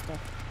gaps and stuff.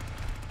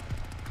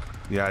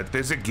 Yeah,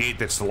 there's a gate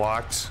that's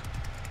locked.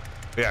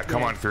 Yeah,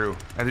 come on through.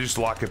 And then just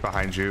lock it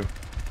behind you.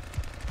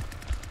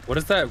 What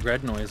is that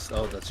red noise?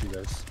 Oh, that's you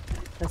guys.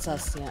 That's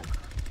us, yeah.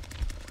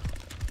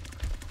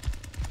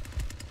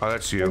 Oh,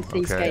 that's you. Both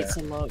these Okay. gates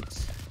are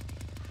locked.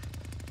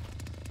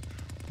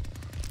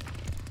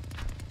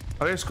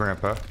 Oh, there's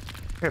Grandpa. Hey,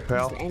 There's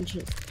pal. an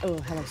entrance. Oh,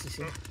 hello,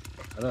 Sissy.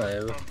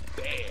 Hello.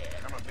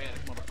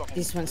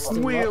 This one's still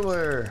locked.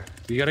 Wheeler.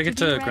 You gotta get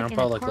to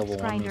Grandpa like level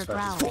 1 as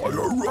fast as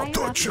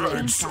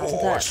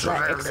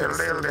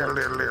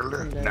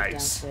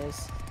Nice.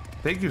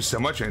 Thank you so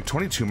much, man.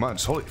 22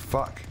 months. Holy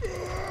fuck.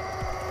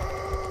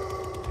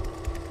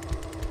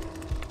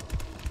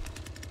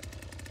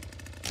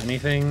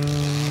 Anything?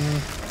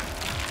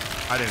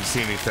 I didn't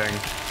see anything.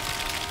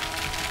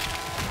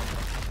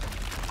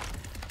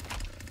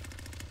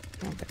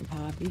 Oh,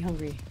 Grandpa, be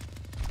hungry.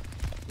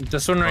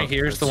 This one right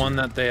here is the let's one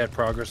that they had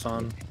progress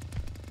on.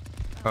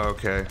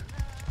 Okay.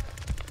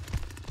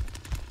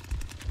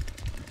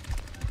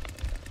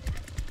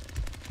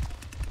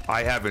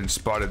 I haven't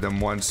spotted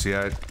them once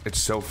yet. It's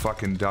so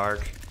fucking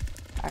dark.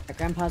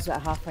 Grandpa's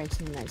about halfway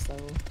to the next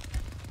level.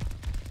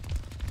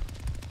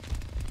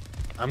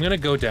 I'm gonna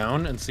go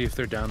down and see if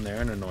they're down there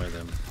and annoy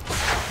them.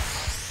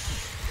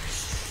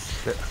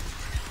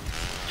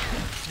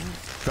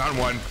 Found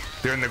one.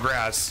 They're in the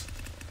grass.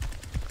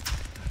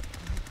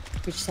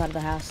 Which side of the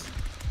house?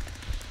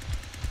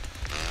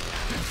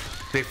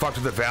 They fucked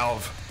with the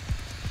valve.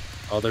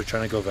 Oh, they're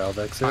trying to go valve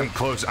exit?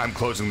 I'm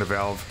closing the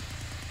valve.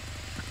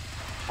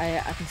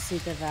 I can see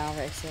the valve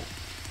exit.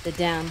 They're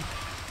down.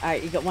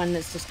 Alright, you got one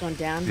that's just gone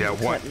down. Yeah,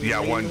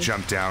 one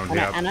jumped down. Oh,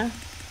 no, Yeah.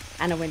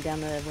 Anna went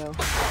down the well.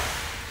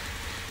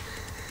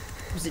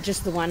 Was it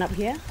just the one up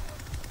here?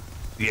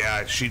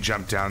 Yeah, she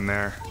jumped down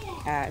there.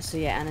 Alright, so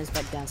yeah, Anna's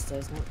back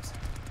downstairs next.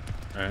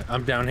 Alright,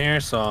 I'm down here,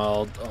 so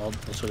I'll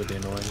sort of be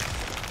annoying.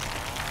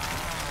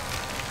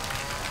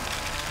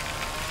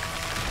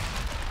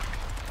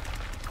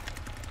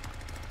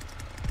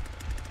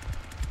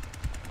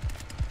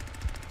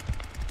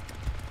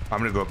 I'm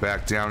gonna go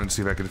back down and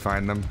see if I can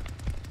find them.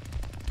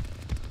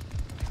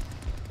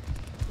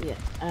 Yeah.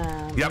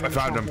 Yep, I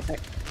found them. Trying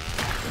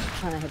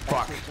to head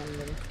back to the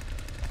generator.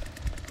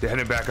 They're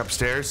heading back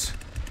upstairs.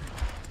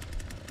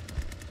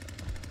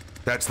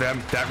 That's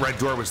them. That red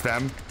door was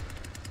them.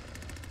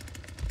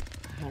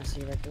 I can't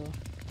see a red door.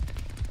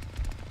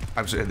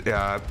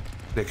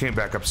 They came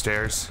back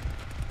upstairs.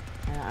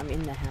 I'm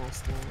in the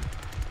house now.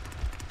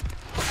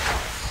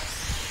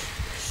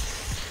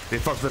 They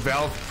fucked the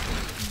valve.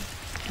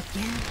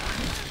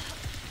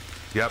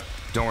 Yep.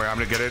 Don't worry, I'm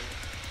gonna get it.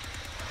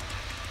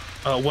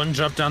 One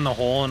jumped down the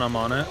hole and I'm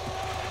on it.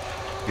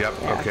 Yep.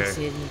 Yeah, I Okay. can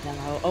see it down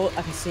the hole. Oh,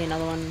 I can see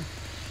another one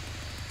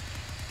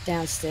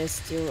downstairs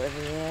still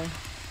over there.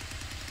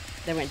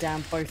 They went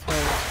down both holes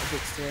a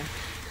bit still.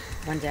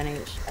 One down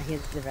each. I hear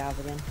the valve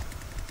again.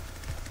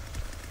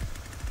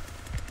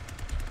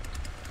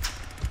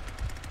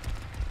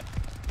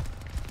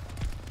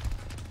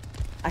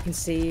 I can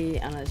see.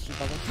 I know it's you,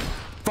 brother.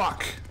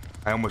 Fuck!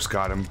 I almost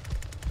got him.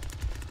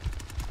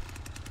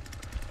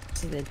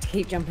 See, they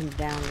keep jumping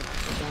down.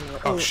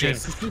 Oh shit!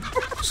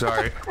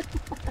 Sorry.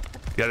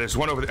 Yeah, there's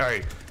one over there. All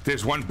right,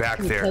 there's one back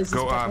Can you there. close this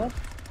Go back up?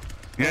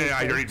 Yeah,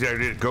 I already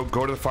did. Go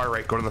to the far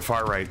right. Go to the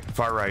far right.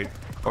 Far right.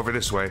 Over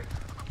this way.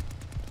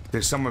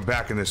 There's someone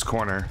back in this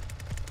corner.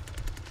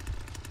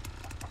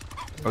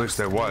 At least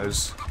there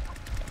was.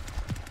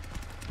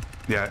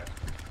 Yeah.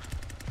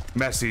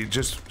 Messy,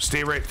 just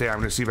stay right there. I'm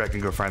gonna see if I can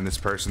go find this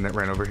person that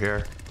ran over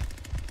here.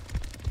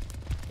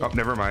 Oh,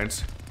 never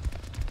mind.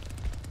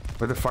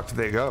 Where the fuck did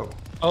they go?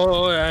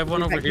 Oh, I have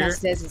one over here.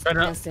 Downstairs, it's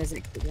downstairs.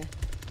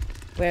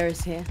 Where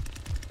is here?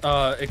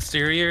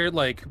 Exterior,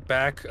 like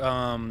back,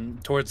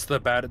 towards the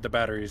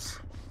batteries.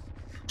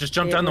 Just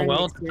jump down the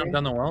well. Jump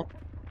down the well.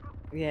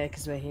 Yeah,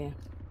 because we're here.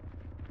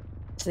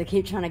 So they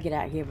keep trying to get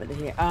out here, but they're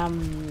here.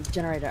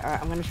 Generator.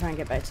 Alright, I'm gonna try and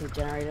get back to the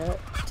generator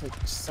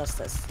to suss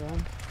that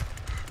storm.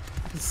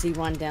 I can see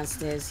one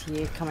downstairs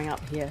here, coming up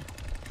here.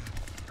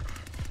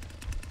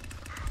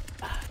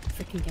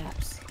 Freaking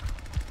gaps.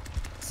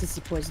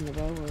 Sissy poisoned the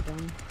well, well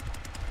done.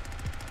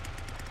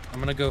 I'm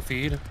gonna go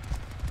feed.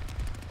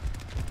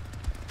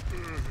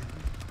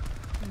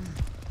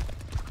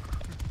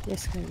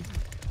 Yes, good.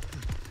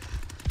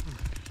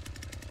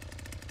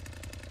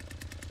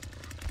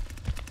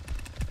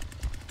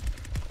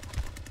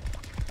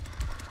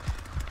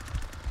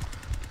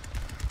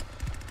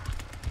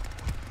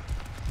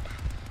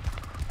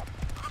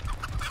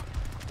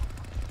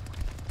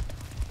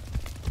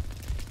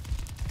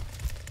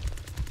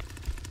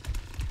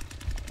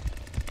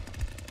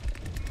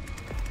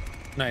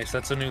 Nice,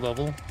 that's a new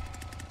level.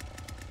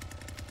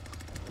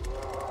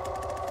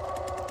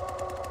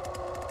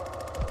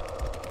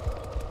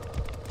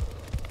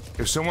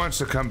 If someone wants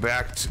to come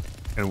back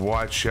and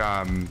watch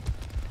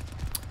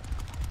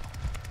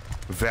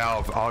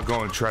Valve, I'll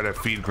go and try to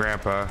feed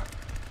Grandpa.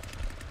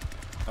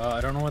 I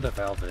don't know where the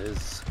valve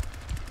is.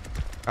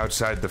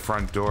 Outside the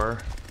front door.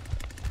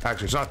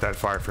 Actually, it's not that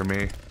far from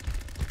me.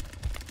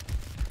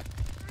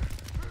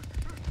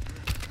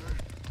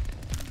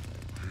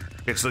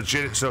 It's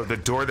legit. So the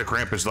door that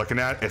Grandpa's looking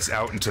at, it's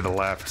out and to the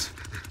left.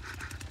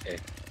 Okay.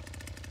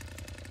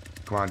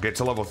 Come on, get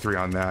to level 3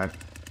 on that.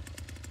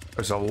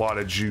 There's a lot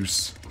of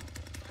juice.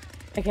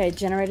 Okay,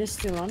 generator's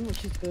still on,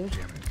 which is good.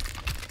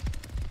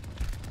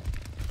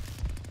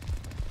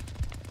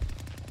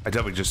 I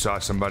definitely just saw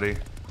somebody.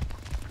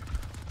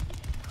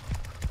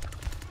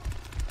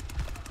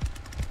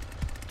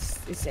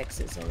 This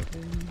exit's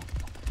open.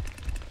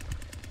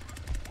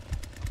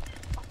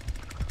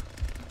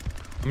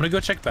 I'm gonna go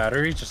check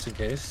battery just in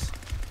case.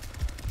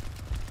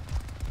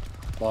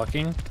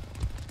 Blocking.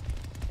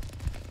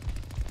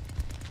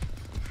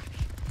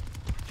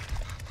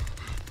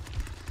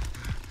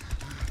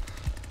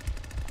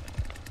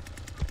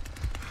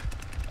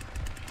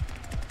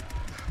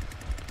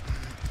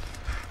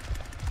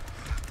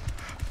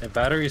 Yeah,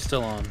 battery's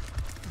still on.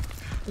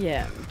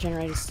 Yeah,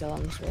 generator's still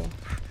on as well.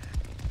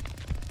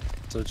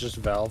 So it's just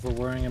valve we're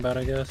worrying about,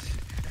 I guess.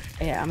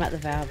 Yeah, I'm at the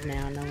valve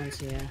now. No one's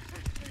here.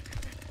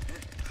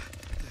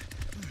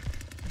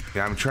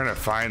 Yeah, I'm trying to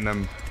find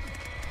them.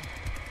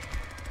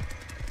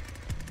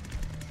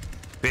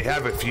 They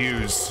have a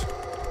fuse.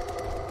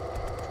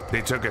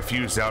 They took a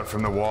fuse out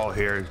from the wall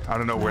here. I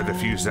don't know where the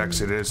fuse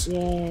exit is.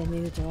 Yeah,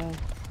 neither do I.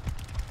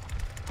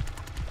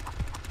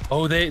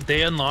 Oh,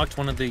 they unlocked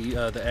one of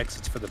the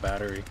exits for the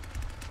battery.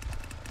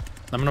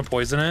 I'm gonna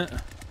poison it.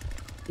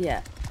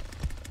 Yeah.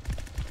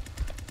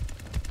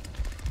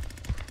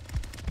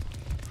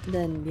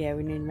 Then yeah,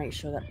 we need to make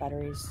sure that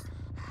batteries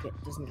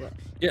doesn't get.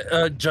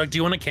 Yeah, Jug, do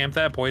you want to camp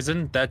that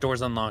poison? That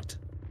door's unlocked.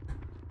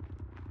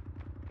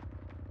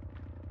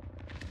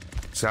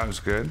 Sounds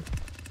good.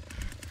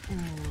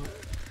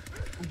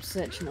 I'm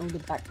searching all the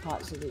back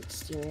parts of the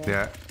exterior.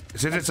 Yeah.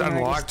 Since it's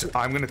unlocked,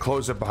 I'm gonna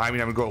close it behind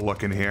me. I'm gonna go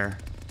look in here.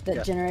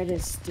 That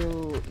generator's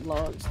still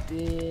locked.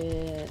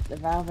 The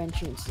valve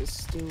entrance is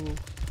still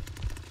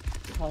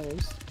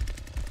closed.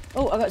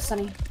 Oh, I got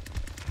Sunny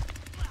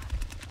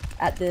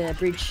at the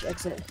bridge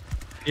exit.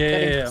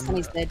 Yeah.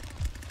 Sunny's dead.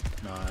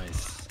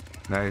 Nice.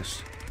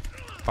 Nice.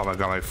 Oh my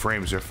god, my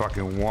frames are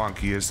fucking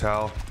wonky as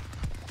hell.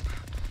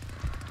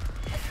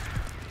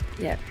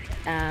 Yep.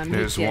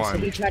 There's So one.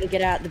 he tried to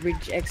get out the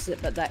bridge exit,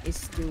 but that is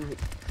still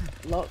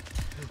locked.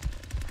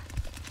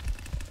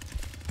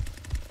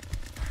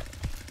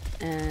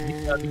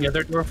 The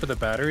other door for the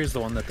battery is the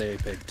one that they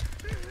picked.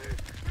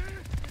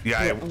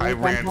 Yeah, I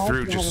ran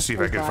through just to see if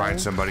I could find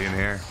somebody in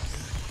here.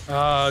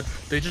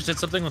 They just did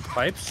something with the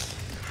pipes.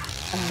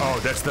 Oh,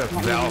 that's the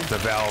valve. The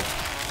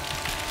valve.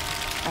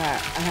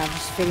 Alright, I have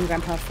just feeding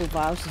Grandpa full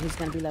vial, so he's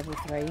going to be level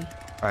 3.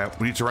 Alright,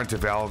 we need to run to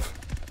valve.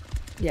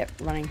 Yep,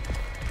 running.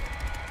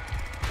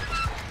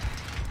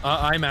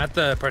 I'm at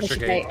the pressure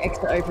gate.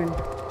 Exit open.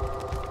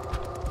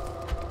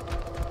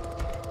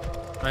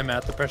 I'm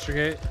at the pressure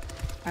gate.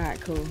 Alright,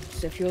 cool.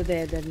 So if you're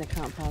there, then they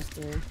can't pass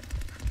through.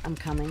 I'm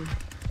coming.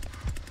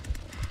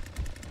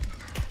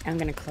 I'm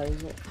gonna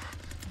close it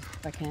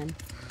if I can.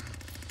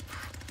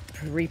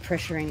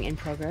 Repressuring in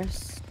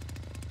progress.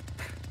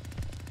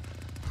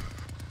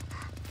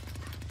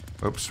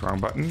 Oops, wrong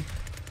button.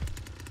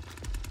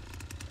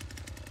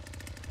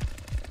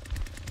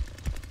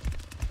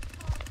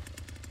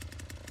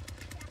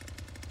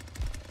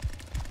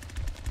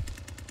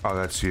 Oh,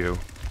 that's you.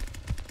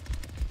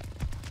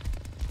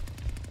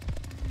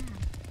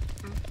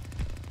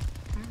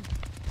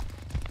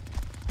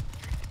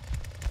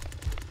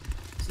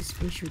 Just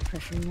finish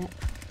repressuring it.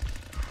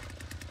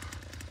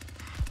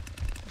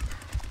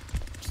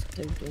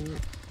 Still doing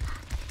it.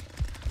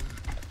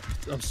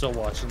 I'm still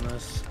watching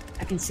this.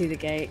 I can see the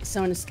gate.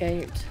 Someone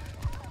escaped.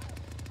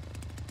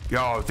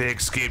 Yo, they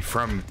escaped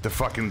from the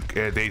fucking.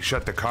 They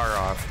shut the car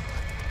off.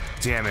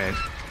 Damn it.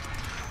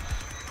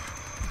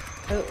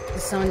 Oh,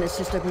 there's someone that's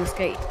just opened this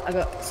gate. I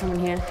got someone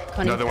here.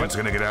 Connie, Another one's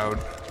gonna get out.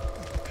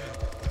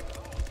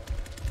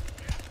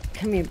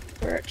 Come here,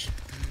 Birch.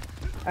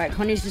 Alright,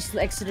 Connie's just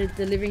exited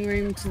the living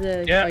room to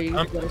the... Yeah,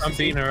 oh, I'm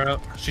beating her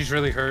up. She's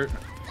really hurt.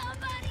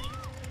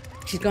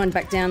 She's going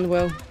back down the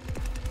well.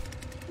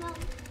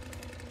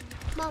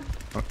 Mom.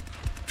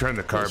 Turn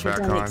the car back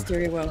down the on.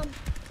 exterior well.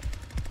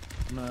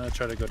 I'm gonna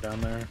try to go down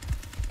there.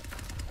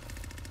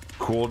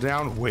 Cool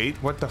down? Wait,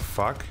 what the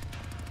fuck?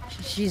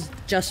 She's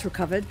just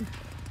recovered.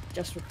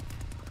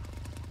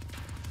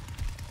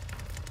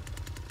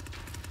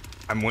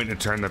 I'm waiting to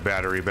turn the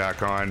battery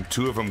back on.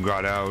 2 of them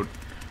got out.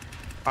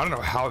 I don't know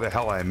how the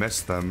hell I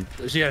missed them.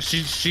 Yeah,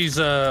 she's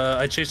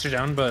I chased her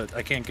down, but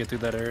I can't get through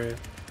that area.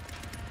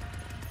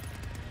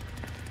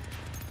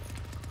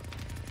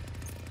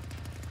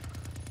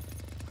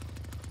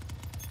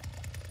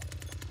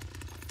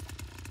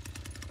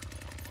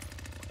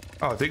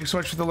 Oh, thank you so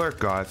much for the alert,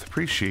 Goth.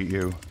 Appreciate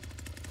you.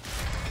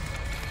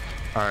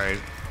 Alright.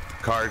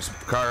 Car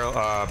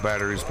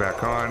battery's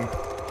back on.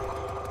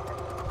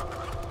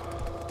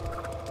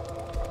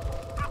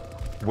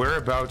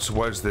 Whereabouts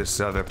was this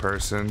other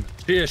person?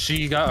 Yeah,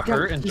 she got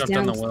hurt and jumped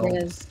on the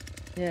well.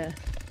 Yeah.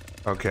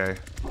 Okay.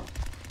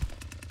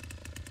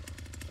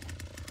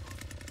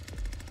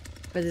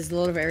 But there's a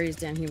lot of areas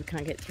down here we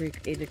can't get through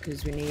either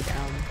because we need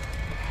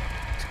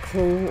to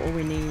crawl or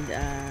we need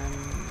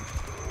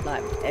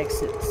like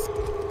exits.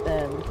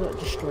 What do you call it?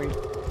 Destroyed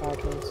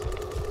barricades.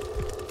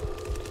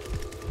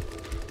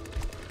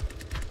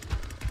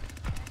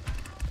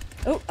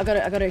 Oh, I got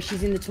her. I got her.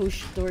 She's in the tool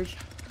storage.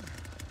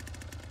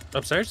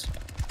 Upstairs?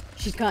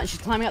 She's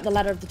climbing up the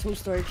ladder of the tool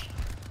storage.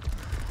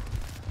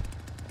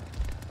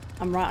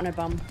 I'm right on her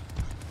bum.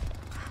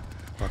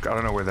 Fuck, I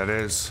don't know where that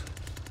is.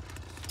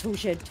 Tool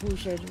shed.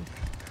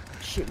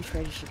 Shit, which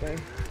way did she go?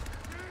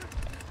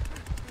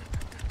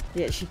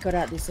 Yeah, she got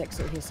out this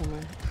exit here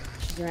somewhere.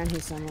 She's around here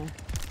somewhere.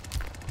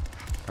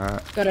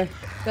 Got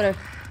her.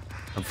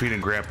 I'm feeding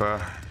Grandpa.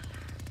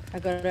 I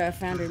got her. I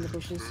found her in the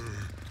bushes.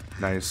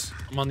 Nice.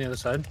 I'm on the other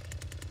side.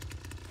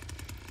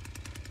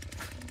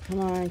 Come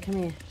on, come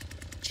here.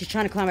 She's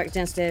trying to climb back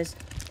downstairs.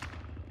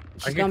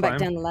 She's going back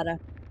down the ladder.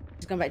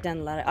 She's going back down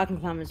the ladder. I can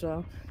climb as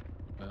well.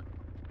 Yeah.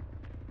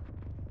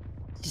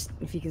 Just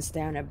if you can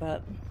stay on her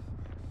butt.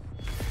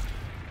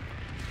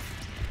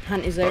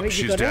 Hunt is over. Oh,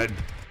 she's dead.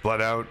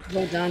 Blood out.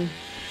 Well done.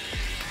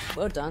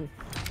 Well done.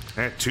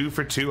 2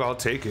 for 2. I'll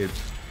take it.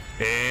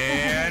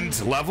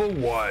 And level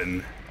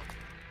 1.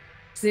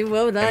 See,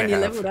 well done. You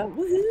leveled up.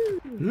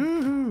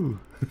 Woohoo!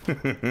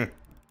 Woohoo!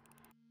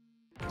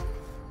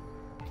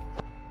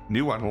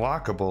 New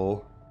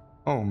unlockable.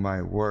 Oh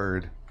my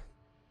word.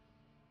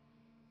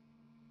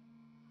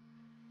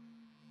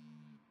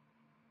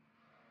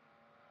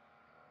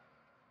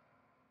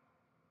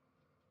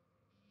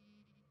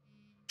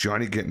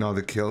 Johnny getting all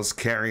the kills,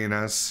 carrying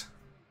us.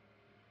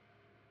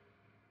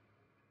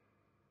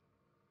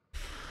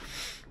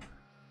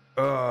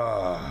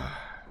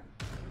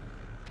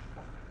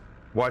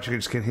 Watching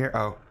it, can hear.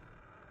 Oh.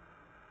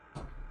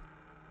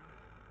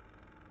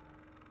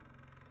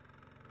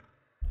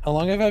 How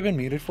long have I been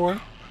muted for?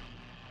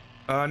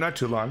 Not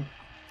too long.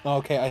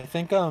 Okay, I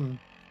think the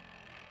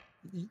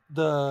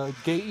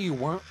gate you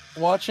weren't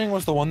watching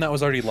was the one that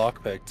was already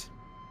lockpicked.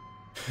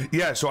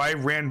 Yeah, so I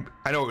know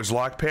it was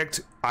lockpicked.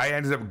 I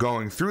ended up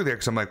going through there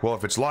because I'm like, well,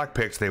 if it's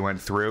lockpicked, they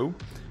went through.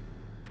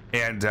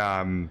 And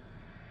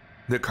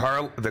the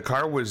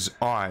car was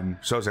on,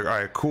 so I was like, all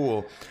right,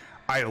 cool.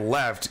 I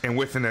left, and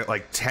within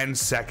like 10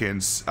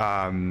 seconds,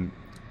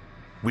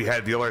 we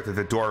had the alert that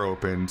the door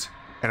opened,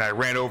 and I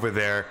ran over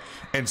there,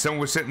 and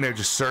someone was sitting there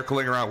just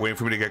circling around, waiting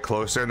for me to get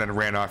closer, and then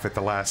ran off at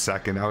the last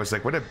second. I was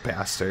like, what a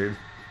bastard.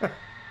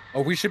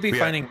 Oh, we should be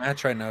finding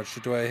match right now.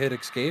 Do I hit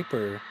escape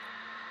or?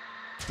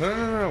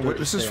 No.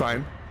 This is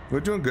fine. We're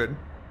doing good.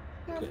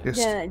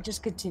 Yeah,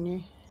 just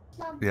continue.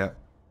 Yeah.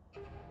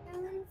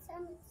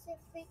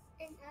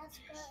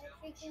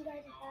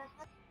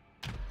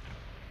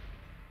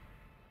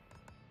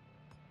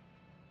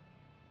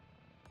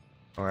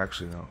 Oh,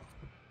 actually, no.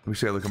 Let me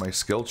see. I look at my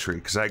skill tree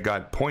because I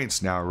got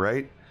points now,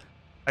 right?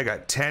 I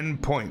got 10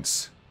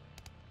 points.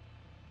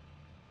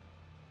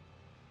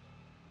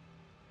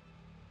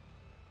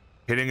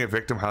 Hitting a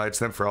victim highlights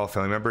them for all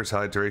family members.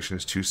 Highlight duration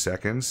is 2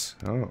 seconds.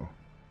 Oh.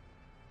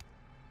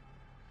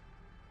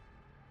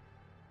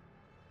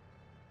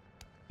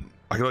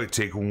 I can only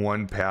take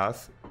one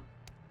path.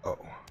 Oh.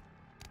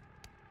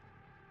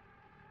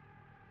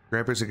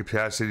 Grandpa's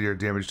incapacity or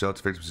damage dealt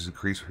to victims is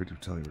increased for 50%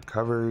 until he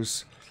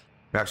recovers.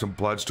 Maximum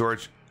blood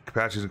storage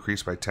capacity is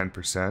increased by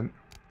 10%.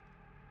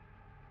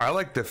 I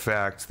like the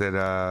fact that,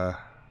 I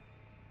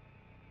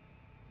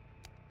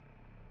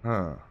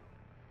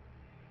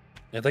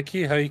like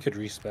how you could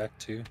respec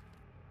too.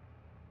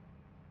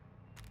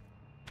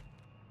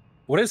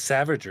 What is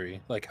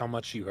savagery? Like how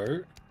much you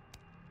hurt?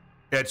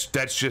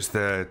 That's just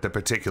the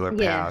particular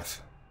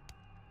path.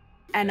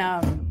 And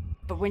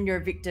but when you're a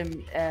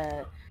victim,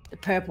 the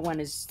purple one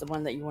is the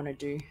one that you want to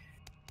do.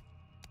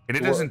 And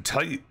it doesn't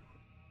tell you.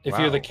 If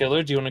you're the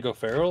killer, do you want to go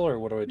feral or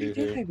what do I do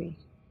here?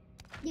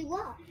 You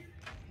what?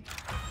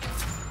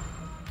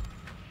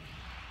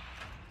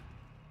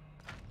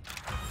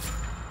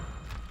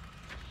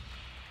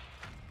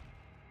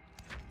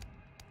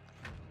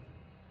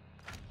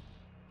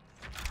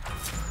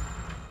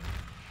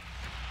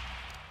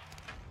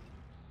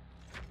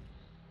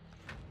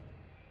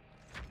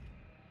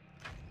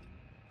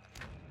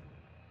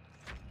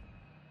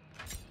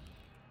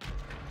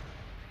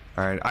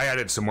 Alright, I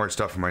added some more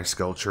stuff in my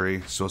skill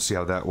tree, so we'll see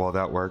how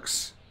that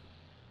works.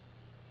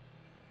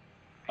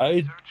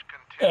 I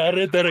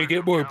added that I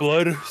get more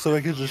blood so I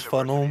can just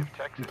funnel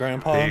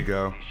Grandpa. There you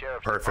go.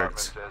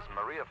 Perfect.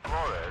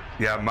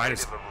 Yeah, mine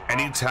is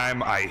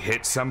anytime I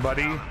hit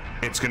somebody,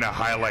 it's gonna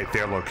highlight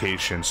their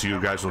location, so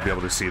you guys will be able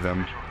to see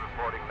them.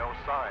 Reporting no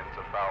signs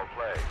of foul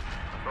play.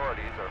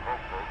 Authorities are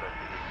hopeful that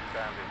the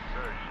expanded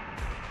search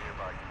in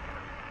nearby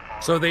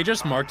communities. So they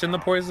just marked in the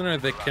poison, or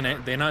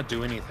they not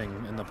do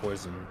anything in the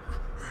poison?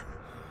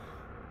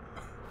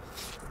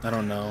 I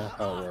don't know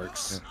how it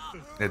works.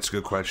 It's a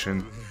good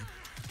question.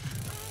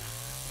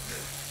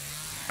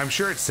 I'm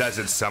sure it says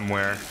it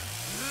somewhere.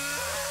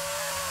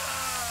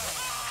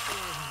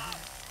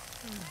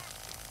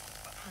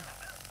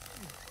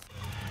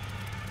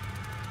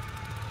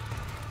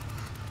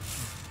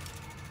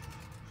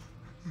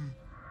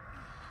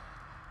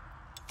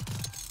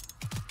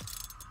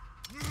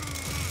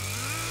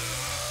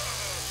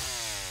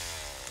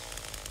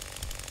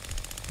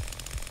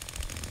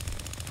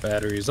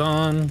 Battery's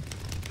on.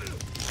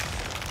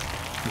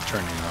 He's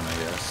turning on, I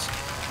guess.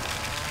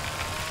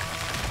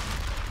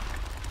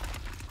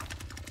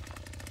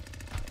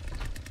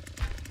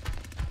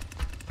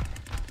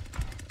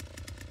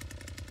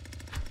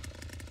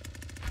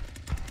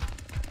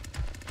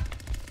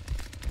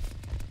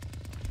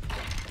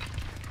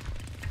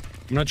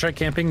 I'm gonna try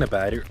camping the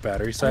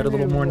battery side a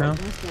little more now. My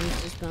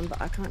phone's just done, but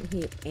I can't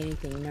hear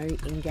anything. No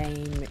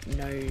in-game,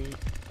 no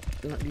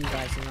you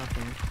guys,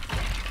 nothing.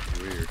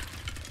 Weird.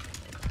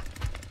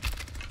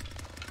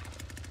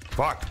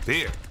 Fuck,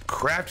 they are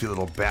crafty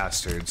little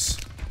bastards.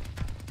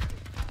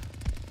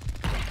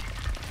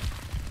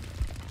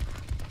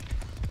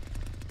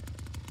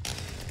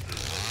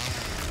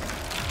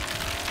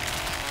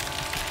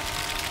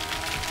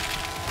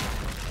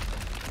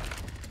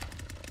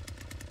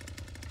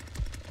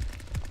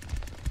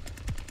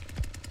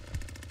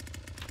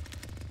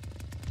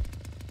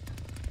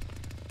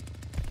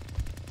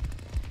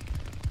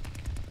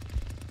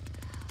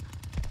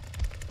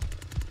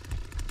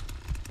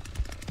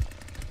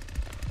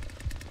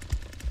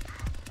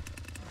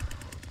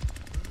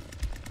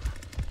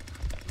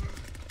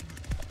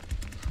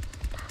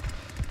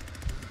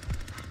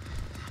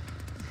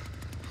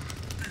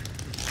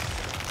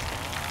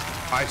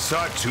 I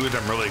saw two of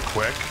them really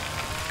quick,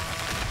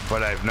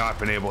 but I've not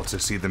been able to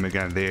see them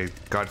again. They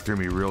got through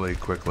me really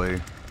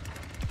quickly.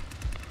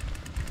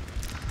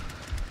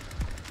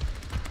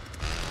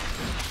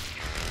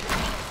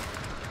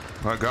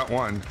 I got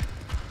one.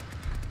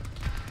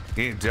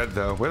 He ain't dead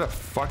though. Where the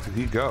fuck did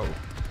he go?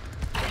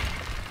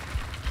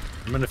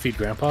 I'm gonna feed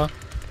Grandpa.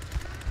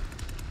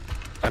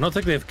 I don't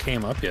think they've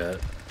came up yet.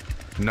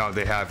 No,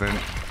 they haven't.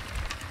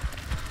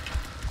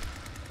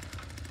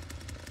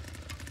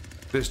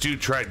 This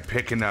dude tried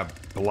picking up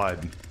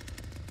blood.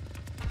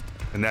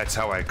 And that's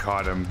how I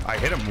caught him. I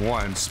hit him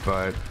once,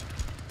 but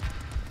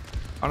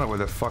I don't know where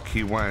the fuck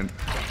he went.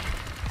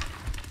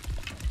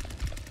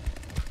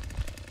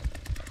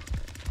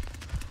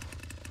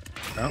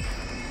 Oh.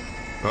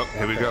 Oh,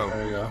 here we go.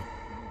 There we go.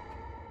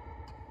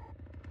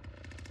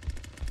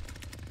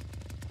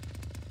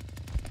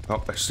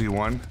 Oh, I see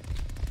one.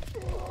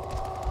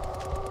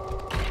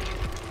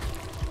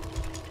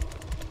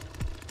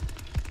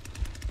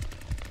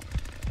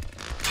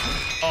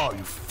 Oh,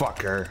 you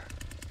fucker.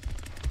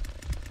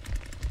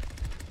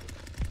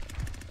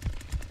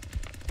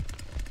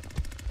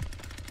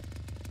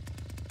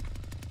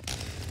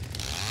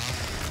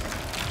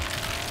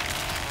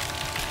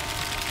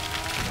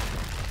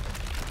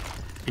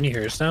 Can you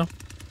hear us now?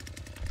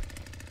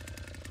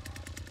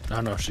 I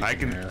don't know if she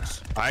can hear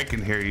us. I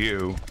can hear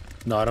you.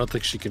 No, I don't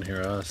think she can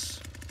hear us.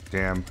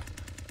 Damn.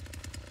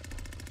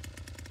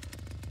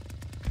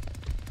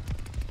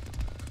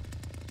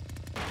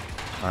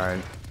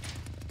 Alright.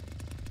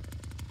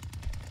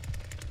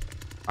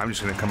 I'm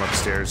just gonna come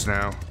upstairs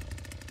now.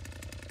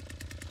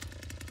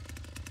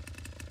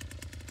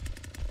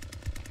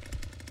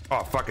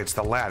 Oh fuck, it's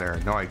the ladder.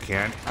 No, I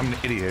can't. I'm an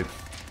idiot.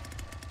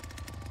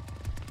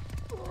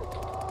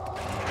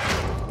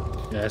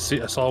 Yeah, I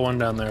saw one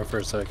down there for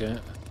a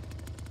second.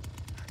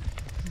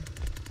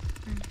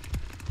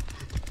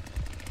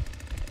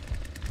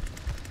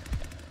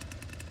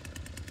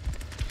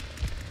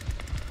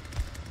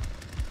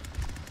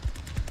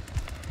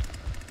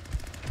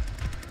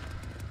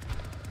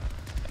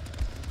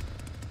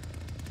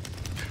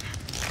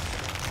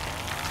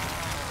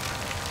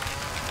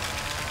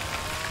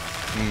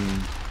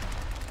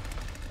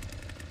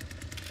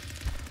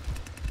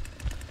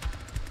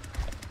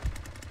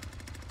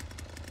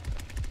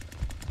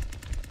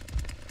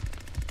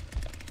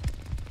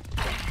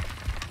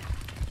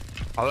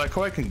 I like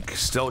how I can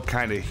still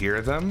kind of hear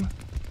them,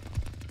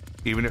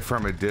 even if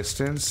from a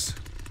distance.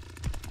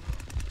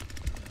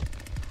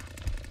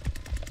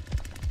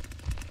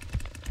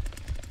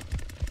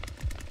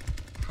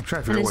 I'm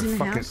trying to figure out what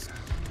fucking...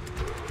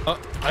 Oh,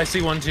 I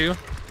see one too.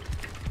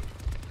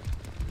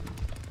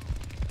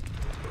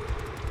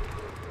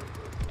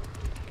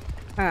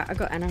 Alright, I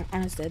got Anna.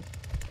 Anna's dead.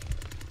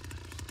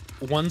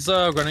 One's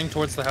running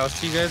towards the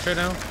house to you guys right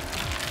now.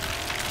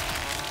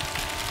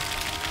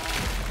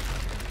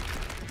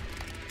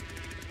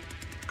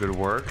 Good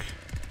work.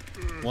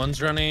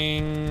 One's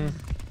running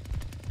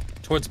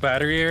towards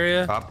battery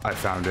area. Oh, I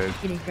found it.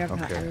 You need to grab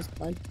Anna's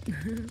blood.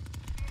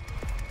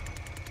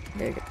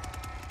 There you go.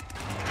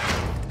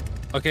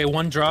 Okay,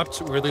 one dropped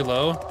really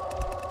low.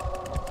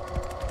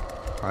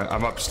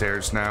 I'm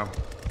upstairs now.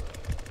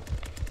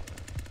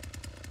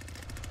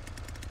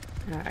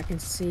 I can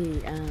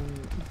see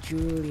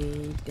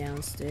Julie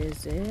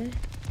downstairs there.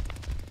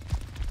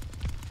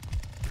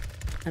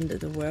 Under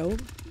the well.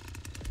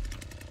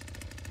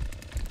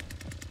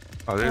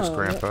 Oh, there's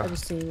Grandpa. I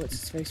just see what's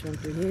his face run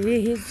through here.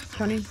 Here's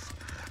Connie.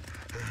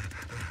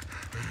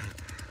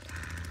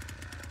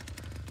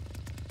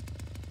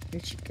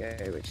 Where'd she go?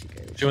 Where'd she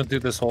go? She went through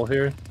this hole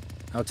here.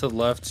 Out to the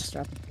left.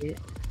 Stop a bit.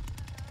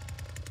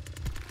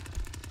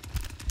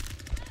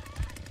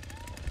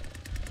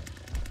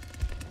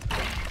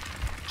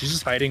 She's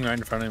just hiding right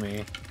in front of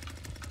me.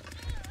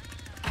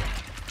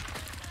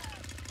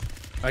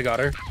 I got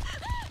her.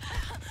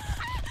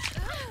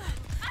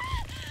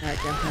 Alright,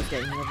 Grandpa's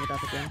getting leveled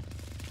up again.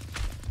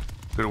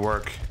 Good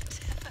work.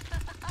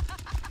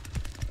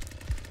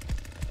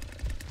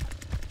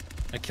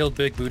 I killed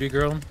Big Booty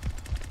Girl.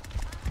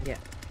 Yeah.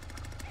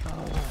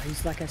 Oh,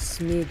 he's like a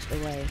smidge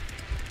away.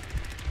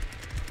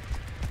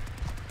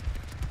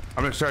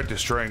 I'm gonna start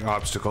destroying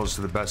obstacles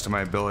to the best of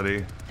my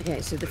ability.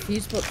 Okay, so the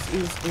fuse box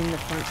is in the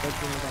front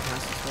bedroom of the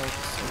house as well.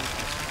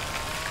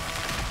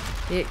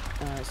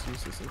 Just so you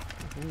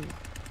can see.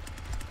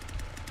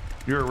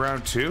 You're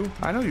around too?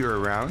 I know you're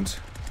around.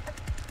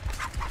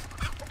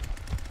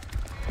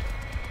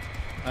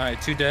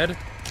 Alright, 2 dead.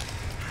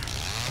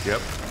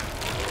 Yep.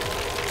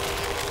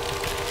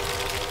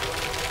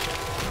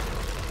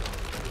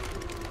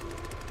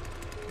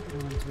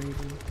 One's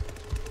reading.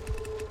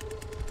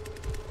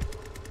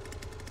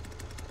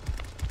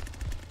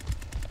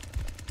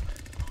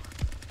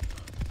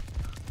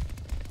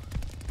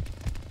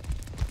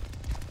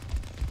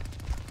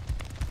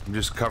 I'm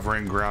just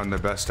covering ground the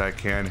best I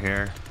can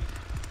here.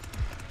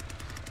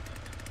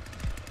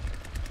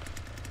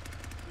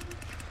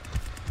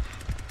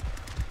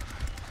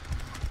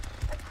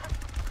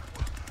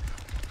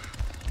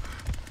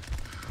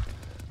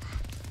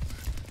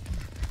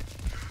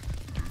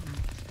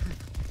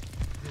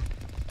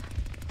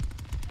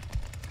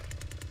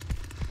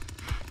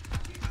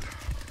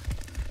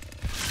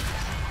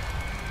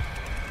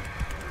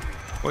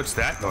 What's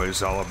that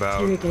noise all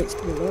about?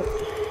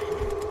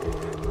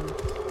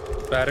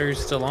 Battery's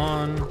still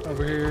on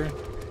over here.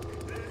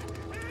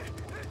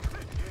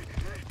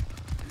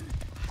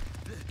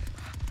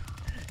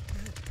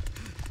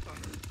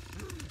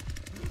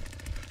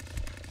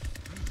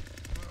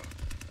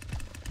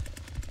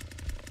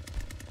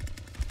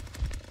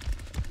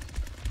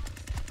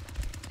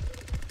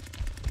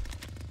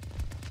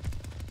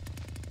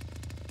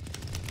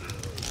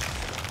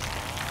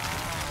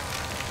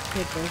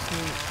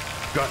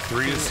 Got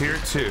 3 is here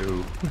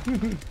too.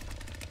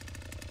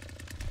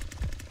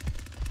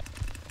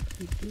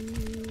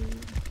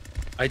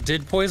 I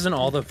did poison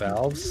all the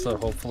valves, so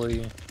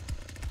hopefully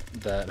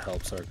that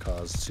helps our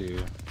cause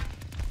too.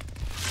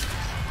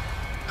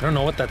 I don't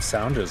know what that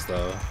sound is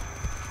though.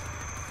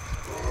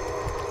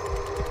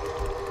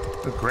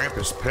 The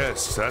Grandpa's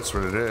pissed, that's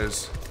what it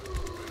is.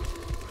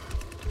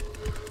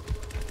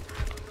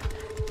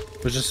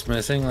 We're just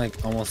missing,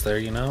 like, almost there,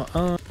 you know?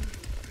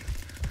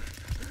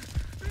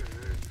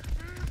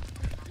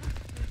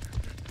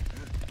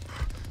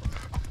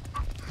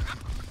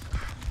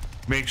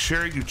 Make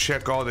sure you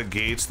check all the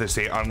gates that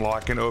say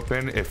unlock and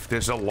open. If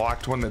there's a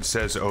locked one that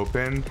says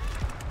open,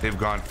 they've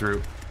gone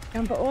through.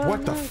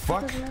 What the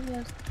fuck?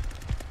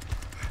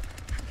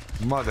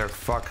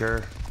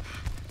 Motherfucker.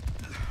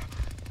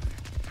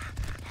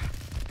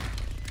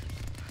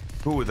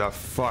 Who the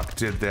fuck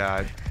did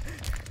that?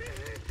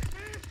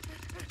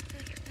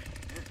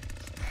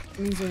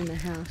 Means they're in the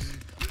house.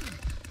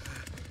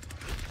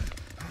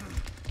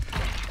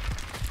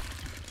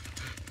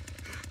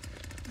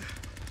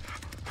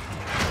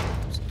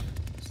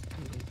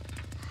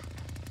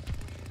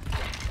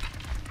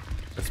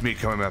 That's me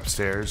coming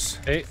upstairs.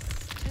 Hey.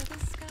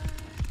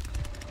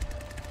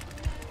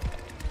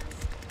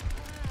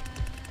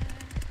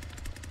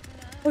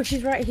 Oh,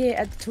 she's right here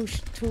at the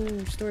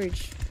tool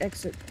storage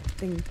exit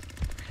thing.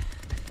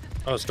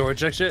 Oh,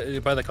 storage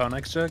exit by the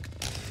Connex Jug?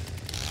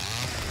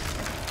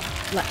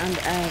 Like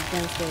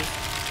downstairs.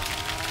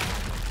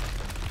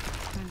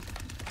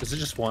 Is it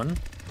just one?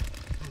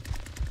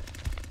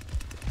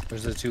 Or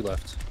is there 2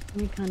 left?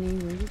 Hey, honey,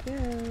 where'd you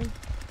go?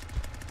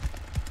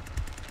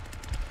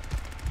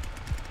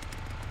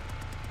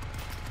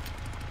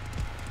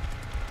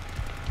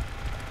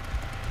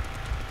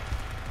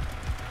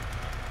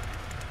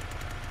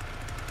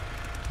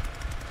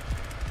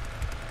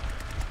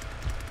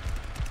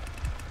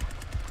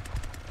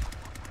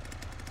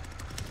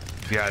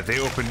 Yeah, they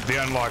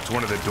unlocked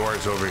one of the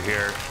doors over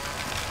here.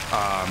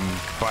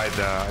 By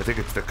the, I think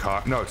it's the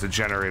no, it's a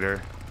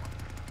generator.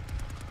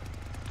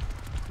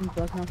 I'm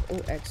blocking off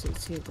all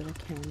exits here that I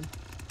can.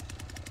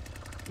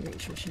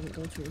 Make sure she doesn't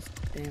go through this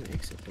damn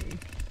exit door.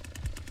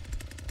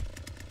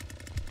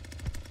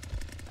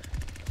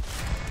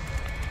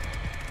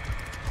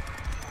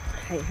 I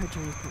hate how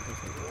Johnny can't go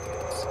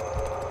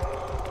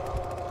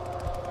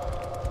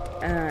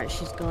through.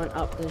 She's gone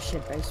up the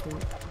shed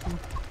basement.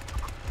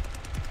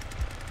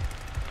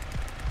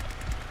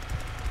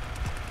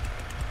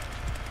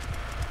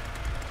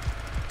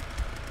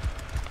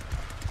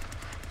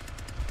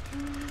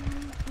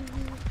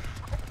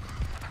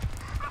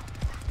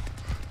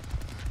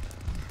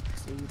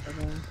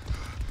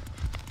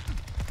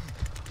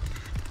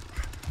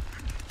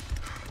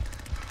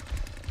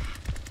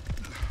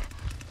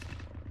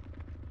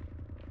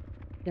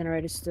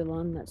 Generator's still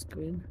on, that's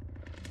good.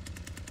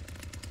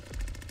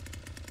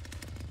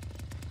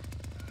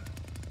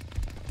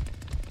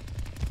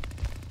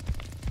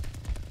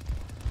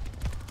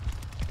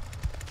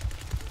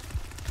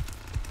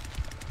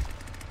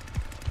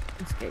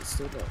 This gate's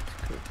still locked.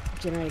 Cool.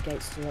 Generator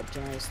gate's still up,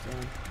 generator's still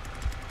on.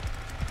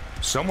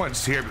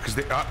 Someone's here because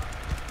they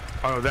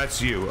oh,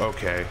 that's you,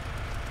 okay.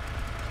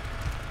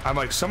 I'm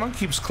like, someone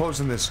keeps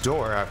closing this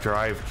door after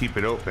I keep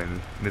it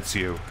open, and it's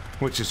you,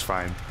 which is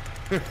fine.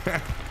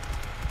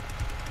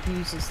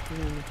 Fuse is still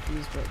in the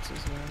fuse box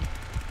as well.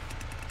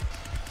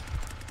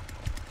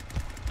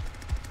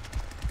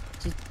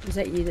 Was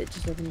that you that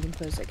just opened and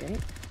closed that gate?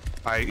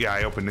 Yeah,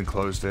 I opened and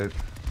closed it.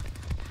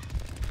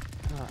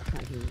 Oh, I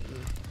can't hear you.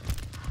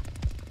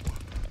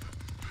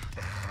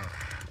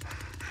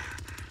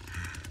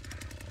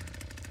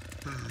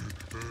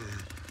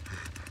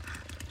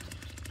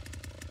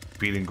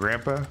 Beating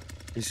Grandpa?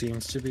 He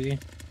seems to be.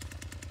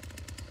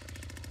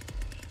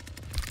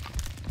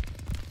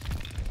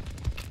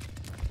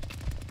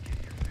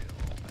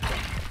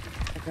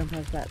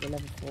 Grandpa's back to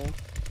level 4.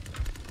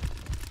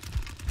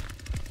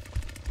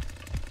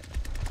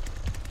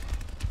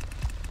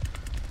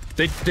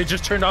 They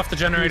just turned off the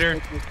generator.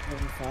 Level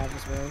 5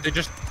 as well.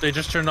 They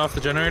just turned off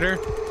the generator.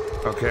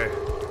 Okay.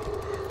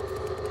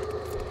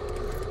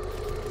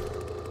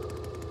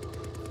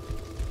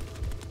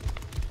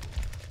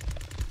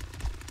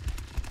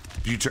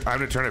 I'm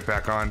gonna turn it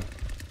back on.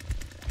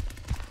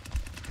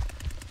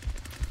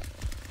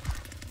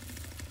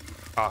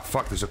 Ah,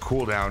 fuck, there's a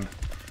cooldown.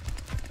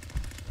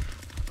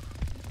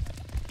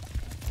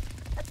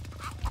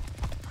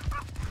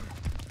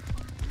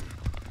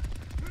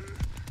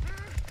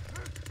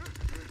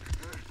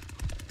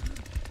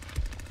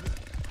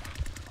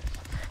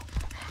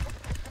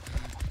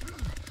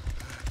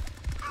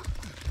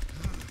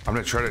 I'm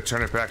gonna try to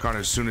turn it back on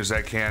as soon as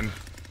I can.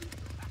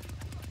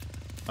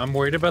 I'm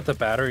worried about the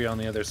battery on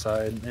the other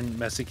side, and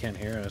Messi can't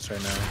hear us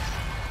right now.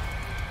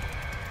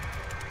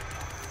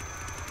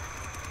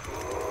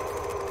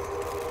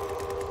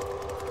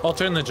 I'll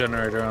turn the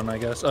generator on, I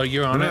guess. Oh,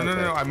 you're on it?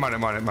 No, I'm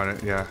on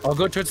it, yeah. I'll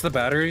go towards the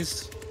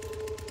batteries.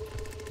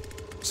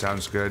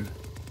 Sounds good.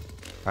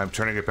 I'm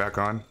turning it back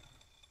on.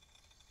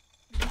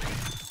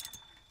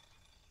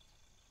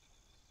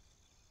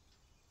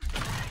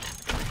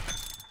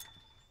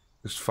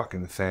 This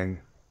fucking thing.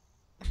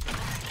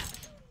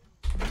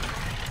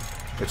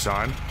 It's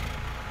on.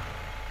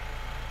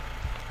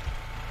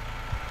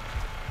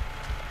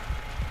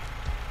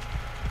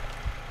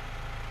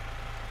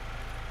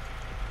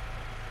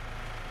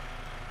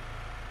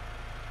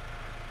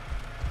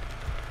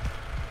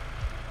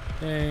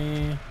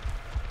 Hey.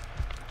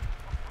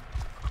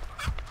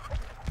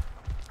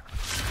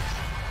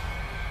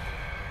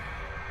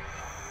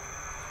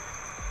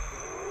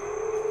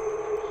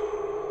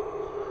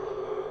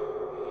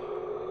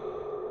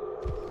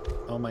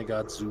 Oh my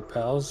god, Zoo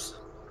Pals.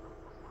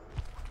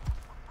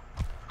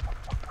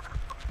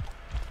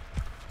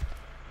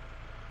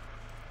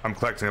 I'm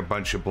collecting a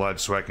bunch of blood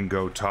so I can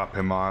go top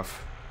him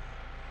off.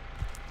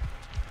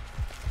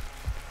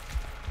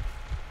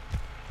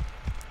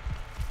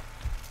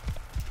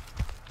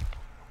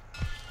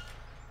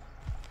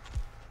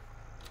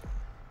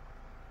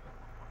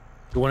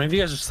 Did one of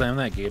you guys just slam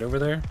that gate over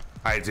there?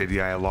 I did,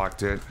 yeah, I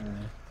locked it.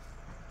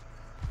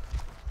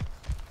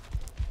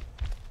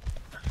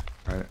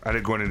 Alright, I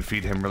did go in and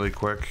feed him really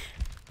quick.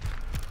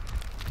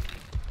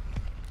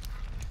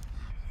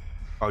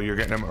 Oh, you're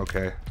getting him?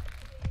 Okay.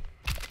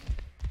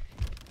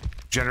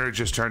 Generator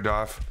just turned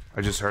off.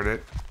 I just heard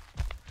it.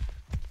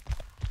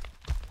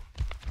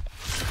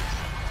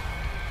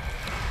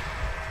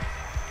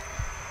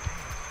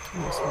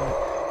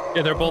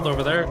 Yeah, they're both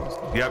over there.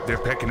 Yep, they're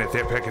picking it.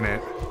 They're picking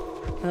it.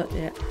 Oh,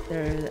 yeah,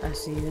 there, I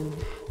see them.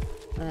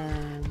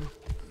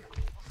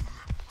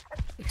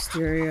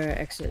 Exterior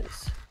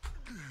exits.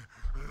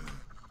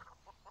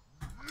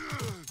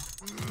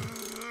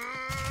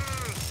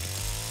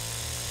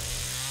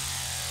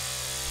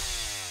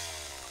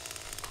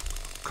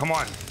 Come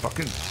on,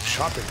 fucking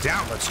chop it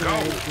down. Let's go.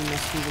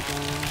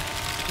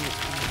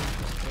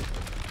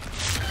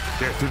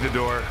 They're through the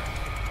door.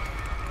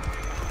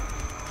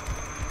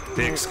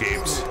 They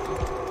escaped.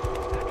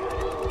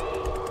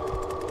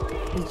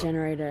 The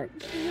generator.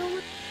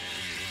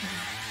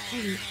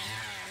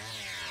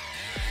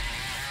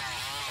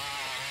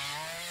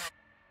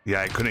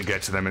 Yeah, I couldn't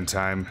get to them in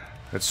time.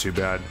 That's too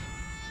bad.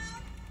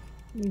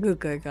 Good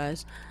go,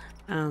 guys.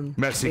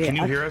 Messi, yeah, can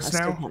you hear us I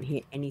now? still can't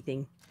hear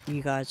anything,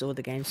 you guys or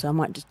the game, so I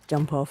might just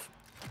jump off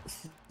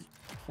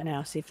for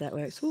now, see if that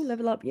works. Oh,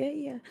 level up,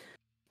 yeah.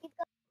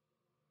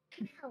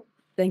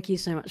 Thank you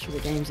so much for the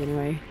games,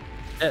 anyway.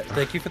 Yeah,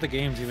 thank you for the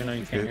games, even though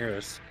you can't hear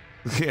us.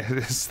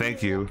 Yes,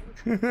 thank you.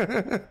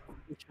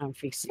 Try and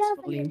fix this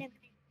volume.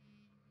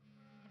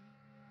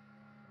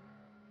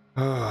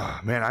 Oh,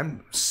 man,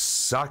 I'm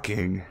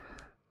sucking.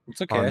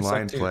 It's okay.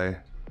 Online play.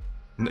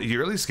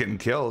 You're at least getting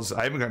kills.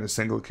 I haven't gotten a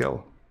single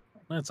kill.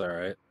 That's all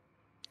right.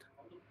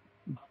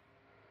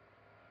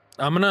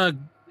 I'm gonna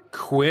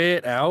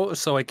quit out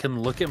so I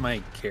can look at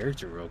my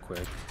character real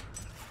quick.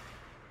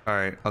 All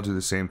right, I'll do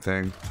the same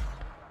thing.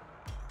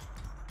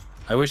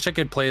 I wish I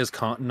could play as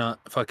not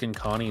fucking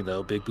Connie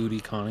though, big booty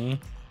Connie.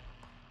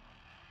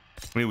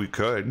 I mean, we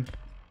could.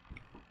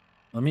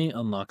 Let me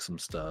unlock some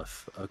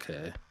stuff.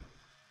 Okay.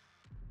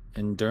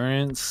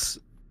 Endurance.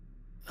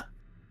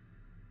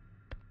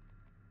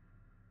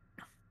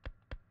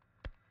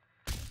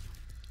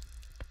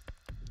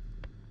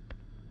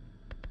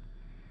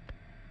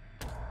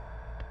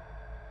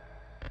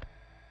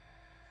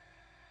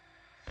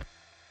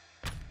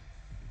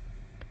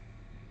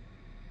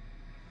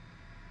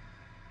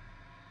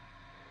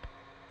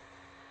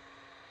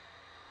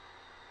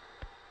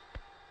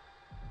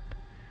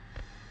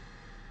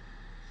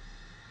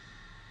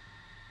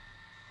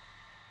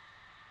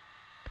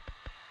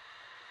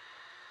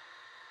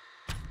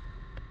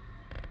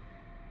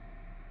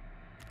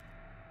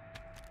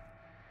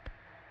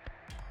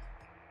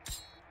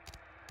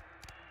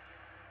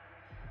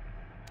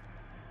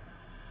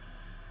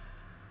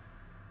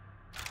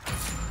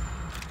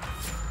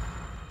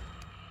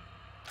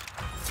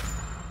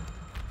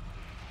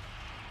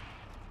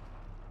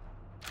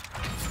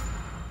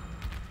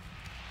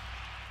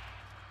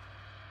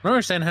 I don't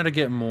understand how to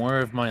get more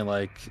of my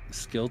like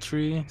skill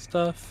tree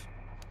stuff.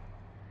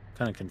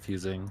 Kind of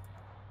confusing.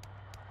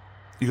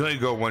 You can only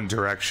go one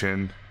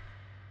direction.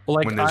 Well,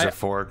 like when there's a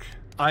fork.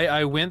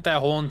 I went that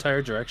whole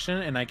entire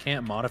direction and I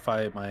can't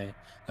modify my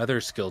other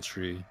skill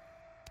tree.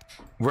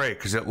 Right,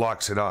 because it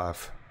locks it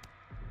off.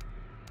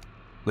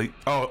 Like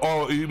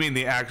oh, you mean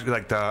the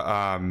like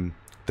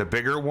the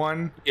bigger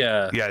one?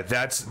 Yeah. Yeah,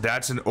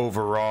 that's an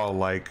overall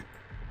like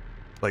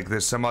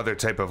there's some other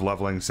type of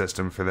leveling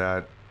system for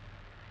that.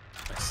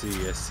 I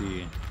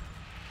see.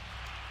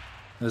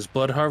 There's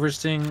blood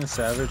harvesting,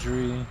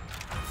 savagery.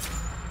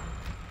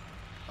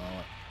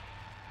 Oh.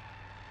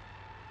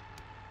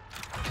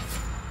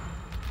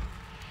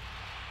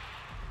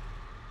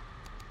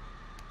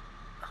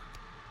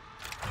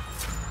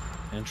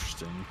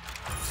 Interesting.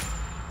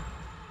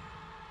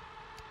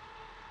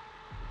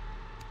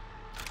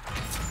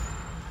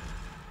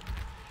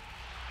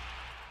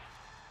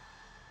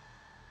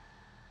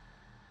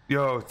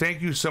 Yo,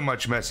 thank you so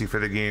much, Messi, for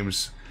the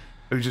games.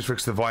 Let me just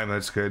fix the volume.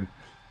 That's good.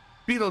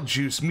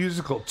 Beetlejuice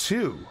Musical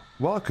 2.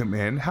 Welcome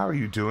in. How are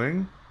you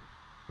doing?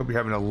 Hope you're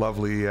having a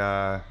lovely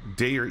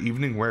day or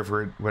evening,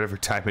 whatever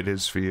time it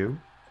is for you.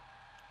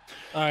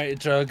 All right,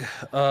 Jugg.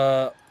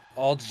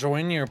 I'll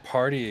join your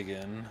party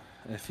again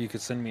if you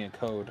could send me a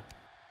code.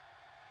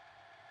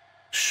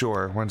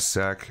 Sure. One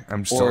sec.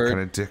 I'm still kind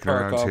of dicking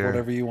around here.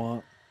 Whatever you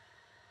want.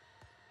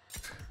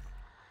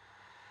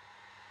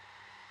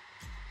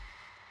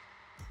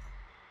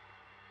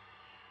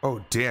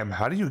 Oh, damn.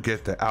 How do you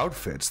get the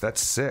outfits? That's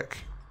sick.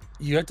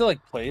 You have to, like,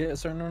 play it a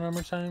certain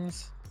number of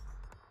times,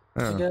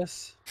 I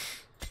guess.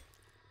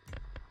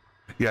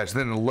 Yeah, so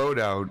then the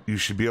loadout, you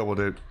should be able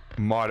to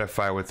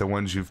modify with the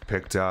ones you've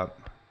picked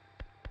up.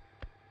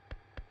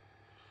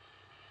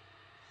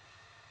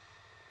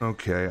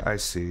 Okay, I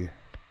see.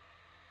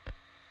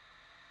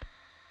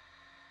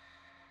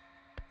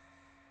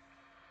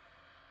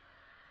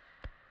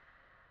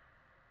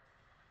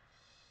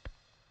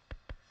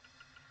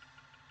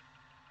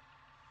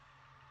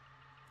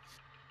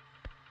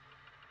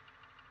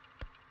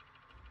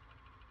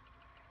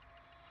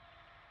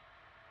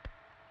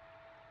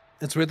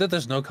 It's weird that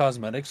there's no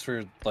cosmetics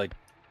for, like,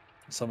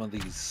 some of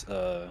these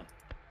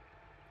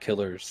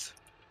killers.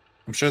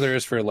 I'm sure there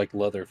is for, like,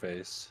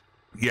 Leatherface.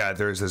 Yeah,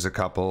 there's a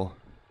couple.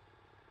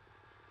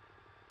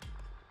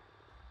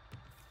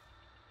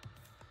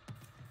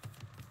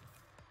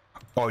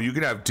 Oh, you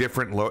can have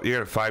different you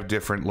have 5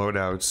 different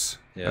loadouts.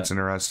 Yeah. That's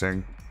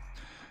interesting.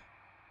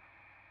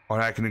 Oh,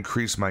 and I can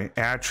increase my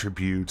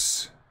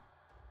attributes.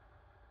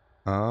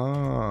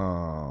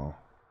 Oh.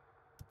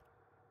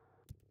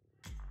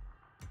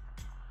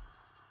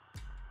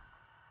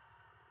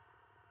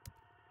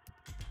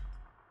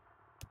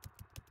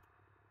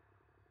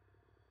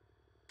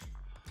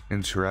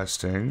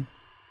 Interesting.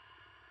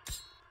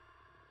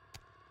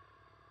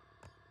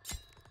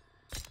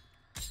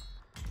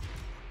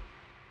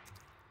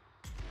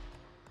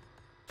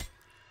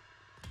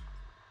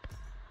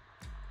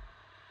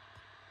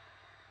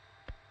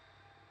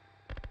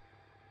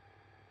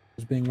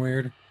 It's being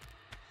weird.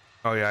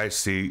 Oh yeah, I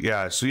see.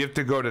 Yeah, so you have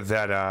to go to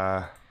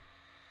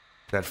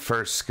that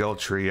first skill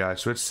tree. Yeah,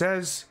 so it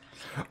says.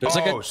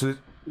 So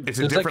it's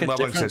a different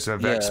leveling system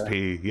of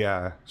XP.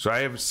 Yeah, so I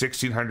have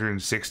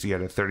 1660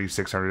 out of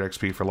 3600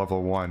 XP for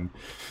level 1.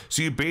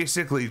 So you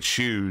basically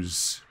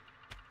choose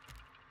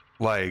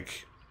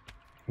like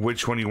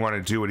which one you want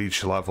to do at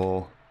each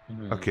level.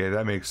 Okay,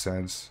 that makes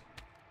sense.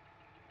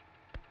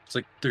 It's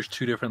like there's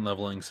 2 different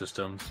leveling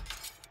systems.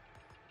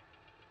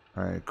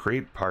 All right,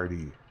 create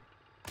party.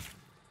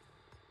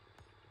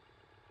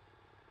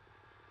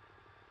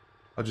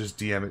 I'll just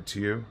DM it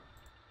to you.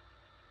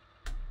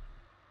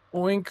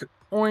 Oink,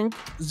 oink,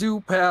 zoo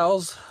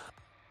pals.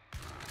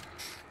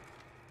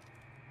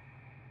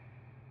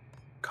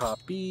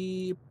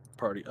 Copy,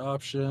 party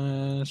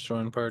options,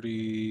 join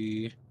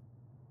party.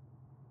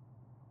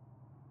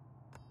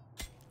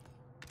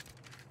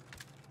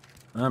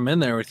 I'm in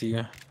there with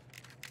you.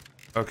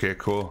 Okay,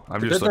 cool. I'm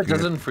the just bit looking. That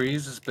doesn't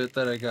freeze is bit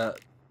that I got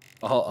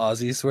all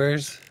Aussie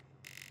swears.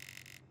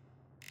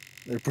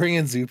 They're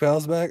bringing zoo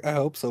pals back. I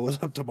hope so.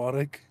 What's up,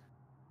 Demonic?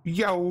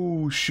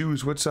 Yo,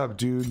 Shoes, what's up,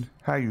 dude?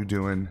 How you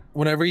doing?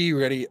 Whenever you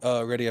ready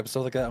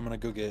episode like that, I'm gonna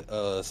go get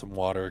some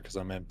water because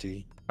I'm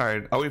empty. All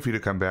right, I'll wait for you to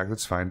come back.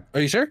 That's fine.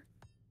 Are you sure?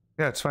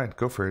 Yeah, it's fine.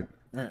 Go for it.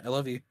 All right, I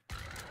love you.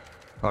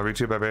 I'll reach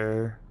you,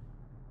 baby.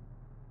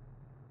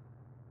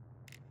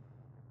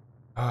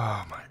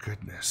 Oh my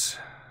goodness.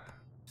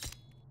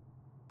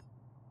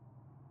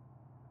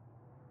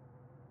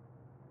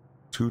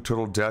 Two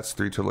total deaths,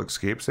 3 total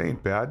escapes. They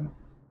ain't bad.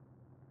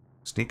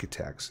 Sneak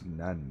attacks,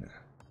 none.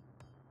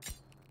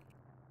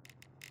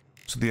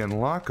 So the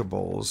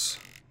unlockables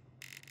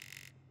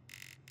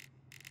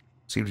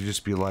seem to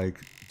just be like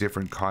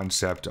different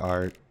concept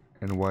art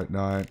and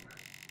whatnot,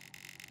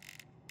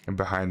 and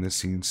behind the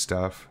scenes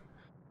stuff.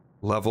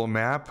 Level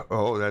map,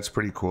 oh, that's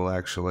pretty cool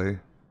actually.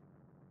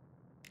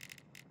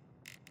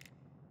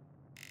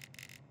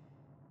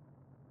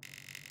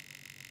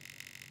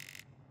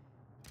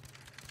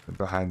 The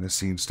behind the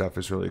scenes stuff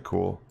is really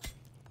cool.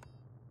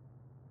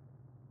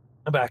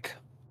 I'm back.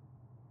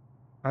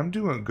 I'm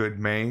doing good,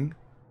 man.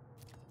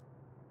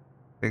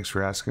 Thanks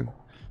for asking.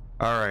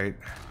 All right.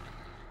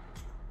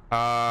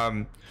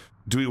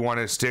 Do we want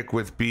to stick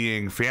with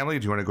being family?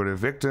 Do you want to go to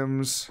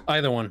victims?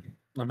 Either one.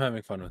 I'm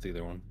having fun with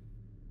either one.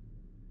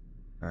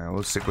 All right,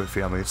 let's stick with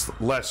family. It's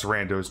less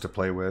randos to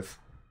play with.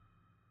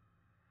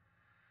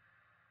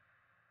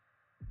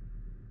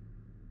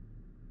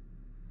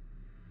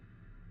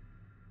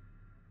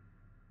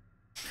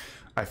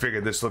 I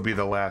figured this will be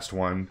the last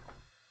one.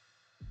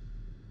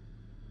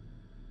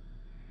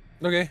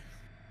 Okay.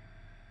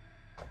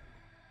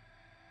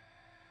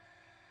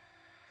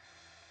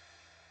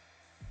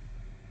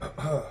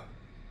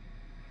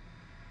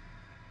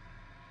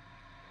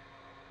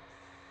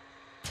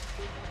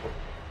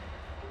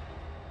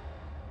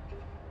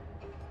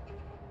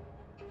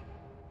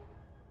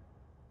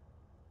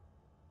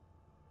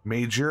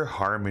 Major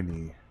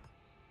Harmony.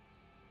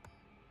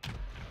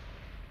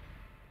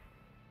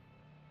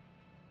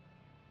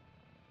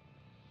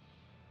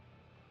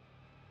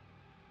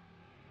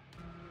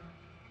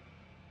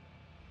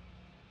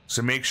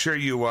 So make sure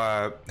you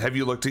have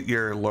you looked at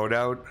your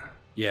loadout?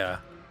 Yeah.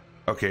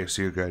 Okay,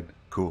 so you're good.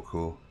 Cool,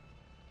 cool.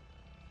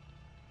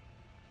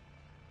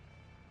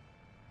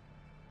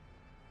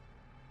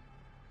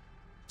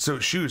 So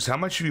Shoes, how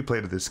much have you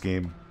played of this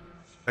game?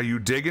 Are you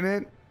digging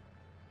it?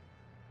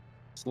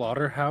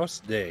 Slaughterhouse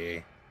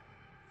Day.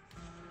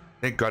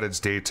 Thank God it's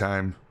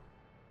daytime.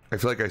 I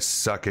feel like I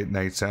suck at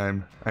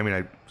nighttime. I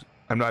mean,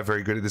 I'm not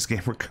very good at this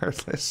game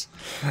regardless.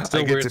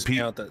 Still I get weirds to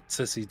me out that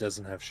Sissy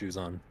doesn't have shoes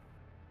on.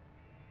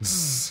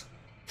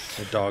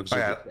 The dogs Oh, are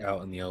yeah. just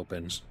out in the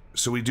open.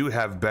 So we do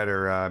have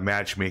better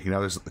matchmaking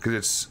now,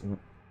 because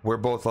we're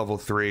both level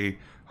 3.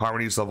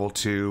 Harmony's level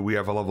 2. We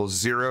have a level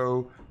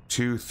 0,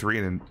 2, 3,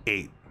 and an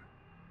 8.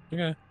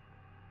 Okay.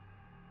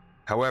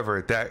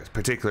 However, that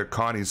particular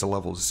Connie's a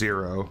level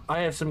 0. I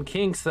have some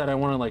kinks that I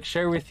want to like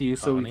share with you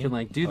so we can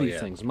like do these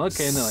things. I'm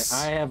okay, and they're like,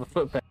 I have a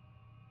foot peg.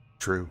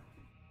 True.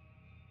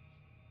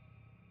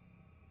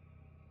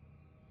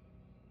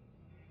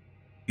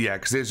 Yeah,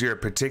 because there's your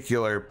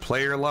particular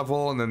player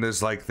level, and then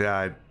there's like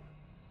that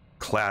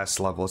class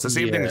level. It's the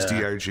same thing as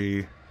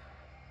DRG.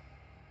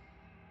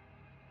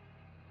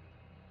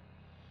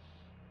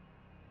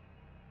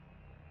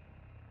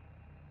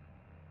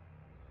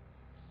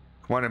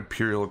 Come on,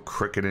 Imperial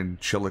Cricket and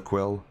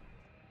Chillaquil.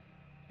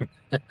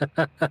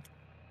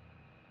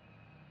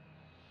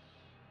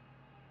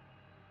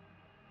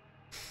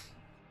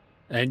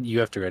 And you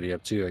have to ready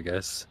up too, I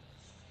guess.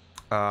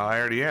 I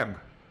already am.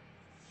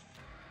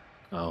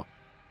 Oh.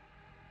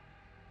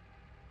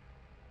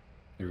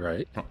 You're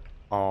right.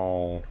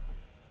 Oh.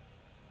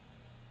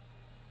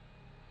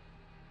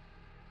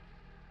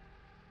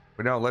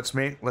 But no, let's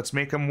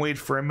make them wait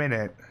for a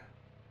minute.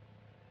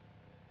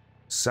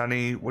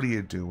 Sonny, what are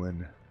you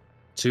doing?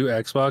 2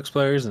 Xbox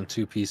players and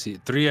 2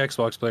 PC. 3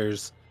 Xbox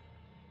players,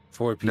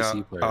 4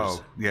 PC players.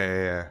 Oh,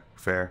 yeah.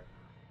 Fair.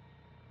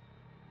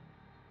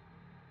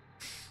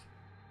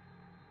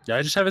 Yeah,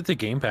 I just have it to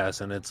Game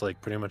Pass, and it's like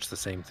pretty much the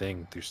same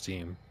thing through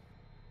Steam.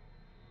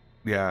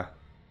 Yeah.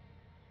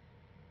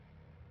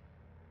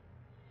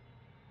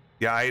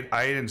 Yeah,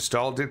 I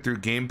installed it through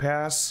Game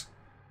Pass,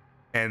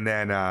 and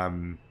then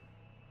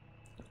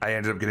I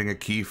ended up getting a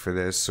key for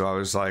this, so I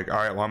was like, all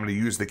right, well, I'm going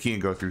to use the key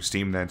and go through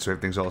Steam then, so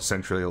everything's all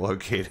centrally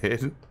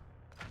located.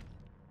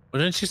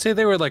 Well, didn't you say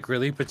they were like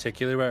really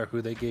particular about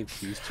who they gave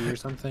keys to or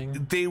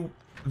something?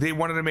 They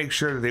wanted to make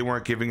sure that they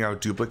weren't giving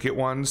out duplicate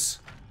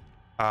ones.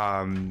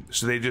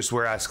 So they just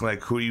were asking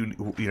like,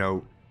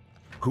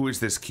 who is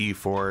this key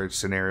for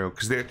scenario?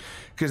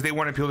 Because they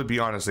wanted people to be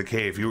honest, like,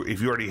 hey, if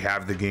you already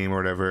have the game or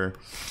whatever,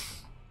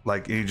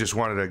 like you just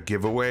wanted a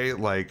giveaway,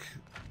 like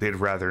they'd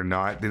rather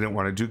not. They didn't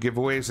want to do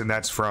giveaways, and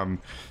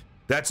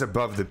that's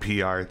above the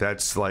PR.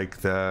 That's like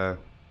the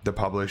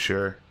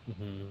publisher.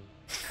 Mm-hmm.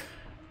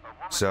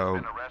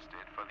 So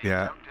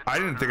yeah, I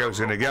didn't think I was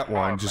gonna get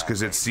one just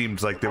because it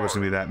seemed like there was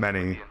gonna be that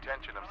many.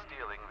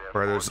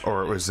 Or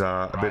it was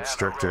a bit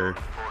stricter.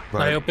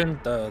 But I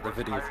opened the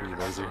video for you,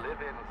 Laser.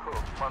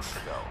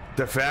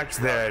 The fact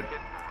that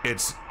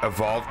it's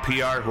Evolve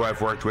PR, who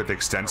I've worked with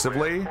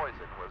extensively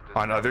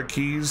on other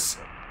keys,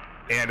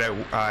 and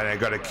I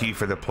got a key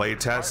for the play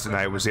test, and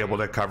I was able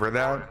to cover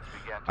that.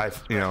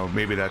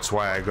 Maybe that's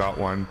why I got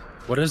one.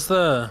 What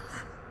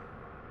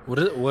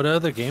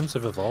other games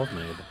have Evolve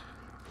made?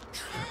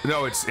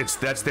 No,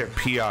 that's their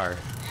PR,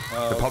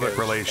 the public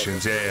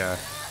relations. Yeah.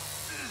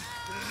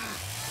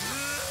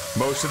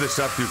 Most of the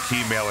stuff through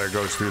Keymailer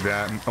goes through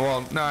that.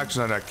 Well, no,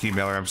 actually not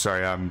Keymailer. I'm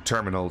sorry.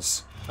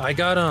 Terminals. I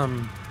got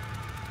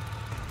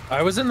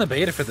I was in the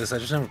beta for this. I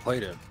just haven't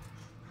played it.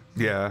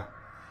 Yeah,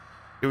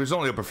 it was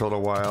only open for a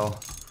little while.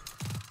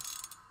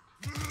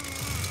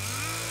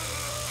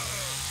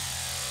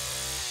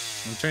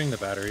 I'm turning the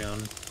battery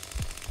on.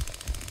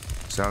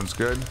 Sounds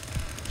good.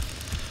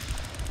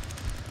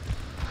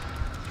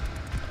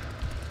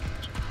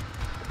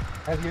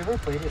 Have you ever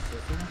played a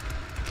system?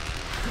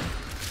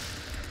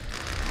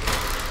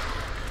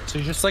 So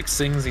he just like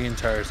sings the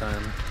entire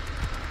time.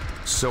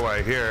 So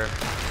I hear.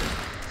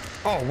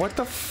 Oh, what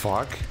the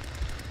fuck?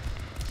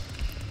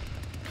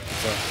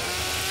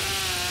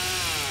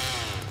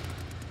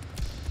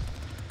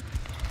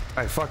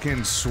 I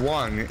fucking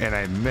swung and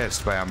I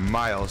missed by a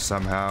mile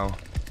somehow.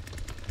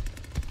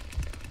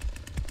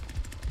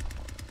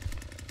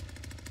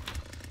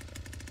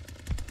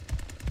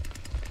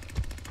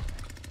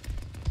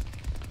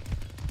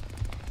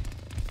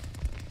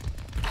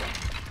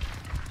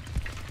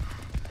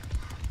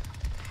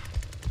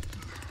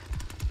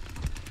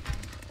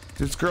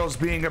 This girl's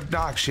being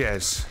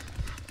obnoxious.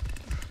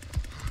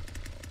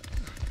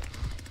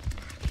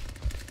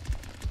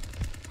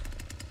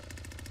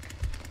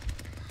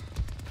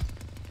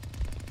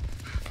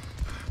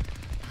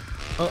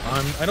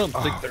 Oh, I don't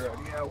think they're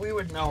already out. We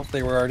would know if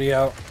they were already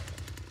out.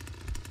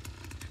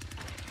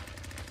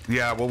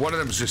 Yeah, well, one of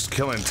them's just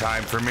killing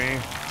time for me.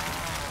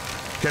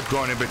 Kept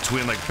going in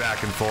between, like,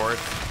 back and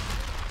forth.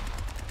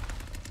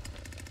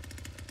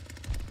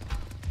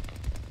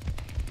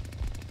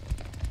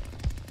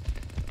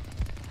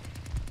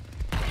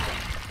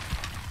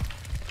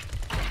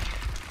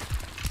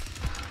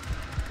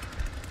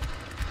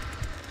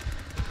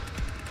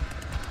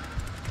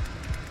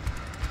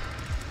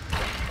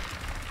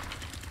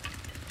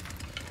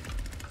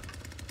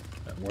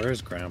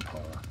 Where's Grandpa?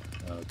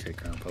 Okay,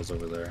 Grandpa's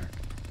over there.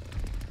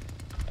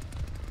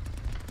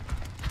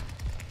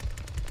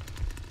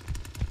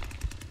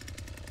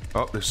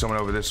 Oh, there's someone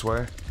over this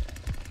way.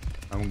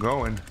 I'm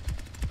going.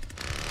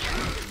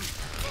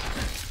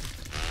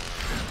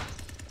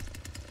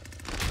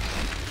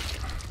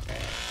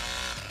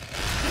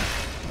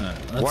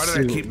 Why did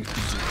I keep...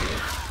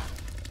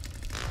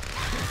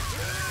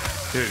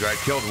 There you go, I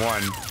killed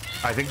one.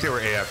 I think they were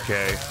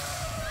AFK.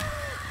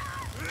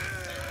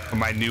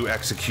 My new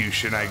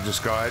execution I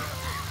just got.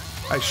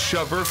 I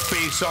shove her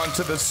face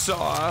onto the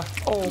saw.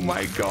 Oh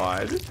my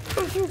god.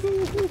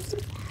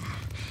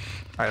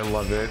 I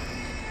love it.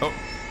 Oh,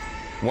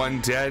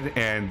 one dead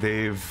and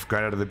they've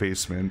got out of the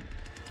basement.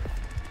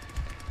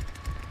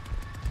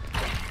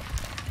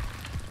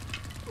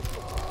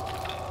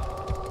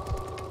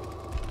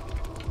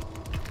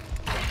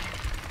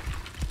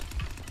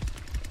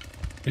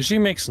 Usually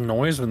makes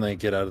noise when they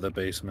get out of the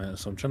basement,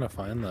 so I'm trying to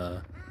find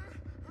the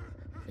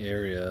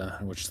area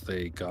in which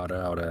they got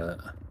out at.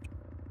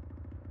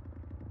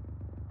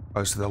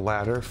 Oh, so the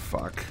ladder?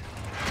 Fuck.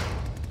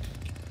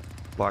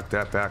 Lock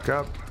that back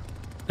up.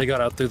 They got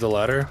out through the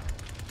ladder?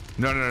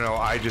 No.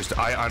 I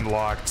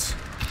unlocked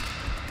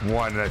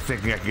one and I'm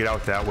thinking I could get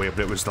out that way, but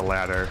it was the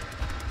ladder.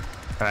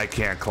 And I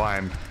can't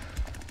climb.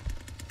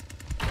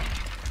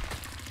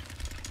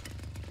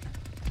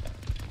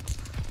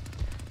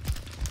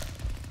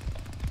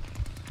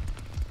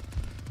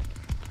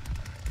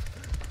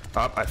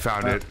 Oh, I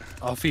found it.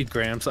 I'll feed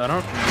Gramps. I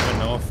don't even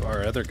know if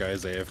our other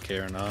guy's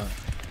AFK or not.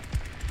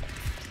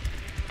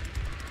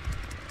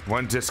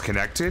 One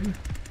disconnected?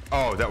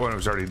 Oh, that one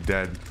was already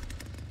dead.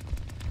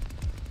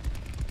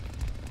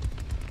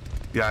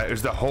 Yeah, it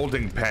was the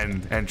holding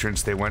pen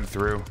entrance they went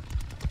through.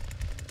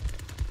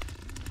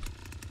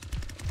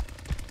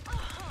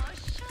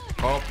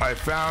 Oh, I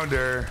found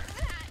her.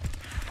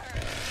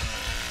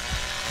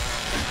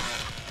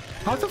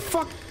 How the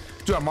fuck?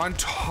 Dude, I'm on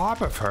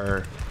top of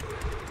her.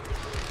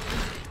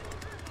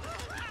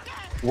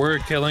 We're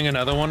killing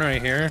another one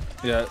right here.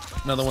 Yeah,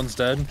 another one's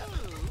dead.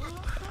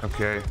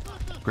 Okay.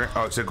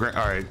 Oh, it's a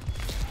All right.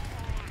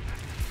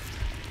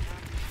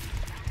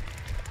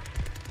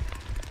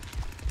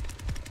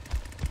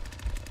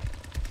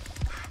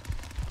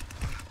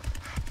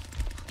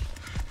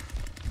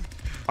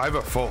 I have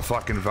a full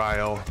fucking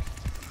vial.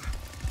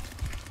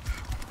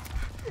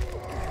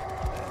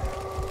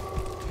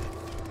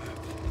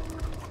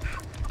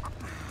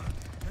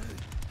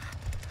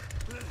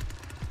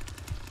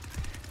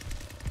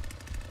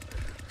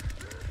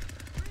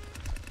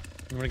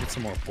 I'm gonna get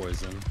some more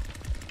poison.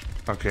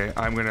 Okay,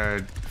 I'm gonna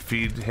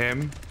feed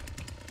him.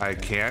 I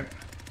can't.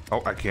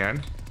 Oh, I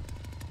can.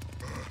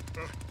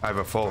 I have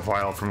a full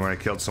vial from when I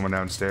killed someone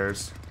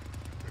downstairs.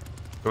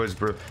 It was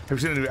brutal. Have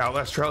you seen the new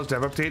Outlast Trials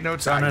dev update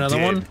notes? Found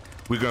another one.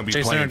 We're gonna be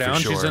chasing playing her down.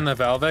 for sure. She's in the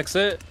valve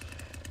exit.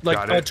 Like,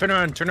 Got it. turn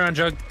around,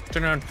 Jugg,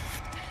 turn around.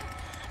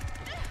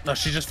 No,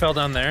 she just fell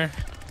down there.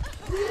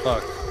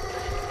 Fuck.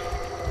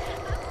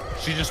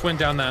 She just went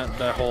down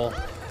that hole.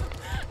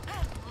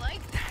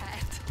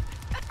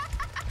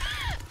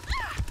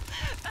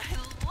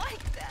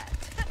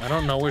 I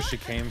don't know where she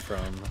came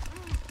from.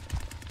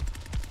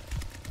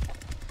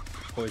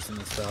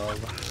 Poisonous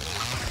valve.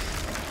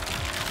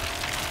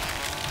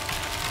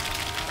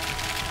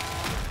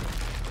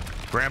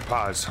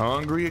 Grandpa's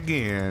hungry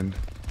again.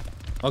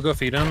 I'll go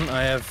feed him.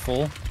 I have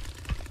full.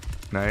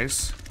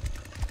 Nice.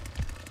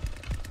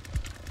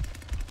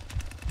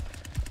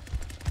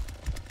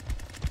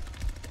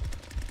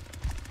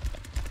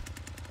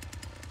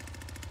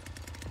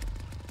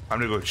 I'm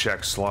gonna go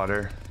check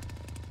Slaughter.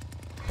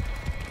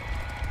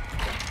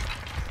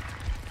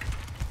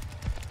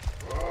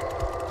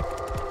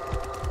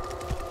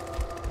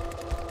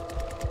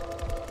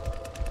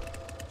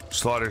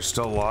 Slaughter's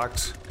still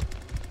locked.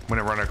 I'm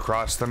gonna run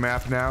across the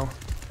map now.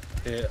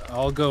 Yeah,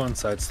 I'll go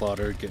inside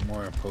Slaughter, get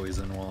more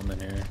poison while I'm in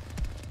here.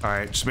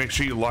 Alright, just make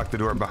sure you lock the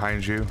door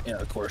behind you. Yeah,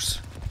 of course.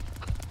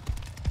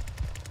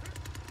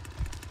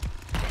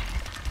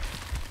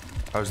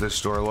 How's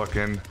this door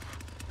looking?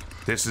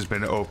 This has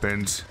been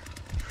opened.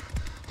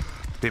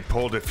 They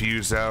pulled a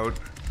fuse out.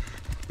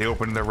 They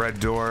opened the red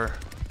door.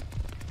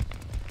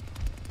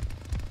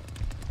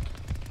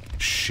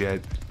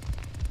 Shit.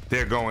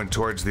 They're going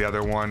towards the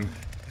other one.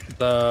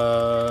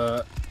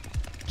 The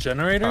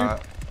generator?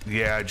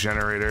 Yeah,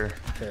 generator.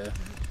 Okay.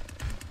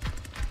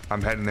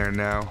 I'm heading there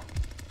now.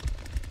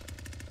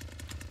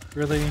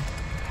 Really?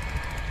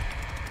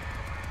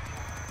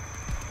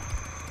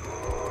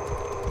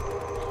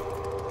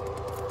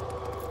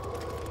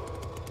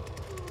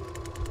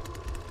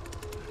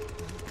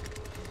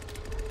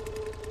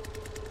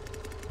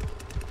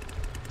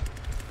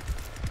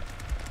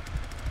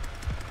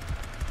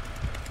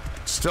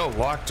 Still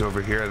locked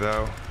over here,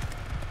 though.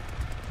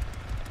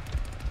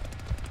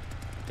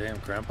 Damn,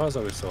 Grandpa's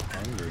always so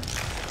hungry.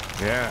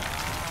 Yeah.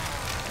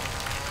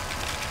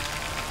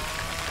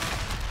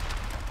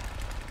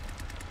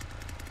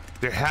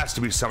 There has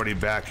to be somebody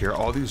back here.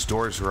 All these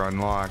doors were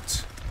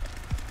unlocked.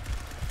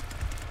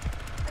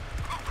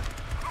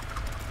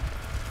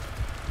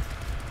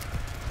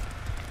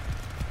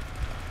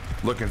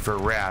 Looking for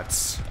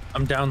rats.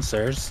 I'm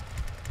downstairs.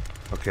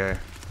 Okay.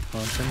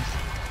 Mountain.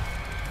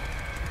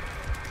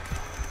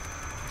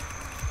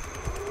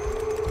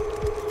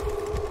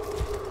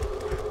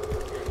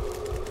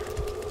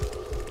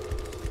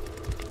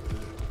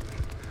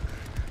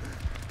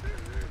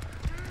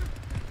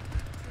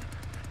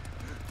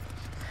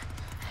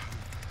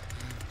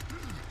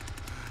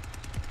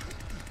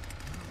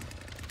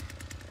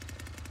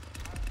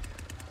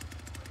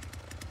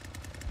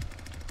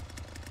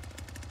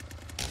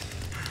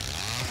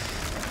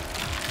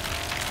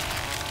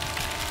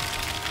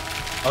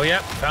 Oh, yeah,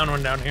 found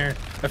one down here.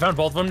 I found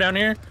both of them down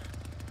here.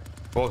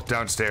 Both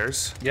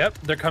downstairs? Yep,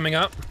 they're coming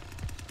up.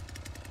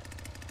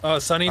 Oh,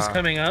 Sonny's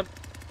coming up.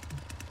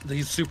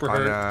 He's super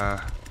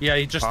hurt. Yeah,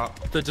 he just,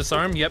 the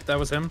disarm, yep, that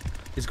was him.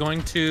 He's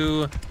going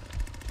to,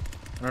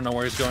 I don't know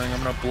where he's going.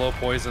 I'm gonna blow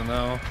poison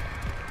though.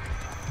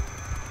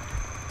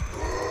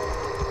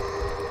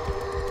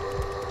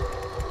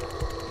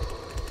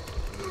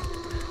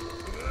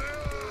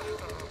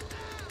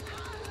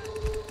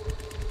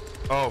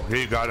 Oh,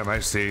 you got him, I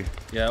see.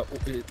 Yeah,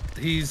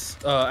 he's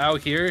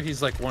out here.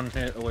 He's like one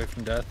hit away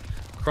from death.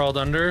 Crawled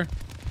under.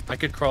 I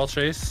could crawl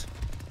chase.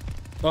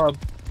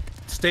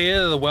 Stay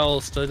out of the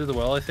well. Stay to the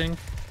well, I think.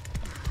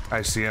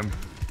 I see him.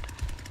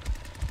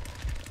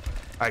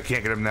 I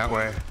can't get him that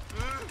way.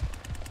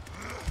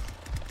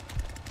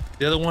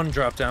 The other one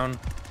dropped down.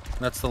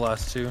 That's the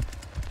last two.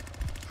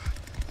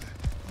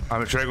 I'm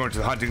gonna try to go into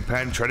the hunting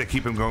pen. Try to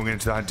keep him going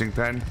into the hunting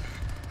pen.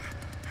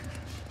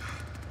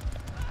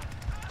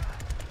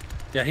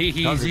 Yeah,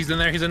 he's in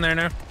there. He's in there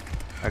now.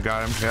 I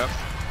got him. Yep.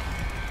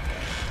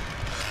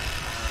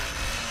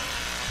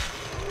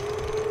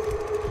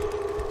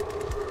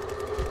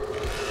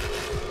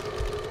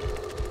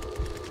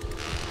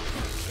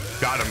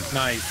 Got him.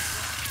 Nice.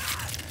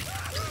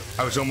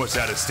 I was almost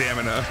out of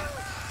stamina.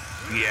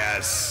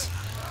 Yes.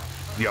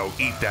 Yo,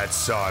 eat that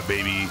saw,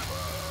 baby.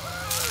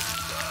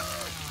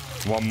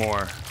 One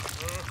more.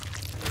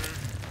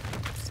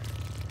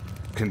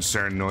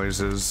 Concern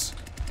noises.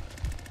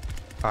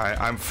 Alright,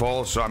 I'm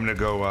full, so I'm gonna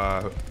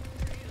go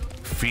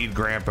feed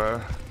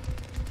Grandpa.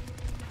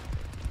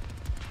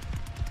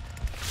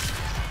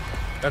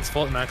 That's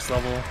full at max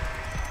level.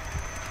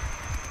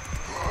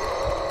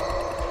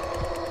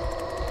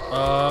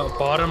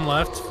 Bottom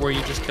left, where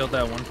you just killed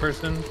that one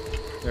person.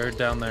 They're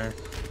down there.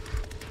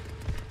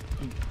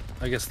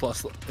 I guess,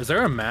 is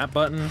there a map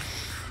button?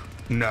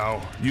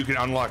 No, you can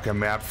unlock a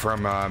map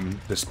from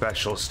the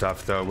special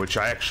stuff, though, which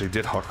I actually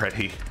did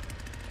already.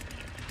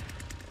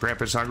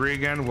 Grandpa's hungry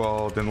again?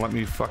 Well, then let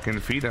me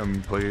fucking feed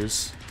him,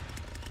 please.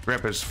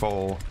 Grandpa's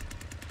full,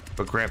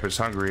 but Grandpa's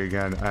hungry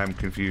again. I'm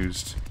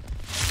confused.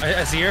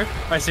 I see her.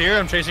 I see her.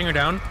 I'm chasing her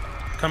down.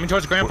 Coming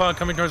towards Grandpa. What?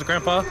 Coming towards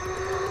Grandpa.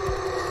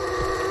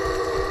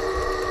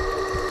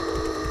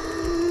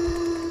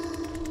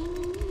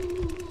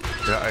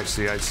 Yeah, I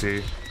see. I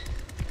see.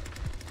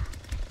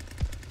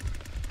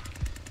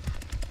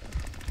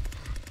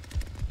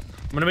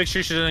 I'm gonna make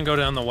sure she didn't go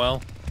down the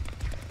well.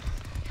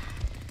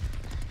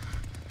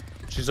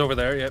 She's over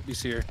there. Yep, you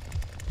see her.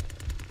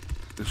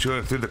 Did she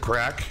went through the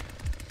crack?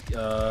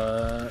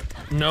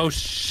 No,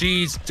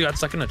 she's got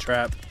stuck in a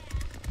trap.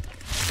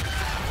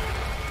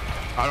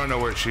 I don't know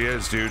where she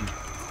is, dude.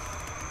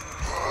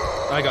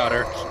 I got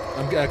her.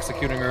 I'm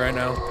executing her right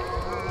now.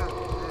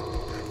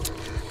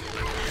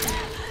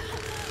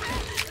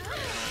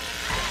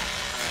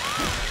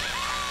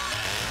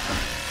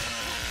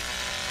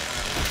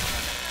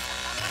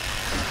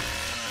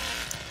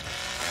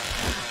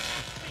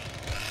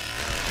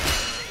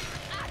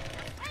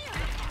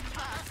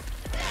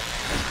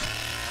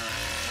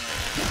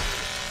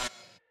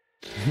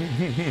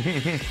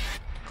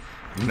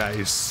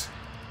 Nice.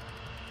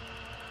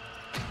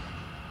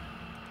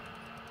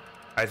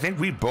 I think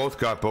we both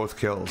got both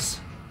kills.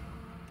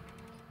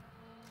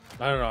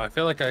 I don't know. I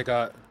feel like I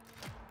got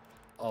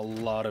a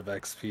lot of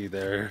XP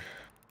there.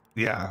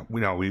 Yeah,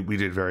 we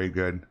did very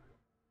good.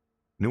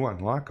 New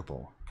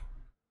unlockable.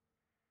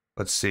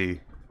 let's see.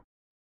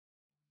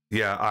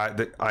 Yeah,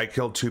 I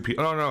killed 2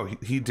 people. Oh no,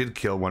 he did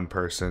kill 1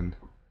 person.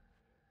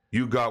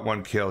 You got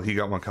 1 kill, he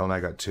got 1 kill, and I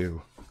got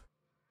 2.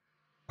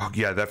 Oh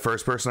yeah, that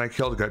first person I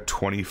killed got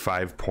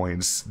 25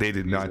 points. They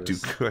did not do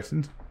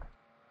good.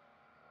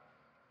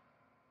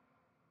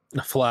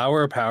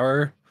 Flower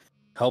power.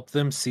 Help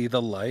them see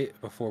the light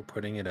before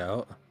putting it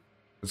out.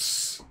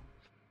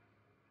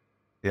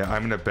 Yeah,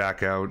 I'm gonna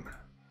back out.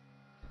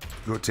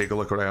 Go take a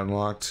look what I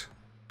unlocked.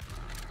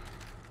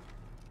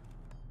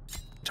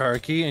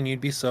 Tarky, and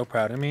you'd be so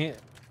proud of me.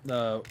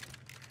 The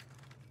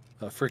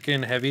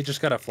freaking Heavy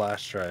just got a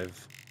flash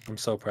drive. I'm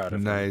so proud of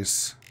him.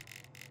 Nice.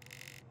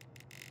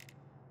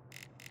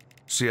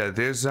 So yeah,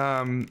 there's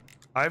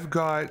I've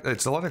got,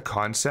 it's a lot of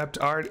concept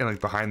art and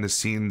like behind the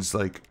scenes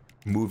like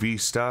movie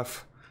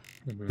stuff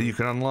that you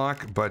can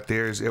unlock, but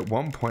there's at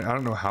one point, I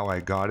don't know how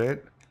I got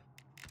it,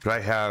 but I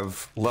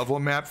have level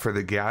map for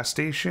the gas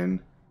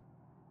station.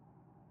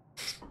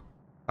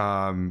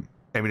 I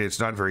mean, it's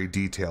not very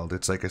detailed.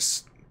 It's like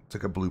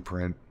a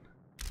blueprint.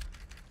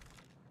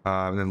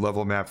 And then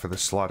level map for the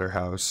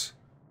slaughterhouse.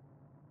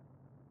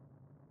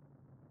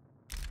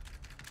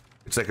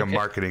 It's like a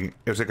marketing.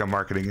 It was like a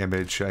marketing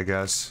image, I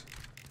guess.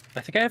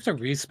 I think I have to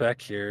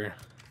respec here,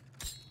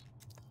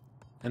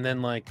 and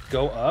then like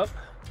go up.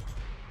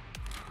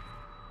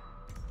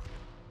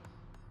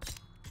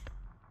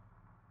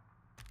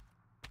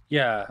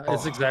 Yeah,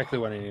 that's exactly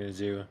what I need to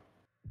do.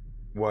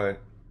 What?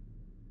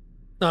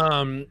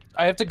 I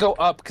have to go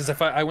up because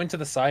if I went to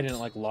the side and it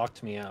like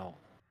locked me out.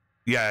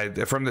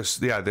 Yeah, from this.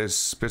 Yeah, there's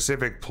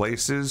specific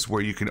places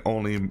where you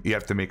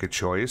have to make a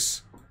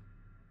choice.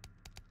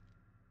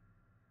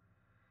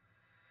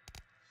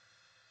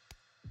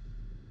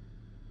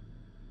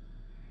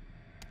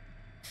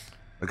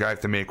 Like I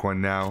have to make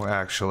one now,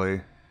 actually.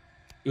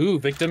 Ooh,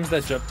 victims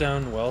that jump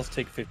down wells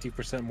take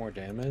 50% more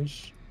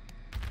damage.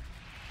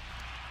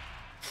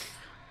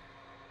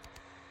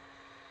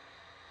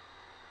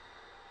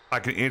 I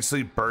can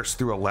instantly burst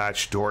through a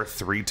latch door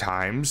 3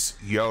 times.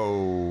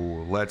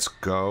 Yo, let's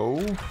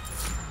go.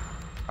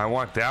 I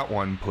want that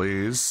one,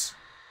 please.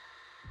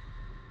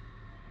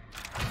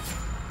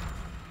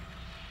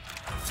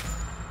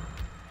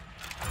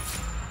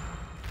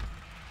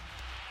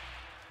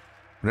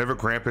 Whenever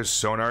Grandpa's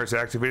sonar is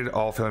activated,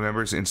 all family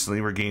members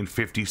instantly regain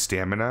 50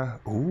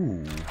 stamina.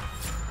 Ooh.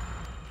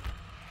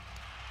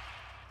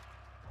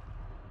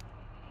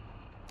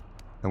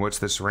 And what's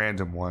this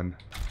random one?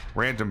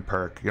 Random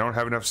perk. You don't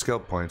have enough skill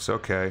points.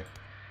 Okay.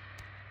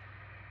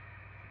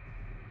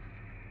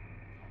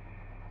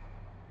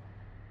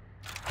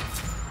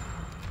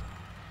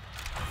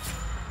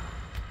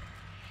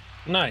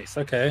 Nice.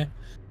 Okay.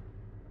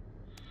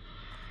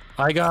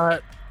 I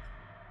got...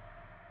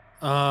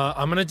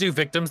 I'm gonna do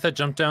victims that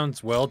jump down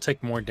well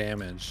take more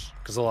damage,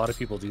 because a lot of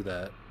people do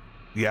that.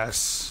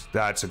 Yes,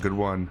 that's a good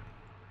one.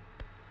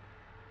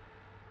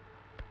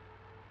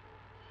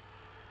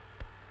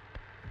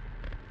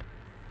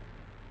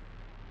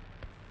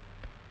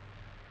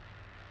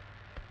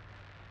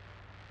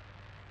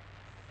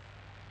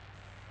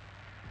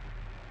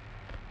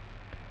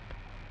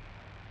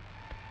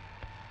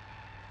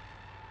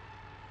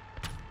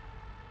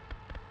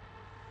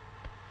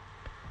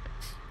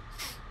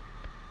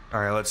 All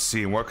right, let's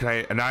see. What can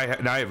I?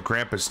 Now I have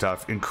Grandpa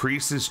stuff.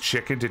 Increases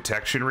chicken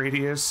detection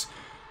radius,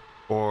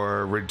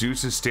 or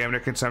reduces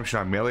stamina consumption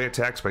on melee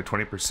attacks by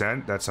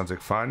 20%. That sounds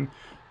like fun.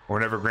 Or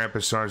whenever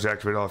Grandpa's sonar is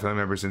activated, all family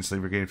members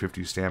instantly regain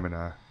 50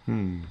 stamina.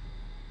 Do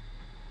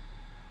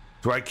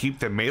I keep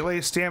the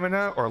melee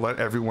stamina, or let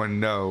everyone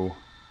know?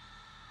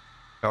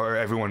 Or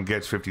everyone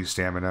gets 50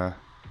 stamina?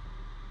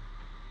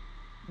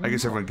 I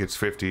guess everyone gets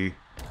 50.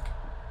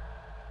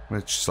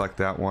 Let's select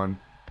that one.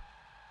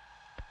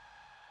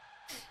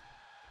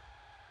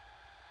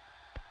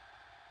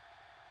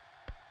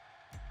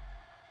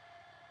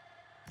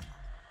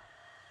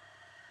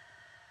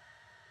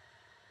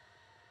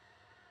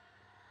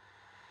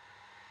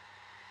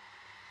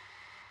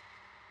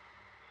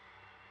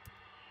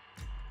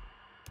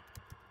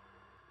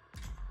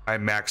 I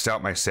maxed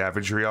out my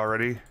savagery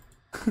already.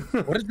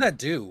 What does that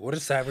do? What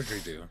does savagery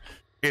do?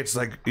 It's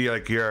like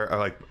your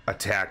like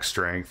attack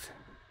strength.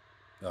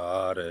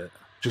 Got it.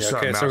 Just yeah,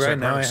 okay, so right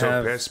now I'm I so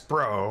have pissed,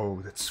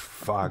 bro. That's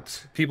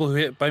fucked. People who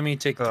hit by me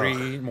take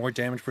 3 more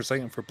damage per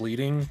second for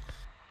bleeding.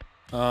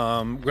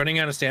 Running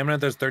out of stamina,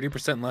 there's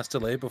 30% less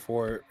delay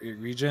before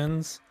it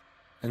regens,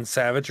 and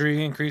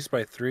savagery increased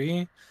by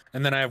 3.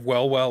 And then I have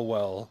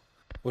well,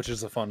 which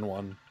is a fun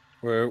one,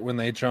 where when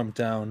they jump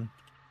down.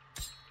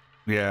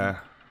 Yeah.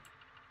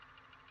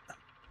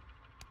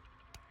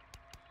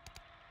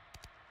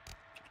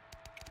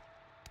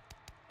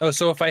 Oh,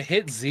 so if I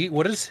hit Z,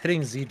 what does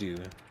hitting Z do?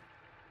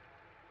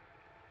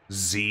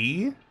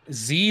 Z?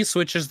 Z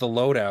switches the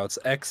loadouts.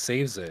 X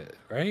saves it,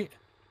 right?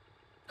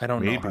 I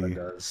don't know how it Maybe.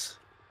 does.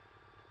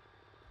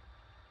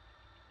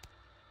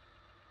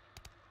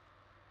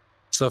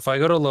 So if I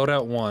go to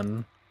loadout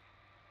 1.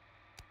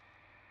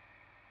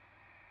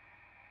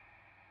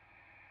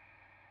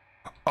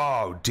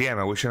 Oh, damn.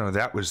 I wish I knew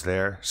that was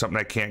there. Something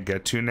I can't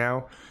get to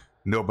now.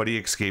 Nobody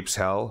escapes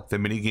hell. The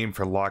minigame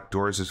for locked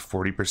doors is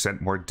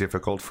 40% more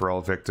difficult for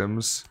all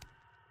victims.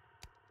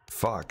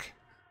 Fuck.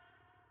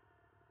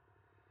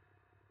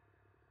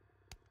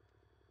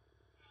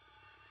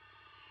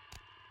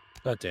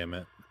 God damn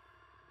it.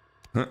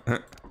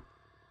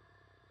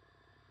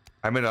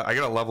 I got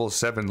a level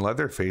 7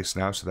 Leatherface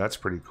now, so that's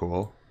pretty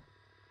cool.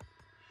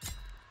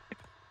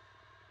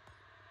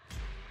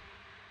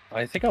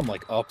 I think I'm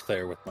like up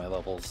there with my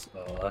levels.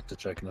 I'll have to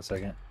check in a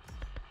second.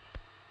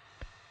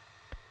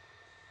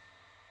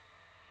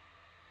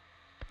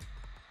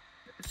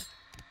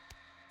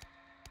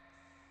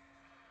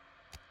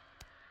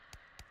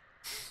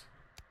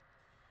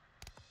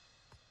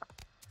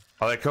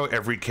 I like how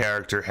every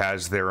character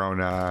has their own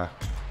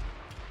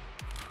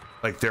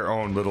like their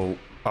own little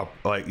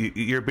like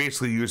you're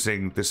basically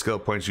using the skill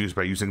points used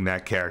by using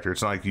that character.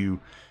 It's not like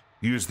you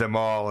use them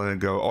all and then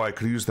go, oh, I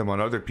could use them on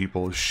other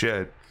people's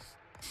shit.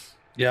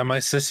 Yeah, my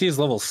sissy is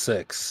level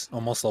 6,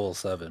 almost level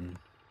 7.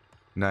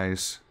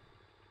 Nice.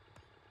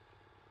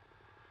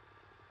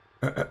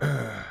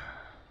 Yeah,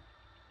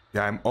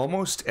 I'm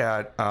almost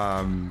at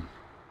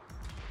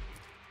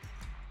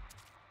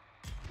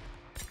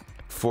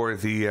for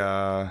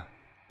the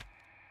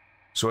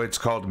so it's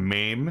called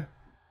MAME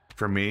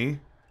for me.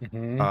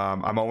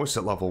 I'm almost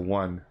at level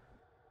 1.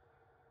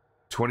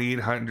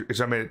 2800,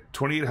 so I'm at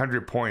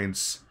 2800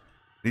 points.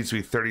 Needs to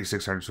be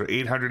 3600, so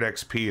 800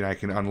 XP, and I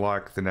can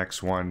unlock the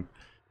next one,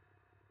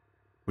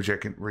 which I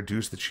can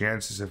reduce the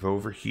chances of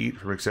overheat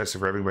from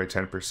excessive revving by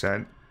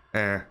 10%.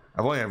 I've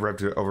only over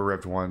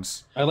revved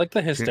once. I like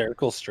the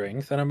hysterical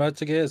strength that I'm about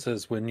to get. It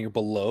says when you're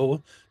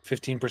below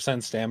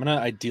 15% stamina,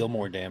 I deal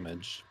more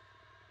damage.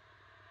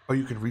 Oh,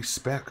 you can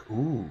respec.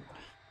 Ooh.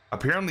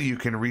 Apparently you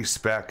can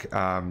respec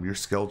your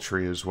skill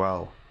tree as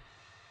well.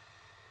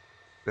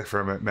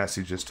 From a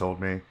message just told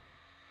me.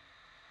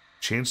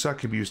 Chainsaw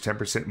can be used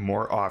 10%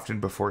 more often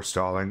before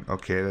stalling.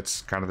 Okay,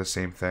 that's kind of the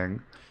same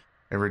thing.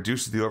 And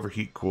reduces the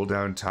overheat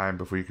cooldown time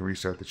before you can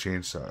restart the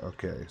chainsaw.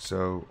 Okay,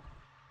 so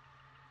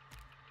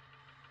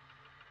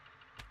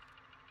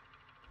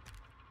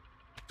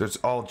it's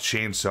all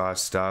chainsaw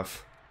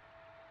stuff.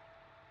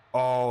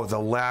 Oh, the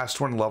last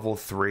one, level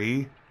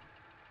 3.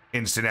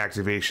 Instant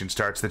activation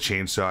starts the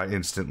chainsaw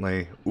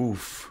instantly.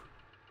 Oof.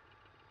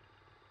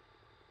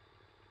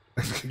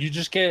 You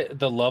just get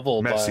the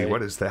level Messy, by...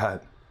 what is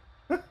that?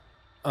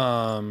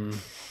 I'm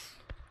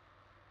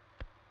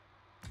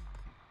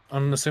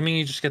assuming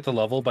you just get the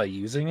level by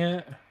using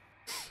it?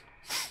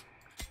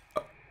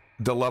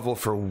 The level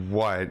for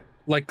what?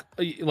 Like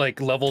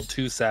level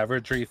 2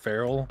 savagery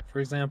feral, for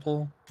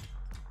example?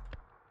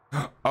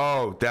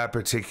 Oh, that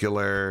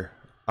particular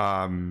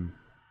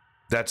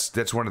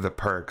that's one of the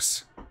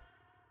perks.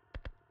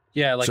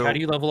 Yeah, like so, how do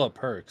you level up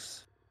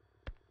perks?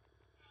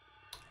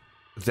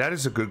 That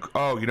is a good...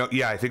 Oh, you know,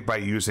 yeah, I think by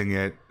using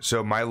it.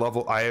 So my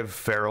level, I have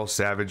Feral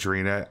Savage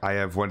Arena. I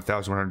have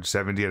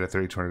 1,170 out of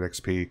 3,200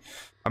 XP.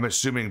 I'm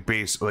assuming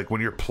like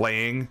when you're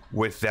playing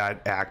with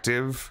that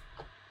active,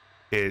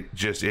 it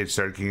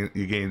starts you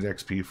gain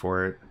XP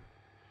for it.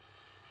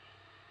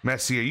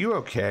 Messy, are you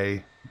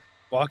okay?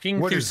 Walking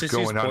what through is Sissy's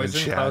going on in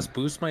poison chat? clouds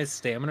boosts my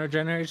stamina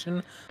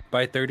generation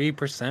by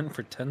 30%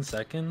 for 10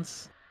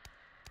 seconds.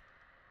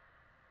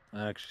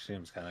 That actually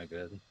seems kind of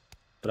good.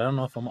 But I don't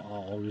know if I'll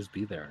always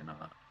be there or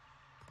not.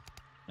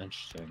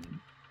 Interesting.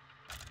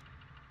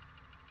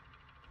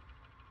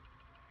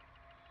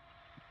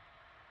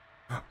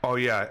 Oh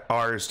yeah,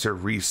 ours to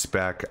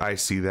respec. I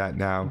see that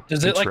now.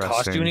 Does it like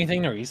cost you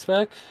anything to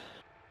respec?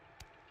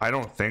 I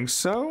don't think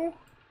so.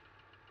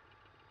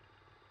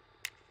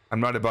 I'm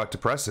not about to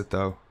press it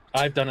though.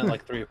 I've done it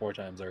like 3 or 4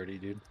 times already,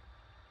 dude.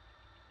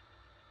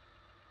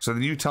 So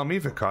then you tell me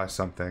if it costs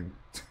something.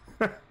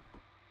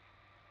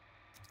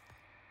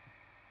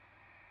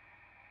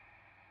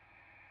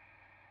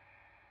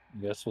 I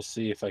guess we'll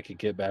see if I could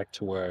get back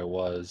to where I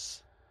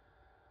was.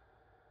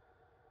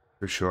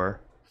 For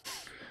sure.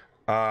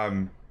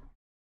 I'm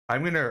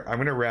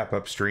gonna wrap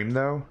up stream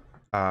though.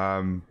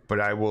 But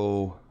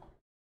I'll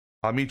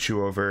meet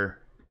you over.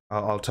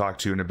 I'll talk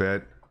to you in a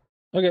bit.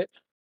 Okay.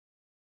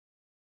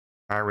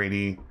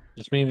 Alrighty.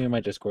 Just meet me in my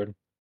Discord.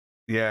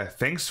 Yeah,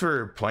 thanks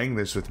for playing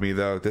this with me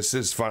though. This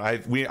is fun.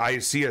 I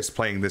see us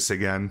playing this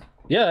again.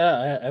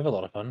 Yeah, I have a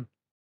lot of fun.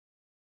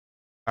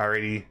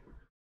 Alrighty.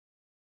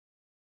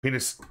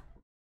 Penis.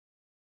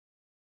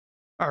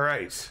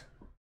 Alright.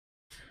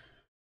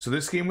 So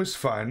this game was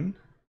fun.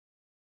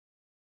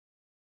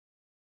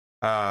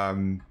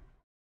 I'll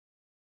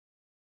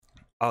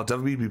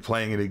definitely be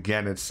playing it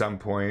again at some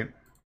point.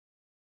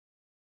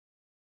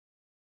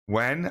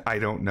 When? I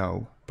don't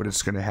know, but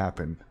it's gonna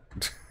happen.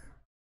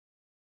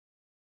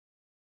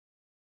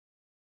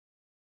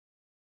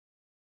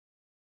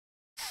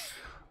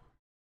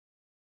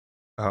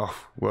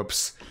 Oh,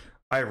 whoops.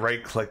 I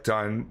right-clicked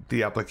on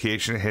the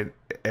application, hit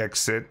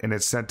exit, and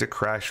it sent a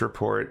crash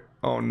report.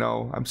 Oh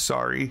no, I'm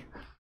sorry.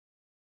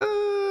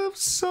 I'm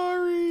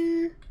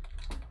sorry.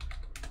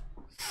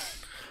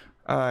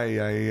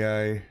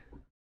 Ay.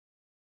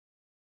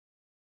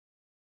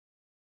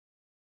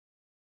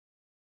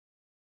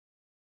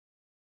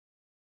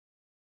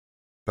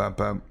 Bum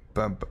bum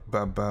bum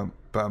bum bum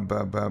bum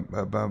bum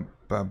bum bum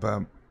bum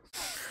bum.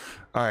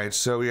 All right,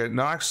 so we got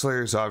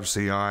Noxlayer's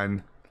obviously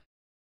on.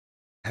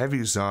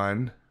 Heavy's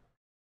on.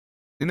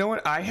 You know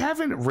what? I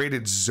haven't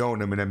rated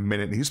Zonum in a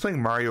minute. He's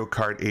playing Mario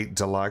Kart 8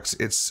 Deluxe.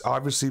 It's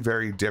obviously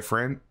very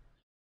different.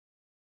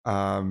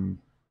 Because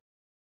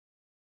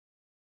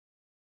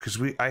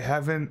I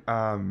haven't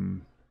I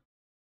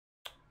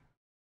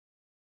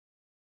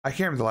can't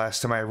remember the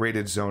last time I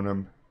rated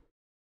Zonum.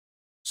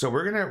 So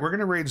we're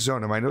gonna raid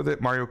Zonum. I know that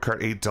Mario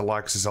Kart 8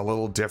 Deluxe is a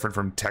little different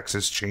from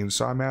Texas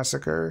Chainsaw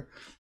Massacre,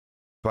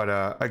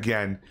 but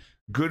again,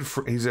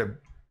 he's a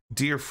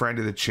dear friend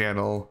of the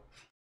channel,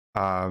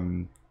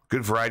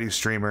 good variety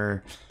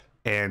streamer,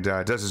 and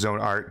does his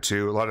own art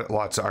too.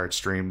 Lots of art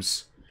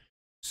streams.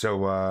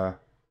 So I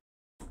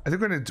think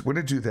we're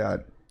gonna do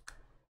that.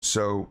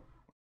 So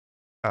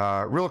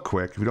real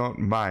quick, if you don't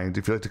mind,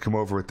 if you'd like to come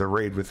over with the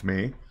raid with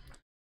me,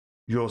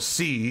 you'll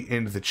see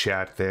in the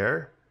chat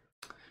there.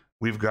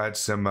 We've got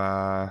some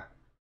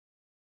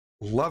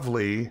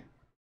lovely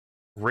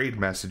raid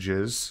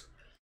messages.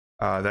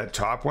 That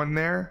top one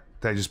there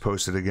that I just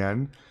posted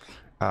again,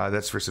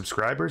 that's for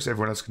subscribers.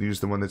 Everyone else can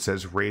use the one that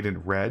says raid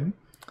in red.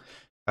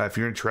 If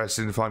you're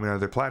interested in following me on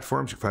other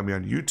platforms, you can find me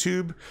on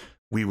YouTube.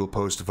 We will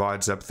post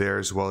VODs up there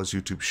as well as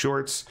YouTube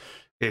Shorts.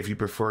 If you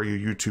prefer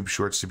your YouTube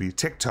Shorts to be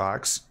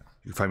TikToks,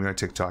 you can find me on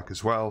TikTok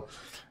as well.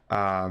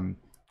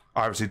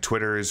 Obviously,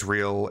 Twitter is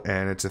real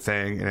and it's a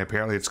thing, and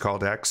apparently it's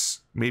called X,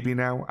 maybe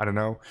now, I don't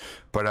know.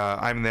 But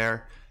I'm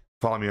there.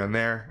 Follow me on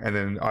there. And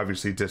then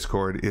obviously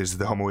Discord is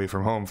the home away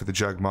from home for the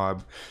Jugg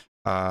mob.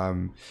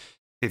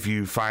 If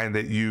you find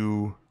that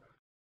you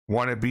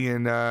want to be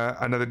in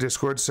another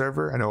Discord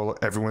server, I know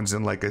everyone's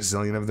in like a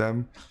zillion of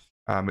them.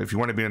 If you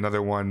want to be in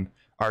another one,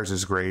 ours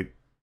is great.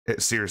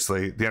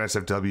 Seriously, the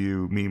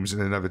NSFW memes in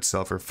and of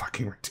itself are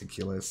fucking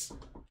ridiculous.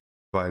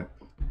 But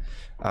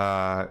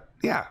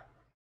yeah.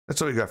 That's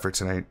all we got for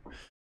tonight.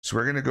 So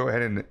we're going to go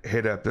ahead and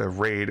hit up the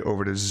raid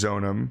over to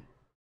Zonum.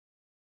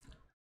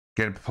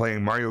 Again,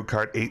 playing Mario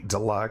Kart 8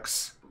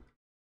 Deluxe.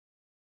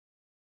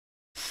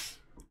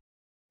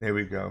 There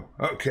we go.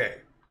 Okay.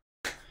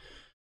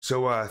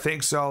 So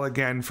thanks all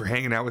again for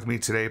hanging out with me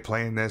today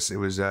playing this. It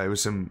was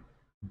some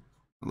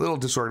little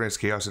disorganized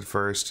chaos at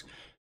first.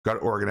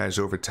 Got organized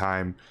over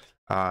time.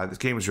 This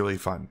game was really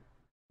fun.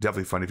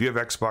 Definitely fun. If you have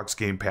Xbox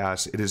Game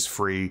Pass, it is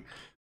free.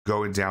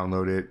 Go and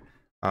download it.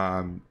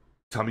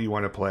 Tell me you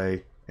want to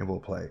play, and we'll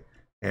play.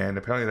 And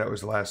apparently that was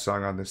the last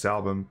song on this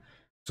album,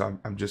 so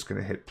I'm just going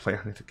to hit play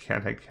on it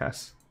again, I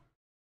guess.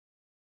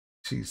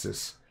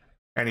 Jesus.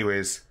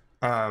 Anyways,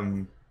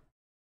 yeah,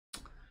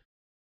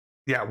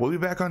 we'll be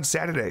back on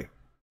Saturday.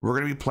 We're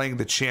going to be playing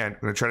the chant.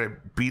 We're going to try to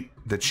beat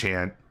the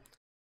chant.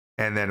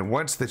 And then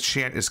once the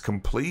chant is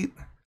complete,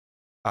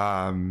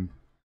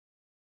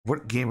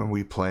 what game are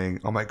we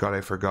playing? Oh my god,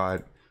 I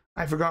forgot.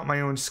 I forgot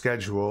my own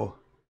schedule.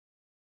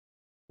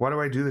 Why do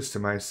I do this to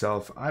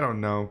myself? I don't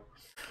know.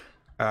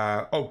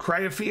 Oh, Cry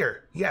of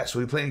Fear. Yes,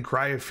 we'll be playing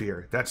Cry of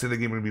Fear. That's the other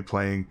game we're going to be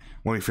playing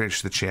when we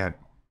finish the chant.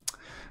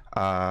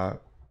 But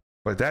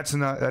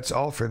that's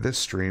all for this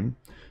stream.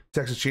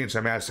 Texas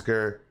Chainsaw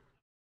Massacre.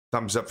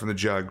 Thumbs up from the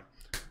Jugg.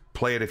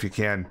 Play it if you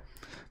can.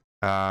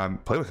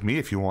 Play with me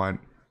if you want.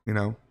 You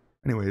know.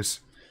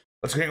 Anyways,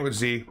 let's hang out with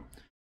Z.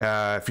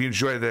 If you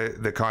enjoy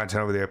the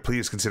content over there,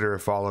 please consider a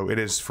follow. It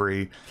is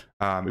free.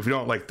 If you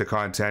don't like the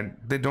content,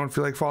 then don't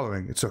feel like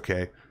following. It's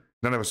okay.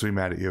 None of us will be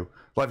mad at you.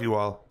 Love you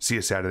all. See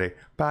you Saturday.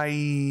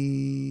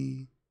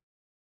 Bye.